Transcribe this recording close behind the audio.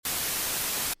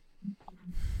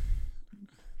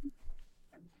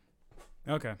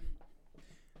Okay.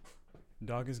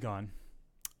 Dog is gone.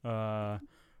 Uh,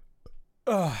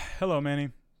 Hello, Manny.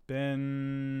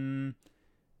 I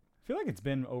feel like it's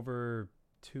been over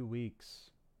 2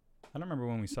 weeks. I don't remember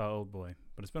when we saw Oldboy,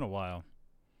 but it's been a while.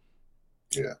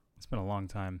 Yeah. It's been a long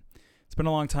time. It's been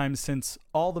a long time since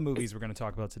all the movies we're going to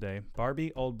talk about today: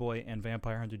 Barbie, Oldboy, and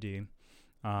Vampire Hunter D.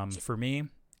 For me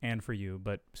and for you,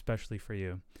 but especially for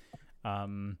you.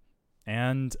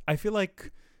 And I feel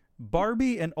like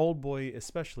Barbie and Oldboy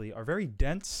especially are very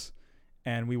dense,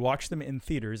 and we watch them in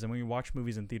theaters. And when we watch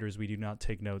movies in theaters, we do not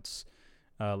take notes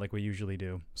like we usually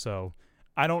do. So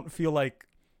I don't feel like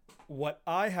what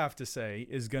I have to say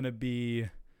is going to be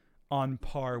on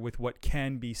par with what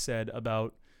can be said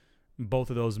about both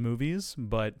of those movies.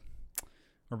 But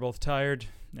we're both tired,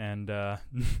 and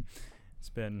it's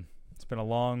been a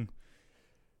long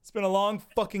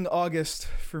fucking August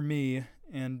for me,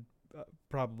 and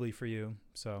probably for you.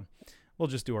 So we'll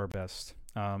just do our best.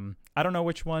 I don't know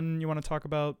which one you want to talk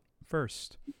about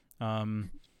first. I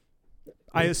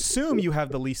assume you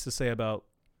have the least to say about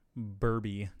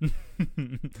Barbie.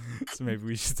 So maybe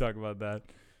we should talk about that.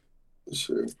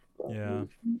 Sure. Yeah.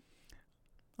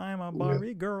 I'm a Yeah.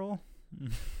 Barbie girl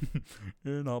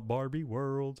in a Barbie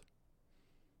world.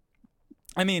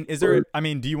 I mean,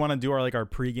 do you want to do our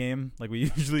pregame like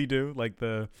we usually do? Like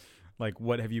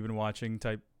what have you been watching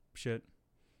type shit?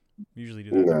 We usually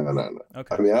do that. No.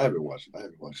 Okay. I mean, I haven't watched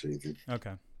anything.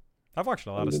 Okay. I've watched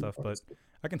a lot Other of than stuff, but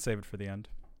I can save it for the end.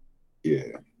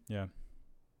 Yeah. Yeah.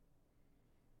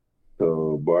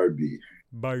 So Barbie,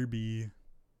 Barbie.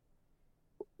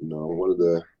 one of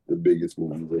the biggest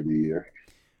movies of the year.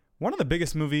 One of the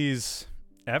biggest movies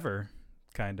ever,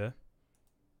 kinda.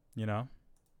 You know?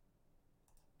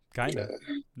 Kinda.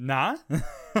 Yeah. Nah.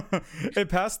 It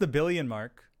passed the billion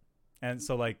mark. And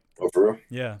so Oh, for real?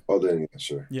 yeah. Oh, then yeah,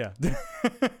 sure. Yeah.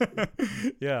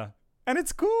 Yeah. And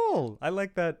it's cool. I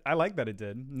like that it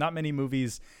did. Not many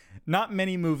movies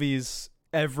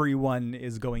everyone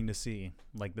is going to see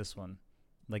like this one.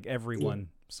 Like everyone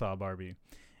saw Barbie.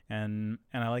 And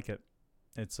I like it.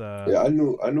 It's Yeah, I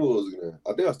knew it was gonna.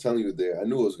 I think I was telling you there. I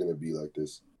knew it was gonna be like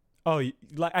this. Oh,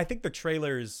 like I think the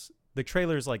trailers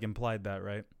like implied that,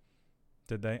 right?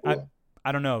 Did they? Yeah.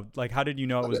 I don't know. Like how did you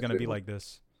know it was going to be like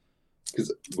this?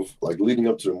 Because leading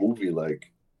up to the movie,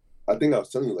 I think I was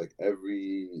telling you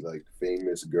every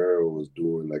famous girl was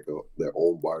doing their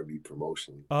own Barbie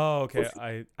promotion. Oh, okay.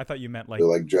 I thought you meant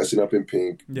They're dressing up in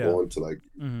pink, Yeah. going to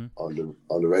mm-hmm. on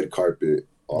the red carpet,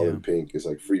 all Yeah. in pink. It's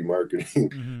free marketing.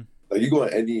 Mm-hmm. You go on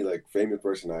any famous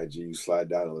person IG, you slide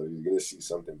down a little, you're gonna see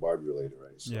something Barbie related,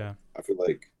 right? So Yeah. I feel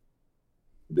like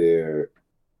their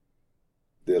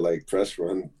press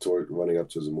run toward running up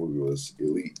to the movie was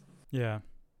elite. Yeah.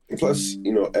 And plus,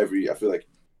 I feel like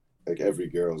every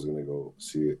girl is gonna go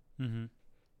see it. Mm-hmm.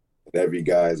 And every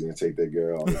guy is gonna take their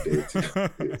girl on a date. So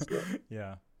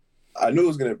Yeah. I knew it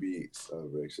was gonna be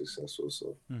very successful.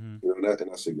 So Mm-hmm. and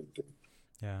that's a good thing.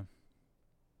 Yeah.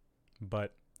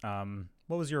 But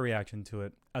what was your reaction to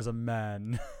it as a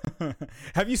man?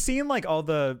 Have you seen all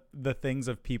the things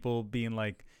of people being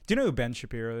like, do you know who Ben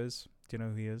Shapiro is? Do you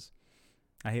know who he is?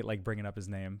 I hate bringing up his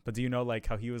name, but do you know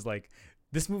how he was like,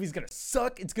 this movie's gonna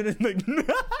suck, it's gonna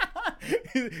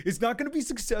it's not gonna be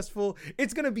successful,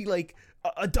 it's gonna be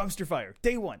a dumpster fire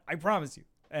day one, I promise you.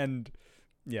 And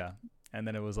yeah, and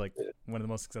then it was one of the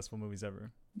most successful movies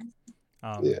ever.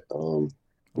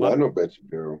 Well, I know Ben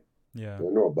Shapiro. Yeah. I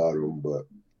know about him, but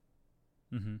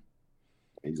mm-hmm.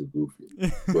 he's a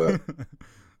goofy. But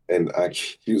and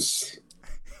he was.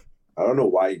 I don't know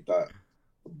why he thought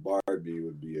Barbie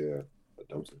would be a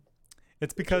dumpster.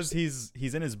 It's because he's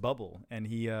in his bubble, and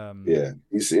he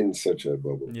he's in such a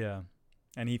bubble. Yeah,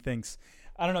 and he thinks,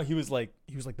 I don't know, he was like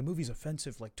the movie's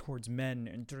offensive towards men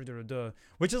and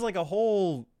which is a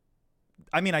whole.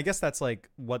 I mean, I guess that's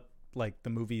what the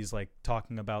movie's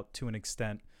talking about to an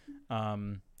extent.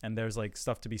 And there's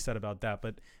stuff to be said about that,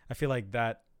 but I feel like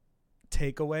that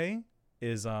takeaway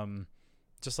is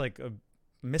just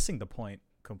missing the point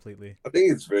completely. I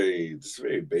think it's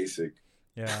very basic.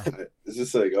 Yeah. It's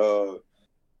just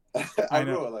I don't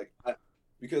know,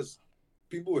 because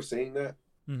people were saying that,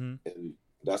 mm-hmm. and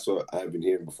that's what I've been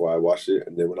hearing before I watched it.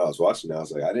 And then when I was watching it, I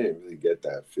was I didn't really get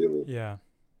that feeling. Yeah.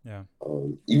 Yeah.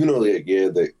 Even though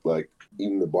that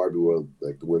even the Barbie world,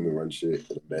 the women run shit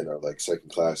and the men are second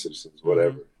class citizens,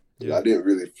 whatever. Yeah. I didn't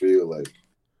really feel they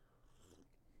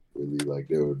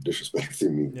were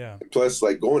disrespecting me. Yeah. And plus,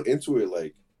 going into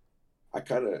it, I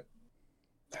kind of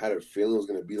had a feeling it was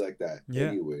gonna be like that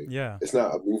anyway. Yeah. It's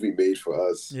not a movie made for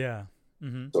us. Yeah.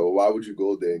 Mm-hmm. So why would you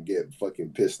go there and get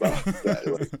fucking pissed off?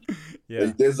 That,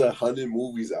 yeah. there's 100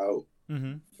 movies out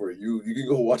Mm-hmm. For you, you can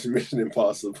go watch Mission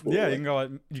Impossible. Yeah,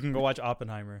 like, you can go watch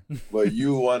Oppenheimer. but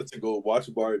you wanted to go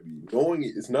watch Barbie, knowing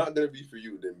it's not gonna be for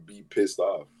you, then be pissed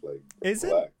off. Like, Isn't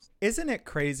relax. isn't it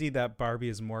crazy that Barbie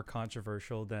is more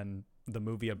controversial than the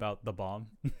movie about the bomb?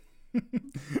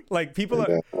 Like people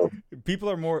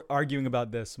are more arguing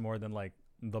about this more than like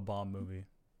the bomb movie,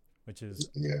 which is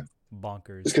Yeah,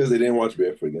 bonkers. it's because they didn't watch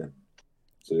Barefoot again,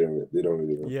 so they don't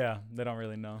really know. Yeah, they don't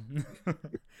really know.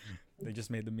 They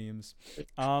just made the memes.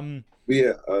 But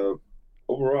yeah,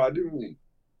 overall, I didn't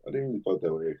really felt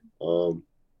that way.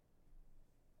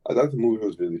 I thought the movie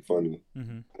was really funny.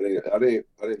 Mm-hmm. I didn't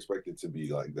expect it to be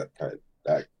like that kind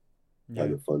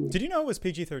of funny. Did you know it was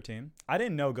PG-13? I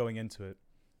didn't know going into it.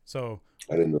 So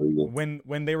I didn't know either.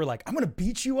 When they were like, "I'm gonna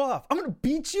beat you off,"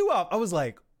 I was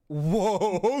like,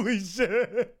 "Whoa, holy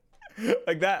shit!"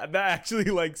 Like that actually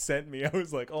like sent me. I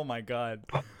was like, "Oh my god!"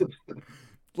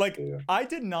 Like Yeah. I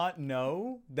did not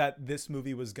know that this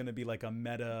movie was gonna be like a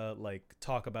meta, like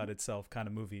talk about itself kind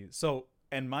of movie. So,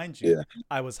 and mind you, Yeah.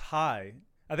 I was high.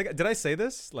 I think did I say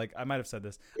this? Like I might have said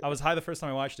this. I was high the first time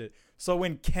I watched it. So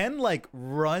when Ken like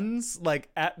runs like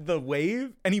at the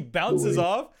wave and he bounces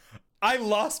off, I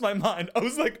lost my mind. I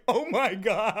was like, "Oh my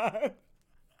god!"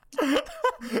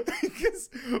 Because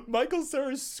Michael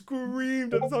Cera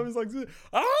screamed and something like,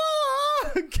 "Ah,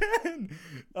 Ken!"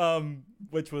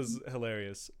 Which was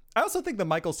hilarious. I also think the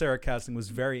Michael Cera casting was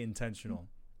very intentional.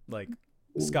 Like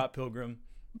Scott Pilgrim,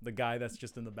 the guy that's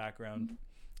just in the background.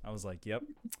 I was like, "Yep,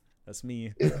 that's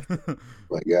me." Yeah.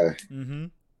 My guy. Mm-hmm.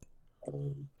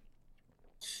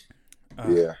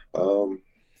 Yeah.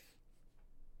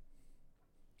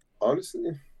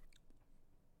 Honestly,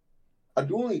 I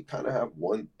do only kind of have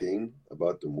one thing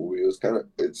about the movie.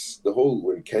 It's the whole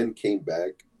when Ken came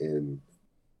back and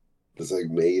just like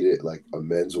made it like a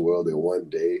men's world in one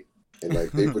day, and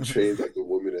like they portrayed like the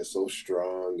woman as so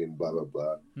strong and blah blah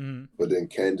blah. Mm-hmm. But then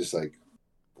Ken just like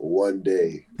one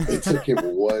day, it took him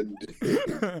one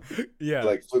day, Yeah. to,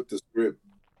 like flip the script.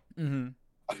 Mm-hmm.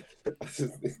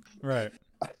 Right.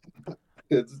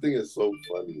 This thing is so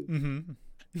funny. Mm-hmm.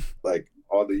 Like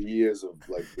all the years of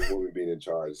like the woman being in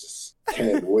charge,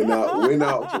 Ken went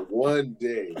out for one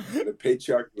day. And the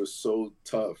patriarchy was so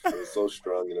tough and so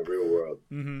strong in the real world.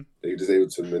 Mm-hmm. That he was able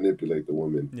to manipulate the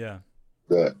woman. Yeah.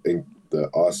 The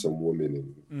awesome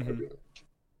woman and everything.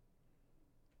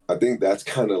 I think that's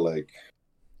kind of like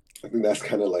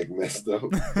messed up.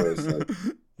 But it's like,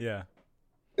 yeah.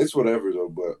 It's whatever though.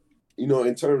 But you know,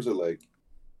 in terms of like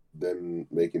them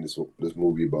making this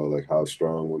movie about like how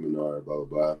strong women are, blah blah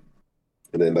blah.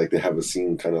 And then like they have a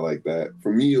scene kind of like that.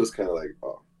 For me, it was kind of like,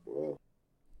 oh, well,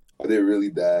 are they really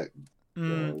that?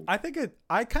 I think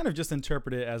I kind of just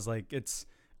interpret it as like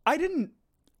I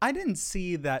didn't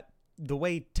see that the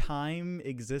way time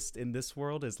exists in this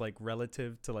world is like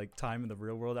relative to like time in the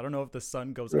real world. I don't know if the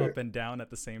sun goes up and down at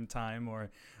the same time or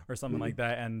something like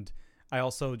that. And I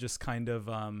also just kind of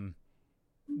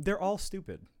they're all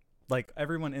stupid. Like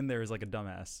everyone in there is like a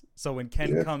dumbass. So when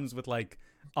Ken comes with like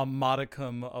a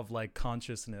modicum of like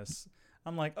consciousness,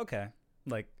 I'm like, okay,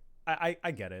 like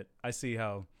I get it. I see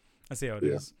how it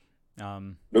is.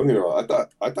 Don't get me wrong. I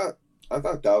thought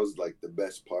that was like the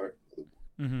best part.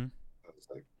 Mm-hmm. I was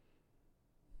like,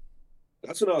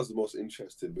 that's when I was the most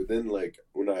interested. But then like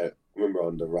when I remember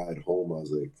on the ride home, I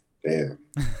was like, damn.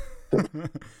 I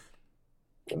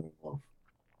don't know.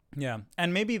 Yeah,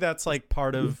 and maybe that's like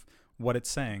part of what it's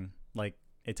saying. Like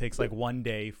it takes like one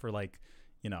day for like,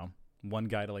 you know, one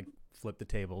guy to like flip the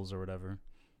tables or whatever.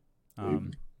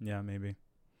 Yeah, maybe.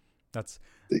 That's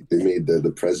they made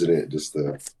the president just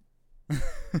a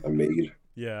maid.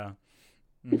 Yeah.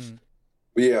 Mm-hmm.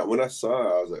 But yeah, when I saw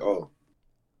it, I was like, oh,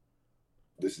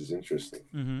 this is interesting.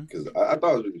 Because I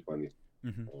thought it was really funny.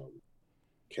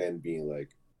 Ken being like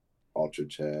ultra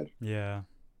Chad. Yeah.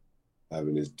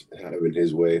 Having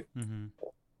his way.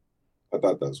 I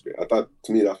thought that was great.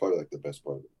 To me, that's probably like the best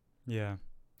part of it. Yeah.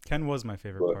 Ken was my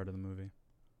favorite part of the movie.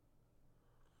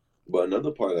 But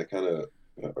another part that kind of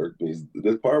irked me is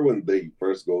the part when they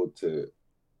first go to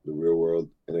the real world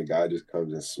and a guy just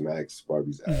comes and smacks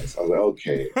Barbie's ass. I was like,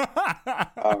 okay,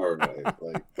 all right,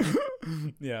 like,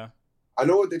 yeah. I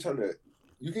know what they're trying to.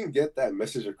 You can get that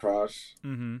message across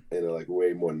in a like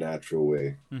way more natural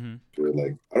way. Where,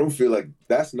 like, I don't feel like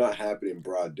that's not happening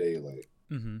broad daylight.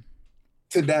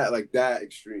 To that like that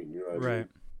extreme, you know what I mean?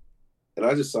 And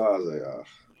I just saw, I was like,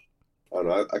 I don't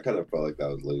know. I kind of felt like that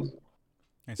was lazy.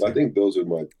 I think those are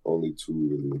my only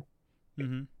two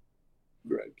really.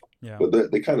 Right. Yeah.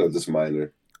 But they kind of just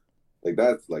minor. Like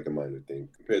that's like a minor thing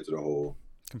compared to the whole.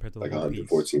 Like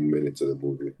 114 minutes of the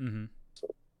movie. So.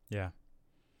 Yeah.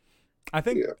 I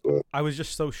think I was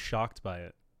just so shocked by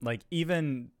it. Like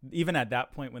even at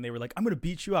that point when they were like, I'm gonna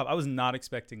beat you up, I was not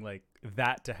expecting like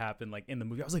that to happen like in the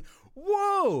movie. I was like,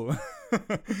 whoa.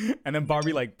 And then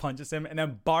Barbie like punches him, and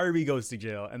then Barbie goes to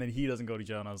jail, and then he doesn't go to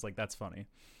jail, and I was like, that's funny.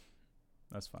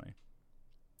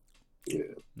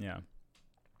 Yeah.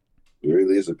 It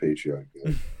really is a patriarch.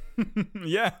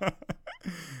 Yeah.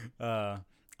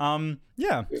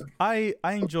 Yeah. I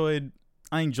enjoyed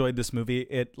this movie.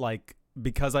 It like,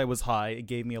 because I was high, it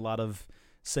gave me a lot of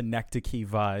Synecdoche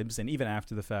vibes, and even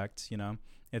after the fact, you know,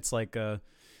 it's like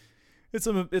it's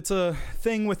a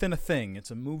thing within a thing. It's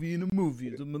a movie in a movie.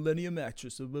 It's a Millennium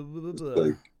Actress. Blah, blah, blah, blah.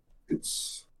 Like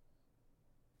it's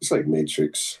like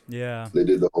Matrix. Yeah, they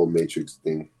did the whole Matrix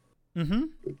thing. Mm-hmm.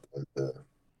 With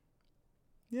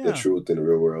the truth in the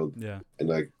real world. Yeah, and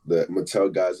like the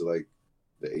Mattel guys are like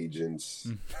the agents.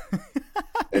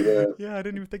 And yeah, I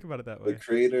didn't even think about it that way. The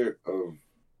creator of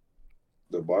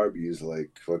the Barbie is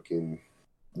like fucking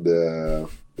the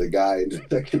guy in the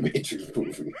second Matrix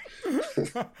movie.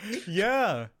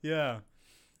 Yeah.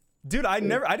 Dude, I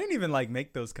didn't even like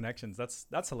make those connections.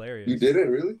 That's hilarious. You didn't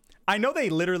really? I know they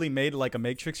literally made like a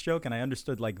Matrix joke, and I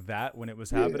understood like that when it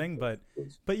was happening, but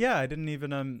yeah, I didn't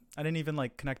even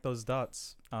like connect those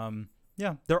dots.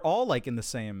 Yeah, they're all like in the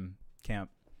same camp,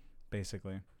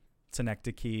 basically.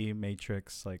 Synecdoche,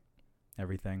 Matrix, like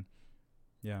everything.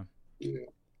 Yeah. Yeah.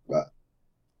 But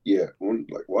yeah, when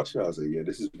like watching it, I was like, yeah,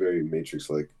 this is very Matrix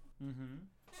like. Mm-hmm.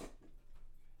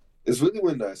 It's really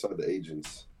when I saw the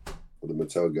agents, or the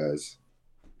Mattel guys,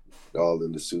 all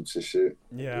in the suits and shit.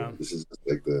 Yeah. This is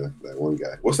like that one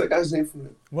guy. What's that guy's name from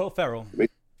it? Will Ferrell.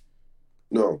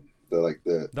 No,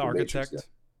 the architect.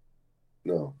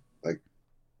 No, like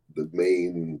the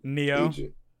main Neo.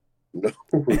 Agent. No,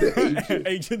 the agent.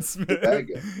 Agent Smith. The bad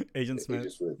guy. Agent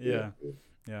Smith. Yeah.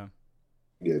 Yeah.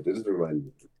 Yeah, this is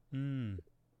reminding me.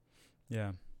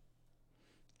 Yeah.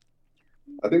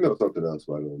 I think that was something else,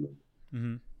 but I don't remember.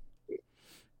 Mm-hmm.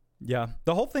 Yeah,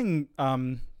 the whole thing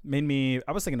made me.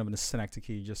 I was thinking of the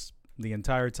Synecdoche just the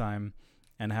entire time,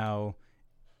 and how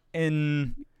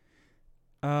in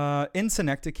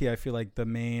Synecdoche, I feel like the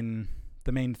main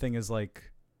thing is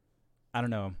like, I don't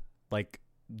know, like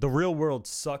the real world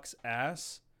sucks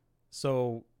ass.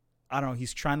 So I don't know.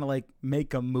 He's trying to like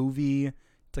make a movie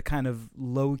to kind of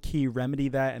low key remedy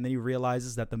that, and then he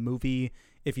realizes that the movie,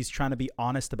 if he's trying to be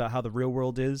honest about how the real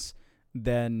world is,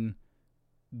 then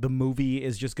the movie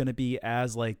is just going to be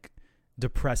as like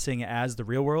depressing as the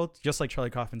real world. Just like Charlie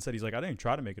Kaufman said, he's like, I didn't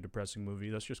try to make a depressing movie.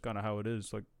 That's just kind of how it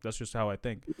is. Like, that's just how I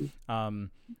think.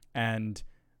 And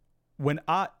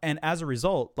as a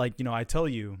result, like, you know, I tell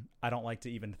you, I don't like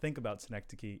to even think about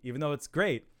Synecdoche, even though it's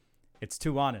great. It's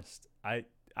too honest. I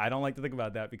don't like to think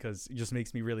about that because it just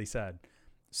makes me really sad.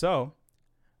 So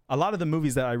a lot of the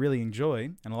movies that I really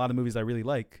enjoy and a lot of movies I really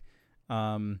like,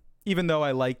 even though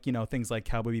I like, you know, things like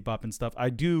Cowboy Bebop and stuff, I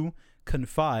do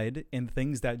confide in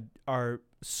things that our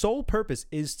sole purpose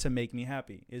is to make me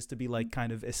happy, is to be like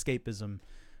kind of escapism,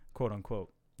 quote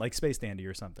unquote, like Space Dandy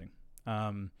or something.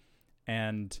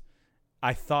 And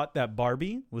I thought that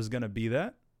Barbie was going to be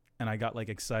that, and I got like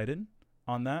excited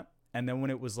on that. And then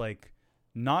when it was like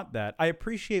not that, I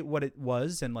appreciate what it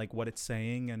was and like what it's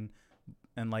saying and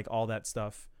like all that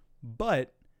stuff.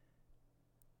 But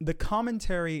the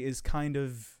commentary is kind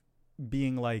of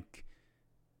being like,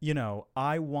 you know,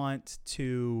 I want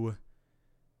to,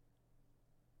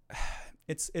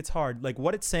 it's hard. Like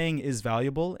what it's saying is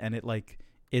valuable and it like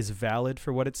is valid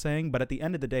for what it's saying. But at the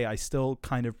end of the day, I still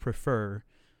kind of prefer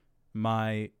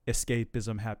my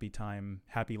escapism, happy time,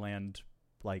 happy land,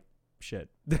 like shit,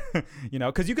 you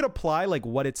know, cause you could apply like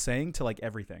what it's saying to like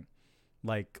everything.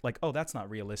 Like, oh, that's not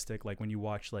realistic. Like when you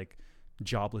watch like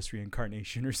Jobless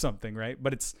Reincarnation or something, right?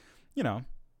 But it's, you know,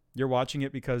 you're watching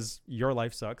it because your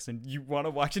life sucks and you want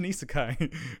to watch an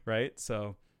isekai, right?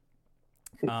 So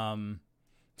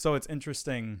it's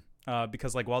interesting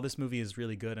because like while this movie is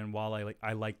really good and while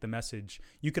I like the message,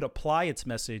 you could apply its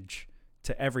message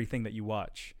to everything that you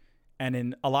watch. And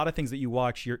in a lot of things that you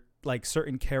watch, you're like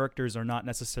certain characters are not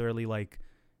necessarily like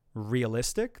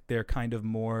realistic. They're kind of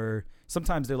more,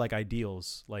 sometimes they're like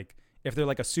ideals. Like if they're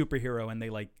like a superhero and they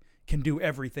like can do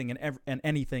everything and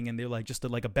anything and they're like just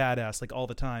like a badass like all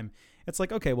the time, it's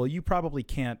like, okay, well, you probably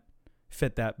can't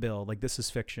fit that bill. Like this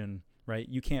is fiction, right?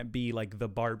 You can't be like the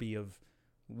Barbie of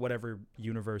whatever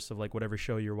universe of like whatever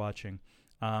show you're watching.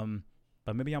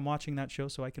 But maybe I'm watching that show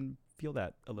so I can feel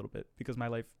that a little bit because my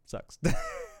life sucks.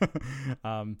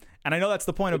 And I know that's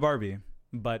the point of Barbie,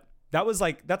 but that's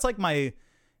like my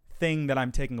thing that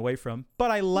I'm taking away from.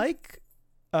 But I like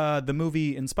the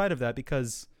movie in spite of that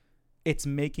because it's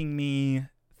making me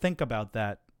think about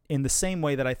that in the same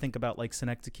way that I think about like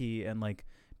Synecdoche and like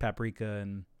paprika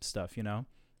and stuff, you know,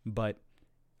 but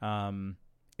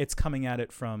it's coming at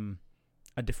it from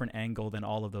a different angle than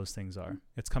all of those things are.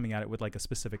 It's coming at it with like a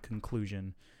specific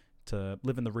conclusion to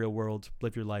live in the real world,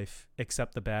 live your life,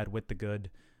 accept the bad with the good,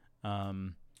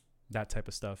 that type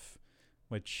of stuff,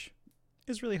 which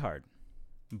is really hard.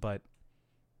 But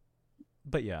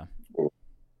yeah.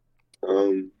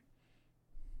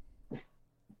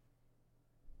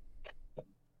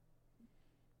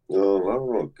 No, I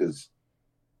don't know, because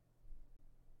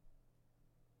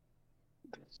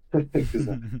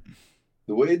the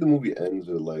way the movie ends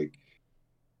with like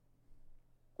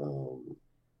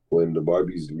when the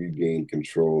Barbies regain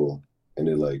control and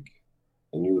it like,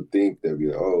 and you would think they'd be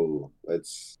like, oh,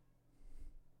 let's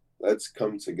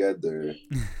come together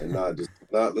and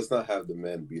let's not have the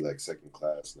men be like second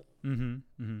class now. And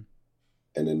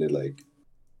then they're like,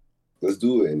 let's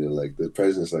do it. And then like the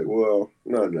president's like, well,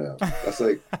 no. That's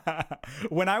like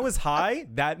when I was high,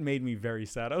 that made me very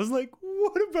sad. I was like,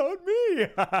 what about me?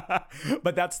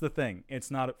 But that's the thing.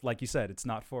 It's not, like you said, it's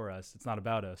not for us. It's not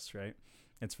about us, right?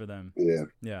 It's for them.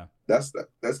 Yeah. That's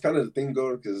kind of the thing,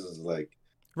 though, because it's like,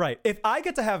 right. If I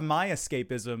get to have my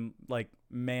escapism, like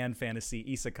man fantasy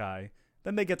isekai,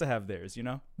 then they get to have theirs, you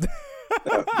know?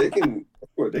 they can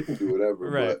do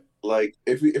whatever. Right. But like,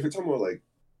 if you're talking about like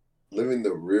living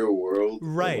the real world,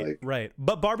 right, like, right.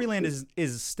 But Barbie Land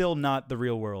is still not the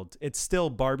real world. It's still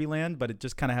Barbie Land, but it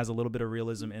just kind of has a little bit of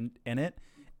realism in it.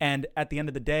 And at the end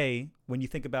of the day, when you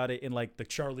think about it in like the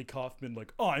Charlie Kaufman,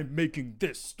 like, oh, I'm making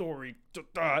this story,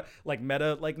 like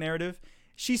meta like narrative,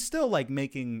 she's still like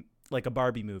making like a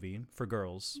Barbie movie for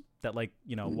girls that like,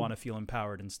 you know, want to feel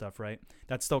empowered and stuff, right?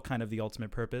 That's still kind of the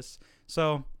ultimate purpose.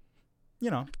 So,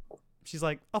 you know, she's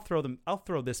like, I'll throw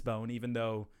this bone, even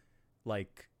though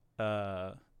like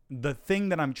the thing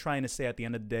that I'm trying to say at the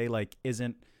end of the day like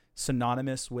isn't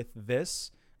synonymous with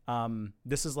this.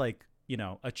 This is like, you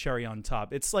know, a cherry on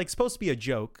top. It's like supposed to be a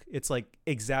joke. It's like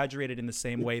exaggerated in the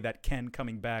same way that Ken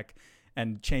coming back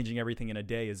and changing everything in a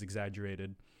day is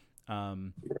exaggerated.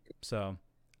 So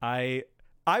I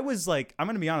was like, I'm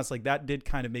gonna be honest, like that did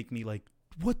kind of make me like,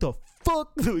 what the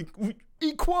fuck, like,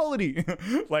 equality.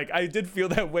 Like I did feel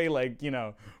that way, like, you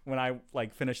know, when I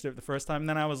like finished it the first time. And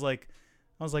then I was like,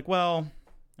 well,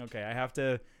 okay, I have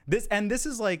to this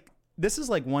is like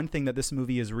one thing that this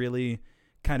movie is really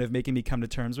kind of making me come to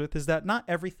terms with, is that not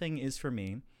everything is for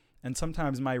me, and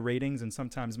sometimes my ratings and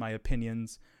sometimes my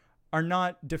opinions are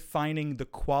not defining the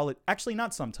quality. Actually,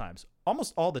 not sometimes,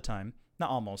 almost all the time, not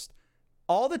almost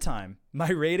all the time, my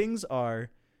ratings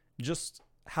are just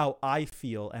how I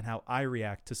feel and how I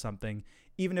react to something.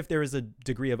 Even if there is a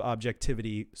degree of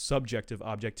objectivity, subjective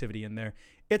objectivity in there,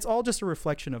 it's all just a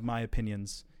reflection of my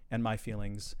opinions and my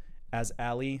feelings as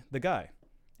Ali the guy.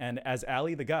 And as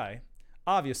Ali the guy,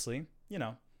 obviously, you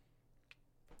know,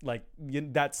 like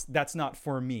that's not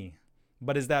for me.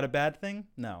 But is that a bad thing?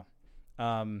 No.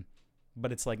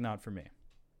 But it's like not for me,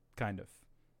 kind of.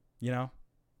 You know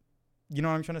what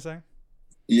I'm trying to say?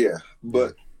 Yeah,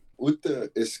 but with the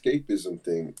escapism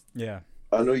thing, yeah,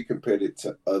 I know you compared it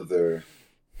to other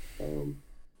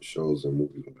shows and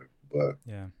movies, but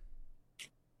yeah,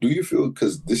 do you feel,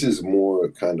 because this is more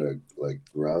kind of like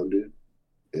grounded,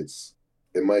 it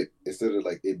might, instead of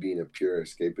like it being a pure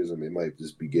escapism, it might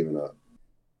just be giving a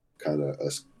kind of a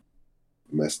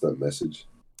messed up message?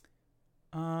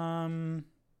 I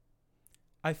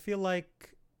feel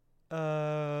like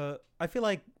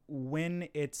when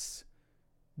it's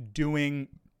doing,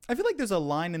 I feel like there's a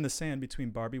line in the sand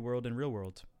between Barbie world and real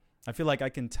world. I feel like I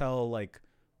can tell like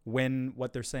when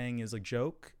what they're saying is a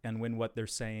joke and when what they're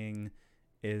saying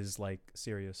is like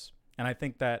serious. And I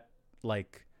think that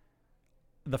like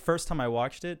the first time I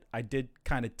watched it, I did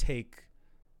kind of take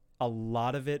a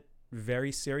lot of it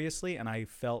very seriously, and I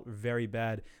felt very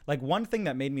bad. Like one thing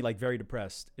that made me like very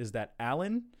depressed is that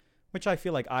Alan, which I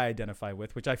feel like I identify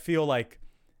with, which I feel like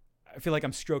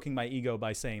I'm stroking my ego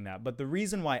by saying that. But the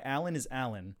reason why Alan is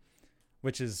Alan,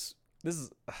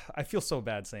 I feel so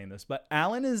bad saying this, but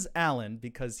Alan is Alan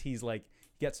because he's like,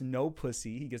 gets no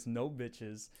pussy, he gets no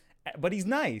bitches, but he's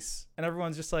nice. And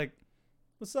everyone's just like,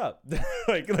 what's up?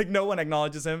 like no one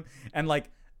acknowledges him. And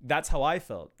like, that's how I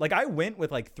felt. Like I went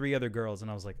with like 3 other girls and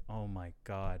I was like, oh my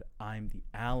God, I'm the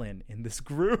Alan in this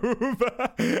group.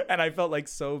 And I felt like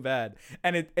so bad.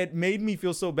 And it made me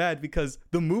feel so bad because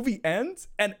the movie ends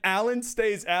and Alan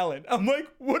stays Alan. I'm like,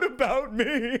 what about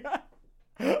me?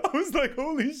 I was like,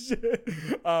 holy shit.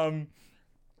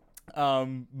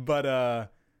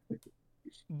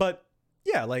 But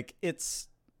yeah, like it's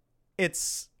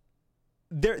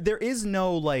there is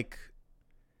no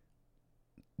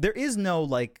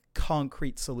like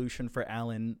concrete solution for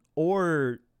Alan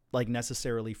or like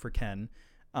necessarily for Ken.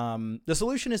 The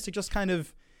solution is to just kind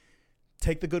of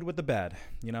take the good with the bad,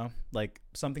 you know, like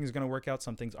some things are going to work out,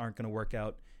 some things aren't going to work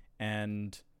out,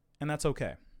 and that's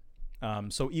okay.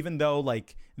 So even though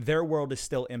like their world is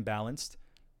still imbalanced,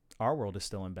 our world is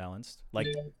still imbalanced. Like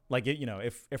it, you know,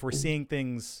 if we're seeing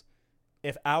things,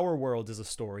 if our world is a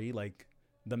story, like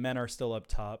the men are still up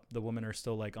top, the women are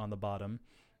still like on the bottom,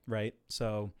 right?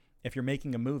 So if you're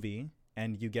making a movie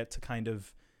and you get to kind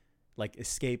of like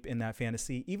escape in that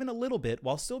fantasy even a little bit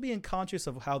while still being conscious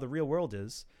of how the real world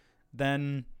is,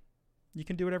 then you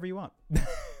can do whatever you want.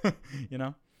 You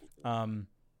know?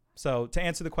 So to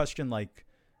answer the question, like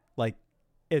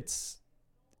it's,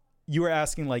 you were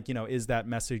asking like, you know, is that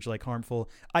message like harmful?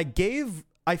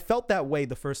 I felt that way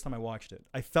the first time I watched it.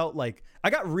 I felt like I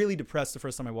got really depressed the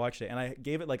first time I watched it, and I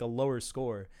gave it like a lower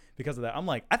score because of that. I'm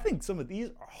like, I think some of these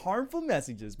are harmful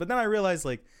messages, but then I realized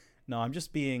like, no, I'm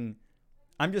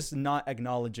just not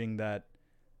acknowledging that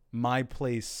my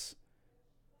place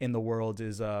in the world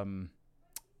is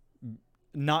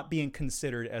not being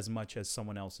considered as much as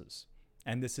someone else's,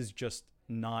 and this is just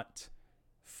not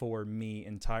for me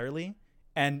entirely.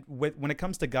 And when it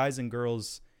comes to guys and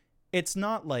girls, it's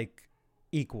not like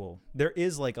equal. There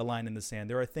is like a line in the sand.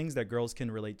 There are things that girls can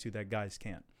relate to that guys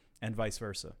can't, and vice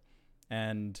versa.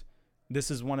 And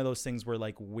this is one of those things where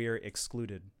like we're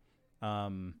excluded,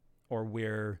 or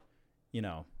we're, you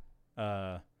know,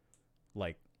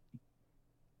 like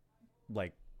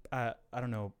I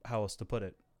don't know how else to put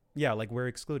it. Yeah, like we're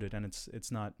excluded, and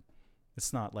it's not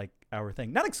like our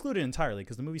thing. Not excluded entirely,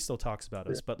 because the movie still talks about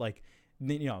us, but like,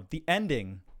 you know, the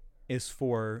ending is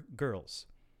for girls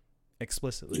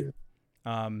explicitly.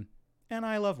 And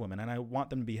I love women and I want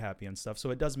them to be happy and stuff.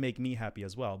 So it does make me happy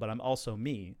as well, but I'm also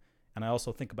me, and I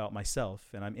also think about myself,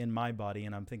 and I'm in my body,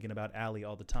 and I'm thinking about Allie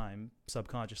all the time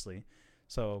subconsciously.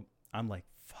 So I'm like,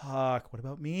 fuck, what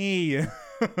about me?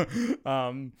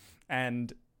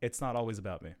 And it's not always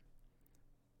about me.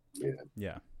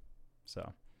 Yeah.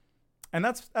 So, and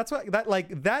that's what that,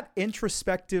 like, that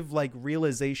introspective like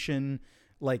realization,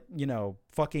 like, you know,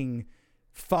 fucking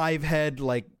 5-head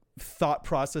like thought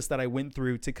process that I went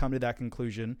through to come to that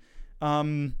conclusion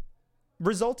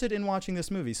resulted in watching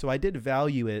this movie. So I did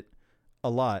value it a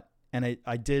lot, and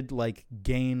I did like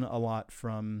gain a lot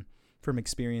from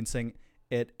experiencing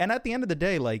it. And at the end of the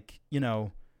day, like, you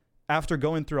know, after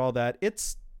going through all that,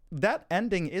 that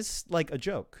ending is like a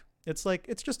joke. It's like,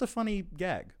 it's just a funny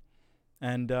gag.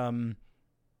 And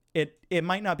it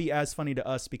might not be as funny to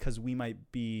us because we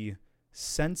might be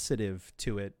sensitive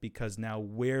to it, because now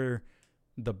we're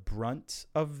the brunt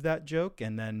of that joke,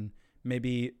 and then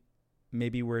maybe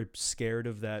we're scared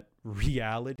of that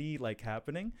reality like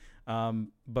happening.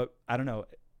 But I don't know.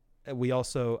 I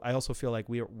also feel like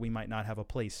we might not have a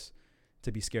place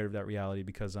to be scared of that reality,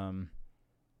 because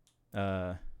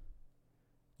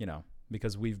you know,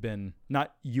 because we've been,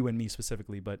 not you and me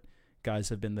specifically, but guys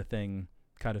have been the thing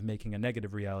kind of making a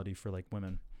negative reality for like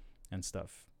women and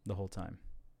stuff the whole time,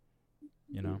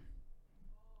 you know?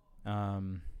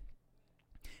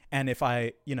 And if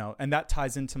I, you know, and that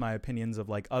ties into my opinions of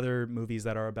like other movies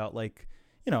that are about like,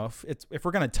 you know, if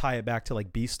we're going to tie it back to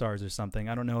like Beastars or something,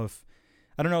 I don't know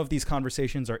if these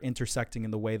conversations are intersecting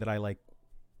in the way that I like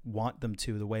want them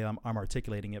to, the way I'm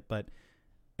articulating it. But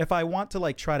if I want to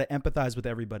like try to empathize with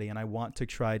everybody, and I want to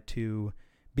try to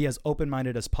be as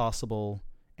open-minded as possible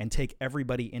and take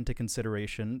everybody into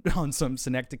consideration on some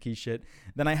synecdoche shit,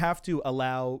 then I have to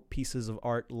allow pieces of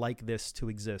art like this to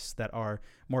exist that are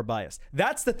more biased.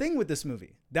 That's the thing with this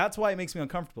movie. That's why it makes me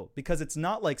uncomfortable, because it's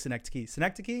not like synecdoche.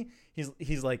 Synecdoche,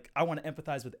 he's like, I want to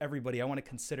empathize with everybody. I want to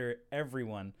consider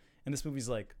everyone. And this movie's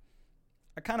like,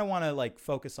 I kind of want to like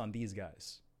focus on these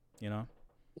guys, you know?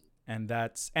 And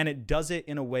it does it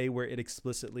in a way where it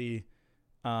explicitly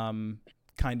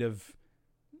kind of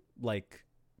like,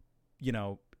 you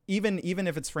know, even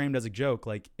if it's framed as a joke,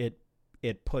 like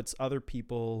it puts other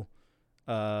people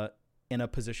in a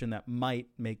position that might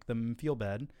make them feel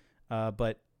bad,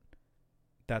 but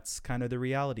that's kind of the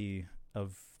reality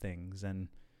of things, and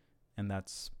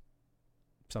that's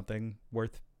something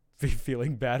worth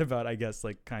feeling bad about, I guess.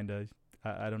 Like, kind of,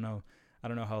 I don't know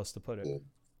how else to put it.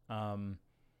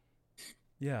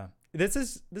 Yeah, this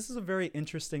is a very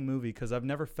interesting movie, because I've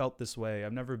never felt this way.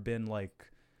 I've never been like,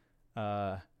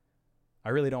 I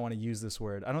really don't want to use this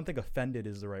word. I don't think offended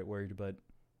is the right word, but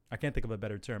I can't think of a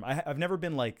better term. I've never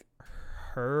been like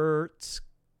hurt,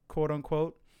 quote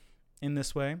unquote, in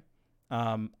this way.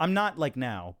 I'm not like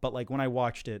now, but like when I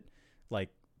watched it, like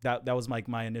that was like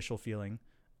my initial feeling.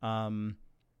 And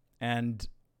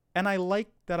I like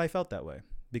that I felt that way,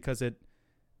 because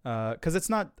it's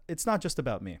not just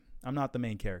about me. I'm not the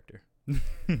main character.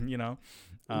 you know?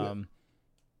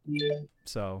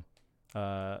 So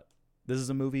this is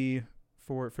a movie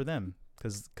for them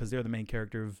because they're the main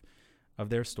character of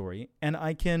their story, and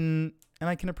I can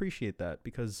appreciate that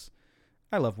because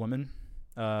I love women,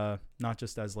 not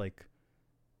just as like,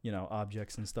 you know,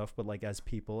 objects and stuff, but like as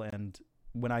people. And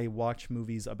when I watch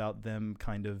movies about them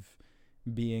kind of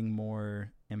being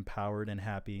more empowered and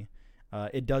happy,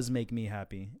 it does make me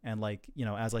happy. And like, you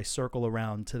know, as I circle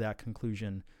around to that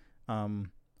conclusion,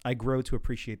 I grow to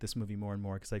appreciate this movie more and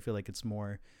more because I feel like it's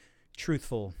more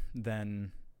truthful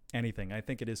than anything. I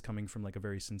think it is coming from like a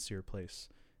very sincere place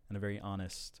and a very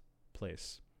honest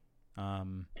place.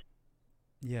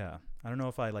 Yeah, I don't know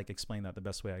if I like explained that the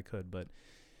best way I could, but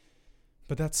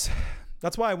that's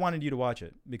why I wanted you to watch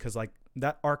it, because like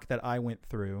that arc that I went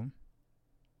through,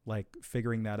 like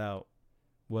figuring that out,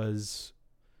 was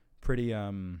pretty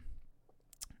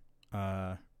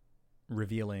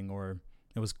revealing, or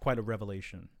it was quite a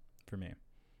revelation for me.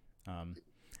 And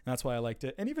that's why I liked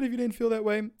it. And even if you didn't feel that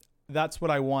way, that's what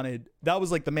I wanted. That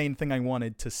was like the main thing I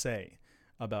wanted to say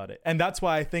about it. And that's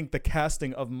why I think the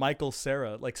casting of Michael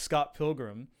Cera, like Scott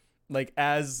Pilgrim, like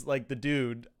as like the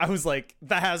dude, I was like,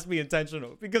 that has to be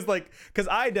intentional, because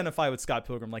I identify with Scott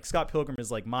Pilgrim. Like Scott Pilgrim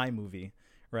is like my movie,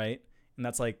 right? And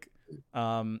that's like,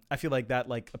 I feel like that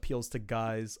like appeals to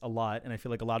guys a lot, and I feel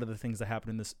like a lot of the things that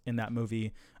happen in that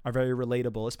movie are very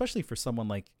relatable, especially for someone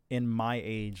like in my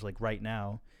age, like right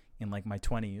now in like my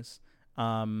 20s.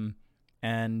 And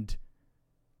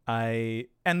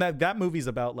that movie's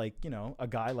about like, you know, a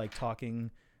guy like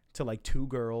talking to like two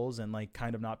girls and like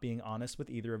kind of not being honest with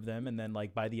either of them, and then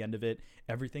like by the end of it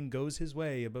everything goes his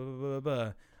way, blah, blah,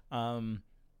 blah, blah.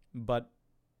 But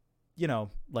you know,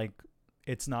 like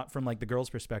it's not from like the girl's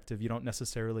perspective. You don't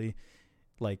necessarily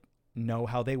like know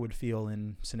how they would feel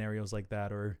in scenarios like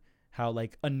that, or how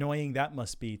like annoying that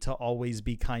must be to always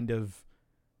be kind of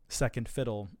second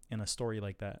fiddle in a story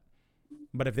like that.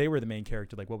 But if they were the main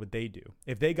character, like what would they do?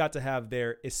 If they got to have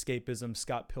their escapism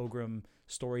Scott Pilgrim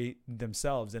story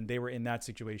themselves and they were in that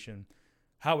situation,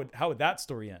 how would that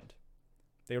story end?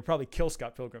 They would probably kill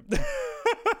Scott Pilgrim.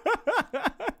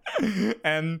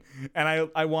 and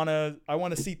I want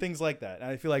to see things like that. And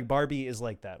I feel like Barbie is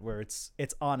like that, where it's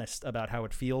honest about how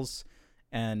it feels,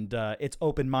 and it's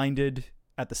open-minded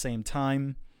at the same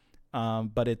time,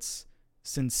 but it's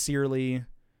sincerely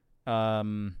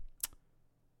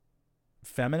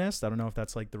feminist. I don't know if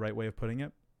that's like the right way of putting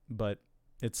it, but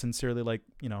it's sincerely like,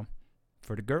 you know,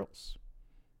 for the girls.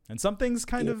 And some things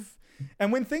kind of,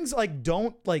 and when things like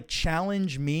don't like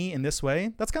challenge me in this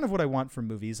way, that's kind of what I want from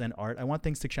movies and art. I want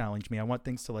things to challenge me. I want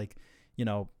things to like, you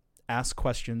know, ask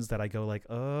questions that I go like,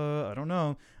 I don't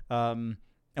know. And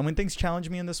when things challenge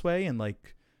me in this way and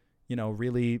like, you know,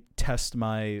 really test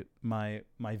my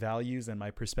values and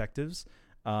my perspectives,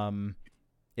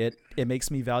 it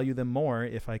makes me value them more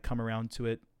if I come around to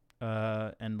it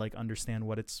and like understand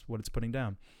what it's putting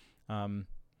down.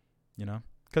 You know,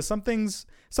 because some things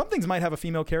might have a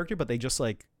female character, but they just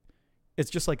like,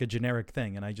 it's just like a generic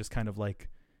thing, and I just kind of like,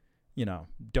 you know,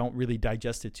 don't really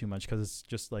digest it too much because it's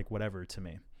just like whatever to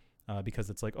me, because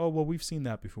it's like, oh well, we've seen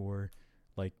that before,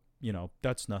 like, you know,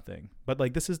 that's nothing. But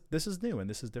like this is new and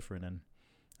this is different, and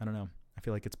I don't know, I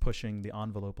feel like it's pushing the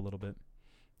envelope a little bit.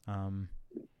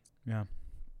 Yeah.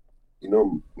 You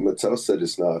know, Mattel said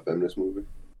it's not a feminist movie.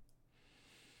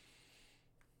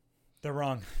 They're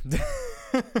wrong.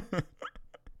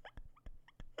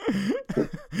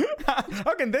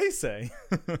 How can they say?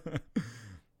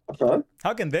 Huh?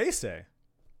 How can they say?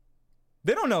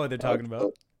 They don't know what they're talking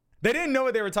about. They didn't know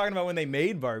what they were talking about when they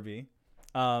made Barbie.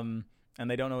 And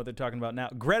they don't know what they're talking about now.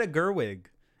 Greta Gerwig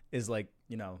is like,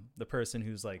 you know, the person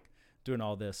who's like doing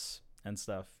all this and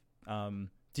stuff.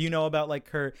 Do you know about like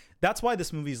her? That's why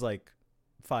this movie's like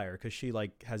fire, because she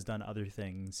like has done other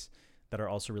things that are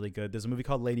also really good. There's a movie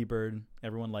called Lady Bird.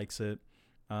 Everyone likes it.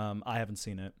 I haven't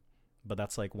seen it, but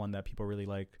that's like one that people really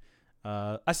like.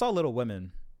 I saw Little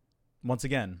Women. Once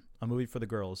again, a movie for the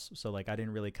girls, so like I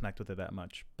didn't really connect with it that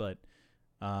much. But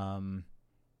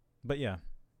yeah,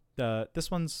 this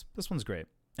one's great.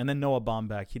 And then Noah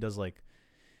Baumbach, he does like,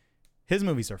 his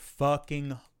movies are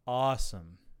fucking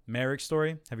awesome. Marriage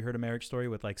Story. Have you heard of Marriage Story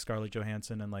with like Scarlett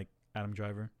Johansson and like Adam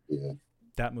Driver? Yeah.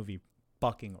 That movie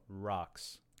fucking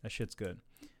rocks. That shit's good.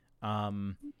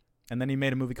 And then he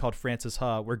made a movie called Frances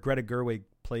Ha, where Greta Gerwig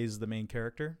plays the main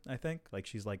character, I think. Like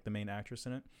she's like the main actress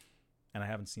in it. And I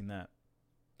haven't seen that.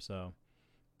 So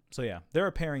yeah, they're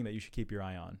a pairing that you should keep your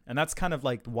eye on. And that's kind of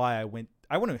like why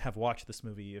I wouldn't have watched this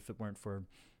movie if it weren't for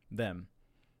them.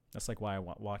 That's like why I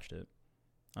watched it.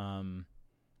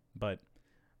 But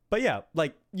yeah,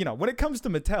 like, you know, when it comes to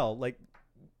Mattel, like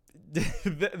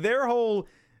They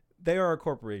are a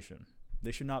corporation.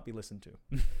 They should not be listened to.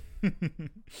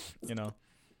 You know,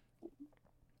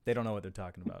 they don't know what they're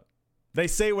talking about. They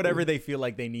say whatever they feel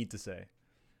like they need to say.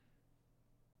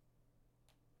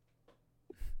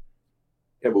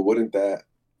 Yeah, but wouldn't that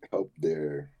help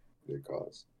their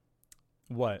cause?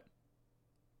 What?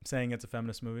 Saying it's a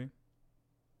feminist movie?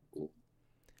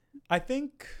 I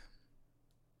think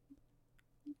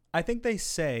they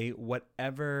say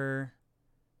whatever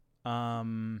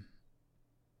not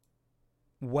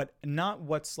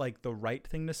what's like the right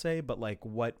thing to say, but like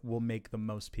what will make the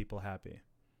most people happy.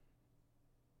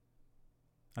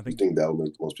 I think that will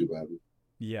make most people happy.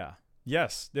 Yeah.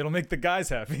 Yes, it'll make the guys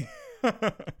happy.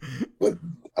 But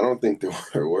I don't think they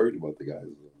were worried about the guys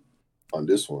on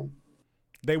this one.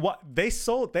 They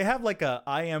have like a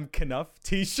I Am Knuff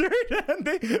t-shirt, and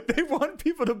they want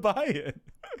people to buy it.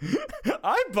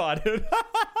 I bought it.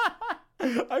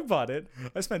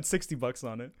 I spent $60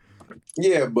 on it.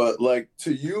 Yeah, but like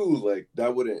to you, like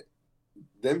that wouldn't,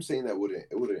 them saying that wouldn't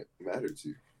matter to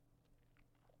you.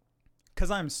 Because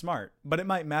I'm smart, but it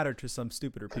might matter to some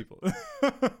stupider people.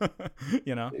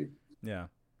 You know? Maybe. Yeah.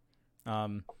 I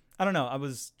don't know. I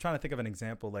was trying to think of an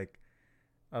example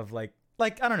of I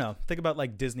don't know. Think about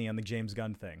like Disney and the James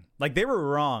Gunn thing. Like they were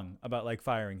wrong about like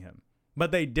firing him,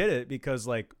 but they did it because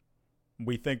like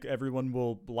we think everyone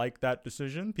will like that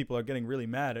decision. People are getting really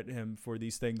mad at him for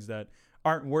these things that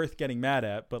aren't worth getting mad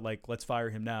at, but like let's fire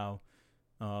him now.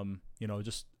 You know,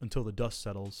 just until the dust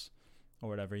settles or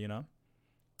whatever, you know?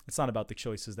 It's not about the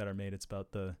choices that are made, it's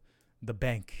about the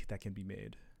bank that can be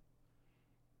made.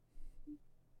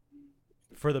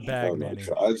 For the bag, man.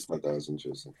 I just thought that was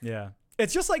interesting. Yeah.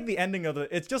 It's just like the ending of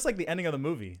the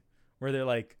movie where they're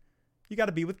like, you got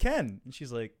to be with Ken. And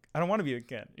she's like, I don't want to be with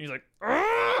Ken. And he's like,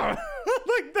 Argh!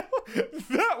 Like that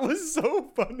was so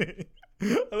funny.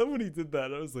 I love when he did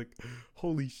that. I was like,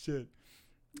 holy shit.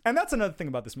 And that's another thing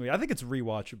about this movie. I think it's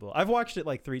rewatchable. I've watched it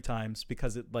like 3 times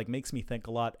because it like makes me think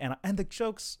a lot. And the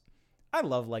jokes, I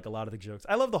love like a lot of the jokes.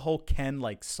 I love the whole Ken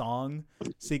like song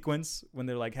sequence when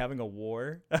they're like having a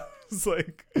war. I was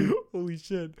like, holy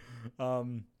shit.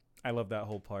 I love that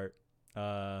whole part.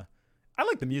 I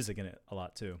like the music in it a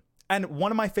lot too. And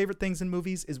one of my favorite things in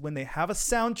movies is when they have a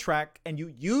soundtrack and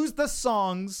you use the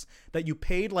songs that you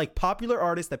paid like popular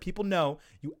artists that people know,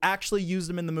 you actually use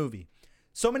them in the movie.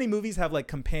 So many movies have like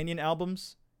companion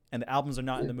albums and the albums are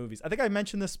not in the movies. I think I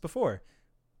mentioned this before.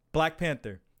 Black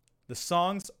Panther. The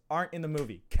songs aren't in the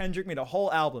movie. Kendrick made a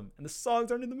whole album and the songs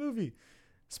aren't in the movie.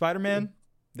 Spider-Man,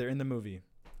 they're in the movie.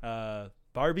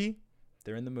 Barbie,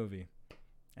 they're in the movie.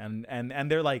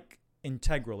 And they're like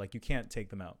integral. Like you can't take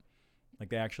them out. Like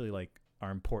they actually like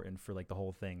are important for like the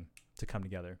whole thing to come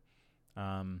together.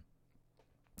 And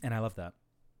I love that.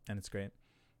 And it's great.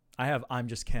 I have I'm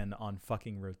Just Ken on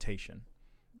fucking rotation.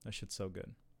 That shit's so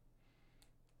good.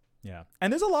 Yeah.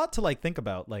 And there's a lot to like think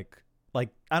about. Like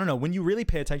I don't know, when you really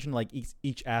pay attention to like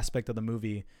each aspect of the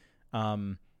movie,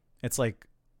 it's like,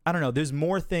 I don't know, there's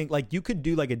more like you could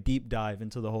do like a deep dive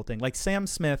into the whole thing. Like Sam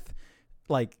Smith,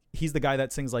 like he's the guy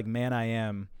that sings like Man I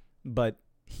Am, but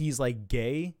he's like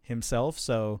gay himself.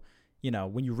 So, you know,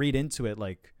 when you read into it,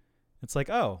 like it's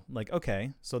like, oh, like,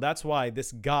 okay. So that's why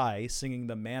this guy singing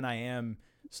the Man I Am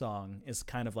song is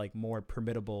kind of like more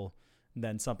permittable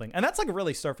than something. And that's like a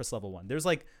really surface level one. There's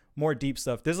like more deep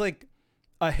stuff. There's like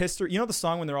a history, you know, the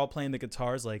song when they're all playing the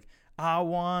guitars, like I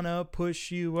wanna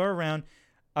push you around.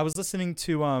 I was listening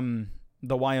to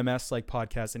the YMS like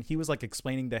podcast, and he was like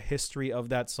explaining the history of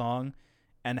that song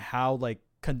and how like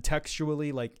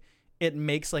contextually like it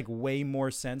makes like way more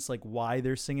sense like why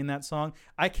they're singing that song.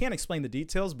 I can't explain the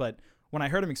details, but when I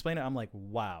heard him explain it, I'm like,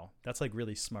 wow, that's like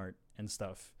really smart and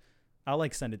stuff. I'll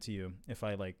like send it to you if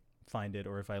I like find it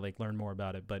or if I like learn more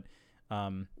about it. But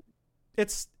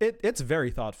it's very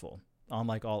thoughtful on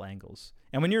like all angles.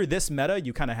 And when you're this meta,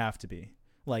 you kind of have to be.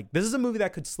 Like this is a movie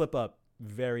that could slip up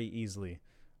very easily.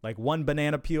 Like one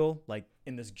banana peel like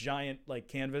in this giant like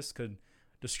canvas could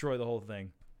destroy the whole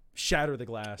thing, shatter the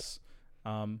glass.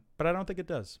 But I don't think it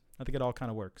does. I think it all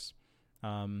kind of works.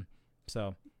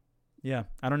 So yeah,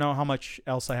 I don't know how much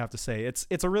else I have to say.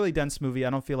 It's a really dense movie. I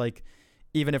don't feel like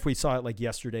even if we saw it like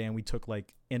yesterday and we took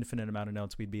like infinite amount of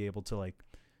notes, we'd be able to like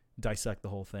dissect the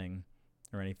whole thing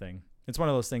or anything. It's one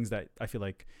of those things that I feel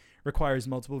like requires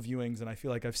multiple viewings, and I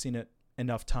feel like I've seen it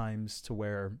enough times to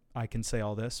where I can say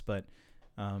all this, but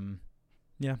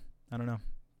yeah, I don't know.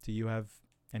 Do you have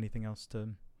anything else to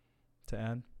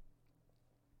add?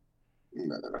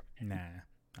 Nah.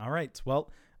 All right. Well,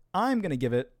 I'm going to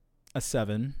give it a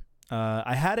 7.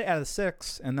 I had it at a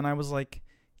 6, and then I was like,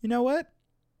 you know what?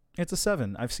 It's a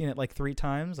 7. I've seen it like 3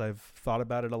 times. I've thought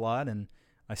about it a lot, and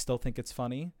I still think it's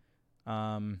funny.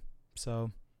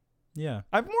 So yeah,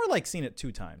 I've more like seen it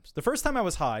 2 times. The first time I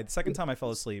was high. The second time I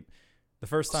fell asleep. The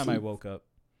first time I woke up.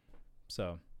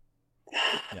 So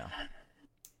yeah.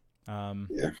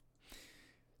 Yeah.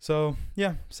 So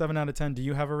yeah, 7 out of 10. Do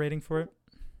you have a rating for it?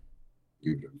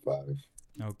 Give it a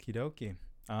 5. Okie dokie.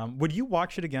 Would you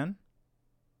watch it again?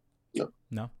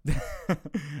 No.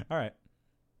 All right.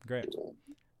 Great.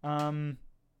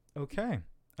 Okay.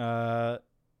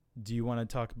 Do you want to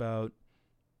talk about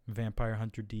Vampire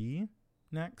Hunter D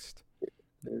next?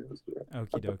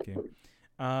 Okie dokie.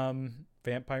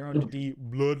 Vampire Hunter D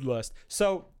Bloodlust.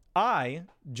 So I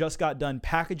just got done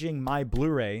packaging my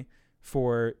Blu-ray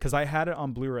because I had it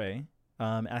on Blu-ray.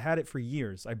 I had it for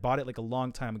years. I bought it like a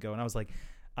long time ago, and I was like,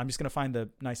 I'm just gonna find the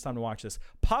nice time to watch this.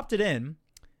 Popped it in.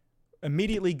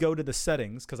 Immediately go to the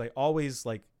settings because I always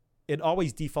it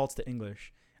always defaults to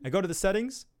English. I go to the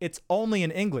settings. It's only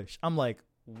in English. I'm like,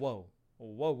 whoa,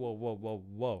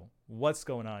 what's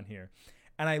going on here?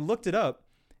 And I looked it up,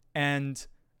 and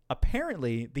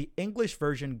apparently the English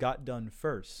version got done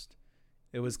first.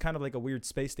 It was kind of like a weird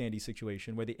Space Dandy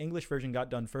situation where the English version got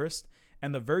done first,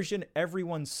 and the version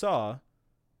everyone saw,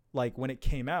 like when it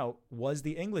came out, was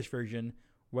the English version,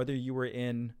 whether you were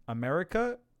in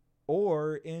America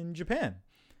or in Japan.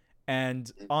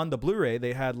 And on the Blu-ray,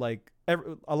 they had like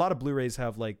a lot of Blu-rays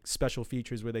have like special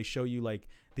features where they show you like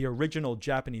the original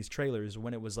Japanese trailers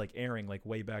when it was like airing like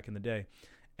way back in the day.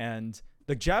 And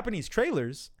the Japanese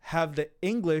trailers have the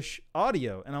English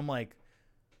audio. And I'm like,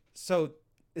 so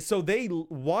they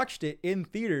watched it in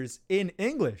theaters in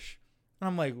English. And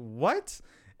I'm like, what?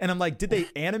 And I'm like, did they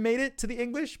animate it to the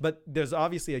English? But there's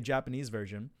obviously a Japanese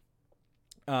version.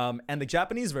 And the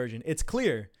Japanese version, it's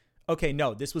clear. Okay,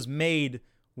 no, this was made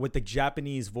with the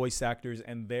Japanese voice actors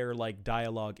and their like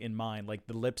dialogue in mind. Like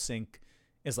the lip sync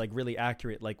is like really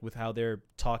accurate, like with how they're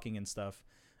talking and stuff.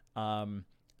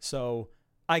 So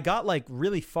I got like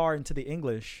really far into the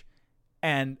English,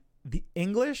 and the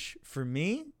English for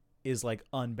me is like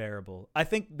unbearable. I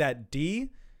think that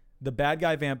D, the bad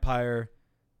guy vampire,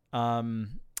 I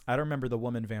don't remember the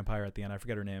woman vampire at the end. I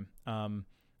forget her name.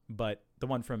 But the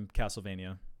one from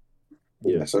Castlevania.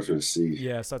 Yeah, starts with a C.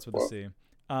 Yeah, starts with a C.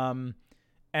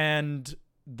 And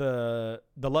the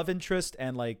love interest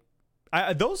and like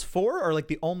those 4 are like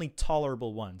the only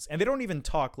tolerable ones, and they don't even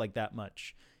talk like that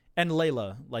much. And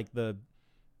Layla, like the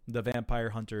vampire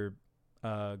hunter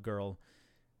girl,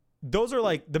 those are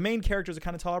like the main characters are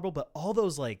kind of tolerable, but all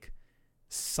those like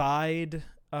side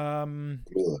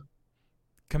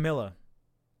Camilla.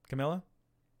 I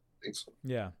think so.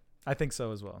 Yeah, I think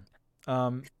so as well.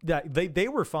 Yeah, they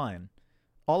were fine.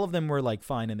 All of them were like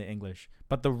fine in the English,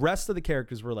 but the rest of the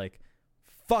characters were like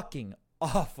fucking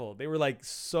awful. They were like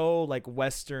so like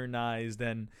westernized,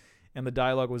 and the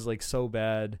dialogue was like so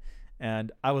bad.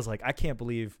 And I was like, I can't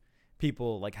believe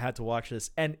people like had to watch this.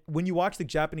 And when you watch the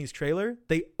Japanese trailer,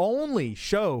 they only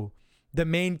show the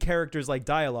main characters like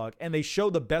dialogue, and they show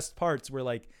the best parts where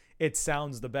like it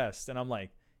sounds the best. And I'm like,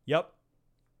 yep,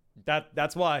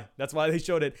 that's why they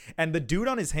showed it. And the dude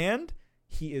on his hand,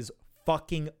 he is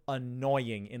fucking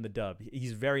annoying in the dub.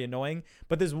 He's very annoying.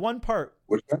 But there's one part,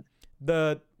 what's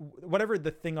that? Whatever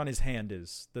the thing on his hand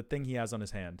is, the thing he has on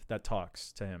his hand that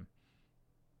talks to him.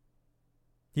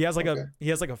 He has like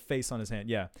a face on his hand,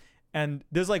 yeah. And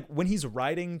there's like when he's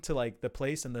riding to like the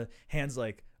place, and the hand's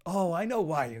like, "Oh, I know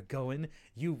why you're going.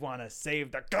 You want to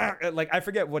save the..." Like I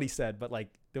forget what he said, but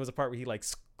like there was a part where he like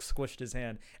squished his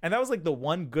hand, and that was like the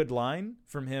one good line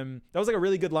from him. That was like a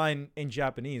really good line in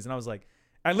Japanese, and I was like,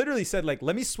 I literally said like,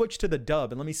 let me switch to the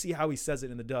dub and let me see how he says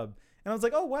it in the dub. And I was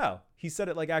like, oh wow, he said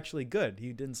it like actually good.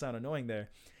 He didn't sound annoying there.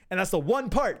 And that's the one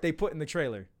part they put in the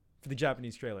trailer for the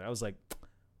Japanese trailer. I was like,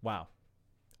 wow,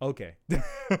 okay.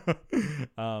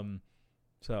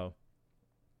 So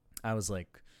I was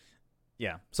like,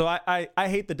 yeah. So I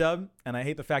hate the dub, and I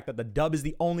hate the fact that the dub is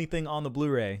the only thing on the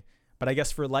Blu-ray. But I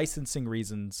guess for licensing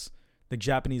reasons, the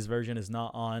Japanese version is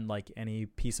not on like any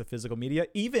piece of physical media.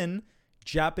 Even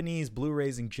Japanese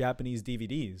Blu-rays and Japanese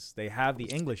DVDs, they have the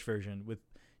English version with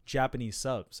Japanese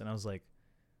subs. And I was like,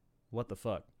 what the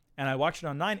fuck? And I watched it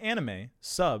on 9 Anime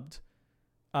subbed.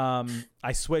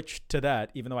 I switched to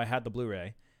that even though I had the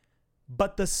Blu-ray,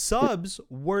 but the subs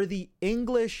were the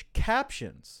English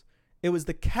captions. It was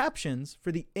the captions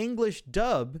for the English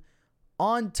dub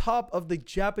on top of the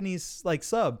Japanese like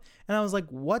sub. And I was like,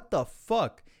 what the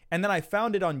fuck? And then I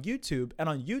found it on YouTube, and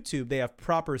on YouTube they have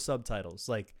proper subtitles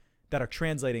like that are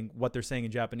translating what they're saying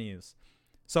in Japanese.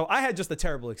 So I had just a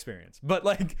terrible experience, but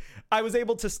like I was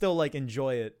able to still like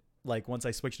enjoy it like once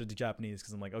I switched it to Japanese,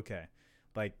 because I'm like, okay,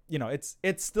 like, you know, it's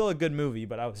still a good movie,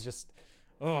 but I was just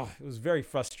it was very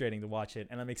frustrating to watch it,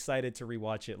 and I'm excited to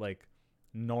rewatch it like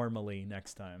normally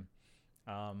next time.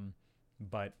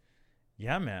 But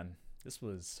yeah, man, this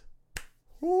was,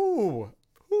 ooh,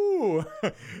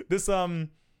 this might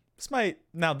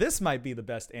be the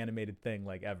best animated thing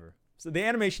like ever. So the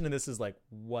animation in this is like,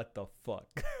 what the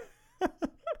fuck?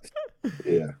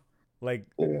 Yeah. Like,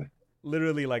 yeah.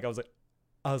 Literally, like I was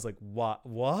like, what?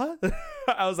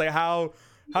 I was like, how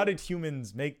did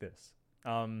humans make this?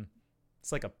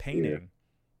 It's like a painting.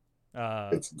 Yeah.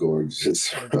 It's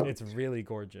gorgeous. It's really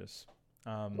gorgeous.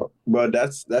 But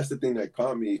that's the thing that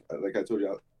caught me. Like I told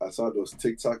you, I saw those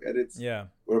TikTok edits. Yeah.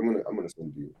 Well, I'm gonna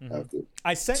send you after.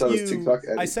 I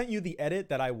sent you the edit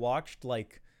that I watched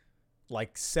like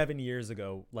 7 years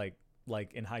ago, like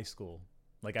in high school.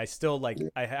 Like I still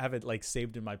I have it like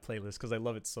saved in my playlist because I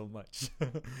love it so much.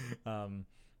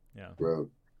 Yeah.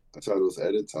 Bro, I saw those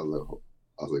edits. I was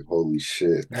like, holy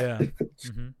shit. Yeah.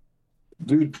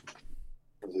 Dude,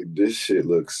 I was like, this shit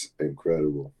looks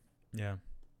incredible. Yeah.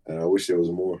 And I wish there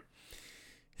was more.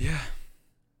 Yeah.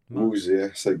 Movies, yeah.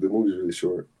 It's like the movie's really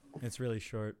short. It's really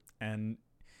short. And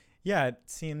yeah, it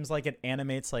seems like it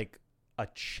animates like a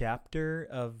chapter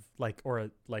of or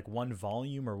one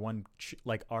volume or one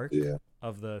arc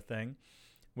of the thing,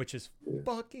 which is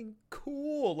fucking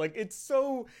cool. Like it's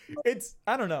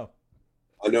I don't know.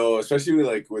 I know, especially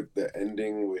with the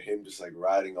ending with him just like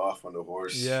riding off on the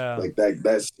horse. Yeah. Like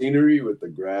that scenery with the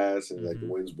grass and like the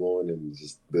wind's blowing and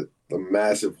just the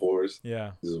massive horse.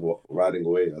 Yeah. Just riding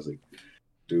away. I was like,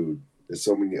 dude, there's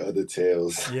so many other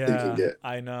tales you can get.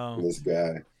 I know. From this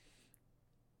guy.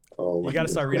 Oh, you got to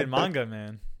start reading manga,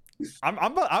 man.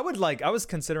 I was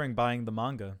considering buying the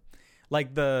manga.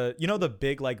 Like the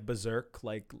big like Berserk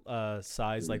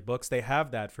size like books, they have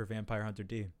that for Vampire Hunter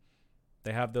D.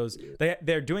 They have those.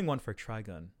 They're doing one for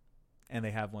Trigun, and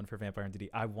they have one for Vampire Hunter D.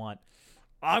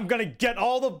 I'm gonna get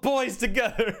all the boys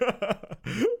together.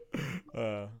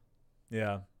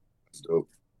 Yeah. That's dope.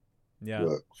 Yeah.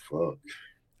 But, fuck.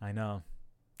 I know.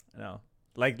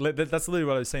 Like that's literally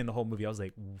what I was saying the whole movie. I was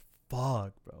like,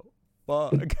 fuck, bro.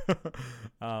 Fuck.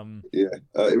 Yeah.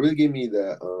 It really gave me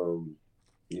that.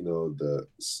 The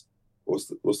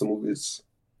what's the movie? It's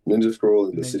Ninja Scroll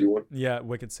and the City one. Yeah,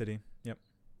 Wicked City. Yep.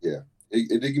 Yeah.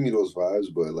 It did give me those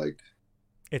vibes, but like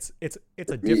it's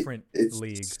a different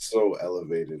league. It's so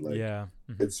elevated. Like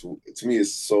it's to me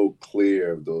it's so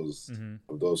clear of those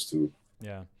two.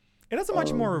 Yeah. It has a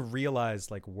much more realized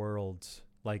like world.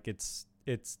 Like it's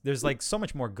there's like so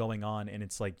much more going on in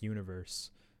its like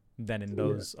universe than in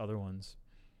those other ones.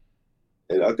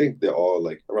 And I think they're all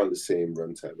like around the same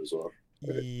runtime as well.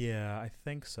 Right? Yeah, I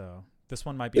think so. This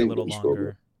one might be a little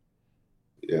longer.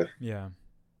 Yeah. Yeah.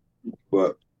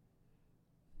 But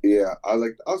yeah, I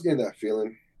was getting that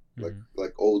feeling,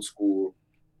 like old school,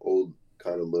 old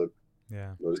kind of look.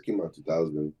 Yeah. This came out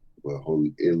 2000, but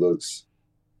it looks.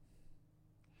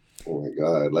 Oh my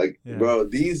god! Like, bro,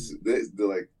 the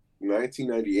like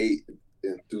 1998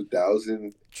 and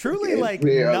 2000. Truly, like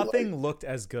nothing looked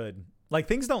as good. Like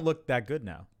things don't look that good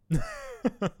now. They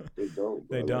don't. Bro.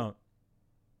 They don't.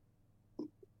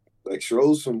 Like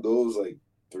shows from those like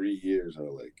 3 years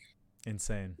are like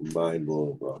insane, mind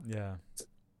blowing, bro. Yeah.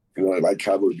 Like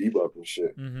Cowboy Bebop and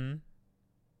shit.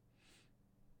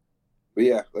 But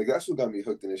yeah, like that's what got me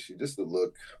hooked in this shit. Just the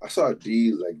look. I saw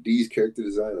D's character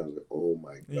design. I was like, oh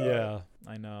my god. Yeah,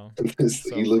 I know.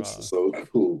 He looks so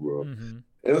cool, bro. And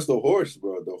it's the horse,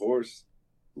 bro. The horse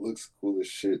looks cool as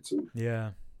shit too.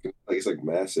 Yeah. Like it's like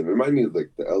massive. It reminds me of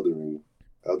like the Elden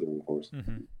Ring horse.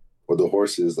 Or the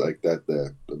horses like that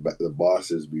the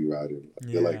bosses be riding.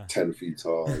 Like, they're like 10 feet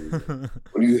tall.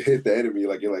 When you hit the enemy,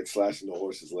 like you're like slashing the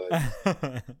horse's leg.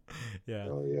 Yeah.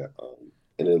 Oh yeah.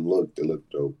 And it looked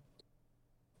dope.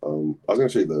 I was gonna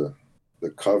show you the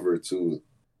cover too.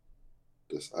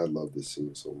 I love this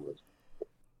scene so much.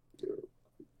 Yeah.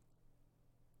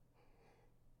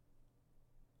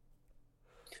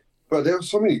 But there were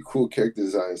so many cool character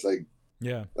designs. Like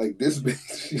this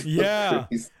bitch. Yeah.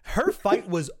 Her fight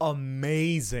was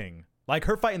amazing. Like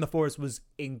her fight in the forest was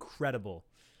incredible.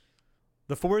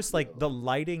 The forest, like the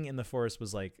lighting in the forest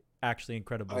was like actually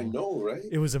incredible. I know, right?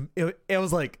 It was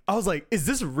like I was like, is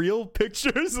this real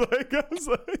pictures? Like I was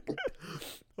like,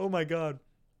 oh my god.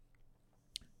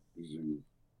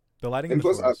 The lighting in the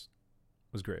forest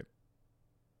was great.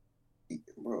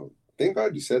 Bro, thank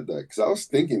God you said that because I was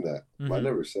thinking that, but I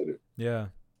never said it. Yeah.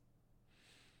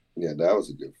 Yeah, that was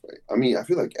a good fight. I mean, I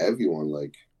feel like every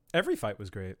fight was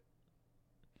great.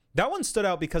 That one stood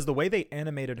out because the way they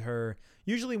animated her.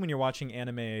 Usually, when you're watching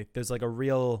anime, there's like a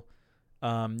real.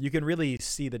 You can really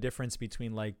see the difference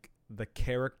between like the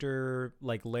character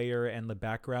like layer and the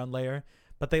background layer.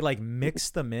 but they like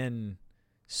mixed them in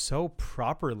so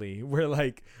properly, where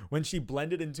like when she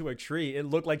blended into a tree, it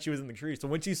looked like she was in the tree. So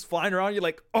when she's flying around, you're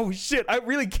like, oh shit, I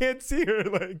really can't see her.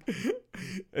 Like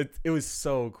it was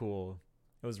so cool.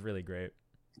 It was really great.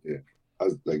 Yeah, I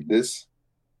was like this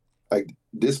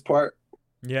part.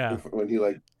 Yeah, when he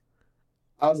like,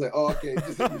 I was like, oh okay.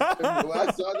 When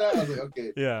I saw that, I was like,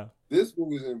 okay, yeah, this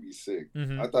movie's gonna be sick.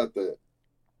 mm-hmm. I thought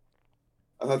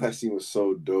that scene was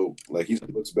so dope. Like he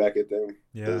looks back at them,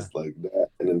 just like that,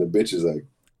 and then the bitch is like,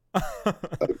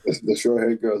 the short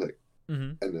haired girl's like,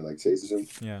 mm-hmm. and then like chases him.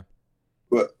 Yeah.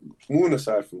 But moving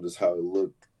aside from just how it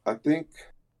looked, I think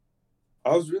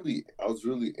I was really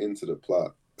into the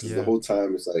plot, because the whole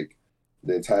time it's like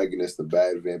the antagonist, the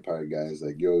bad vampire guy, is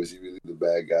like, yo, is he really the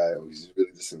bad guy, or is he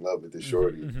really just in love with the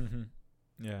shorty? Mm-hmm.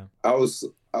 Yeah. I was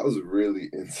really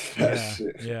into that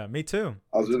shit. Yeah, me too.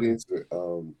 I was really into it.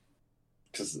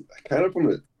 Because kind of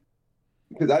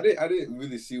because I didn't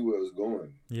really see where it was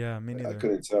going. Yeah, me neither. I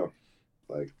couldn't tell.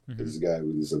 Like, this guy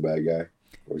was a bad guy.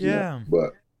 Yeah.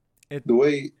 But the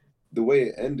way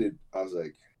it ended, I was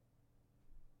like,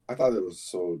 I thought it was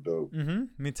so dope. Mm-hmm.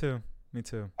 Me too.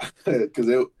 Because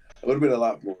it would have been a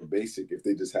lot more basic if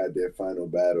they just had their final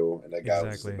battle and that guy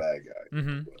was the bad guy.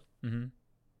 Mm-hmm. Mm-hmm.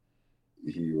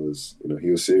 He was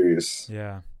serious.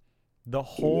 Yeah. The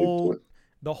whole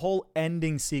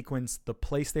ending sequence, the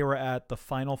place they were at, the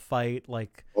final fight,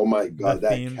 like, oh my god,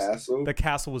 that castle. The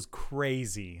castle was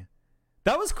crazy.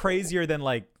 That was crazier than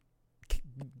like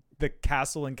the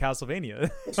castle in Castlevania.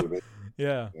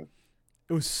 Yeah.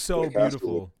 It was so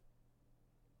beautiful.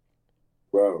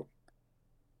 Bro,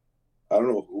 I don't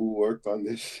know who worked on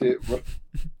this shit, bro.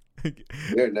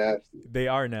 They're nasty. They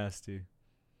are nasty.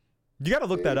 You got to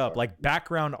look that up. Like,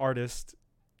 background artist,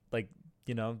 like,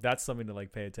 you know, that's something to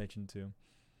like pay attention to,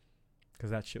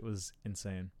 because that shit was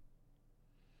insane.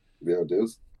 Yeah,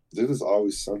 there's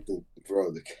always something,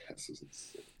 bro. The castle's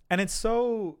insane. And it's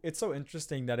so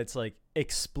interesting that it's like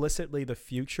explicitly the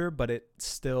future, but it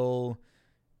still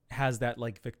has that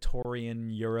like Victorian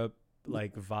Europe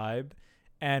like vibe.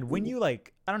 And when you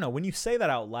like, I don't know, when you say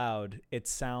that out loud, it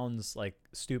sounds like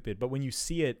stupid, but when you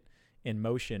see it in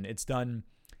motion, it's done.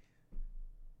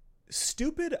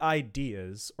 Stupid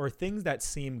ideas or things that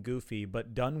seem goofy,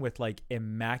 but done with like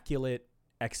immaculate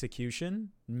execution,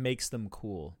 makes them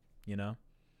cool, you know?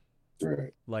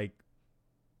 Right.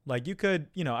 Like you could,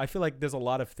 you know, I feel like there's a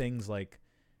lot of things like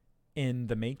in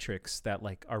The Matrix that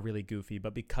like are really goofy,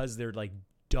 but because they're like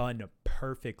done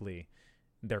perfectly,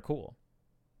 they're cool.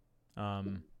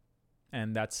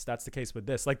 And that's the case with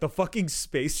this. Like the fucking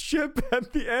spaceship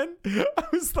at the end, I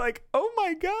was like, oh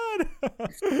my god.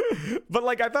 But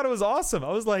like I thought it was awesome.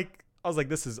 I was like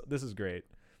this is great.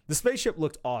 The spaceship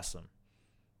looked awesome.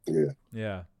 Yeah.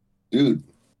 Yeah. Dude,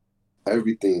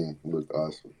 everything looked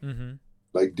awesome. Mm-hmm.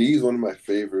 Like D's one of my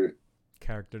favorite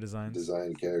character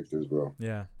design characters, bro.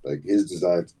 Yeah. Like his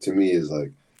design to me is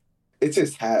like, it's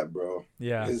his hat, bro.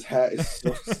 Yeah. His hat is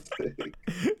so sick.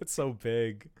 It's so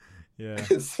big. Yeah.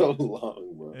 It's so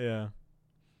long, bro. Yeah.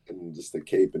 And just the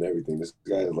cape and everything. This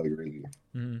guy is like really,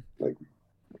 like,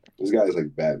 this guy is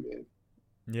like Batman.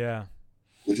 Yeah.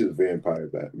 This is vampire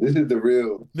Batman. This is the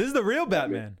real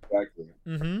Batman. Exactly.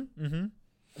 Mm-hmm. Mm-hmm.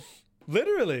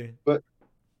 Literally. But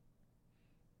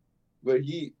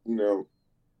he,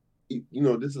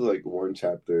 this is like one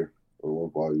chapter or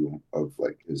one volume of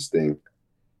like his thing.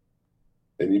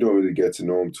 And you don't really get to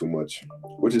know him too much,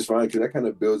 which is fine because that kind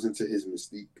of builds into his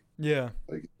mystique. Yeah.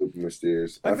 Like super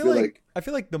mysterious. I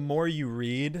feel like the more you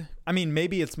read, I mean,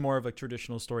 maybe it's more of a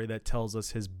traditional story that tells us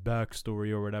his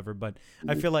backstory or whatever, but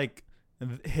I feel like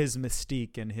his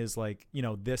mystique and his like,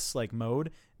 this like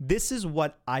mode, this is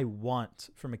what I want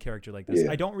from a character like this.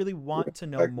 Yeah. I don't really want to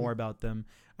know more about them.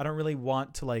 I don't really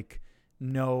want to like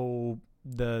know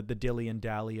the dilly and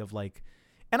dally of like,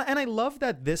 and I love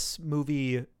that this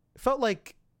movie felt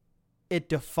like it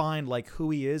defined like who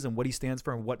he is and what he stands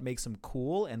for and what makes him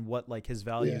cool and what like his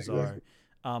values are,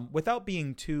 without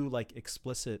being too like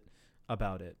explicit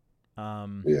about it.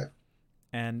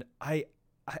 And I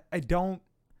don't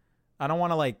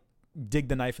want to like dig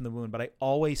the knife in the wound, but I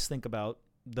always think about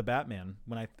the Batman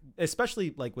when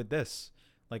especially like with this,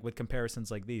 like with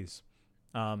comparisons like these,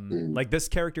 like this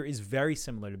character is very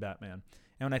similar to Batman.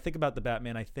 And when I think about the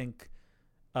Batman, I think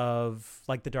of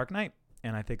like the Dark Knight.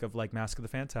 And I think of like Mask of the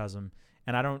Phantasm,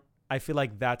 and I feel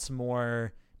like that's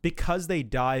more because they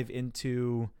dive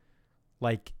into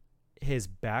like his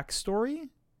backstory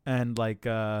and like,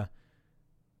 and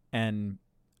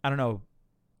I don't know.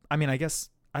 I mean, I guess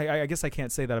I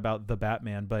can't say that about the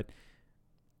Batman, but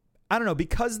I don't know,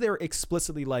 because they're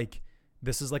explicitly like,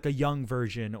 this is like a young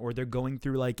version, or they're going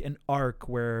through like an arc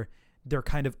where they're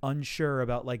kind of unsure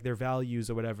about like their values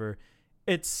or whatever.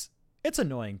 It's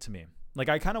annoying to me. Like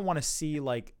I kind of want to see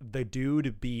like the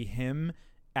dude be him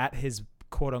at his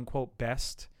quote unquote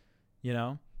best, you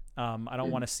know? I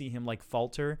don't want to see him like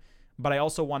falter, but I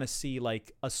also want to see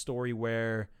like a story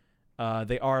where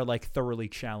they are like thoroughly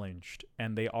challenged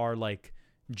and they are like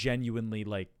genuinely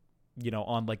like, you know,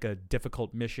 on like a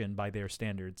difficult mission by their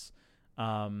standards.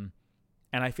 And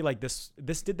I feel like this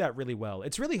did that really well.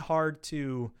 It's really hard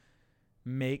to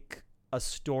make a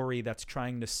story that's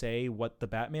trying to say what the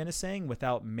Batman is saying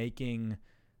without making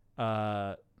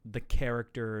the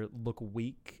character look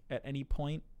weak at any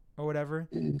point or whatever,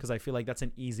 because I feel like that's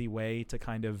an easy way to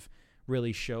kind of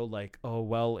really show like, oh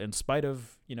well, in spite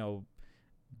of, you know,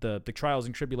 the trials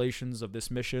and tribulations of this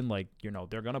mission, like, you know,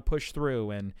 they're gonna push through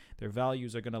and their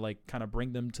values are gonna like kind of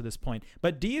bring them to this point.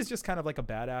 But D is just kind of like a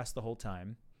badass the whole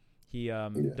time. He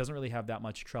doesn't really have that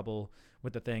much trouble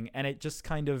with the thing, and it just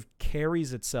kind of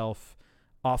carries itself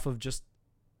off of just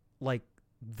like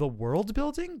the world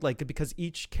building, like because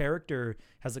each character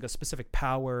has like a specific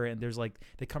power, and there's like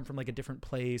they come from like a different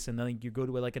place, and then like, you go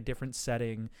to like a different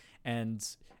setting, and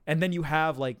then you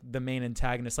have like the main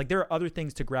antagonist. Like there are other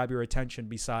things to grab your attention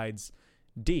besides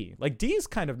D. Like D is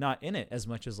kind of not in it as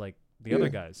much as like the other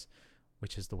guys,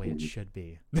 which is the way it should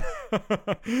be.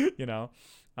 You know,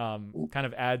 kind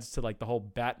of adds to like the whole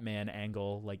Batman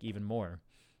angle like even more.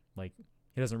 Like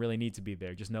he doesn't really need to be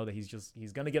there. Just know that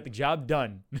he's gonna get the job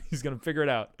done. He's gonna figure it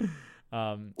out.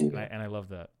 And I love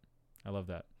that. I love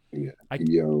that. Yeah. I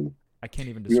can't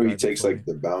even describe. You know, he takes like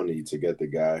the bounty to get the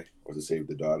guy or to save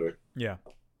the daughter. Yeah.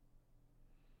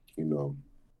 You know,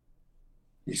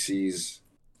 he sees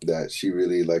that she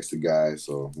really likes the guy,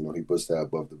 so you know he puts that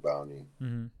above the bounty.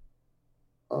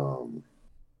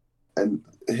 And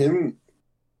him,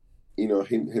 you know,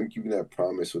 him keeping that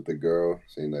promise with the girl,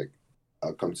 saying like,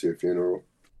 "I'll come to your funeral,"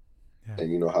 and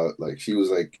you know how like she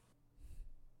was like,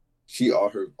 all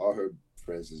her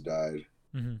friends has died,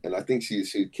 and I think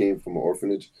she came from an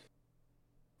orphanage,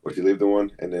 or she lived in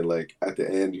one, and then like at the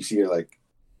end you see her like,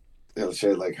 she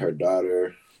had like her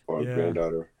daughter or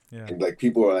granddaughter, and like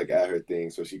people are like at her thing,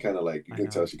 so she kind of like you can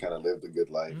tell she kind of lived a good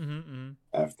life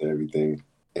after everything,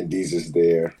 and Dee's just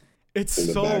there. It's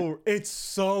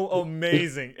so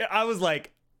amazing. I was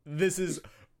like, this is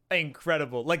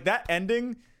incredible. Like that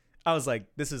ending, I was like,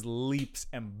 this is leaps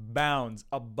and bounds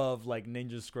above like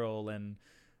Ninja Scroll, and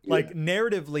like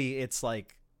narratively it's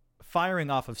like firing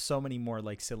off of so many more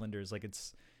like cylinders. Like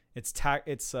it's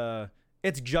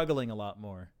juggling a lot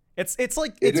more. It's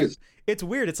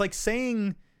weird. It's like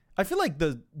saying, I feel like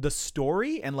the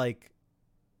story and like,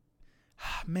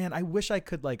 man, I wish I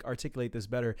could like articulate this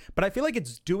better, but I feel like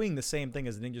it's doing the same thing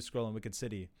as Ninja Scroll and Wicked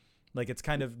City. Like it's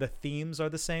kind of, the themes are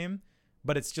the same,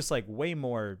 but it's just like way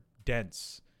more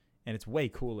dense and it's way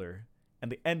cooler,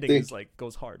 and the ending is like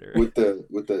goes harder. With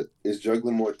the it's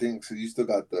juggling more things, so you still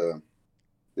got the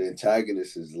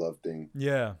antagonist's love thing.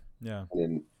 Yeah. And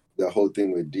then the whole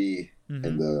thing with D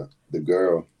and the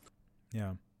girl.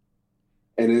 Yeah.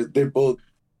 And they're both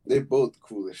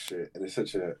cool as shit, and it's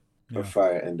such a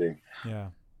fire ending. Yeah.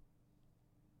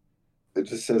 It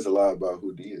just says a lot about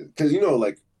who D is. Because, you know,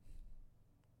 like,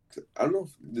 I don't know,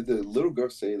 did the little girl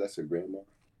say that's her grandma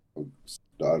or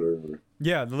daughter? Or...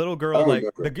 Yeah, the little girl, like,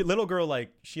 the little girl,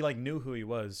 like, she, like, knew who he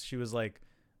was. She was like,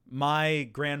 my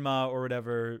grandma or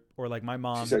whatever, or, like, my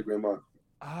mom. She said grandma.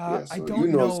 So I don't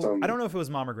know. I don't know if it was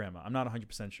mom or grandma. I'm not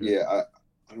 100% sure. Yeah, I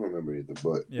don't remember either,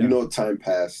 but, you know, time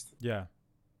passed. Yeah.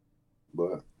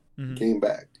 But he came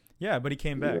back. Yeah, but he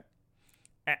came back.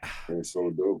 And it's so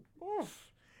dope.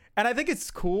 And I think it's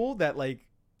cool that like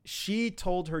she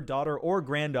told her daughter or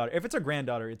granddaughter, if it's her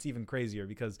granddaughter, it's even crazier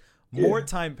because more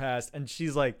time passed, and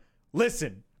she's like,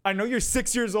 listen, I know you're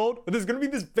 6 years old, but there's gonna be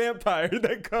this vampire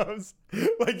that comes.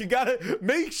 Like, you gotta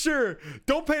make sure,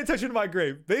 don't pay attention to my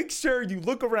grave. Make sure you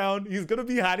look around. He's gonna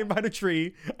be hiding behind a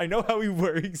tree. I know how he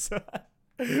works.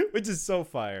 Which is so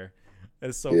fire.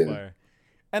 It's so fire.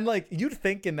 And like, you'd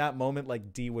think in that moment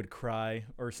like D would cry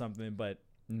or something, but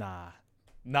nah,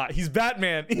 he's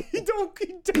Batman. He don't.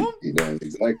 He does,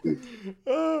 exactly.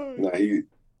 Nah, he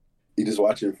just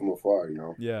watching from afar, you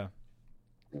know. Yeah.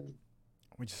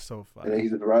 Which is so fun. And then he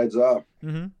just rides off.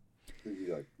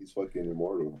 He's fucking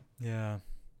immortal. Yeah.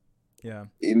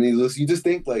 And you just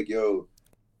think like, yo,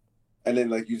 and then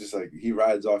like you just like he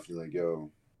rides off. You're like,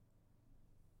 yo,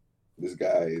 this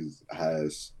guy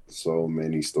has so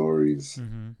many stories.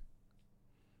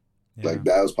 Like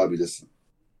that was probably just.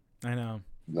 I know.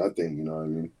 Nothing, you know what I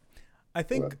mean?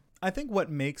 I think what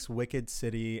makes Wicked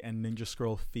City and Ninja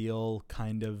Scroll feel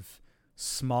kind of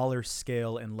smaller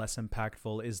scale and less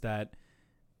impactful is that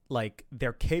like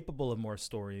they're capable of more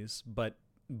stories, but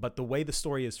the way the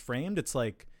story is framed, it's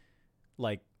like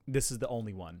this is the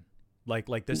only one.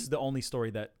 Like this is the only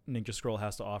story that Ninja Scroll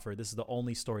has to offer. This is the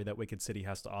only story that Wicked City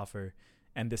has to offer,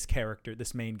 and this character,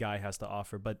 this main guy, has to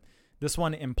offer. But this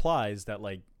one implies that,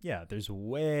 like, yeah, there's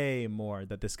way more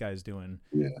that this guy's doing.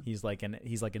 Yeah. He's like an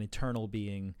eternal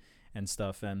being and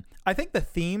stuff. And I think the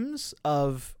themes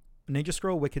of Ninja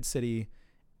Scroll, Wicked City,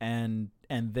 and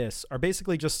this are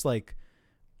basically just like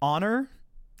honor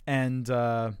and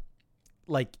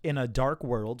like in a dark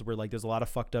world where like there's a lot of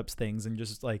fucked up things, and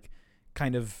just like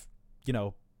kind of, you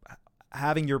know,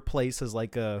 having your place as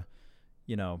like a,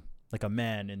 you know, like a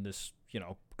man in this, you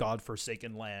know,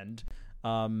 godforsaken land,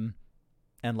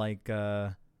 and like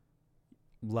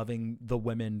loving the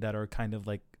women that are kind of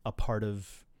like a part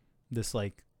of this,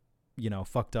 like, you know,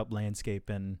 fucked up landscape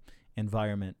and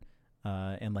environment,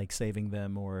 and like saving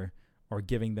them or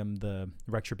giving them the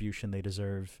retribution they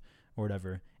deserve or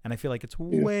whatever. And I feel like it's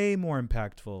way more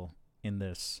impactful in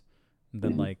this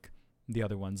than like the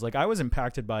other ones. Like I was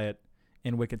impacted by it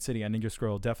in Wicked City and Ninja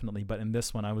Scroll, definitely, but in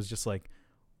this one I was just like,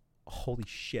 holy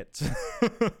shit.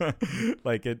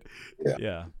 Like it.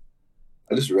 Yeah.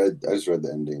 I just read the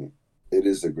ending. It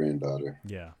is the granddaughter.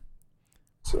 Yeah.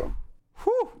 So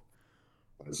whew.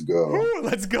 Let's go. Whew,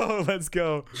 let's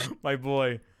go, my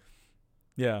boy.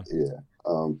 Yeah.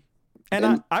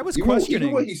 And I was questioning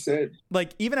even what he said.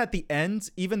 Like even at the end,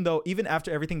 even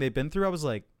after everything they've been through, I was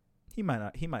like, he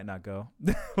might not go.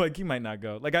 Like he might not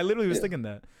go. Like I literally was thinking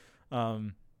that.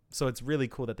 So it's really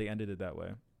cool that they ended it that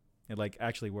way. It like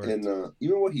actually worked. And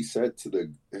even what he said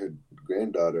to her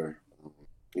granddaughter,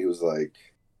 he was like,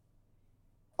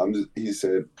 he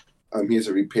said, I'm here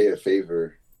to repay a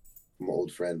favor from an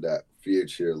old friend that feared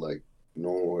she, like,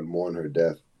 no one would mourn her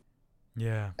death.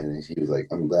 Yeah. And he was like,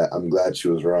 I'm glad she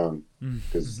was wrong.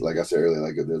 Because like I said earlier,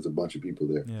 like there's a bunch of people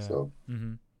there. Yeah. So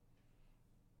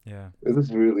yeah. This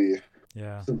is really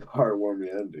it's a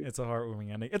heartwarming ending. It's a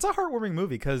heartwarming ending. It's a heartwarming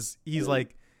movie because he's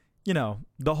like, you know,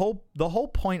 the whole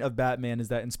point of Batman is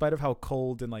that in spite of how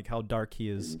cold and like how dark he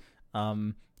is,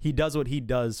 he does what he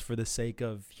does for the sake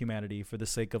of humanity, for the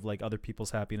sake of like other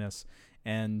people's happiness.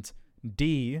 And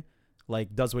D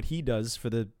like does what he does for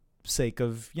the sake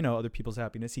of, you know, other people's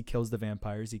happiness. He kills the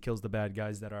vampires, he kills the bad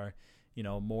guys that are, you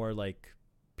know, more like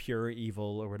pure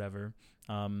evil or whatever.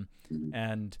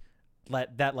 And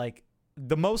let that like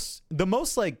the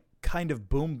most like kind of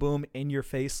boom in your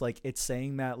face, like it's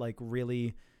saying that like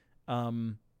really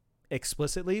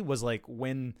explicitly was like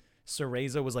when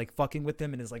Cereza was like fucking with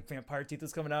him and his like vampire teeth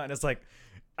was coming out, and it's like,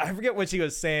 I forget what she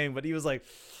was saying, but she was like,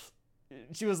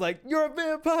 you're a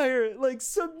vampire, like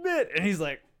submit, and he's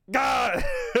like, God.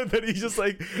 And then he's just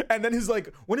like, and then he's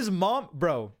like, when his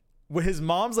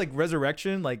mom's like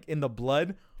resurrection, like in the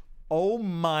blood, oh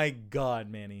my God,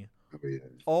 Manny.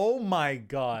 Oh my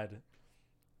God.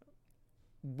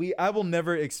 I will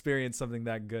never experience something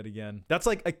that good again. That's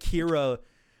like Akira.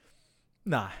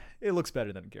 Nah, it looks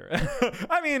better than Akira.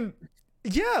 I mean,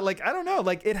 yeah, like I don't know,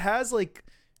 like it has like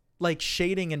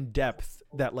shading and depth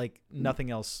that like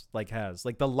nothing else like has.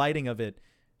 Like the lighting of it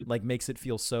like makes it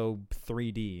feel so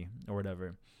 3D or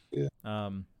whatever. Yeah.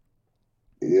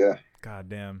 Yeah. God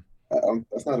damn.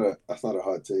 That's not a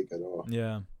hot take at all.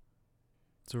 Yeah.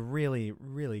 It's really,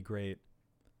 really great.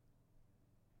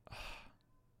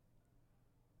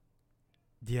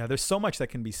 Yeah, there's so much that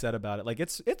can be said about it. Like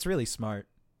it's really smart.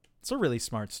 It's a really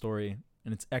smart story,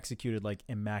 and it's executed like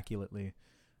immaculately.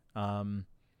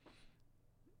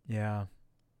 Yeah.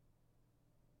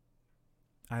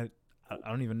 I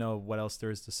don't even know what else there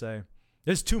is to say.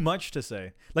 There's too much to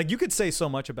say. Like you could say so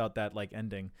much about that like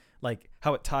ending, like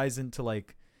how it ties into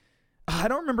like, I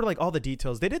don't remember like all the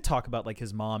details. They did talk about like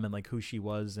his mom and like who she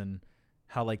was and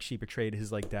how like she betrayed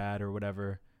his like dad or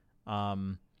whatever.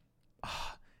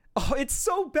 Oh, it's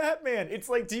so Batman. It's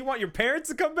like, do you want your parents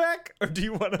to come back or do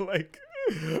you want to like,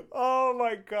 oh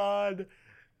my God.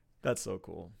 That's so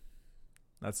cool.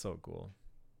 That's so cool.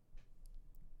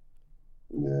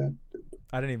 Yeah.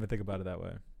 I didn't even think about it that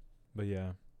way, but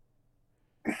yeah.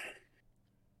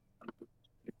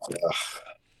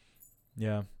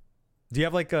 Yeah. Do you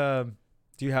have like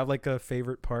a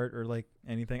favorite part or like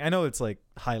anything? I know it's like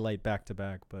highlight back to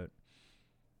back, but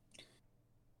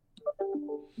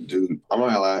dude, I'm not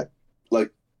gonna lie.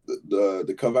 Like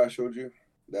the cover I showed you,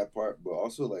 that part, but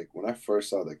also like when I first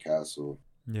saw the castle,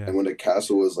 and when the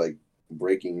castle was like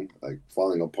breaking, like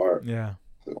falling apart. Yeah.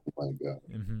 Like, oh my God.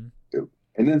 Mm-hmm.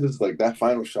 And then just like that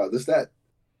final shot, just that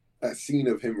scene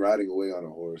of him riding away on a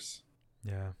horse.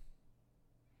 Yeah.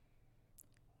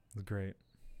 It's great.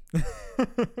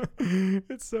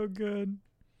 It's so good.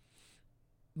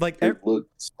 Like it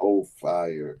looked so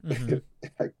fire.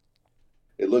 mm-hmm.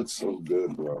 It looks so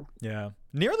good, bro. Yeah.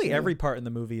 Nearly every part in the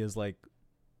movie is like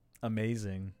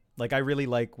amazing. Like I really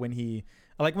like I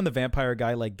like when the vampire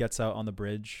guy like gets out on the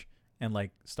bridge and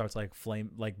like starts like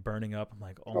burning up. I'm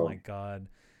like, oh my god.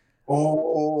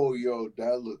 Oh, yo,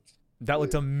 that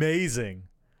looked amazing.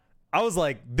 I was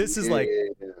like, this is like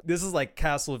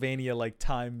Castlevania like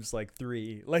times like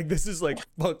 3. Like this is like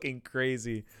fucking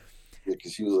crazy. Yeah,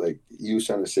 because he was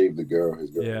trying to save his girl.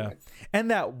 Yeah. Right?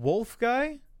 And that wolf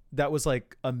guy that was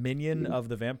like a minion of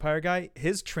the vampire guy,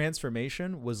 his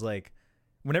transformation was like,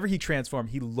 whenever he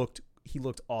transformed, he looked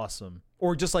awesome.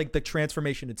 Or just like the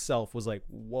transformation itself was like,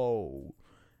 whoa.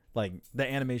 Like the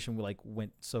animation like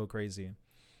went so crazy.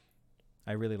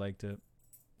 I really liked it.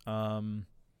 Trying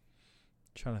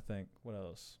to think what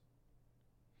else.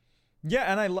 Yeah,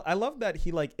 and I love that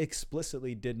he like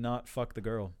explicitly did not fuck the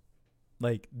girl.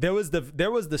 Like there was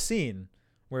the scene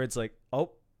where it's like,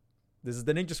 oh, this is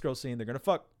the ninja scroll scene. They're gonna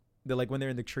fuck. They're like when they're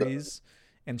in the trees,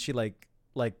 and she like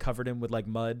covered him with like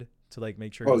mud to like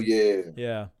make sure. Oh yeah.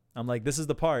 Yeah, I'm like, this is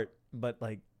the part, but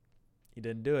like he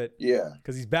didn't do it. Yeah.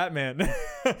 Because he's Batman.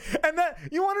 And that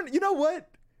you know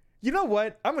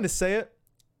what? I'm gonna say it.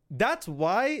 That's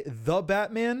why the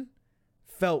Batman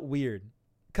felt weird.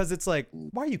 Because it's like,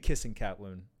 why are you kissing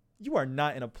Catwoman? You are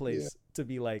not in a place to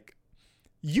be like,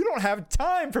 you don't have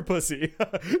time for pussy.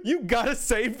 You gotta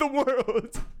save the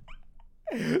world.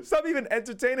 Stop even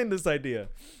entertaining this idea.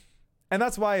 And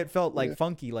that's why it felt like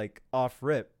funky, like off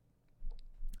rip.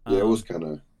 Yeah, it was kind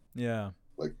of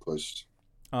like pushed.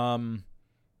 And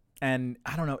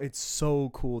I don't know, it's so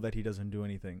cool that he doesn't do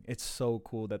anything. It's so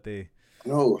cool that they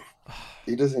No,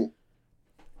 he doesn't.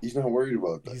 He's not worried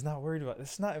about that. He's not worried about it.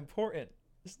 It's not important.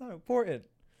 It's not important.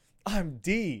 I'm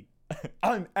D.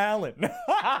 I'm Alan.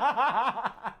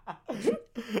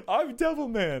 I'm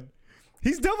Devilman.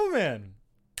 He's Devilman.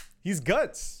 He's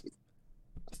Guts.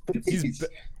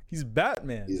 He's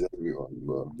Batman. He's everyone,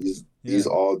 bro. He's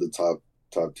all the top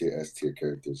tier S tier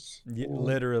characters. Yeah,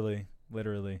 literally.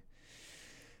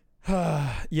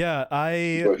 Yeah,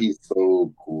 Bro, he's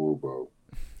so cool, bro.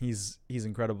 He's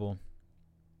incredible.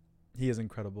 He is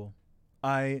incredible.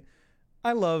 I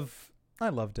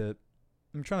loved it.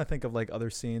 I'm trying to think of like other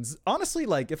scenes. Honestly,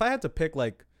 like if I had to pick,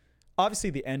 like obviously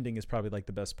the ending is probably like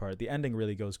the best part. The ending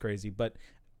really goes crazy. But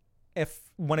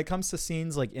when it comes to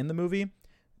scenes like in the movie,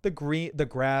 the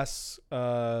grass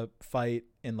fight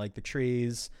in like the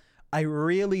trees, I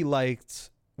really liked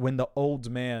when the old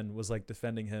man was like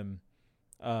defending him,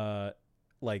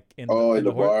 like in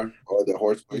the bar or the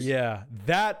horse place. Yeah,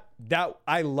 that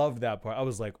I loved that part. I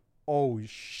was like, oh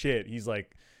shit. He's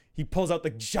like, he pulls out the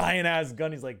giant ass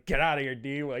gun. He's like, get out of here,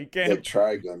 D. Well, you can't. It's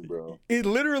like Trigun, bro. It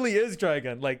literally is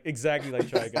Trigun, like exactly like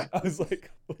Trigun. I was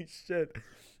like, holy shit.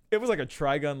 It was like a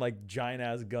Trigun, like giant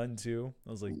ass gun too.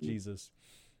 I was like, Jesus.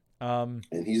 And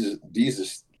he's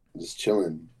just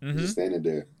chilling, just standing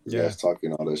there. His guy's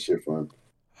talking all that shit for him.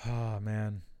 Oh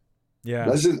man, yeah.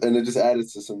 And it just added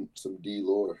to some D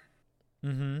lore.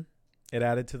 It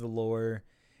added to the lore,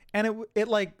 and it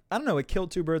like, I don't know, it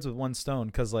killed two birds with one stone,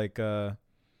 because like I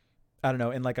don't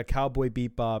know, in like a Cowboy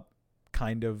Bebop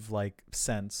kind of like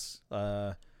sense,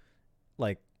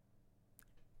 like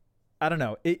I don't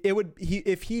know,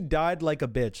 if he died like a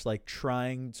bitch, like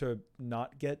trying to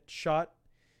not get shot,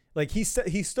 like he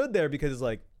stood there because it's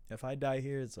like, if I die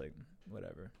here, it's like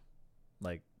whatever,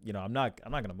 like, you know, I'm not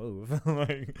gonna move.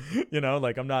 Like, you know,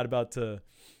 like I'm not about to.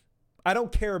 I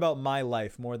don't care about my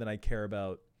life more than I care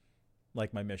about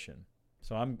like my mission.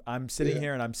 So I'm sitting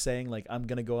here and I'm saying like, I'm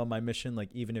gonna go on my mission, like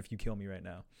even if you kill me right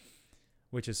now,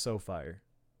 which is so fire.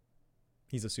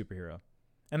 He's a superhero,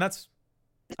 and that's,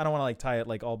 I don't want to like tie it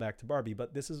like all back to Barbie,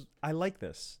 but I like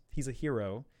this. He's a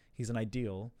hero. He's an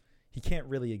ideal. He can't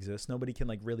really exist. Nobody can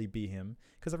like really be him,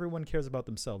 because everyone cares about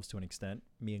themselves to an extent,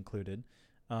 me included.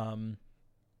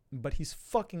 But he's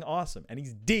fucking awesome, and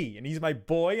he's D, and he's my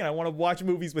boy, and I want to watch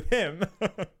movies with him.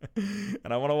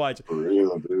 And I want to watch. For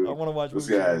real, dude. I want to watch This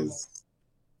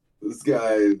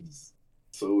guy's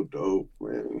so dope,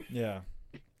 man. Yeah.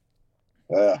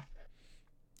 Yeah.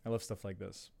 I love stuff like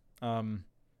this.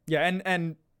 Yeah,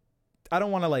 and I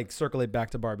don't want to like circulate back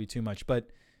to Barbie too much,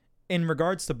 but in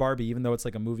regards to Barbie, even though it's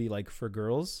like a movie like for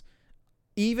girls,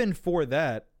 even for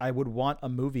that, I would want a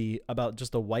movie about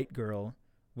just a white girl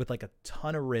with like a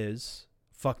ton of riz,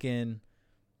 fucking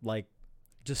like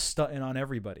just stunting on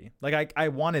everybody. Like I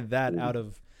wanted that out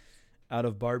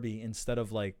of Barbie, instead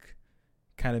of like,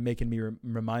 kind of making me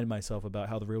remind myself about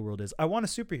how the real world is. I want a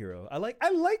superhero. I like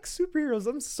superheroes.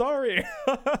 I'm sorry.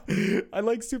 I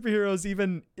like superheroes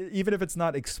even if it's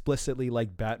not explicitly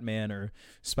like Batman or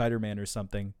Spider-Man or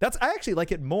something. I actually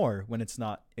like it more when it's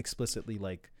not explicitly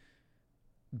like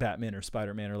Batman or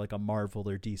Spider-Man or like a Marvel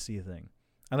or DC thing.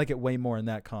 I like it way more in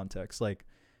that context. Like,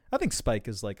 I think Spike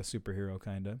is like a superhero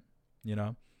kind of, you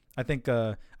know? I think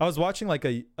I was watching like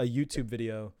a YouTube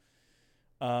video.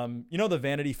 You know the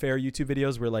Vanity Fair YouTube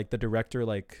videos where like the director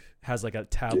like has like a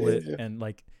tablet and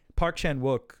like Park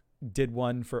Chan-wook did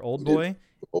one for Oldboy.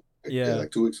 Yeah, like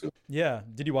 2 weeks ago. Yeah,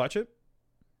 did you watch it?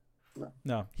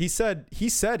 No. He said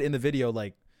in the video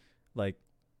like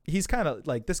he's kind of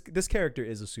like this character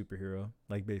is a superhero,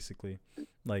 like basically,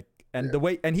 like, and the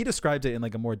way, and he described it in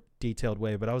like a more detailed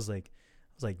way. But I was like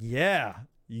yeah,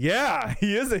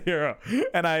 he is a hero,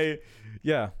 and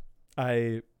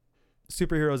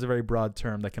superhero is a very broad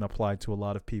term that can apply to a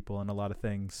lot of people and a lot of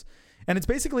things. And it's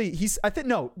basically,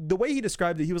 the way he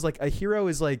described it, he was like, a hero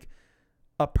is like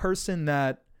a person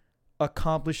that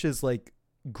accomplishes like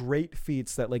great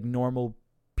feats that like normal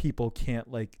people can't,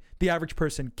 like the average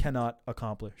person cannot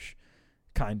accomplish,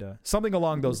 kinda something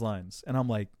along those lines. And I'm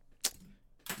like,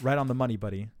 right on the money,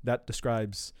 buddy. That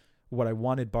describes what I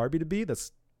wanted Barbie to be.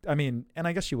 And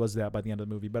I guess she was that by the end of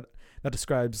the movie, but that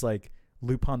describes like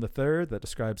Lupin the Third, that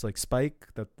describes like Spike,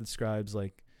 that describes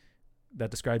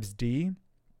D,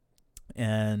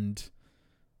 and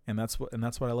that's what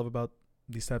I love about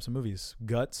these types of movies.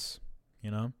 Guts,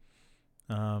 you know.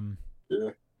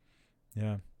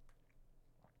 Yeah,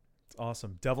 it's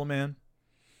awesome. Devilman,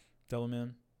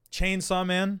 Chainsaw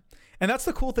Man, and that's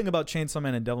the cool thing about Chainsaw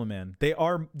Man and Devilman.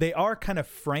 They are kind of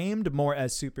framed more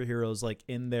as superheroes, like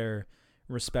in their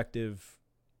respective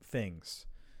things.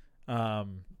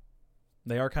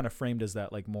 They are kind of framed as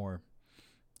that, like more,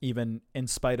 even in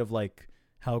spite of like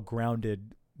how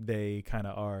grounded they kind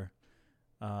of are,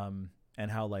 and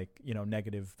how like, you know,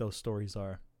 negative those stories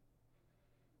are.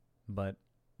 But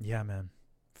yeah, man,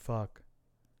 fuck,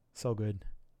 so good.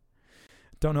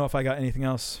 Don't know if I got anything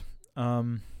else. I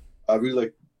really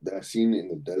like that scene in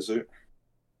the desert.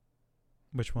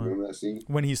 Which one? Remember that scene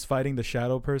when he's fighting the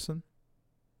shadow person?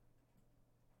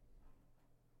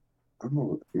 I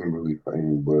don't remember who he's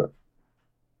fighting, but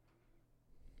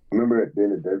I remember at the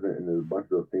end of the desert and there's a bunch of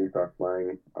those things start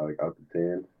flying like out the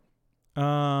sand.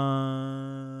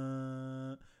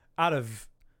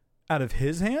 Out of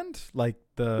his hand, like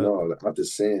no, out the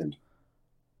sand.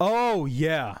 Oh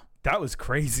yeah, that was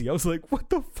crazy. I was like, what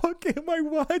the fuck am I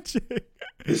watching?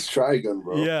 It's Trigun,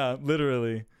 bro. Yeah,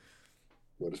 literally.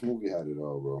 Well, this movie had it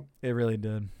all, bro. It really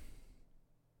did.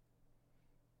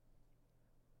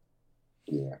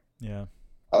 Yeah.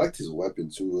 I liked his weapon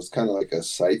too. It was kind of like a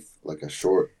scythe, like a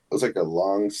short. It was like a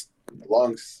long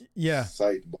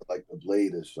scythe, but like the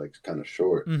blade is like kind of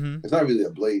short. Mm-hmm. It's not really a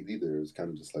blade either. It's kind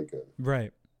of just like a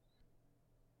right.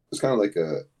 It's kind of like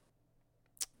a,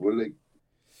 what do they?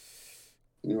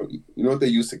 You know what they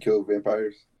use to kill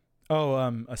vampires? Oh,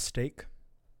 a stake.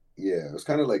 Yeah, it was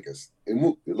kind of like it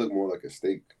looked more like a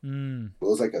stake. But it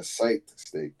was like a scythe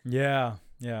stake. Yeah.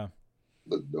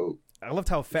 Looked dope. I loved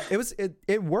how fast it was.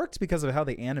 It worked because of how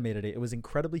they animated it. It was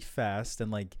incredibly fast,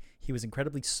 and like he was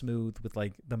incredibly smooth with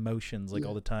like the motions, like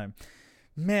all the time.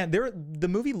 Man, the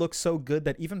movie looks so good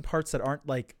that even parts that aren't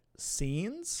like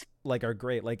scenes like are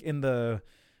great. Like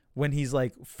when he's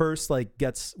like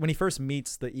when he first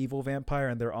meets the evil vampire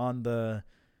and they're on the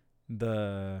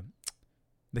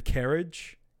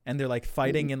carriage and they're like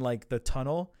fighting in like the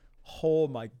tunnel. Oh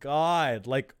my god!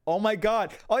 Like, oh my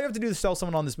god! All you have to do to sell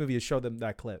someone on this movie is show them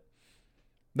that clip.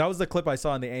 That was the clip I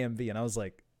saw in the AMV, and I was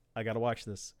like, I gotta watch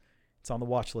this. It's on the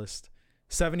watch list.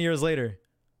 7 years later,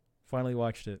 finally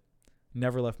watched it.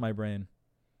 Never left my brain.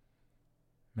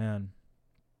 Man,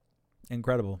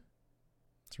 incredible.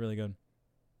 It's really good.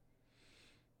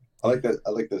 I like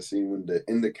that scene when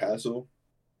in the castle,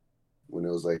 when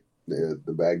it was like the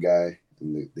bad guy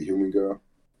and the human girl,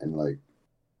 and like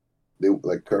they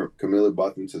like Camilla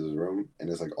brought them to this room, and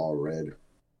it's like all red.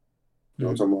 You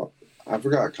know what I'm talking about? I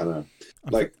forgot kind of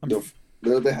like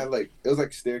they had like it was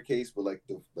like staircase, but like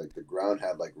the ground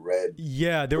had like red.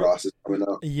 Yeah, there crosses coming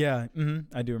out. Yeah,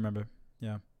 I do remember.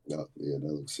 Yeah. Yeah, that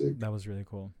looks sick. That was really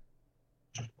cool.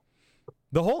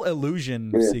 The whole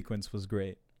illusion sequence was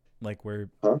great. Like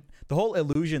the whole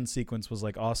illusion sequence was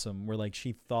like awesome. Where like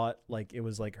she thought like it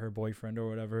was like her boyfriend or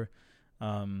whatever.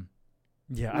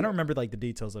 Yeah, I don't remember like the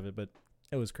details of it, but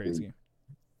it was crazy.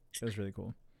 It was really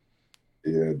cool.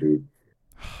 Yeah, dude.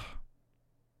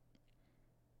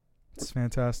 It's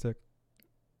fantastic.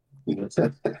 It's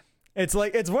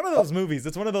like it's one of those movies.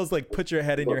 It's one of those like put your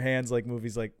head in your hands like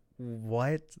movies. Like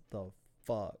what the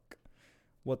fuck?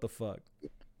 What the fuck?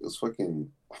 It was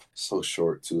fucking so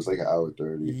short too. It's like an hour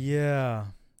 30. Yeah.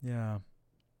 Yeah.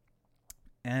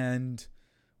 And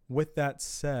with that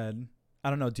said, I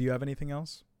don't know. Do you have anything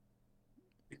else?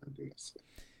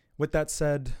 With that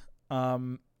said,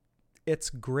 it's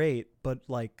great, but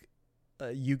like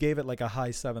you gave it like a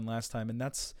high 7 last time, and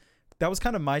that was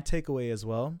kind of my takeaway as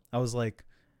well. I was like,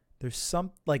 there's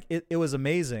some like it was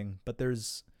amazing, but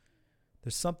there's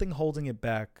something holding it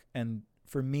back, and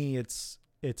for me, it's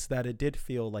that it did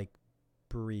feel like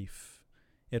brief.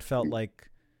 It felt like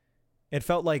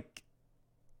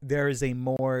there is a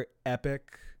more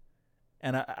epic,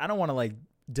 and I don't want to like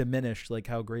diminish like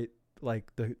how great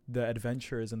like the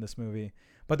adventure is in this movie,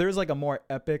 but there's like a more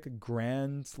epic,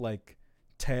 grand like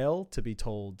tale to be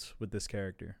told with this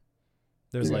character.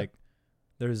 There's like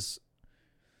there's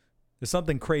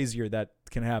something crazier that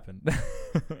can happen.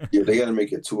 Yeah, they gotta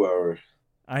make it 2 hour.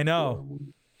 I know.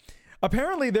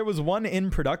 Apparently there was one in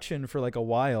production for like a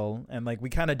while, and like we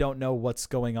kind of don't know what's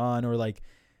going on, or like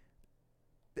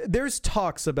there's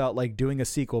talks about like doing a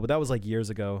sequel, but that was like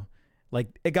years ago.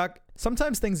 Like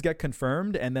sometimes things get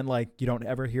confirmed and then like you don't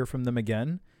ever hear from them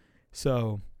again.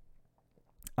 So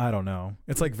I don't know.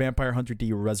 It's like Vampire Hunter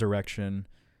D Resurrection,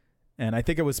 and I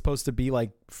think it was supposed to be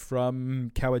like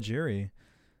from Kawajiri.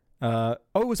 It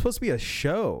was supposed to be a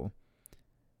show.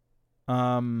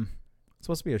 It's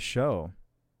supposed to be a show.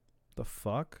 The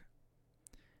fuck?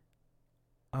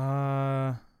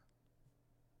 Yeah,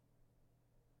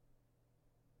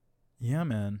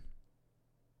 man.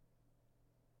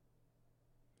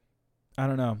 I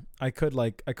don't know. I could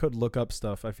look up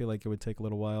stuff. I feel like it would take a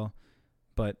little while.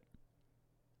 But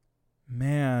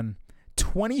man,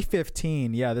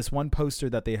 2015. Yeah, this one poster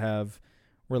that they have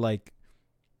where like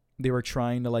they were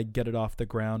trying to like get it off the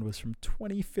ground was from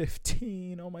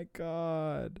 2015. Oh my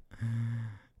god.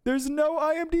 There's no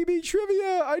IMDb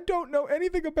trivia. I don't know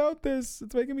anything about this.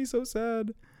 It's making me so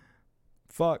sad.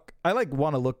 Fuck. I like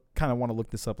want to look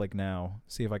this up like now.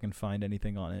 See if I can find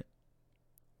anything on it.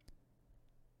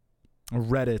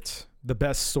 Reddit, the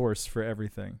best source for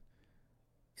everything.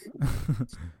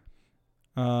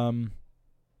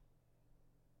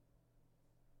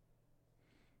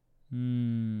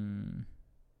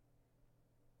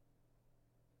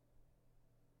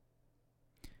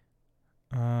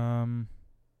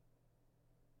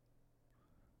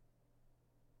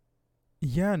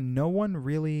 Yeah, no one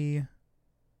really,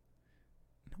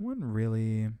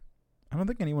 I don't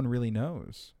think anyone really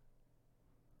knows.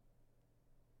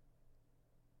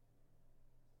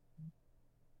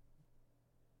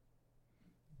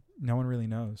 No one really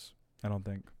knows, I don't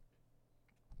think.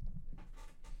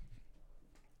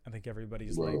 I think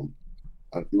everybody's like...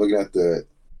 I'm looking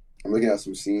at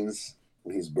some scenes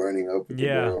when he's burning up with the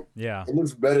girl. Yeah. It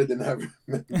looks better than ever.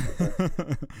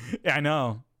 Yeah, I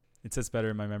know. It sits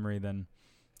better in my memory than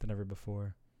ever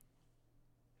before.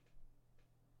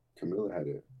 Camilla had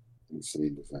an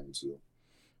insane design too.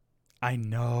 I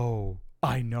know,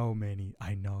 Manny.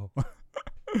 I know.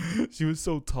 She was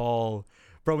so tall.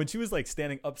 Bro, when she was like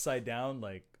standing upside down,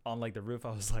 like on like the roof,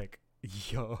 I was like,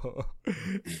 yo,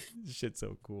 this shit's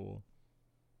so cool.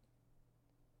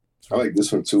 I like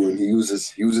this one too. And he was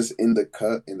just in the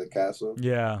cut in the castle.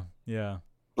 Yeah.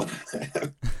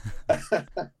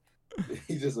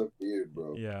 He just appeared,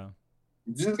 bro. Yeah.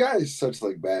 This guy is such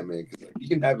like Batman, because like, he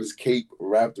can have his cape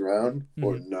wrapped around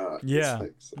or not. Yeah.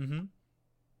 Like, so.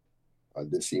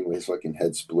 This scene where his fucking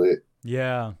head split.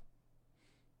 Yeah.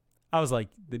 I was like,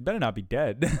 they better not be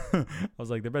dead. I was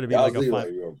like, there better be like a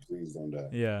fight. Yo, please don't die.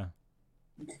 Yeah.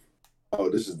 Oh,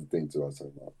 this is the thing too I was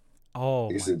talking about. Oh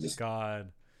my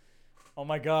god. Oh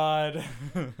my god.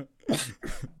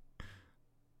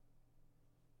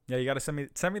 Yeah, you gotta send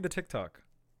me the TikTok.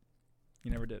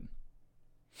 You never did.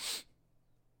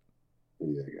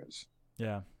 Yeah, I guess.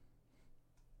 Yeah.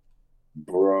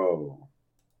 Bro.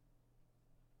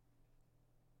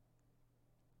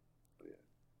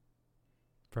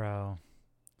 Bro.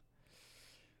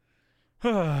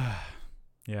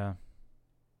 Yeah.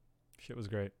 Shit was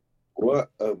great.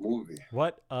 What a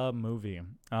movie.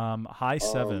 High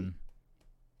 7.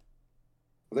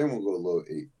 I think we'll go low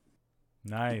 8.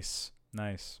 Nice.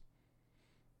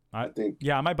 I think.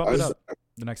 Yeah, I might bump it up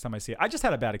the next time I see it. I just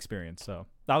had a bad experience, so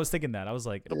I was thinking that. I was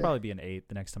like, it'll probably be an 8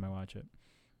 the next time I watch it.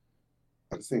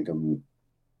 I think I'm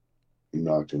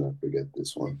not gonna forget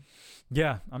this one.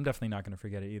 Yeah, I'm definitely not gonna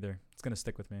forget it either. It's gonna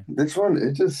stick with me. This one,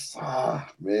 it just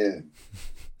man.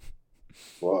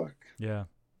 Fuck. Yeah.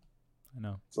 I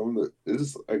know. This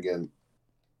is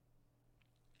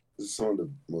some of the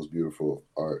most beautiful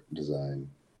art design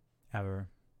ever.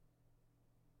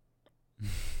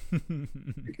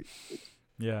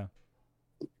 Yeah.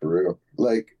 For real.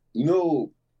 Like, you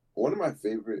know, one of my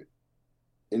favorite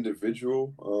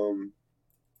individual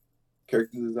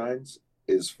character designs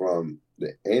is from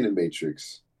the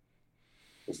Animatrix.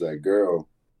 Was that girl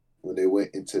when they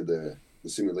went into the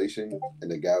simulation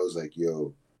and the guy was like,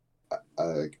 "Yo,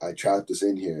 I trapped us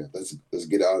in here. Let's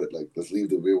get out. Like let's leave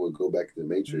the real world, go back to the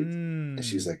Matrix." And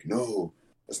she's like, "No,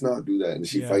 let's not do that." And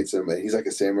she fights him, and he's like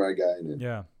a samurai guy. And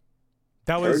then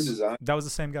that was design, that was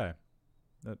the same guy.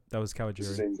 That was Kawajiri. The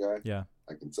same guy. Yeah,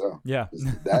 I can tell. Yeah,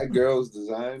 that girl's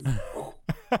design. Oh.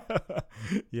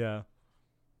 Yeah,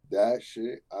 that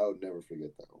shit. I'll never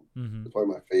forget that one. Mm-hmm. It's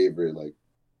probably my favorite like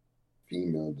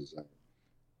female design.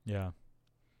 Yeah.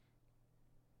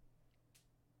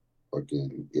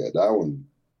 Fucking yeah, that one.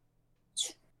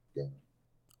 Yeah.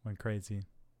 Went crazy.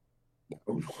 That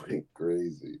one went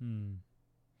crazy.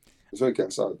 It's like I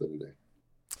saw it the other day.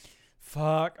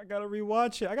 Fuck, I gotta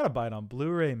rewatch it. I gotta buy it on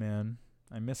Blu-ray, man.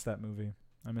 I miss that movie.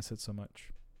 I miss it so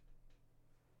much.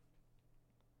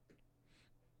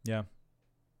 Yeah.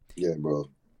 Yeah, bro.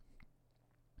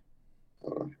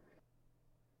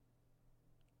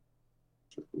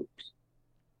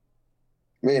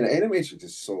 Man, the Animatrix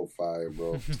is so fire,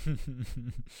 bro.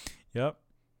 Yep.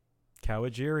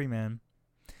 Kawajiri, man.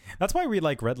 That's why we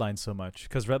like Redline so much,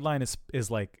 because Redline is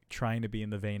like trying to be in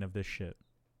the vein of this shit.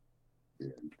 Yeah.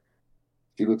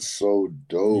 He looks so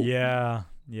dope. Yeah.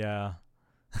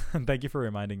 Thank you for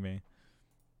reminding me.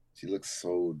 She looks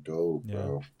so dope,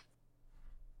 bro.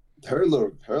 Her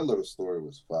little story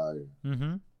was fire.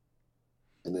 Mm-hmm.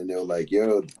 And then they were like,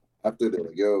 "Yo," after they're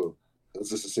like, "Yo, it was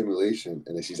just a simulation,"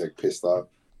 and then she's like pissed off.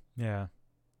 Yeah.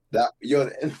 The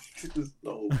end is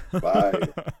so fire.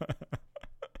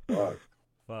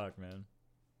 Fuck, man.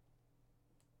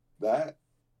 That.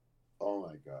 Oh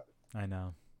my god. I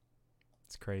know.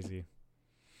 It's crazy.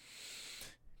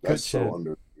 That's so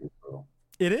underrated, bro.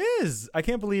 It is. I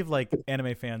can't believe like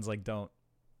anime fans like don't.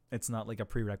 It's not like a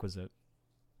prerequisite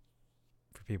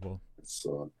for people. It's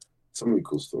so many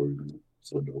cool stories. Man.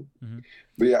 So dope. Mm-hmm.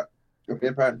 But yeah,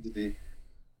 Vampire Identity.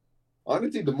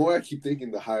 Honestly, the more I keep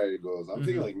thinking, the higher it goes. I'm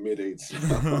thinking like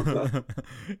mid-8s.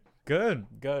 Good.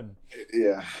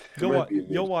 Yeah.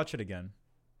 You'll watch it again.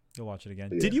 Yeah.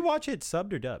 Did you watch it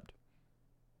subbed or dubbed?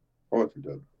 I watched it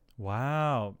dubbed.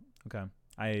 Wow. Okay.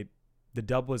 The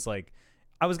dub was like,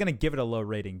 I was gonna give it a low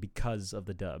rating because of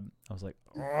the dub. I was like,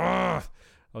 ugh! I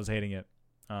was hating it.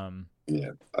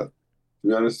 Yeah. To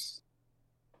be honest,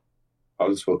 I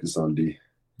was focused on D.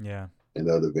 Yeah. And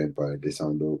the other vampire, they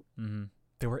sound dope. Mm-hmm.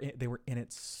 They were in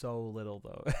it so little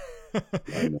though.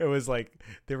 It was like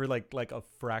they were like a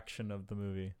fraction of the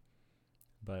movie.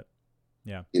 But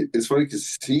yeah. It's funny because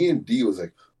C and D was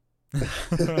like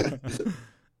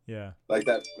yeah. Like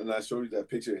that when I showed you that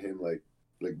picture of him like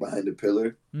behind the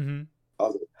pillar. Mm-hmm. I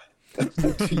was like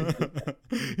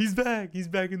He's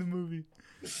back in the movie.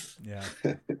 Yeah.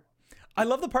 I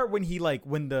love the part when he like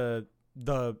when the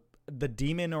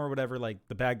demon or whatever, like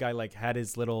the bad guy like had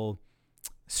his little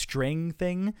string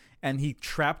thing and he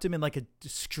trapped him in like a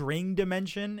string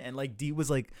dimension and like D was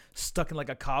like stuck in like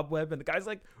a cobweb and the guy's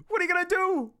like, "What are you gonna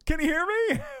do? Can you hear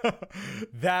me?"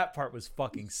 That part was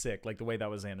fucking sick. Like the way that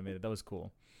was animated, that was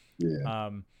cool.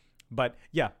 Yeah. But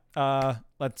yeah,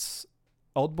 let's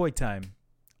Oldboy time.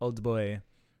 Oldboy.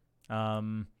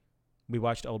 We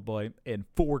watched Oldboy in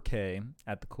 4K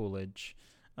at the Coolidge.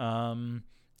 And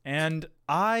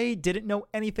I didn't know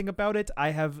anything about it.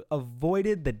 I have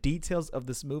avoided the details of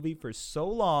this movie for so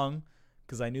long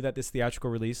because I knew that this theatrical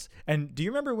release. And do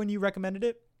you remember when you recommended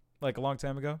it like a long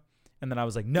time ago? And then I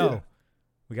was like, no,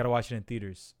 we got to watch it in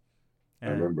theaters.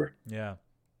 And, I remember. Yeah.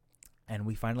 And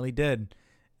we finally did.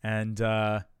 And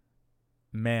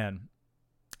man,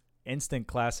 instant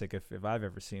classic if I've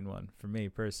ever seen one for me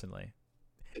personally.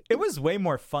 It was way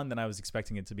more fun than I was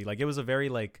expecting it to be. Like it was a very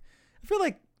like I feel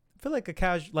like a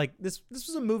casual like this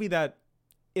was a movie that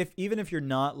even if you're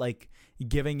not like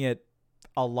giving it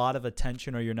a lot of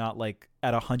attention or you're not like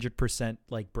at 100%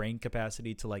 like brain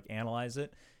capacity to like analyze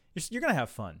it, you're gonna have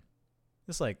fun.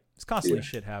 It's like it's constantly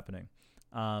shit happening.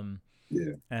 And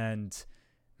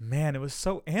man, it was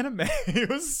so anime. It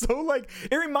was so like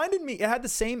it reminded me. It had the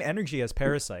same energy as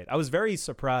Parasite. I was very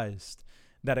surprised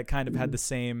that it kind of had the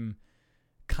same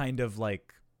kind of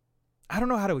like I don't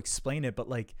know how to explain it, but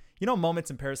like you know moments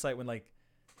in Parasite when like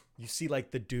you see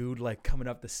like the dude like coming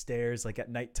up the stairs like at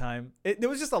nighttime. There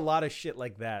was just a lot of shit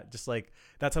like that, just like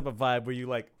that type of vibe where you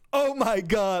like, oh my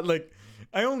god, like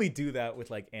I only do that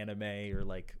with like anime or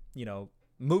like you know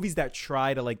movies that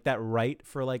try to like that right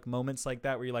for like moments like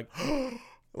that where you're like.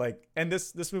 Like and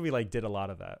this movie like did a lot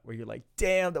of that where you're like,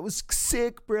 damn, that was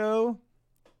sick, bro.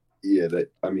 Yeah,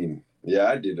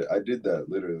 I did it. I did that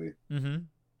literally. Mm-hmm.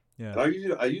 Yeah. And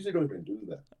I usually don't even do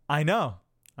that. I know.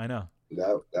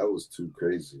 That was too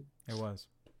crazy. It was.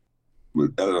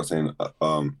 But that's what I'm saying.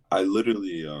 I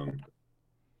literally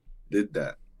did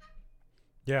that.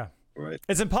 Yeah. Right.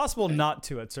 It's impossible not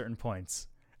to at certain points.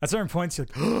 At certain points, you're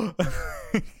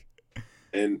like,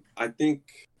 and I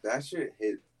think that shit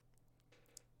hit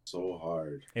so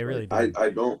hard. It really did. I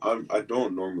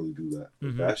don't normally do that.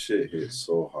 Mm-hmm. That shit hit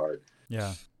so hard.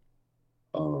 Yeah.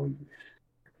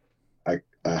 I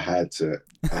had to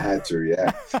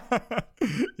react.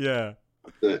 Yeah.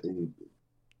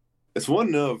 It's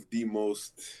one of the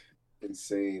most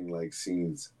insane like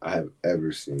scenes I have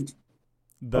ever seen.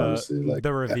 Honestly, like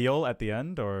the reveal at the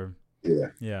end, or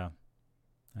yeah,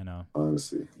 I know.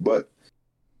 Honestly, but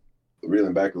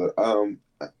reeling back a little,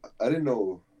 I didn't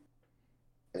know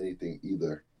anything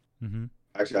either. Mm-hmm.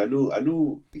 Actually, I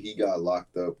knew he got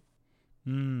locked up.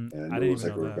 And I didn't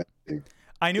even know that. Thing.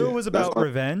 I knew it was about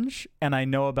revenge, and I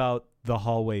know about the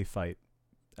hallway fight,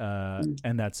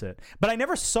 and that's it. But I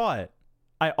never saw it.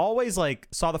 I always like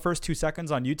saw the first 2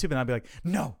 seconds on YouTube, and I'd be like,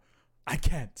 "No, I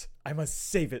can't. I must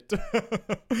save it.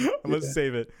 I must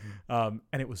save it." And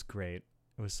it was great.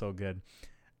 It was so good.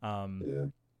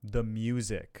 The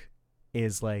music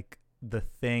is like the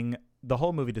thing. The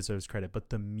whole movie deserves credit, but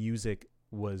the music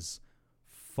was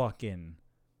fucking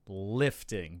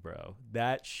lifting, bro.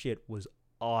 That shit was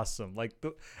awesome. Like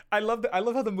I love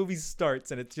how the movie starts,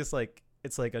 and it's just like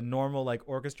it's like a normal like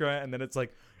orchestra, and then it's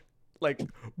like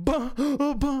bah,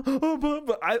 bah, bah,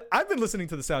 bah. I've been listening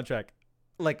to the soundtrack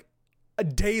like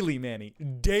daily, Manny,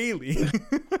 daily.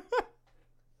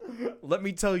 Let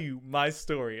me tell you my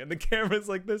story, and the camera's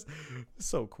like this.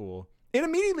 So cool. It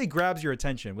immediately grabs your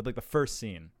attention with like the first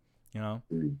scene, you know.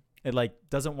 It like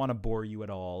doesn't want to bore you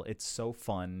at all. It's so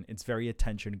fun. It's very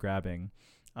attention grabbing.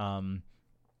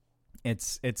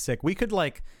 It's sick. We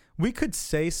could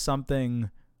say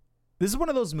something. This is one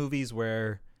of those movies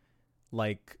where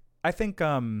like I think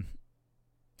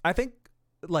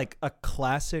like a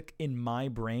classic in my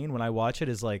brain when I watch it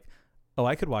is like, oh,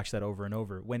 I could watch that over and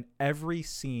over. When every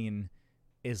scene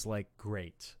is like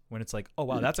great. When it's like, oh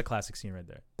wow, that's a classic scene right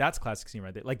there. That's a classic scene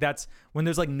right there. Like that's when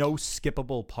there's like no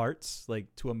skippable parts like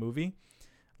to a movie.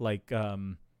 Like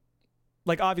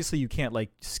obviously you can't like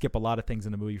skip a lot of things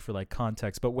in the movie for like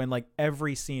context, but when like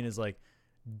every scene is like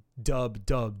dub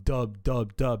dub dub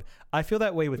dub dub. I feel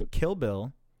that way with Kill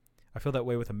Bill. I feel that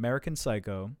way with American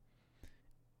Psycho.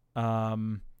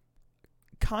 Kind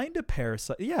of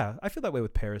Parasite. Yeah, I feel that way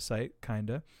with Parasite, kind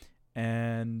of.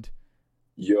 And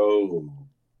yo,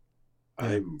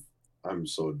 I'm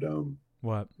so dumb.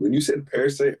 What? When you said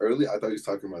Parasite earlier, I thought you was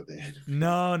talking about the anime.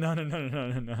 No.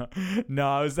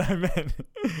 No,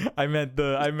 I meant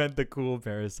the cool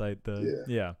Parasite.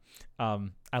 Yeah.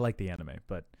 I like the anime,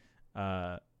 but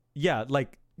yeah,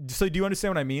 like, so do you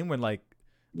understand what I mean when like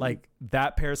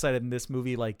that Parasite and this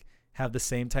movie like have the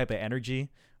same type of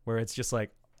energy where it's just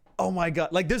like, oh my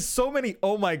god, like there's so many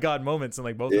oh my god moments in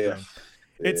like both of them.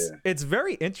 It's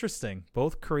very interesting.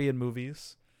 Both Korean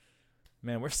movies.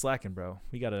 Man, we're slacking, bro.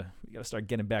 We gotta start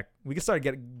getting back. We can start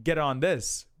get on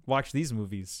this. Watch these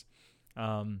movies.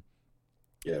 Yeah,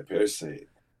 Parasite.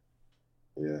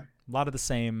 Yeah, a lot of the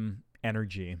same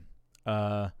energy.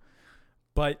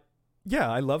 But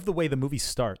yeah, I love the way the movie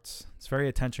starts. It's very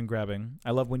attention grabbing.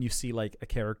 I love when you see like a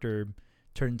character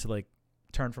turn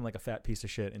from like a fat piece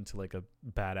of shit into like a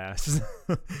badass.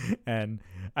 And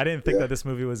I didn't think that this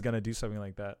movie was gonna do something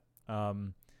like that.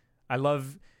 I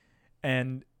love,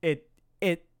 and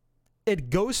it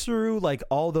goes through like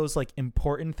all those like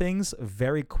important things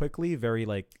very quickly, very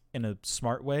like in a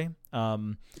smart way.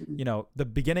 You know, the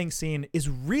beginning scene is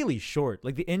really short.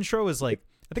 Like the intro is like,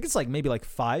 I think it's like maybe like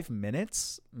 5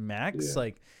 minutes max.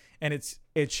 Like, and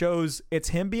it shows it's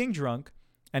him being drunk,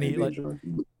 and he like drunk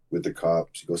with the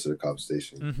cops. He goes to the cop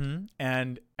station. Mm-hmm.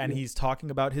 And he's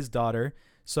talking about his daughter.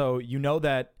 So you know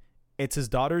that it's his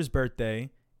daughter's birthday,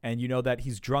 and you know that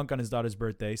he's drunk on his daughter's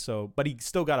birthday. So, but he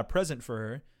still got a present for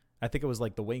her. I think it was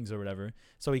like the wings or whatever.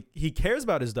 So he cares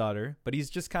about his daughter, but he's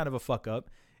just kind of a fuck up.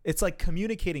 It's like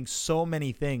communicating so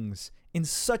many things in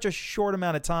such a short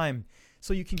amount of time,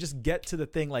 so you can just get to the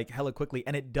thing like hella quickly.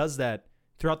 And it does that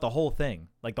throughout the whole thing.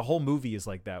 Like the whole movie is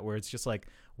like that, where it's just like,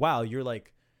 wow,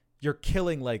 you're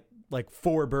killing like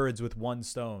 4 birds with one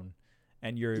stone,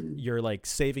 and you're like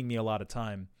saving me a lot of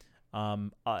time.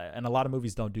 And a lot of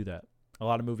movies don't do that. A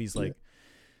lot of movies like,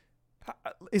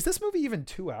 is this movie even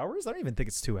 2 hours? I don't even think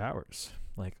it's 2 hours.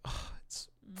 Like,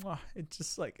 it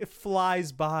just like, it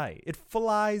flies by. It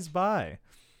flies by.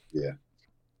 Yeah.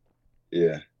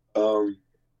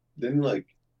 Then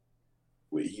like,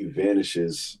 he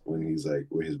vanishes when he's like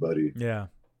with his buddy. Yeah.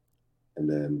 And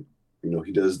then,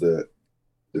 he does the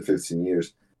 15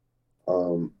 years.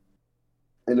 And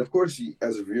of course,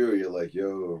 as a viewer, you're like,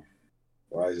 yo,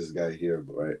 why is this guy here?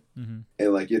 Right? Mm-hmm.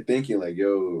 And like, you're thinking like,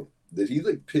 yo, did he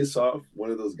like piss off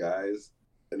one of those guys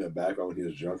in the background when he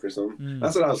was drunk or something?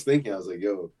 That's what I was thinking. I was like,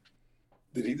 yo,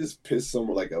 did he just piss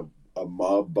someone like a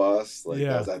mob boss that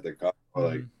was at the cop, or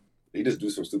like did he just do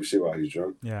some stupid shit while he's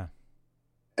drunk? Yeah.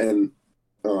 And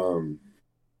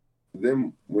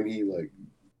then when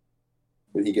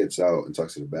he gets out and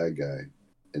talks to the bad guy,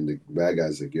 and the bad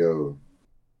guy's like, yo,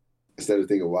 instead of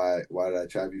thinking why did I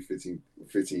trap you 15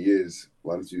 years,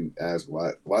 why don't you ask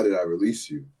why did I release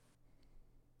you?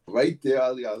 Right there,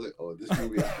 I was like, oh, this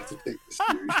movie I have to take this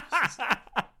serious.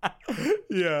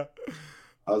 Yeah.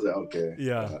 I was like, okay,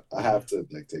 yeah, I have to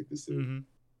like take this serious.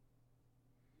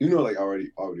 Like already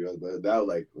was, but that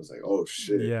was like, oh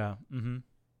shit. Yeah.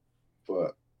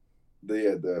 But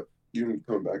the even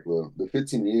coming back the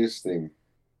 15 years thing.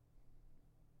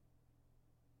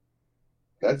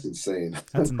 That's insane.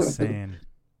 That's insane.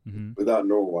 Without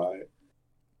knowing why.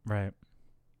 Right.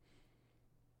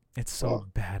 It's so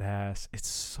badass. It's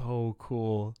so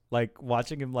cool. Like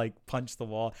watching him like punch the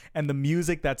wall and the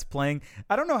music that's playing.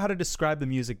 I don't know how to describe the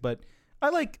music, but I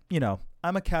like,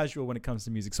 I'm a casual when it comes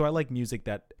to music. So I like music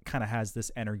that kind of has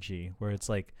this energy where it's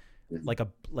like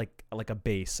a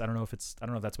bass. I don't know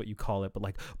if that's what you call it, but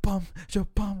like bum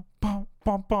bum bum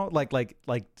bum bum, like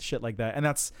shit like that. And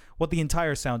that's what the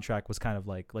entire soundtrack was kind of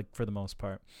like for the most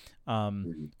part.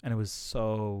 And it was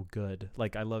so good.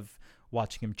 Like I love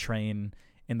watching him train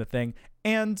in the thing.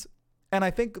 And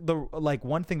I think the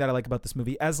one thing that I like about this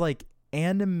movie, as like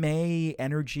anime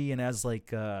energy and as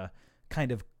like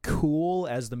kind of cool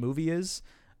as the movie is,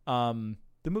 the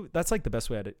movie, that's like the best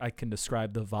way I can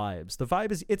describe the vibes. The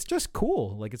vibe is, it's just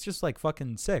cool. Like it's just like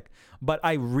fucking sick. But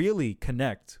I really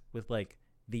connect with like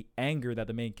the anger that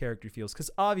the main character feels,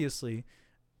 because obviously,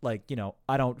 like,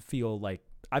 I don't feel like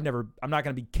I'm not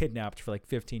gonna be kidnapped for like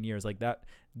 15 years like that.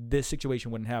 This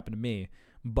situation wouldn't happen to me.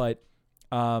 But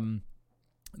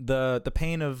the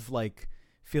pain of like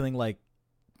feeling like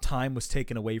time was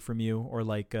taken away from you, or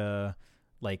like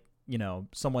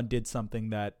someone did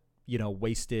something that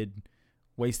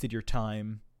wasted your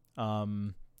time,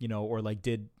 or like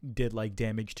did like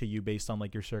damage to you based on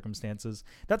like your circumstances.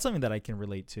 That's something that I can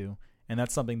relate to, and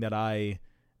that's something that I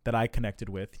connected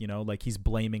with. Like he's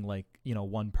blaming like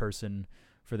one person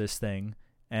for this thing,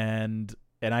 and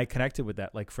I connected with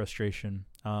that like frustration.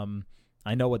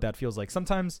 I know what that feels like.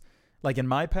 Sometimes, like in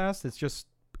my past, it's just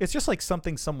like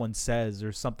something someone says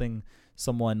or something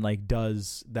someone like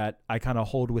does that I kind of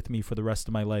hold with me for the rest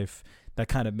of my life, that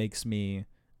kind of makes me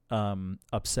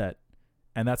upset.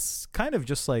 And that's kind of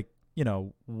just like,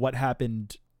 what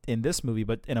happened in this movie,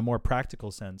 but in a more practical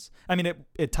sense. I mean,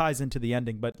 it ties into the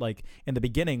ending, but like in the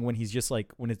beginning, when he's just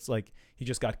like, when it's like he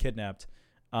just got kidnapped,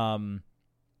 and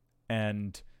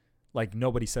like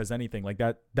nobody says anything, like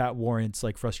that warrants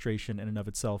like frustration in and of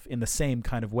itself, in the same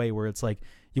kind of way where it's like,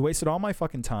 you wasted all my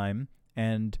fucking time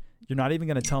and you're not even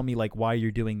going to tell me like why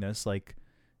you're doing this. Like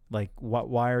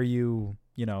why are you,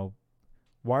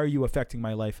 why are you affecting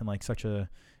my life in like such a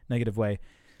negative way?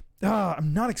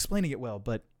 I'm not explaining it well,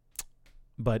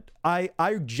 but I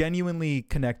genuinely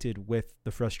connected with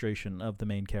the frustration of the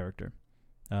main character,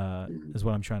 is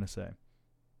what I'm trying to say.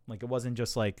 Like it wasn't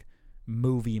just like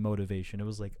movie motivation. It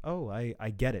was like, oh, I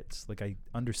get it. Like I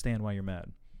understand why you're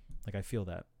mad. Like I feel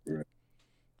that. Right.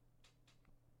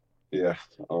 Yeah.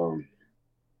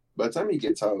 By the time he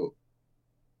gets out,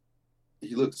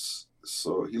 he looks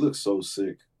so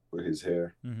sick with his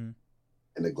hair and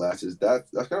the glasses. That's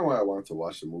kind of why I wanted to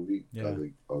watch the movie. Yeah. I was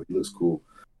like, oh, he looks cool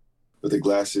with the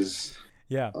glasses.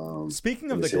 Yeah.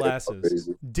 Speaking of the glasses,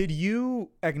 did you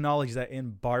acknowledge that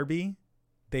in Barbie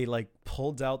they like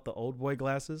pulled out the Oldboy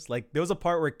glasses? Like there was a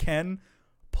part where Ken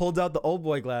pulled out the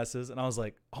Oldboy glasses and I was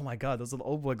like, oh my God, those are the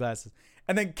Oldboy glasses.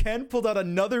 And then Ken pulled out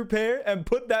another pair and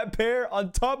put that pair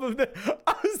on top of it.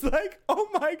 I was like, oh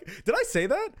my, did I say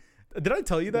that? Did I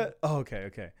tell you that? Oh,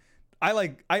 okay.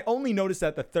 I only noticed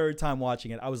that the third time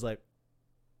watching it. I was like,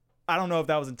 I don't know if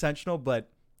that was intentional, but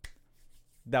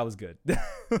that was good. That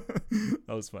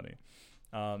was funny.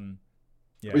 Yeah.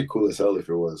 Pretty cool as hell if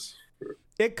it was.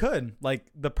 It could. Like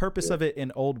the purpose of it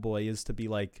in Oldboy is to be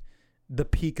like the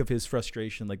peak of his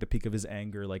frustration, like the peak of his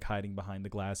anger, like hiding behind the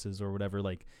glasses or whatever,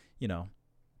 like,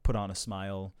 put on a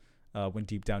smile when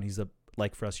deep down he's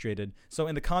like frustrated. So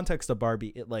in the context of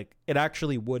Barbie, it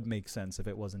actually would make sense if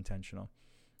it was intentional.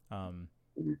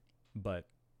 But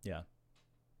yeah,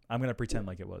 I'm going to pretend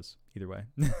like it was either way.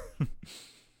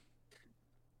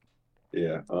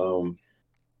 Yeah.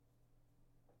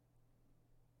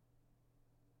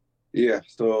 Yeah,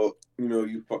 so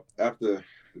you after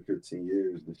the 15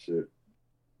 years and shit.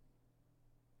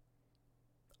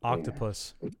 Man,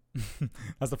 Octopus.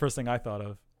 That's the first thing I thought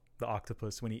of. The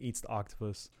octopus when he eats the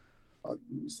octopus. I'll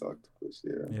use octopus.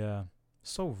 Yeah, Yeah.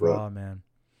 So but raw, man.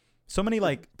 So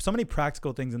many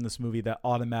practical things in this movie that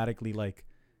automatically like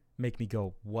make me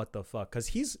go, what the fuck? Because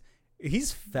he's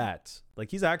fat.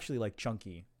 Like he's actually like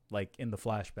chunky, like in the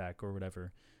flashback or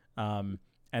whatever. Um,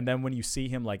 and then when you see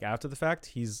him like after the fact,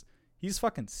 he's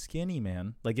fucking skinny,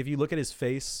 man. Like if you look at his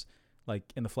face,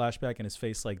 like in the flashback and his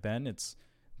face like then, it's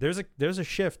there's a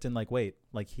shift in like weight.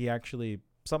 Like he actually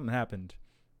something happened.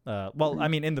 Well, I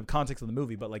mean in the context of the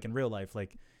movie, but like in real life,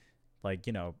 like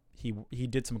he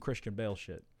did some Christian Bale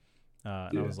shit. And I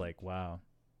yeah, was like, wow,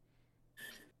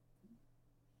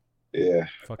 yeah.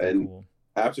 fucking And cool.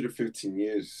 after the 15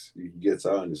 years, he gets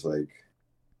out and it's like,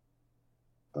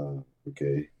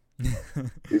 okay.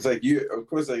 It's like you, of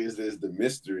course, like there's the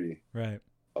mystery Right.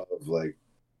 of like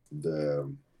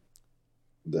the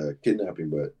the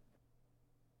kidnapping, but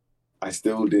I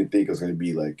still didn't think it was gonna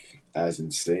be like as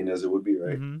insane as it would be,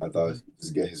 right? Mm-hmm. I thought Mm-hmm. he'd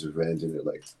just get his revenge and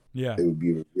Yeah. it would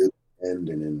be a real end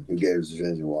and then he'd get his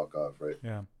revenge and walk off, right?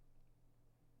 Yeah.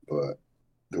 But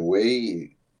the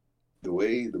way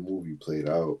the movie played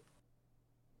out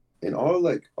and all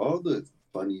the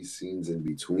funny scenes in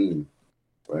between,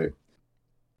 right?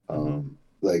 Mm-hmm.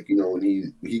 Like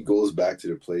when he goes back to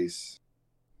the place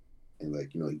and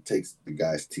like he takes the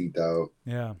guy's teeth out.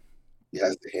 Yeah. He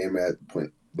has the hammer at the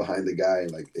point behind the guy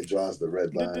and like it draws the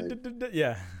red line.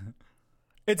 Yeah.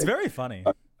 It's Like, very funny.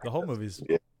 I, The whole movie's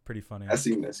yeah, pretty funny. that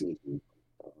scene.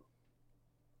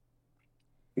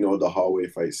 The hallway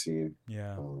fight scene.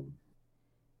 Yeah. Um,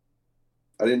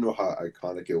 I didn't know how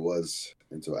iconic it was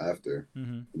until after.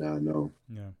 Mm-hmm. Now I know.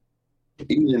 Yeah.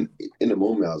 Even in the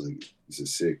moment, I was like, "This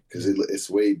is sick" because it's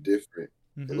way different.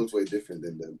 It Mm-hmm. looks way different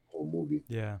than the whole movie,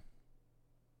 Yeah.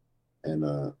 and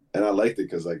I liked it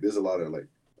because like there's a lot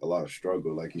of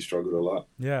struggle. Like he struggled a lot,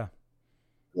 Yeah.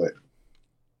 but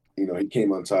he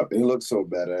came on top and he looked so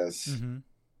badass. Mm-hmm.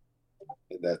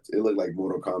 And that it looked like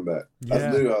Mortal Kombat. That's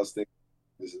Yeah. literally what I was thinking.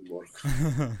 This is Mortal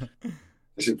Kombat.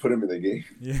 I should put him in the game.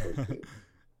 Yeah.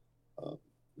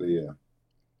 But yeah,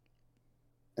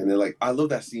 and then like I love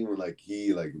that scene when like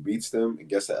he like beats them and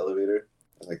gets the elevator,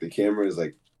 and like the camera is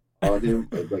like on him,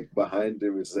 but like behind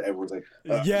him, it's everyone's like,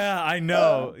 Yeah, I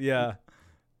know. Yeah.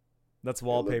 That's it looks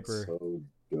wallpaper. so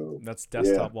dope. That's Yeah,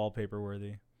 desktop wallpaper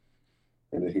worthy.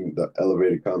 and then the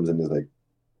elevator comes and there's like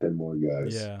 10 more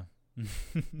guys. Yeah.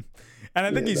 And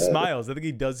I think Yeah, he that. smiles. I think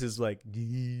he does his like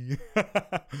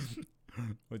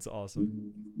it's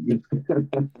awesome.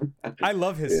 I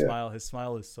love his Yeah, smile. His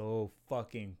smile is so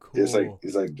fucking it's like cool.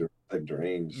 he's like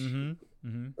deranged, Mm-hmm.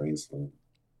 Mm-hmm. brainstorm.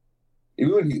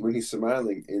 Even when he's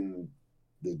smiling in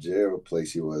the jail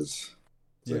place he was,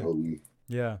 it's like Yeah. holy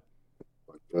Yeah.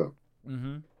 fucked up.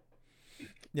 Mm-hmm.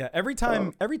 Yeah.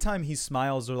 Um, Every time he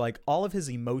smiles, or like all of his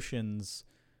emotions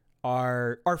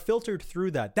are filtered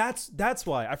through that. That's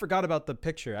why I forgot about the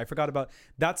picture. I forgot about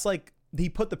that's like he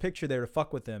put the picture there to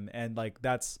fuck with him, and like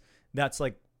that's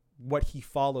like what he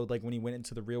followed like when he went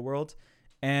into the real world,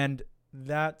 and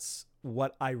that's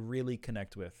what I really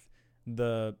connect with.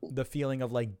 The feeling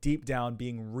of like deep down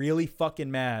being really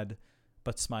fucking mad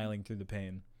but smiling through the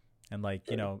pain. And like,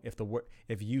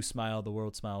 if you smile, the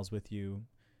world smiles with you.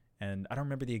 And I don't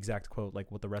remember the exact quote,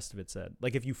 like what the rest of it said.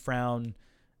 Like if you frown,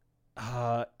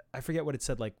 I forget what it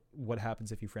said, like what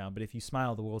happens if you frown, but if you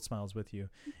smile, the world smiles with you.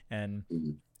 And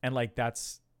mhm. and like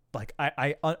that's like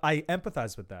I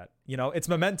empathize with that. It's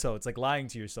Memento. It's like lying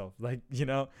to yourself. Like,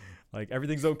 like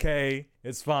everything's okay.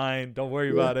 It's fine. Don't worry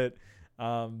Yeah, about it.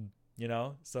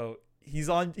 So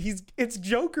it's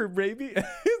Joker, baby.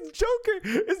 It's Joker.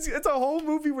 It's a whole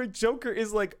movie where Joker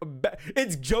is like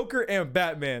it's Joker and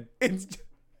Batman.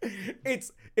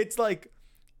 It's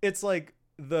like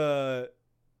the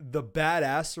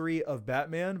badassery of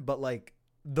Batman, but like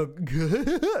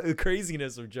the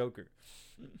craziness of Joker.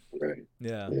 right.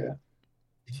 Yeah. Yeah,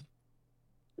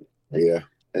 yeah.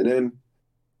 And then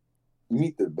you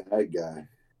meet the bad guy.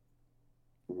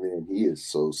 Man, he is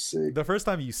so sick. The first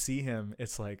time you see him,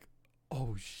 it's like,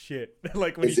 oh shit.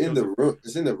 Like when he It's in shows the up. room.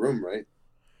 It's in the room, right?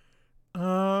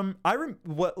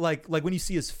 What like when you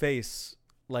see his face,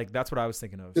 like that's what I was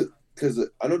thinking of. Because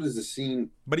I know there's a scene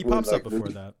But he when pops up like before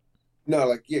that. no,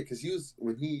 like yeah, because he was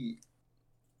when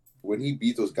he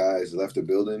beat those guys, left the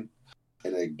building,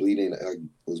 and like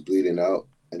was bleeding out,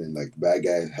 and then like the bad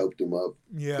guy helped him up,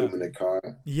 put Yeah. him in the car,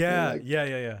 and Yeah. like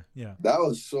Yeah. that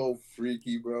was so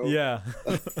freaky, bro. Yeah.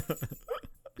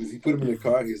 Because he put him in the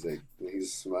car, he's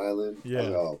smiling. I was Yeah.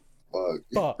 like, oh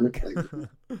fuck. Fuck.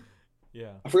 Like,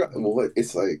 Yeah. I forgot what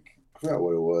it's like. forgot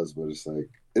what it was, but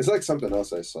it's like something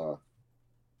else I saw.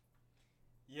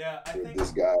 Yeah, I think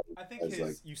this guy. I think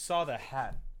you saw the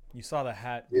hat. You saw the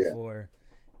hat Yeah. before,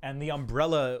 and the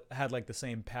umbrella had like the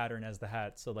same pattern as the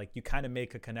hat. So like you kind of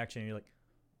make a connection. And you're like,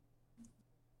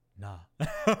 nah.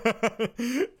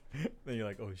 Then you're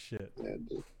like, oh shit. Yeah.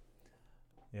 Dude.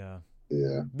 Yeah.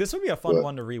 Yeah. This would be a fun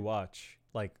one to rewatch,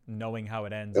 like knowing how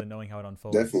it ends and knowing how it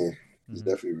unfolds. Definitely. It's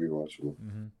definitely rewatchable.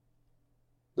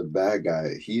 The bad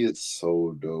guy, he is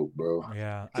so dope, bro.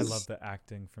 Yeah, I love the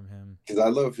acting from him. Because I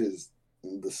love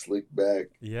the slick back.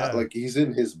 Yeah. Like he's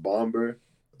in his bomber,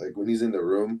 like when he's in the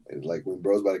room, and like when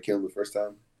bro's about to kill him the first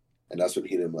time, and that's when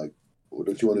he hit him like, well,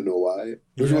 don't you want to know why?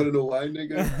 Don't you want to know why,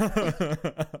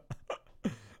 nigga?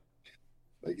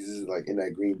 Like he's just like in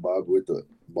that green bomber with the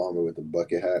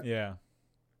bucket hat. Yeah.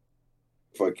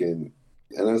 Fucking,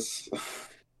 and that's.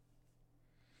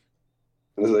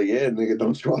 I was like, yeah, nigga,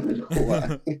 don't you want to know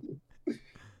why?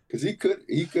 Because he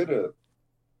could have,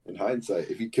 in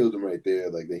hindsight, if he killed him right there,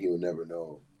 like then he would never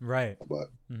know, right, about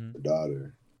the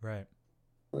daughter, right,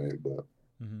 but,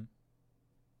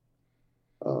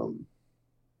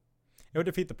 it would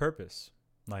defeat the purpose,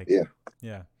 like,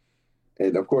 yeah,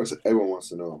 and of course, everyone wants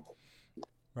to know,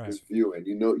 right, his view, and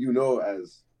you know,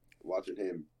 as watching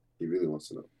him, he really wants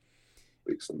to know,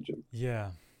 Big Slim Jim,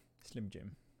 Slim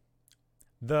Jim,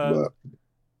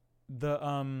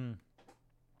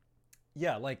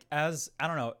 like as I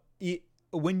don't know,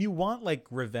 when you want like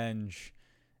revenge,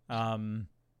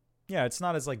 it's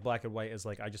not as like black and white as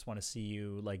like I just want to see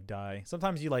you like die.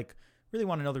 Sometimes you like really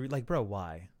want to know like, bro,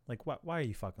 why? Like why are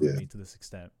you fucking with me to this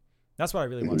extent? That's what I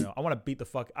really want to know. I want to beat the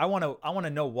fuck. I want to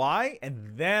know why,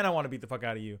 and then I want to beat the fuck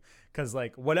out of you, because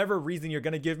like whatever reason you're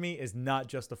gonna give me is not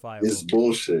justifiable. It's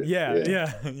bullshit. Yeah,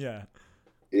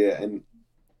 and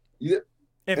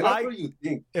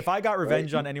if I got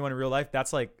revenge on anyone in real life,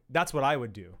 that's what I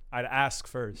would do. I'd ask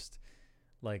first,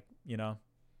 like, you know,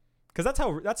 because that's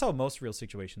how most real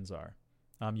situations are.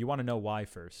 You want to know why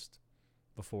first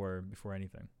before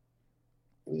anything.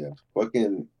 Yeah,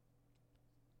 fucking,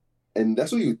 and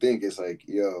that's what you think. It's like,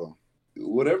 yo,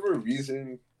 whatever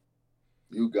reason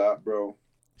you got, bro,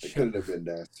 it couldn't have been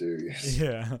that serious.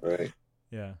 Yeah. Right.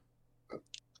 Yeah.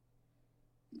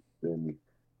 And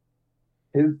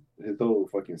his whole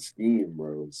fucking scheme,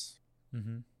 bro.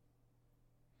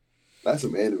 That's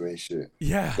some anime shit.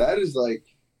 Yeah. That is like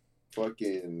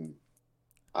fucking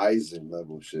Eisen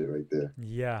level shit right there.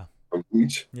 Yeah. From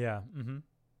Bleach. Yeah.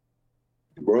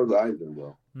 Bro's Eisen,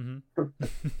 bro.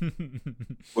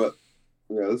 But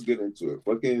yeah, let's get into it.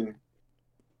 Fucking.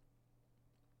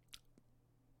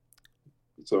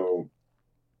 So.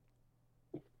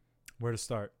 Where to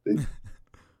start?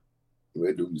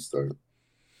 Where do we start?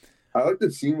 I like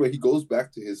the scene where he goes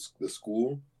back to the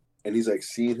school and he's like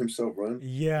seeing himself run.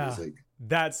 Yeah.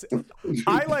 That's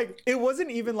I like it wasn't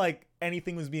even like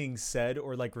anything was being said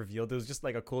or like revealed. It was just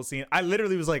like a cool scene. I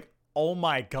literally was like, oh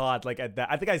my God, like at that.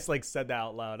 I think I like said that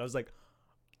out loud. I was like,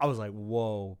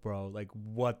 whoa, bro, like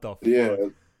what the fuck? Yeah.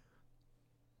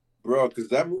 Bro, because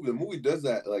the movie does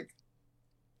that, like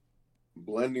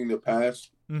blending the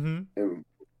past and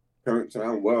current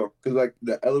time well. Because like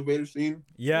the elevator scene,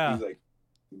 he's like,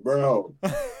 bro,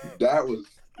 that was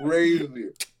crazy.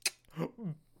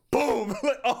 Boom!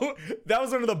 Oh, that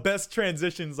was one of the best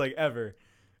transitions like ever.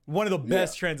 One of the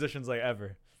best transitions like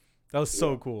ever. That was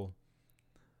so cool.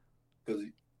 Because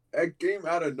it came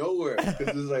out of nowhere. Because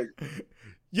it's like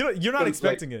you're not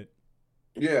expecting it.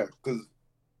 Yeah, because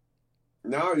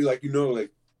now you like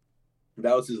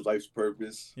that was his life's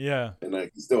purpose. Yeah, and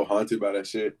like he's still haunted by that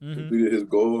shit. Completed his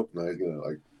goal. Now he's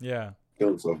gonna kill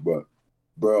himself. But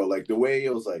bro, like the way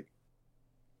it was like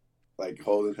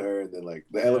holding her, and then like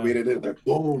the elevator did like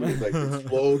boom, and like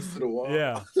explodes to the wall.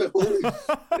 Yeah.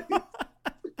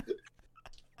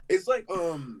 It's like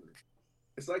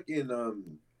in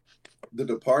The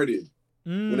Departed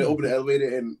when they open the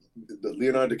elevator and the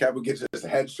Leonardo DiCaprio gets just a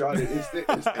headshot in instant.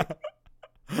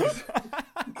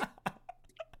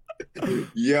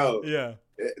 Yo, yeah,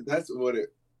 that's what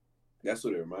it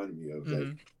reminded me of.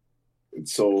 Like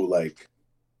it's so like,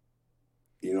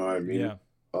 you know what I mean? Yeah.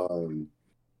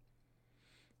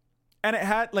 And it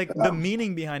had like the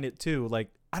meaning behind it too.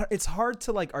 Like it's hard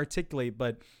to like articulate,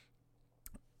 but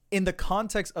in the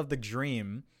context of the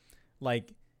dream,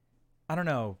 like I don't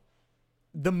know,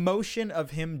 the motion of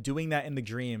him doing that in the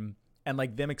dream and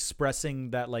like them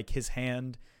expressing that like his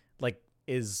hand like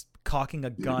is cocking a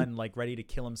gun like ready to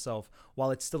kill himself while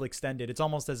it's still extended. It's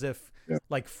almost as if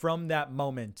like from that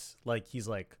moment like he's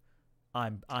like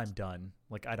I'm done.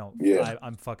 Like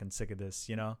I'm fucking sick of this,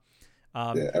 you know?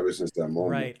 Ever since that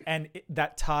moment. Right. And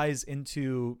that ties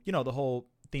into, you know, the whole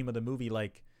theme of the movie.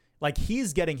 Like like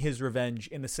he's getting his revenge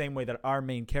in the same way that our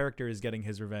main character is getting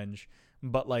his revenge,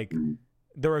 but like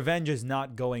the revenge is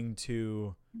not going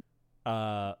to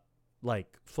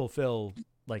like fulfill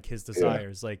like his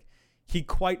desires. Like he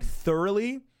quite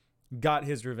thoroughly got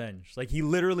his revenge. Like he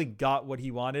literally got what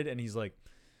he wanted, and he's like,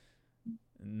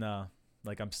 nah,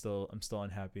 like I'm still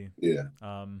unhappy. Yeah.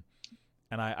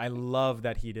 And I love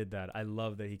that he did that. I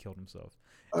love that he killed himself.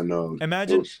 I know.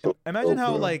 Imagine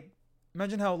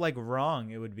how like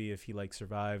wrong it would be if he like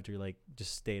survived or like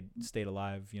just stayed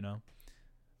alive, you know?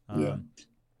 Yeah.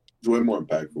 It's way more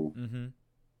impactful. Mm-hmm.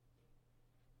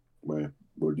 Man.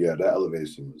 But yeah, that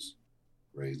elevation was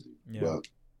crazy. Yeah. But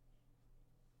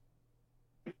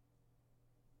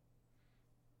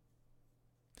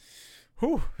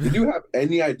whew. Did you have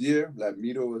any idea that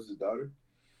Mito was his daughter?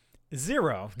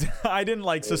 Zero. I didn't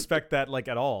like suspect that like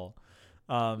at all.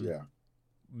 Yeah.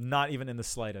 Not even in the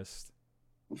slightest.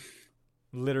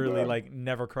 Literally, like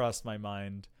never crossed my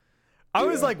mind. I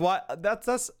was like, "What?"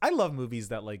 That's. I love movies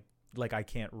that like I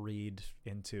can't read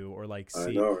into or like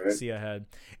see ahead.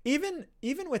 Even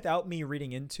without me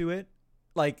reading into it,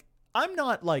 like I'm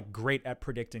not like great at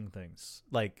predicting things.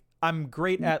 Like I'm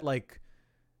great at like,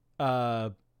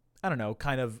 I don't know,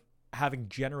 kind of having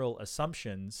general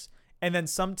assumptions, and then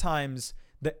sometimes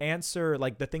the answer,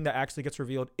 like the thing that actually gets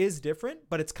revealed, is different,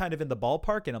 but it's kind of in the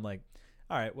ballpark, and I'm like,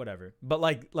 all right, whatever. But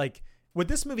like with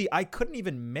this movie, I couldn't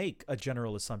even make a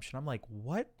general assumption. I'm like,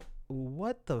 what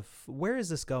the where is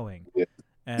this going? Yeah,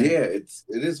 and it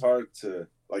is hard to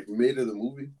like mid of the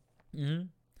movie. Mm-hmm.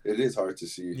 It is hard to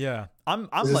see. Yeah, I'm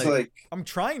like I'm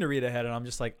trying to read ahead, and I'm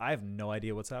just like, I have no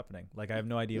idea what's happening. Like I have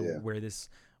no idea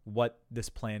what this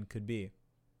plan could be.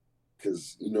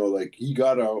 Because you know, like he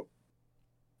got out.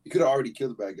 He could have already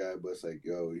killed the bad guy, but it's like,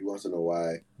 yo, he wants to know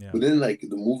why. Yeah. But then, like,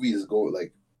 the movie is going,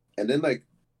 like, and then, like,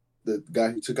 the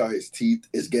guy who took out his teeth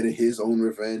is getting his own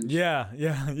revenge. Yeah.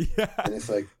 And it's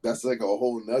like, that's like a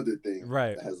whole nother thing.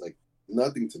 Right. That has, like,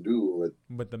 nothing to do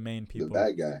with the main people. The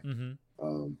bad guy.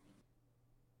 Mm-hmm.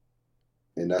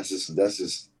 And that's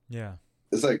just. Yeah.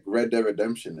 It's like Red Dead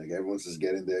Redemption. Like, everyone's just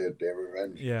getting their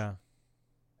revenge. Yeah.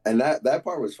 And that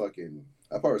part was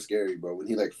scary, bro. When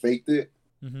he, like, faked it.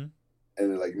 Mm-hmm.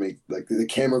 And it like makes like the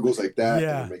camera goes like that,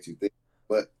 yeah. And it makes you think.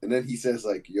 And then he says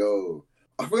like, "Yo,"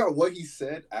 I forgot what he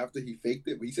said after he faked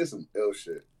it, but he said some ill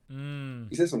shit.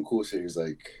 He said some cool shit. He's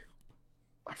like,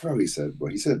 I forgot what he said,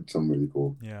 but he said something really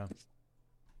cool. Yeah.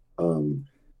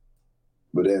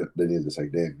 But then he's just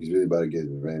like, damn, he's really about to get his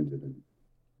revenge.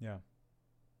 Yeah.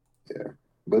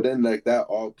 But then like that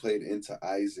all played into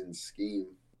Aizen's scheme.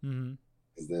 Mm-hmm.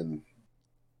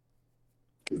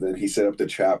 Then he set up the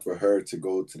trap for her to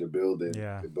go to the building.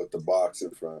 Yeah. They put the box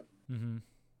in front. Mm-hmm.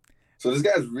 So this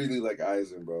guy's really like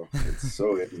Aizen, bro. It's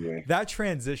so interesting. That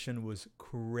transition was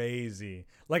crazy.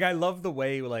 Like I love the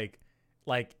way like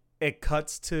it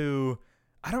cuts to,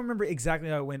 I don't remember exactly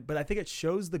how it went, but I think it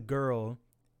shows the girl,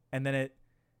 and then it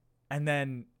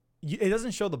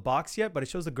doesn't show the box yet, but it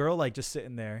shows the girl like just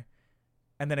sitting there,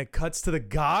 and then it cuts to the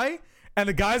guy, and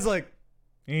the guy's like,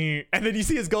 and then you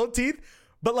see his gold teeth.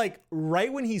 But like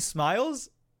right when he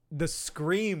smiles, the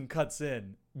scream cuts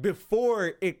in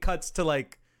before it cuts to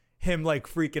like him like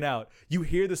freaking out. You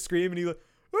hear the scream and he like,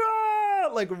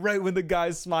 ah! Like right when the guy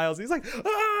smiles, he's like,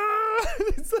 ah!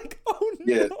 It's like, oh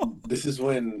no. Yeah, this is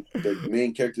when the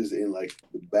main character's in like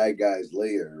the bad guy's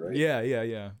lair, right? Yeah.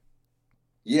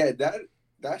 Yeah,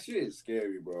 that shit is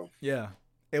scary, bro. Yeah,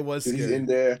 it was scary. He's in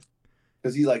there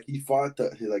because he fought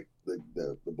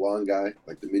the blonde guy,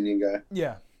 like the minion guy.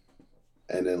 Yeah.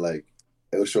 And then like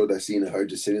it'll show that scene of her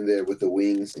just sitting there with the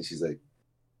wings, and she's like,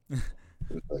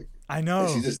 I know.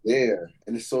 She's just there,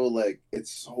 and it's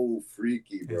so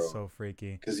freaky, bro. It's so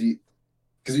freaky because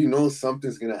you know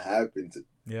something's gonna happen to.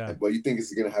 Yeah. Like, but you think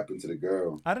it's gonna happen to the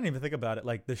girl. I didn't even think about it.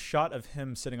 Like the shot of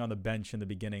him sitting on the bench in the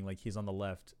beginning, like he's on the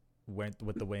left, went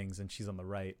with the wings, and she's on the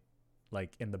right,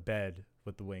 like in the bed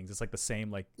with the wings. It's like the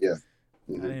same. Like yeah.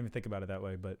 I didn't even think about it that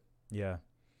way, but yeah.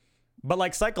 But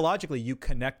like psychologically, you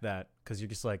connect that because you're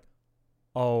just like,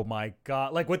 oh my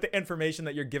god! Like with the information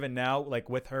that you're given now, like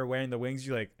with her wearing the wings,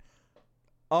 you're like,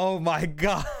 oh my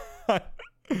god.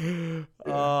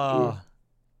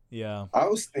 Yeah. I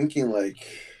was thinking like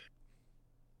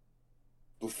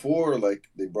before like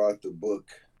they brought the book,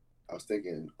 I was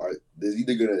thinking, they're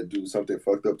either gonna do something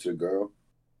fucked up to the girl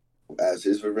as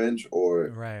his revenge, or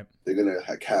right, they're gonna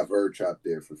have her trapped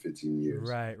there for 15 years.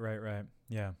 Right.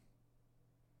 Yeah.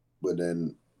 But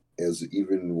then it was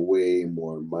even way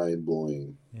more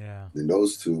mind-blowing than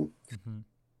those two.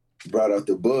 Mm-hmm. Brought out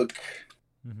the book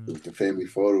with the family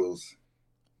photos,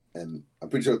 and I'm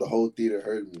pretty sure the whole theater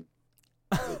heard me.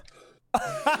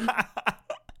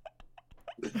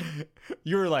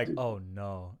 You were like, oh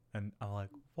no, and I'm like,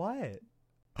 what?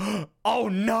 Oh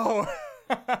no.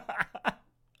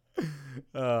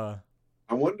 I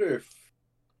wonder if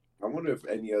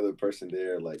any other person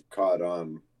there like caught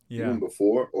on Yeah. even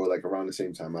before or like around the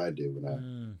same time I did when I.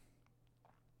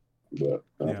 But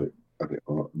okay,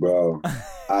 bro,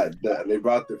 they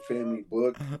brought the family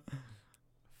book.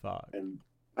 Fuck. And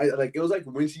I like it was like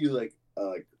when she was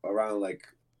like around like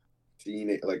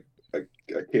teenage like a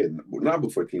kid, not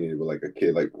before teenage, but like a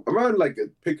kid, like around like a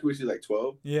picture when she's like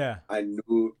 12. Yeah. I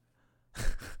knew.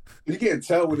 You can't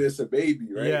tell when it's a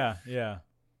baby, right? Yeah, yeah.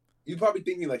 You're probably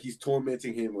thinking like he's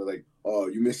tormenting him or like, oh,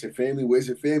 you missing family? Where's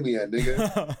your family at,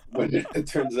 nigga? But it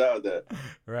turns out that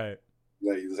right.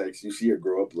 Like he's like you see her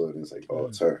grow up a little, and it's like, oh,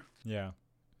 it's her. Yeah.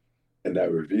 And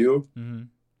that reveal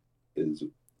is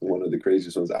one of the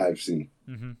craziest ones I've seen.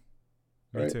 Me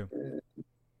right? too. And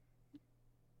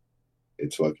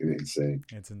it's fucking insane.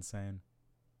 It's insane.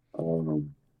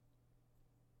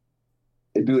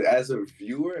 Dude, as a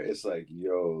viewer, it's like,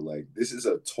 yo, like this is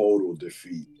a total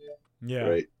defeat. Yeah.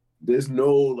 Right. There's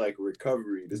no like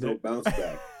recovery. There's no bounce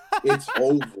back. It's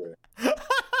over.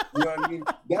 You know what I mean?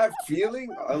 That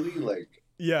feeling, Ali, like,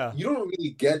 yeah, you don't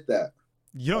really get that.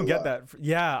 You don't get that.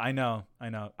 Yeah, I know. I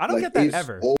don't like, get that it's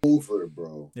ever. Over,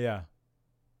 bro. Yeah.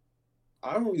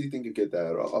 I don't really think you get that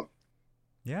at all.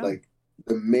 Yeah. Like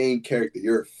the main character,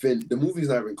 the movie's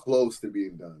not even close to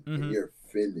being done, and you're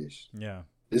finished. Yeah.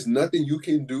 There's nothing you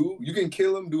can do. You can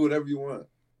kill him, do whatever you want.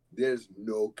 There's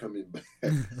no coming back.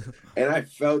 And I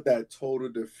felt that total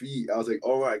defeat. I was like,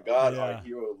 oh my God, our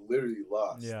hero literally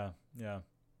lost. Yeah, yeah.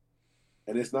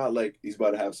 And it's not like he's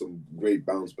about to have some great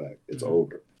bounce back. It's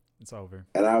over. It's over.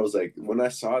 And I was like, when I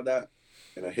saw that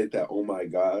and I hit that, oh my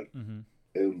God,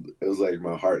 it was like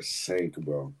my heart sank,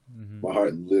 bro. My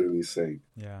heart literally sank.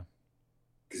 Yeah.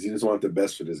 Because you just want the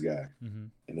best for this guy.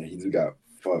 And then he just got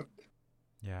fucked.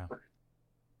 Yeah.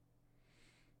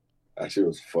 That shit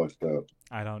was fucked up.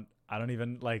 I don't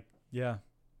even like, yeah.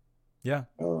 Yeah.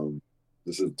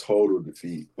 This is a total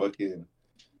defeat. Fucking.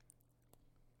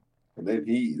 And then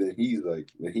he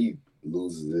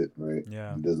loses it, right?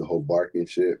 Yeah. He does the whole barking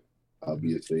shit. I'll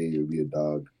be a slave, you'll be a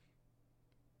dog.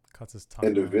 Cuts his tongue.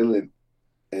 And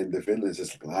the villain's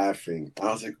just laughing.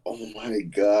 I was like, oh my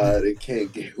God, it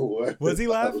can't get worse. Was he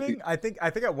laughing? I think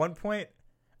at one point,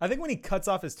 I think when he cuts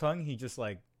off his tongue, he just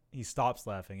like he stops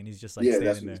laughing and he's just like standing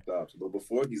that's when there. He stops. But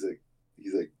before he's like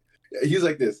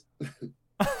this.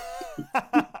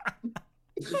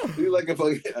 He's like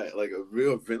a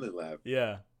real villain laugh.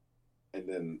 Yeah. And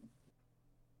then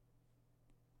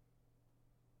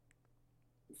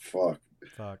fuck.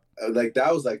 Like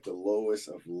that was like the lowest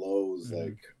of lows,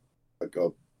 like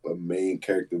a main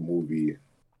character movie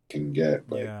can get.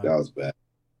 Like that was bad.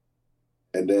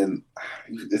 And then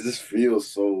it just feels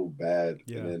so bad.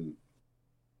 Yeah.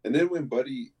 And then when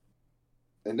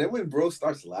bro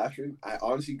starts laughing, I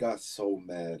honestly got so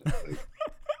mad. Like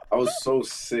I was so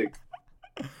sick.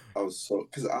 I was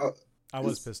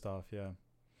pissed off, yeah.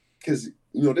 Because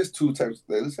there's two types.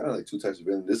 There's kind of like two types of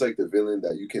villain. There's like the villain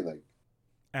that you can like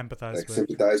empathize, like with.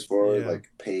 sympathize for, like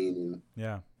pain.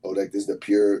 Yeah. Or like there's the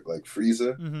pure like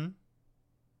Frieza.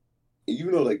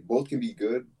 Even though like both can be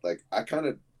good, like I kind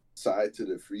of side to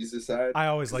the Frieza side. I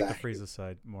always like the Frieza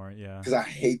side more, yeah. Because I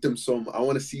hate them so much. I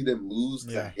want to see them lose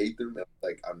because I hate them.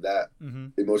 Like I'm that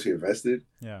emotionally invested.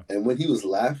 Yeah. And when he was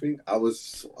laughing, I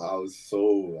was so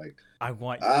like I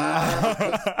want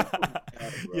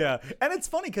yeah. And it's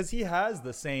funny because he has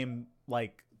the same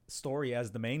like story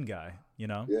as the main guy,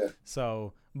 Yeah.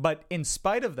 So, but in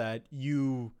spite of that,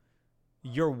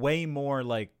 you're way more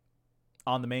like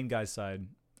on the main guy's side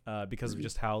because of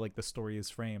just how like the story is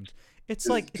framed. It's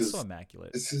like it's so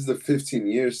immaculate. This is the 15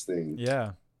 years thing.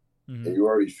 Yeah. And you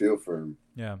already feel for him.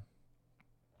 Yeah.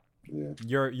 Yeah.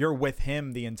 You're with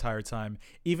him the entire time,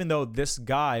 even though this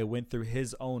guy went through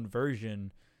his own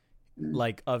version,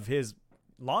 like of his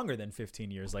longer than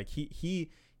 15 years. Like his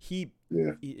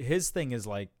thing is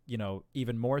like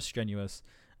even more strenuous,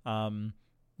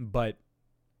 but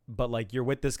like you're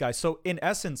with this guy. So in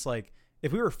essence, like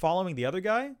if we were following the other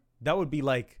guy, that would be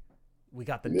like we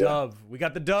got the dub. We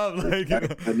got the dub. Like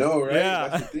I know, right? Yeah.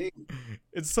 That's the thing.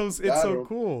 It's so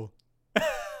cool.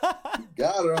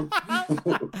 Got him.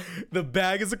 The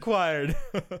bag is acquired.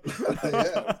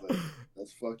 Yeah,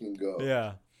 let's fucking go.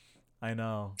 Yeah, I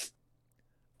know.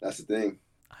 That's the thing,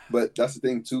 but that's the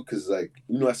thing too, because like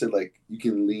I said like you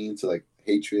can lean to like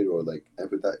hatred or like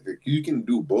empathy. Like, you can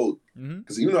do both.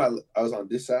 Because I was on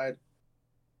this side,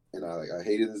 and I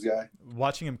hated this guy.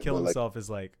 Watching him kill himself is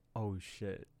like, oh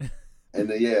shit. And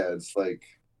then it's like,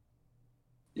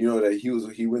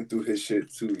 that he went through his shit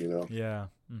too. Yeah.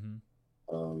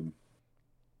 Um,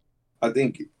 I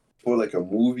think for like a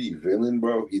movie villain,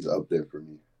 bro, he's up there for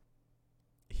me.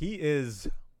 He is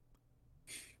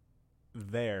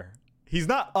there. He's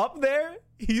not up there.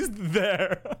 He's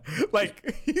there.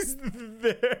 Like he's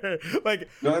there. Like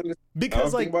No,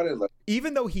 because think like about it. Like,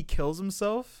 even though he kills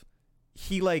himself,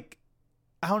 he like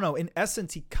I don't know. In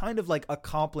essence, he kind of like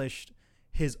accomplished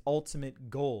his ultimate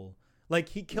goal. Like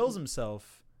he kills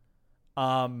himself.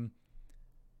 I'm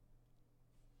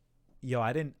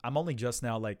only just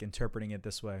now like interpreting it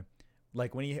this way.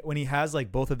 Like when he has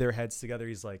like both of their heads together,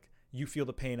 he's like, you feel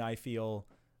the pain I feel,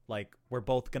 like we're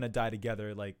both gonna die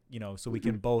together, like, you know, so we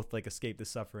can both like escape the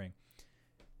suffering.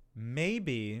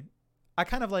 Maybe I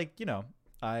kind of like, you know,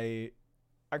 I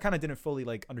kind of didn't fully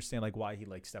like understand like why he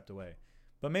like stepped away.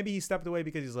 But maybe he stepped away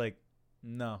because he's like,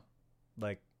 no,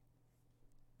 like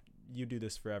you do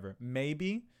this forever.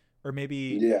 Maybe, or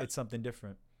maybe it's something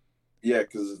different. Yeah,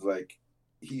 because it's like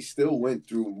he still went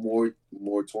through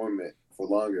more torment for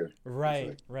longer.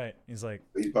 Right, right. He's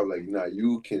probably like, nah,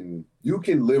 you can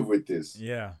live with this.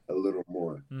 Yeah, a little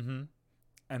more. Mm-hmm.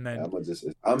 And then I'm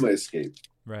gonna escape.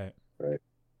 Right.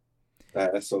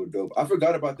 That's so dope. I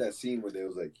forgot about that scene where they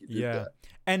was like, he did that.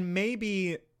 And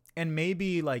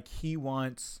maybe like he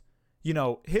wants, you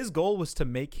know, his goal was to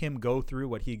make him go through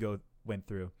what he went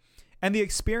through, and the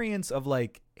experience of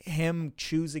like him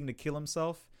choosing to kill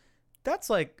himself, that's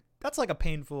like a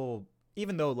painful,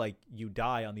 even though like you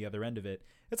die on the other end of it,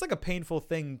 it's like a painful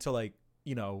thing to like,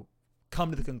 you know, come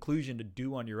to the conclusion to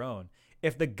do on your own.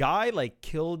 If the guy like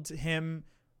killed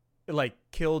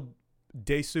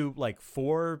Desu like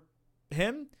for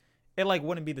him, it like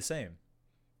wouldn't be the same.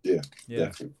 Yeah.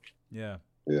 Definitely. Yeah.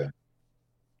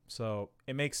 So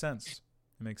it makes sense.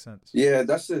 Yeah,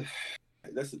 that's the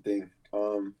thing.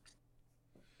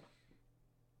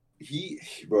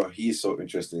 He's so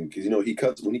interesting because, you know,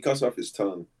 when he cuts off his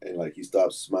tongue and like he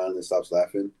stops smiling, stops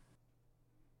laughing.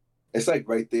 It's like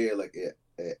right there, like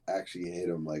it actually hit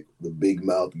him. Like the big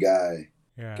mouth guy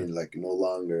can like no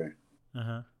longer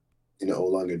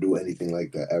do anything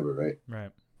like that ever, right?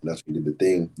 Right. And that's really the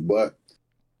thing. But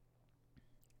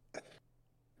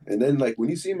and then like when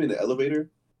you see him in the elevator,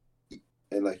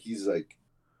 and like he's like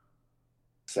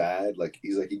sad, like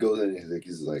he goes in and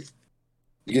he's like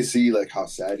you can see like how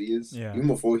sad he is. Yeah. Even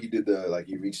before he did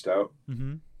he reached out,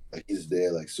 Mm-hmm. like he's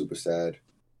there like super sad,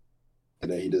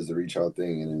 and then he does the reach out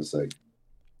thing, and it's like,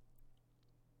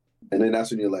 and then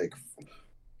that's when you're like,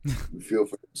 you feel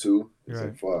for him too. It's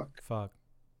like fuck.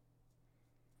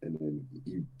 And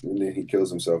then he kills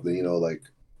himself. Then, you know, like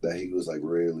that he was like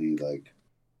really like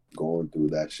going through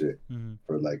that shit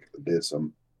for like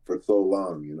for so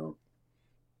long, you know.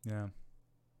 Yeah.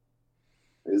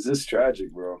 It's just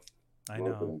tragic, bro. I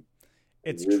know.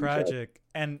 It's really tragic.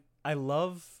 And I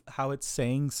love how it's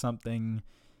saying something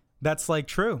that's like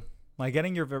true. Like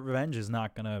getting your revenge is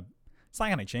not gonna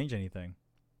change anything.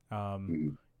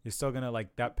 You're still gonna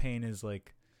like that pain is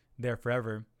like there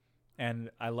forever.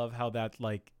 And I love how that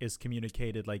like is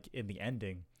communicated like in the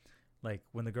ending. Like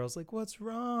when the girl's like, "What's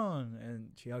wrong?" and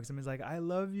she hugs him, is like, "I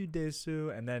love you,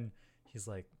 Desu." And then he's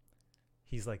like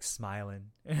smiling.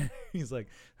 He's like,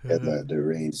 that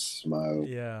deranged smile.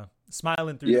 Yeah,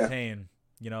 smiling through the pain.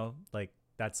 You know, like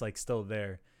that's like still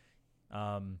there.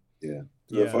 The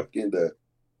fucking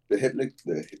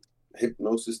the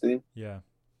hypnosis thing. Yeah.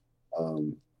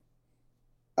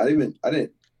 I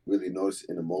didn't really notice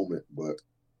in a moment, but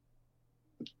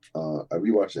I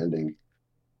rewatched the ending,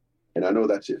 and I know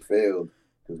that shit failed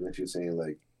because when she was saying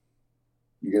like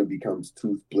you're gonna become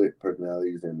two split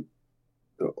personalities, and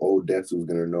the old Detsu's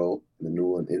gonna know, and the new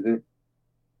one isn't,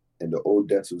 and the old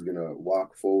Detsu's gonna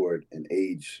walk forward and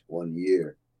age 1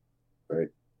 year, right?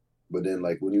 But then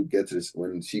like when you get to this,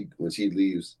 when she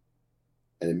leaves,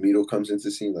 and Mito comes into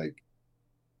the scene, like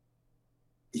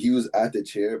he was at the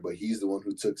chair, but he's the one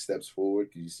who took steps forward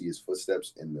because you see his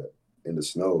footsteps in the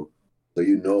snow. So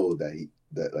you know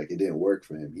that like it didn't work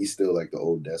for him. He's still like the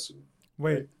old Desu.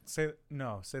 Wait, right? Say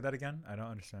that again. I don't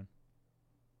understand.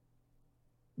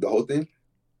 The whole thing?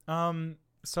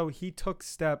 So he took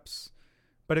steps,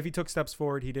 but if he took steps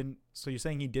forward, he didn't. So you're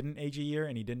saying he didn't age a year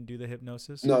and he didn't do the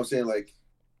hypnosis? No, I'm saying like,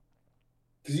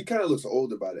 because he kind of looks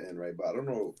older by the end, right? But I don't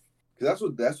know, because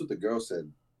that's what the girl said.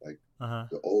 Like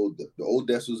the old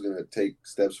Desu's gonna take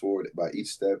steps forward. By each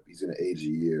step, he's gonna age a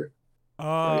year.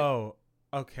 Oh,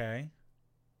 right? Okay.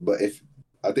 But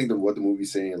I think what the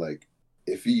movie's saying, like,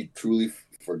 if he truly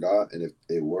forgot and if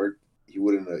it worked, he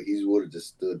would have just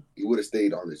stood. He would have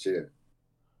stayed on the chair.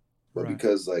 But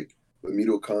because like when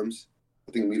Mito comes,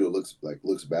 I think Mito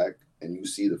looks back and you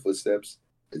see the footsteps.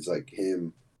 It's like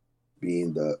him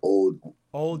being the old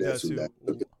Desu.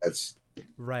 That's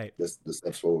Right. the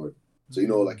steps forward. So you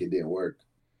know, like, it didn't work.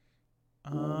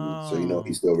 So you know he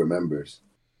Oh. still remembers.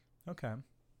 Okay.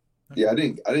 Yeah, I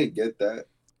didn't get that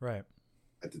Right.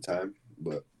 at the time,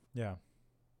 but Yeah.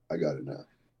 I got it now.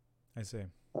 I see.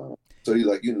 So he,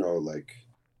 like, you know, like,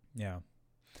 Yeah.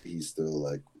 he's still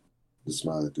like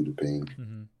smiling through the pain.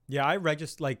 Mm-hmm. Yeah, I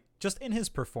registered, like, just in his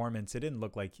performance, it didn't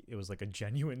look like it was like a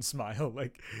genuine smile.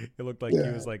 Like, it looked like he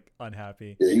was like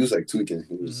unhappy. Yeah, he was like tweaking.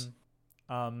 He was.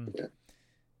 Yeah.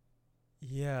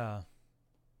 Yeah.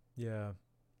 Yeah.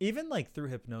 Even like through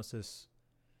hypnosis,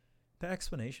 the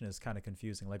explanation is kind of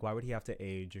confusing. Like, why would he have to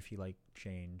age if he like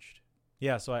changed?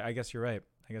 Yeah. So I guess you're right.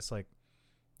 I guess, like,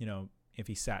 you know, if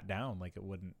he sat down, like, it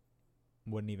wouldn't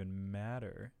even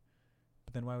matter.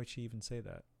 But then why would she even say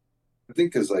that? I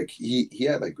think because, like, he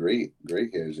had like gray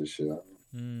hairs and shit.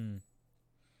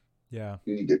 Yeah.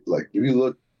 You get, like, if you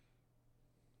look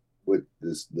with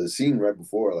the scene right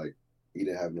before, like, he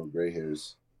didn't have no gray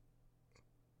hairs.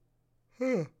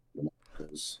 I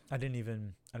didn't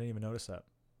even notice that.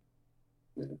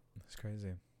 Yeah. That's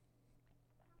crazy,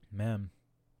 man.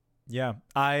 Yeah,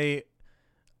 I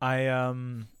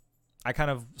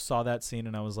kind of saw that scene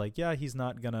and I was like, yeah, he's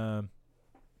not gonna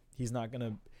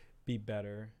be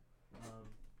better.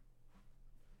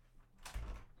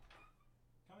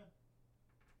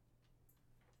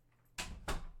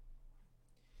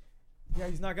 Yeah,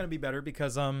 he's not gonna be better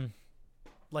because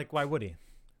like, why would he?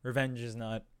 Revenge is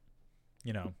not,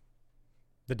 you know,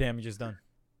 the damage is done.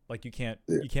 Like, you can't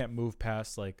move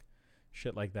past like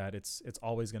shit like that. It's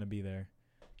always gonna be there.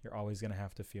 You're always gonna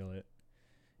have to feel it.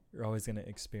 You're always gonna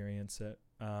experience it.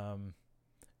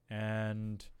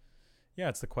 And yeah,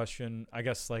 it's the question. I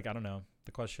guess, like, I don't know.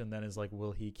 The question then is like,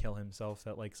 will he kill himself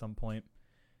at like some point?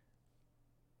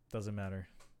 Doesn't matter,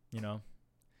 you know.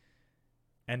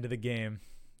 End of the game.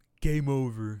 Game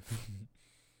over.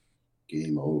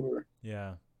 Game over.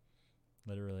 Yeah,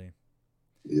 literally.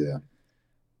 Yeah,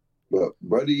 but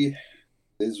Buddy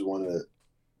is one of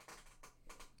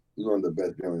the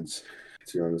best villains.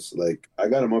 To be honest, like, I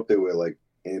got him up there with like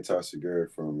Antar Segura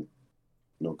from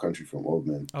No Country for Old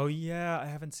Men. Oh yeah, I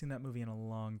haven't seen that movie in a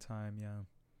long time. Yeah,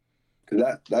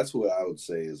 because that's what I would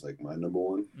say is like my number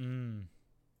one.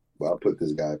 But I'll put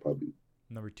this guy probably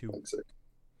number 2. like second.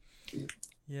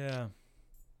 Yeah.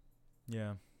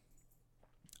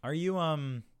 Are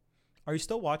you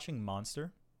still watching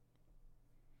Monster?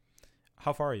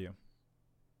 How far are you?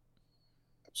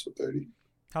 Episode 30.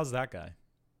 How's that guy?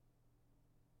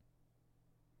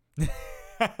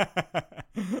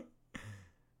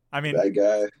 I mean, that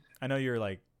guy. I know you're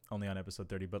like only on episode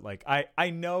 30, but like I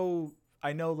know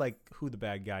like who the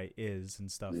bad guy is and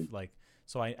stuff. Like,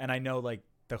 so I know like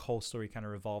the whole story kind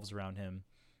of revolves around him.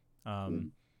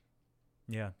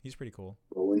 Yeah, he's pretty cool.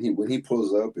 But when he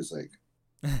pulls up, it's like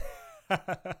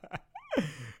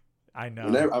I know.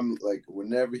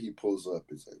 Whenever he pulls up,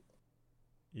 it's like,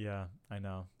 yeah, I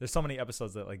know. There's so many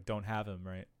episodes that like don't have him,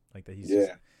 right? Like that he's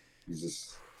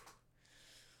just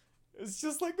it's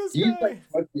just like this guy. He's like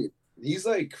fucking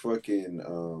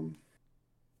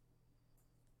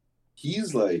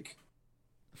he's like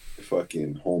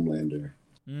fucking Homelander.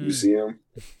 You see him?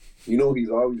 You know he's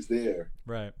always there.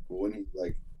 Right. But when he's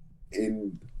like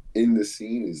in the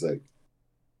scene, he's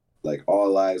like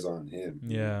all eyes on him.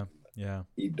 Yeah. Yeah.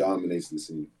 He dominates the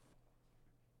scene.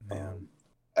 Man.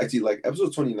 Actually, like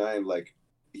episode 29, like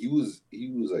he was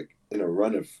like in a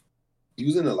run of, he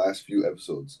was in the last few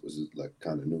episodes, which is like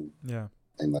kind of new. Yeah.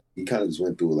 And like he kind of just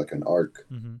went through like an arc,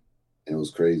 and it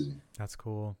was crazy. That's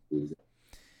cool.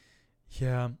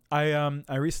 Yeah,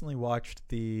 I recently watched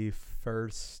the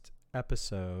first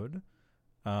episode,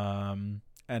 and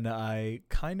I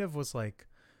kind of was like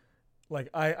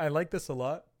I like this a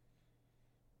lot.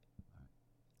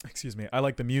 Excuse me. I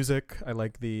like the music. I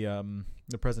like the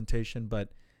presentation, but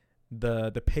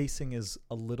the pacing is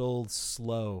a little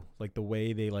slow. Like the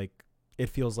way they like it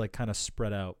feels like kind of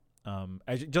spread out.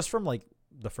 Just from like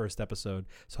the first episode.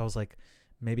 So I was like,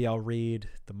 maybe I'll read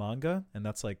the manga, and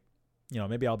that's like, you know,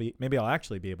 maybe I'll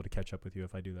actually be able to catch up with you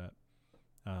if I do that.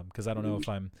 Because I don't know if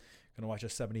I'm gonna watch a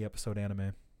 70 episode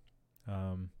anime.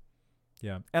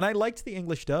 Yeah, and I liked the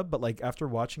English dub, but like after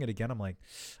watching it again, I'm like,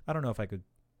 I don't know if I could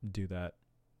do that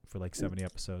for like 70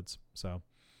 episodes. So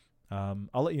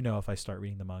I'll let you know if I start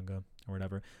reading the manga or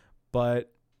whatever.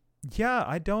 But yeah,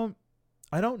 I don't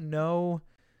know.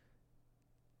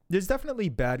 There's definitely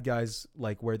bad guys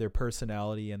like where their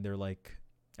personality and their like,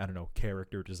 I don't know,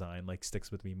 character design like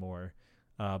sticks with me more.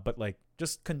 But like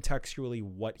just contextually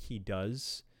what he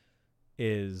does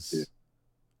is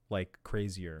like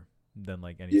crazier than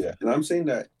like anything. Yeah, and I'm saying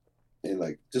that in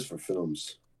like just for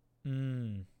films.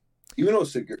 Even though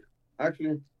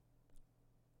actually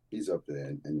He's up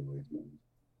there anyway.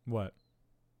 What?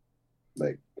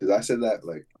 Like, because I said that,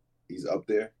 like, he's up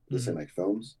there, just in, like,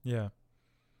 films. Yeah.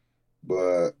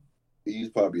 But he's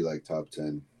probably, like, top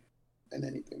 10 in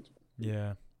anything.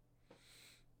 Yeah.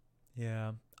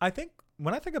 Yeah. I think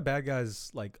when I think of bad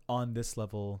guys, like, on this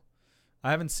level,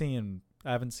 I haven't seen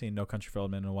No Country for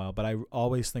Old Men in a while, but I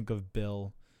always think of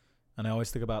Bill, and I always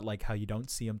think about, like, how you don't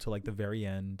see him till, like, the very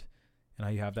end, and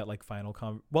how you have that, like, final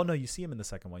well, no, you see him in the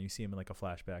second one. You see him in, like, a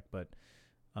flashback, but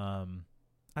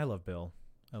I love Bill.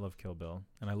 I love Kill Bill,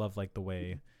 and I love, like, the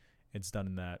way it's done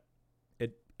in that.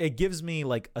 It gives me,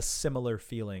 like, a similar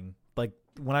feeling. Like,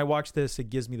 when I watch this, it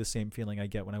gives me the same feeling I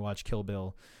get when I watch Kill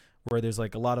Bill, where there's,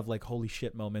 like, a lot of, like, holy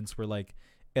shit moments where, like,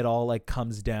 it all, like,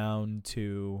 comes down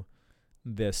to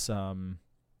this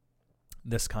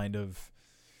this kind of,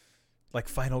 like,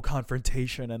 final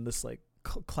confrontation and this, like,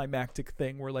 climactic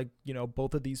thing where, like, you know,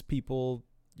 both of these people,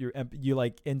 you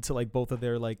like into, like, both of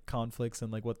their, like, conflicts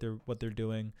and, like, what they're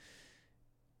doing.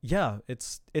 Yeah,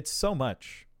 it's so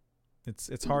much.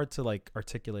 It's hard to, like,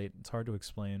 articulate. It's hard to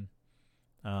explain.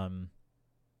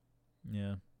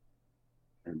 Yeah.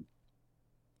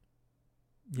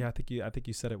 Yeah, I think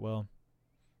you said it well.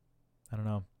 I don't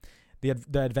know.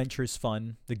 The adventure is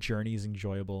fun. The journey is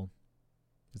enjoyable.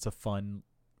 It's a fun,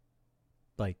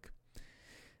 like,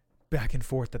 back and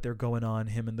forth that they're going on,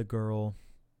 him and the girl,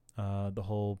 the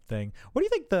whole thing. What do you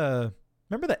think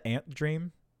remember the ant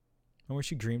dream? Where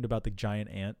she dreamed about the giant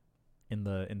ant in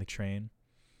the train?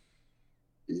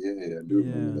 Yeah, I do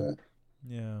remember that.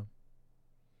 Yeah.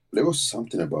 There was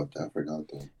something about that. I forgot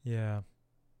though. Yeah.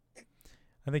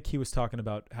 I think he was talking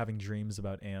about having dreams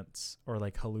about ants or,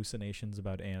 like, hallucinations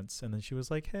about ants, and then she was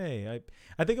like, "Hey,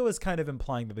 I think it was kind of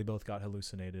implying that they both got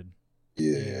hallucinated."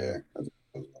 Yeah.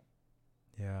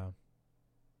 Yeah.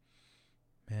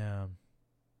 Man.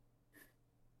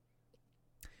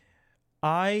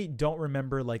 I don't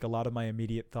remember, like, a lot of my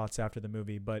immediate thoughts after the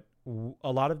movie, but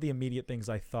a lot of the immediate things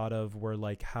I thought of were,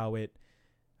 like, how it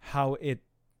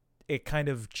kind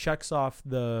of ticks off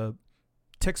the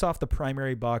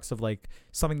primary box of, like,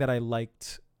 something that I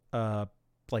liked,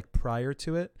 like, prior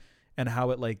to it, and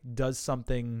how it, like, does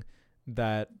something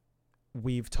that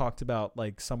we've talked about,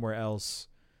 like, somewhere else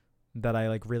that I,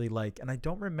 like, really like. And I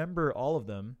don't remember all of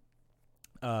them,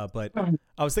 but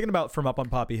I was thinking about From Up on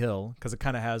Poppy Hill, because it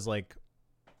kind of has, like,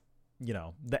 you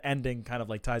know, the ending kind of,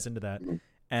 like, ties into that,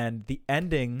 and the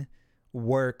ending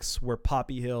works where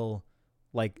Poppy Hill,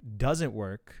 like, doesn't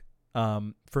work.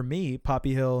 For me,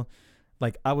 Poppy Hill,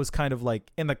 like, I was kind of, like,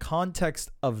 in the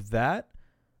context of that,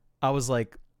 I was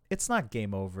like, it's not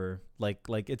game over. Like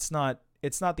it's not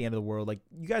the end of the world. Like,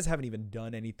 you guys haven't even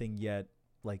done anything yet.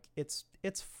 Like, it's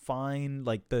fine.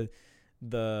 Like, the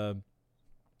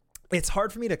it's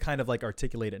hard for me to kind of, like,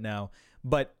 articulate it now,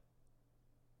 but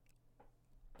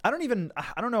I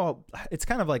don't know. It's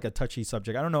kind of, like, a touchy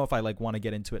subject. I don't know if I, like, want to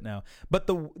get into it now, but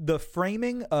the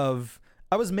framing of,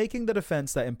 I was making the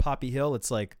defense that in Poppy Hill,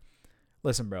 it's like,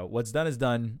 listen, bro, what's done is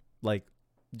done. Like,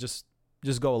 just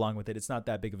go along with it. It's not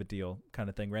that big of a deal, kind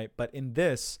of thing, right? But in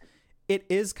this, it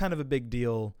is kind of a big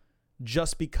deal,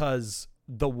 just because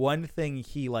the one thing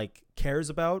he, like, cares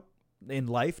about in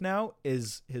life now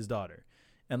is his daughter,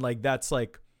 and, like, that's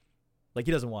like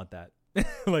he doesn't want that.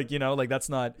 Like, you know, like, that's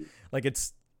not, like,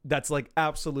 that's like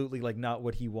absolutely, like, not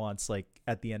what he wants. Like,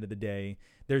 at the end of the day,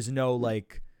 there's no,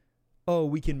 like, oh,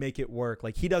 we can make it work.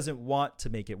 Like, he doesn't want to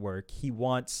make it work. He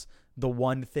wants the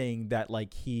one thing that,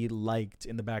 like, he liked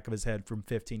in the back of his head from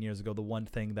 15 years ago, the one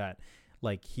thing that,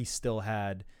 like, he still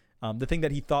had, the thing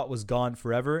that he thought was gone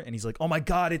forever, and he's like, oh my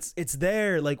god, it's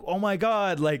there, like, oh my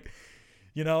god, like,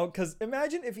 you know, because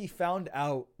imagine if he found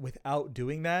out without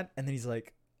doing that, and then he's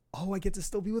like, oh, I get to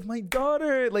still be with my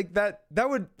daughter, like, that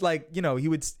would, like, you know, he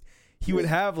would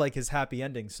have, like, his happy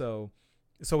ending. So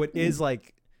it is,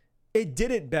 like, it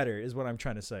did it better, is what I'm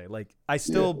trying to say. Like, I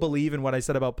still believe in what I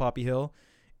said about Poppy Hill.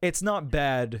 It's not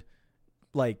bad,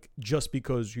 like, just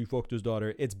because he fucked his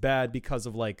daughter. It's bad because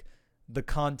of, like, the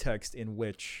context in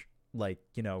which, like,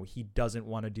 you know, he doesn't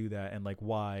want to do that, and, like,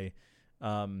 why,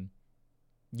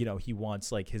 you know, he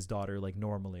wants, like, his daughter, like,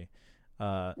 normally.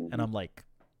 And I'm like,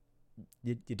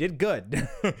 you did good.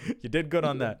 You did good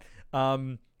on that.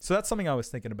 So that's something I was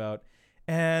thinking about.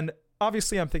 And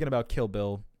obviously I'm thinking about Kill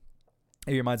Bill.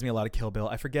 It reminds me a lot of Kill Bill.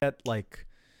 I forget like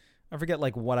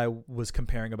what I was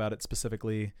comparing about it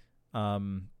specifically.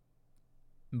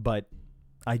 But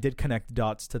I did connect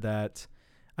dots to that.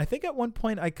 I think at one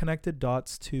point I connected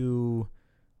dots to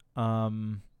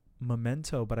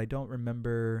Memento, but I don't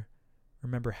remember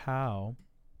how.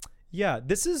 Yeah,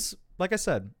 this is, like I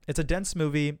said, it's a dense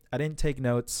movie. I didn't take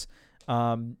notes.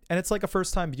 And it's like a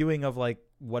first time viewing of like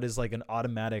what is like an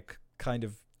automatic kind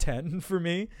of 10 for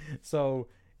me. So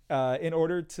in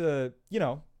order to,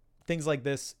 things like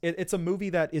this, it's a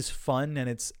movie that is fun and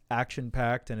it's action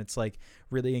packed and it's like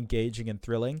really engaging and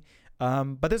thrilling.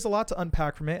 But there's a lot to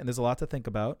unpack from it and there's a lot to think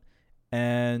about.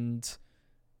 And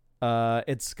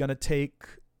it's going to take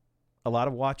a lot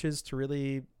of watches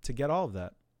to get all of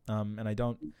that. And I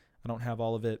don't have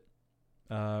all of it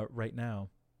right now,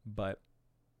 but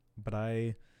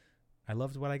I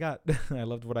loved what I got. I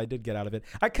loved what I did get out of it.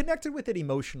 I connected with it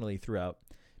emotionally throughout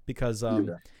because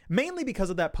mainly because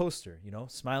of that poster,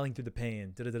 smiling through the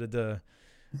pain.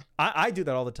 I do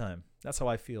that all the time. That's how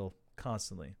I feel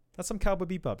constantly. That's some Cowboy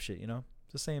Bebop shit,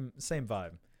 It's the same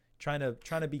vibe. Trying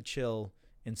to be chill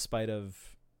in spite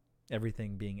of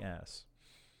everything being ass.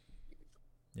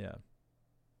 Yeah.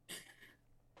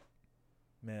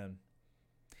 Man.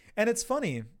 And it's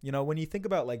funny, when you think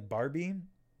about like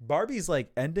Barbie's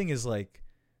like ending is like,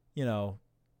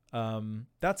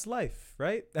 that's life,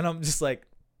 right? And I'm just like,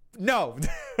 no,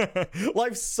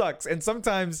 life sucks. And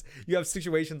sometimes you have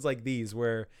situations like these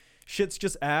where shit's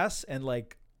just ass. And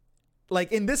like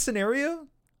in this scenario,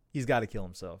 he's got to kill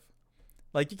himself.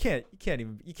 Like you can't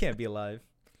be alive.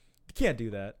 You can't do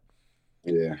that.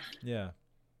 Yeah. Yeah.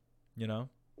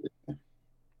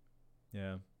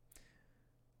 Yeah.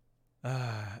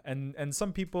 And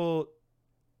some people,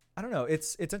 I don't know.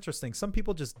 It's interesting. Some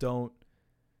people just don't.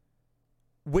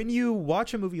 When you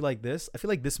watch a movie like this, I feel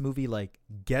like this movie like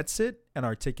gets it and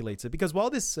articulates it, because while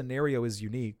this scenario is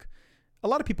unique, a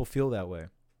lot of people feel that way.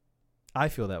 I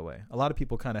feel that way. A lot of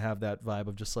people kind of have that vibe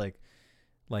of just like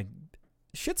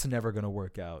shit's never going to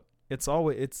work out. It's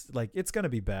going to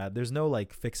be bad. There's no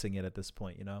like fixing it at this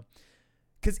point,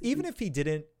 Because even if he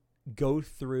didn't go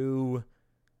through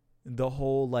the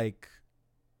whole like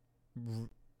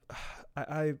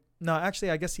I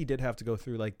guess he did have to go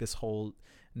through like this whole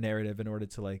narrative in order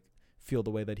to like feel the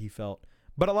way that he felt.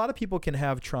 But a lot of people can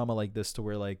have trauma like this to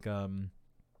where like they're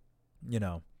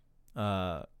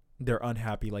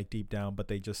unhappy like deep down, but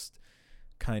they're just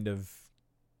kind of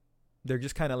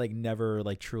like never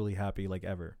like truly happy like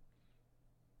ever.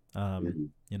 And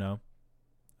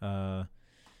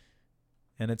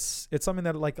it's something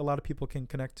that like a lot of people can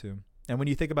connect to. And when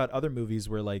you think about other movies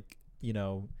where like,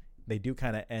 they do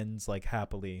kind of ends like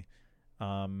happily,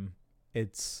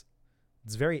 it's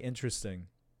very interesting,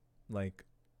 like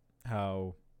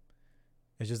how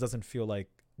it just doesn't feel like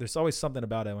there's always something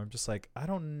about it where I'm just like, I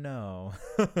don't know.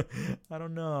 I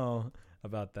don't know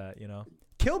about that,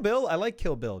 Kill Bill, I like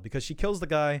Kill Bill because she kills the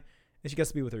guy and she gets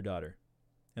to be with her daughter.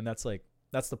 And that's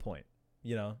the point.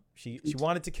 She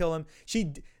wanted to kill him.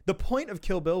 The point of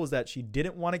Kill Bill was that she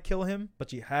didn't want to kill him, but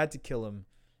she had to kill him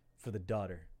for the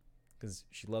daughter because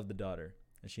she loved the daughter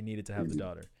and she needed to have the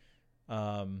daughter.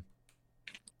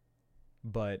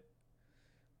 But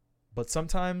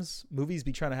sometimes movies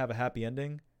be trying to have a happy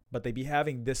ending, but they be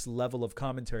having this level of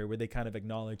commentary where they kind of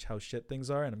acknowledge how shit things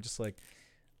are, and I'm just like,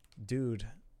 dude,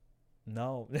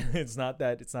 no, it's not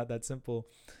that simple.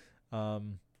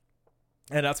 And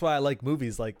that's why I like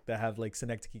movies like that have like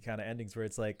synecdoche kind of endings where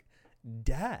it's like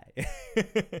die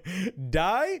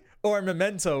or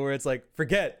Memento where it's like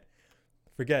forget.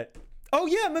 Oh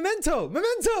yeah, Memento.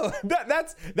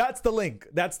 That's the link.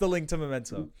 That's the link to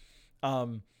Memento.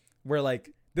 Where like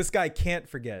this guy can't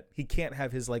forget. He can't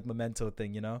have his like Memento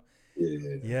thing,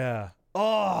 Yeah.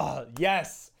 Oh,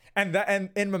 yes. And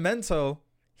in Memento,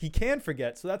 he can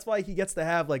forget. So that's why he gets to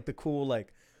have like the cool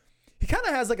like he kind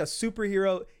of has like a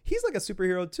superhero. He's like a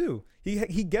superhero too.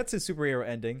 He gets his superhero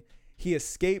ending. He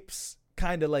escapes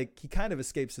kind of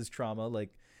escapes his trauma.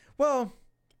 Like, well,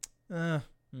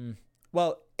 in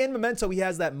Memento, he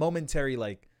has that momentary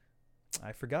like,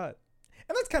 I forgot.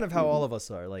 And that's kind of how all of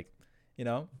us are. Like,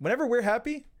 whenever we're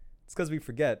happy, it's because we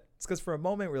forget. It's because for a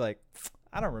moment we're like,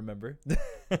 I don't remember.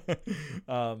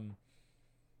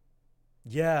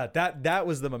 Yeah, that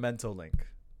was the Memento link.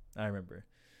 I remember.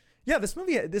 Yeah, this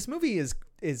movie is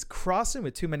crossing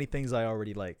with too many things I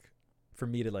already like for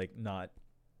me to like not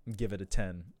give it a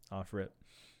 10 off rip.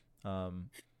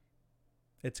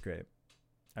 It's great.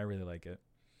 I really like it.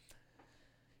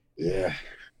 Yeah.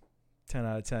 10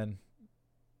 out of 10.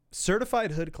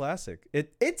 Certified hood classic.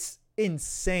 It's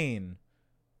insane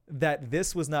that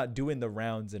this was not doing the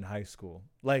rounds in high school.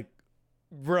 Like,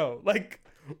 bro, like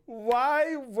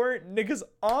why weren't niggas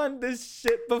on this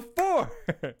shit before?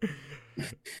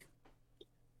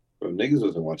 Bro, niggas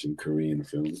wasn't watching Korean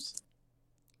films.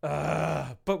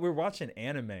 But we're watching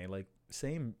anime, like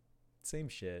same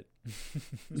shit.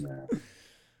 Nah.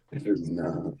 It is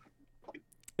not.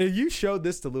 If you showed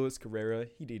this to Luis Carrera,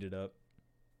 he'd eat it up.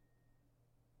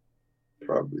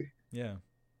 Probably. Yeah.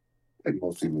 Like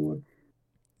most people would.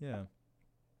 Yeah.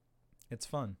 It's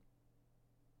fun.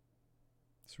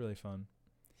 It's really fun.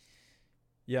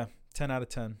 Yeah, 10 out of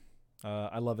 10.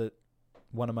 I love it.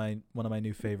 One of my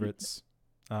new favorites.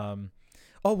 Oh,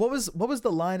 what was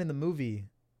the line in the movie?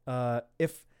 There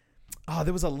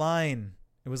was a line.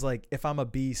 It was like, if I'm a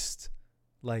beast,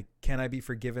 like, can I be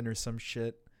forgiven or some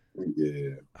shit?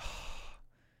 Yeah.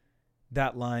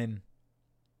 That line.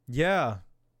 Yeah.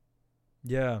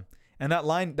 Yeah. And that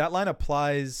line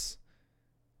applies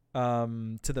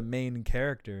to the main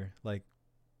character, like,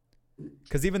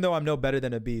 because even though I'm no better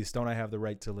than a beast, don't I have the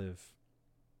right to live?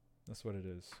 That's what it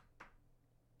is.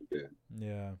 Yeah.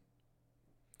 Yeah.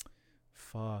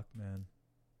 Fuck, man.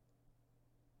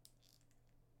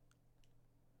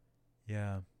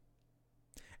 Yeah.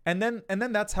 And then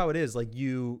that's how it is. Like,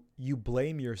 you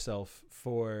blame yourself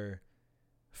for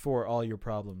all your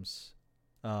problems.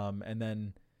 And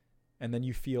then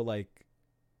you feel like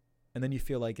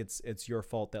it's your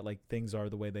fault that, like, things are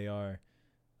the way they are.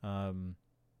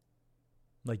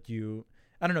 Like,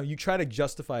 I don't know, you try to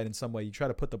justify it in some way. You try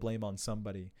to put the blame on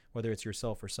somebody, whether it's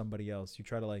yourself or somebody else. You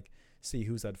try to, like, see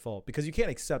who's at fault, because you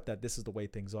can't accept that this is the way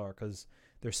things are, because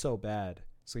they're so bad.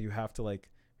 So you have to,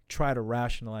 like, try to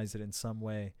rationalize it in some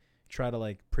way. Try to,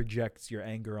 like, project your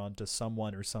anger onto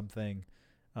someone or something.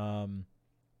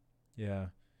 Yeah.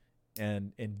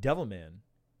 And in Devilman,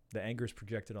 the anger is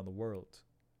projected on the world,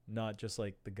 not just,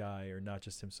 like, the guy or not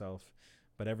just himself,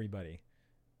 but everybody.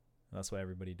 That's why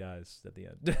everybody dies at the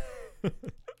end.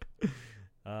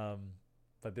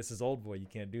 But this is Oldboy. You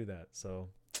can't do that. So,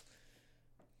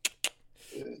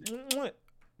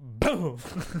 boom,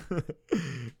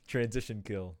 transition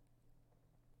kill.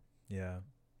 Yeah,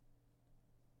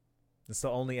 it's the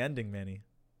only ending, Manny.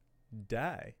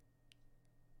 Die.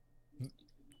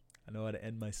 I know how to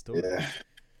end my story. Yeah.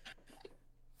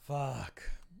 Fuck.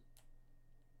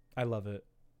 I love it.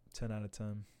 10 out of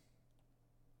 10.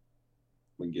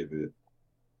 We give it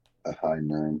a high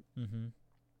 9. Mm-hmm.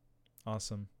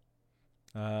 Awesome.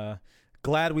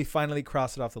 Glad we finally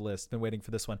crossed it off the list. Been waiting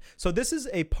for this one. So this is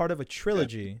a part of a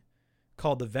trilogy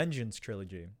called the Vengeance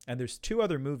Trilogy. And there's 2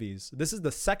 other movies. This is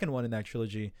the second one in that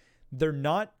trilogy. They're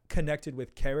not connected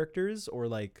with characters or,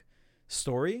 like,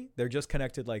 story. They're just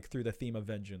connected, like, through the theme of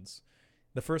vengeance.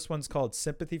 The first one's called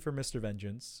Sympathy for Mr.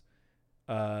 Vengeance.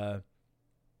 The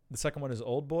second one is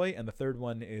Oldboy. And the third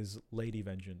one is Lady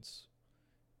Vengeance.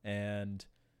 And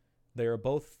they are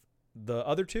both, the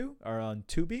other 2 are on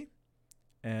Tubi,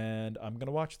 and I'm going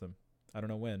to watch them. I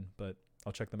don't know when, but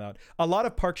I'll check them out. A lot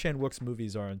of Park Chan-wook's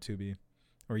movies are on Tubi,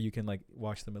 or you can, like,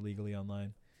 watch them illegally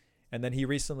online. And then he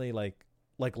recently, like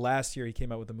last year, he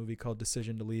came out with a movie called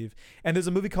Decision to Leave. And there's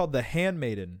a movie called The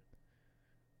Handmaiden,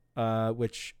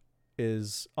 which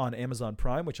is on Amazon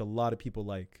Prime, which a lot of people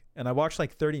like. And I watched,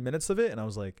 like, 30 minutes of it, and I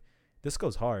was like, this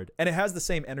goes hard. And it has the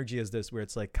same energy as this, where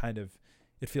it's, like, kind of,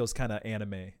 it feels kind of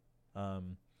anime.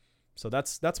 So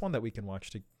that's one that we can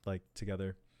watch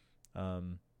together,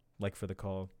 like, for the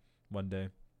call one day.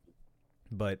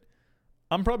 But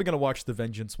I'm probably going to watch the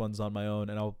Vengeance ones on my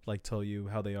own, and I'll, like, tell you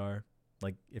how they are.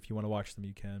 Like, if you want to watch them,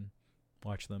 you can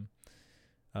watch them.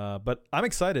 But I'm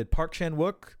excited. Park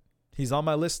Chan-wook, he's on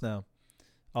my list now.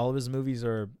 All of his movies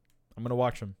I'm going to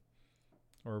watch them.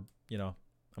 Or, you know,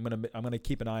 I'm going to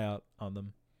keep an eye out on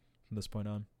them from this point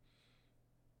on.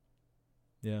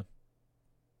 Yeah.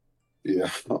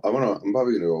 Yeah, I'm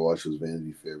probably gonna go watch those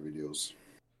Vanity Fair videos.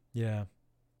 Yeah,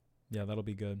 that'll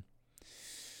be good.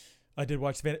 I did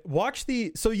watch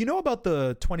so you know about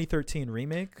the 2013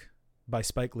 remake by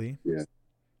Spike Lee? Yeah.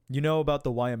 You know about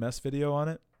the YMS video on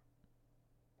it?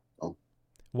 Oh.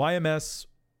 YMS,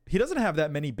 he doesn't have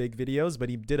that many big videos, but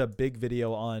he did a big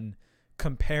video on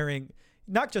comparing,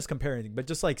 not just comparing, but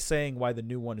just, like, saying why the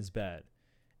new one is bad.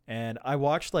 And I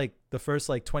watched, like, the first,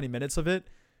 like, 20 minutes of it,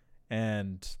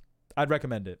 and I'd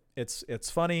recommend it. It's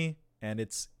funny, and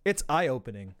it's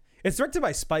eye-opening. It's directed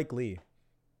by Spike Lee,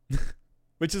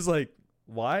 which is, like,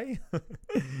 why?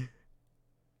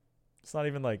 It's not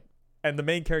even, like, and the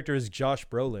main character is Josh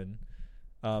Brolin,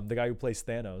 the guy who plays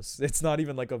Thanos. It's not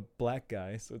even, like, a black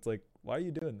guy, so it's like, why are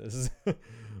you doing this?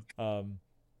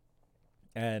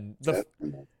 And the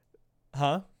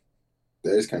that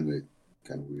is kind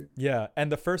of weird. Yeah,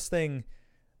 and the first thing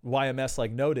YMS,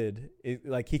 like, noted,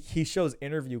 like, he shows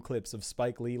interview clips of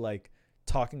Spike Lee, like,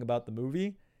 talking about the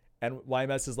movie, and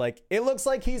YMS is like, it looks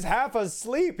like he's half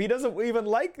asleep. He doesn't even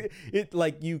like it.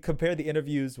 Like, you compare the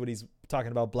interviews when he's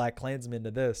talking about BlacKkKlansman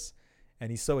to this,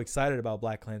 and he's so excited about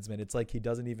BlacKkKlansman. It's like he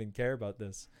doesn't even care about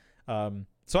this.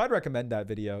 So I'd recommend that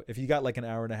video if you got, like, an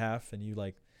hour and a half and you,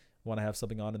 like, want to have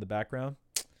something on in the background.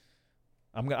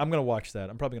 I'm gonna watch that.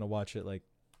 I'm probably gonna watch it like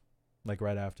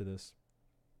right after this.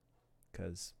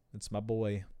 because it's my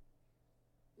boy.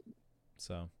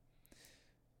 So,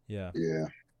 yeah. Yeah.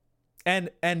 And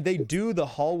they do the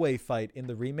hallway fight in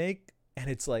the remake, and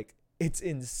it's like, it's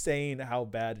insane how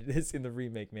bad it is in the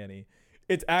remake, Manny.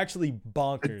 It's actually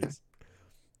bonkers.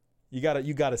 You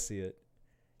gotta see it.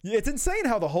 It's insane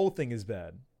how the whole thing is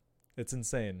bad. It's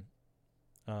insane.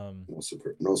 No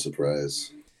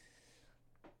surprise.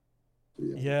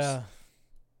 Yeah.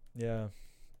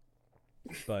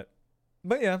 But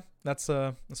yeah, that's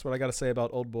what I gotta say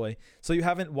about Oldboy. So you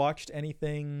haven't watched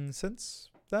anything since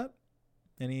that?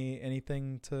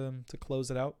 Anything to close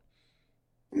it out?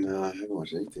 No, I haven't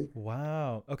watched anything.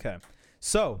 Wow. Okay.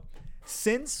 So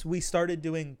since we started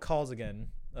doing calls again,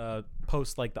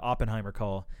 post like the Oppenheimer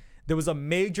call, there was a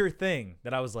major thing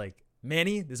that I was like,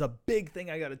 Manny, there's a big thing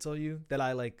I got to tell you that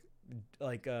I like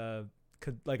a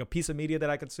piece of media that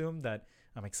I consume that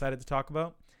I'm excited to talk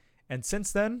about. And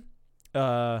since then,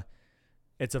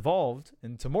 it's evolved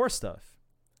into more stuff.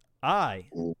 I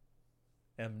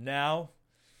am now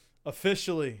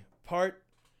officially part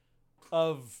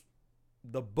of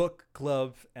the book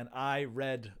club, and I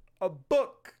read a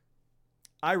book.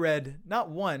 I read not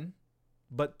one,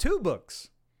 but 2 books.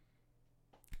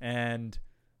 And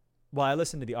well, I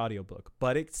listened to the audiobook,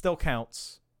 but it still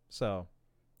counts. So,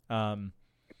 by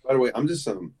the way, I'm just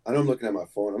I know I'm looking at my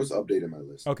phone. I'm just updating my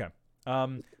list. Okay.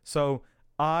 So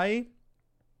I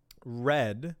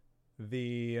read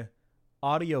the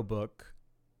audiobook,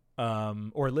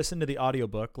 or listened to the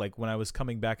audiobook like when I was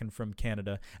coming back in from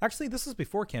Canada. Actually, this was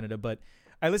before Canada, but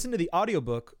I listened to the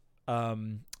audiobook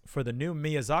for the new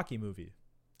Miyazaki movie,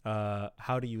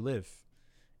 How Do You Live?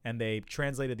 And they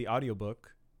translated the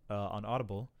audiobook on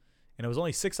Audible, and it was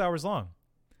only 6 hours long.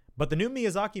 But the new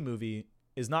Miyazaki movie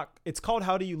is not, it's called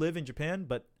How Do You Live in Japan,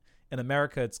 but in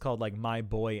America it's called like My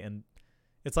Boy, and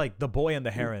it's like The Boy and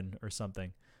the Heron or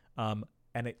something. And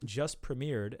it just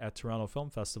premiered at Toronto Film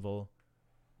Festival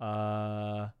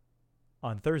on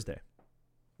Thursday,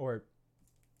 or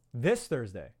this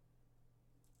Thursday.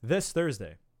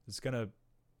 It's gonna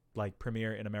like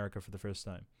premiere in America for the first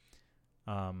time,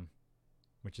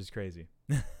 which is crazy.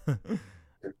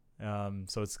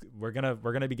 So we're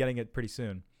gonna be getting it pretty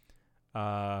soon.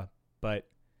 But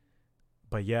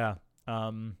yeah,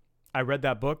 I read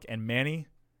that book, and Manny,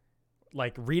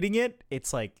 like reading it,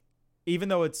 it's like, even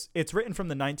though it's written from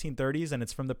the 1930s and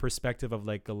it's from the perspective of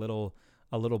like a little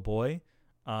boy,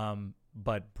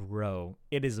 but bro,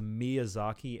 it is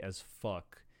Miyazaki as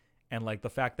fuck. And like the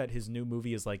fact that his new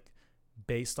movie is like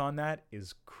based on that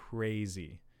is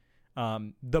crazy.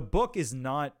 The book is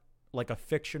not like a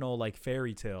fictional like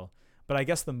fairy tale, but I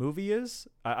guess the movie is.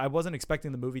 I wasn't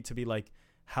expecting the movie to be like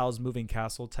Howl's Moving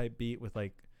Castle type beat with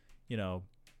like, you know,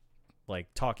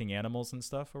 like talking animals and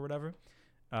stuff or whatever.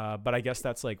 But I guess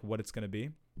that's like what it's gonna be.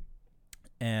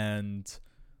 And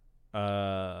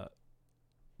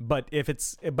but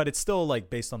it's still like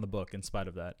based on the book in spite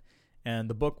of that. And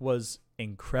the book was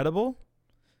incredible.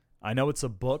 I know it's a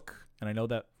book, and I know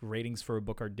that ratings for a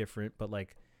book are different, but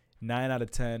like 9 out of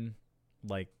 10,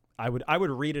 like I would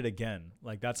read it again.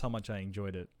 Like that's how much I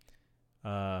enjoyed it.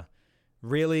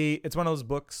 Really, it's one of those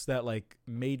books that like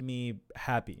made me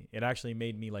happy. It actually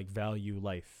made me like value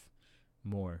life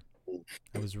more.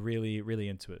 I was really, really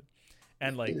into it.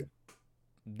 And like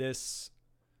this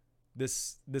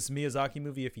Miyazaki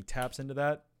movie, if he taps into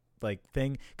that like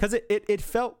thing, because it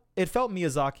felt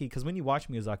Miyazaki, because when you watch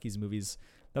Miyazaki's movies,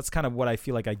 that's kind of what I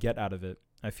feel like I get out of it.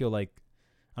 I feel like,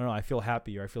 I don't know, I feel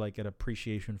happy, or I feel like an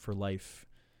appreciation for life,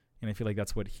 and I feel like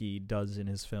that's what he does in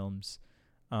his films.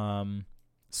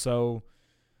 So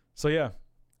yeah,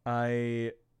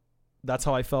 that's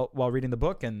how I felt while reading the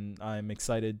book, and I'm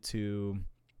excited to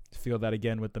feel that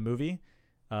again with the movie.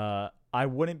 I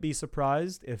wouldn't be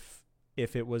surprised if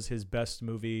it was his best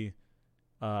movie,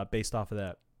 based off of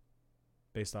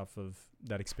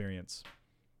that experience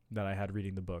that I had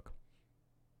reading the book.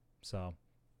 So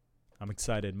I'm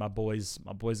excited. My boy's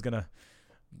gonna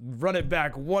run it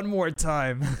back one more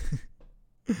time.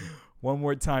 One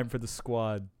more time for the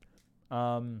squad.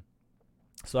 So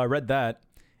I read that,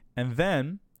 and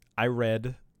then I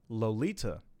read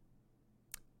Lolita,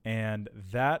 and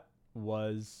that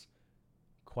was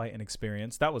quite an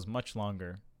experience. That was much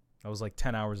longer. That was like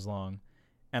 10 hours long,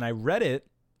 and I read it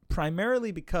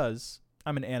primarily because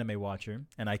I'm an anime watcher,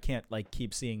 and I can't like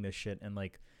keep seeing this shit and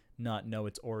like not know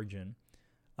its origin.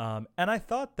 And I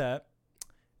thought that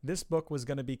this book was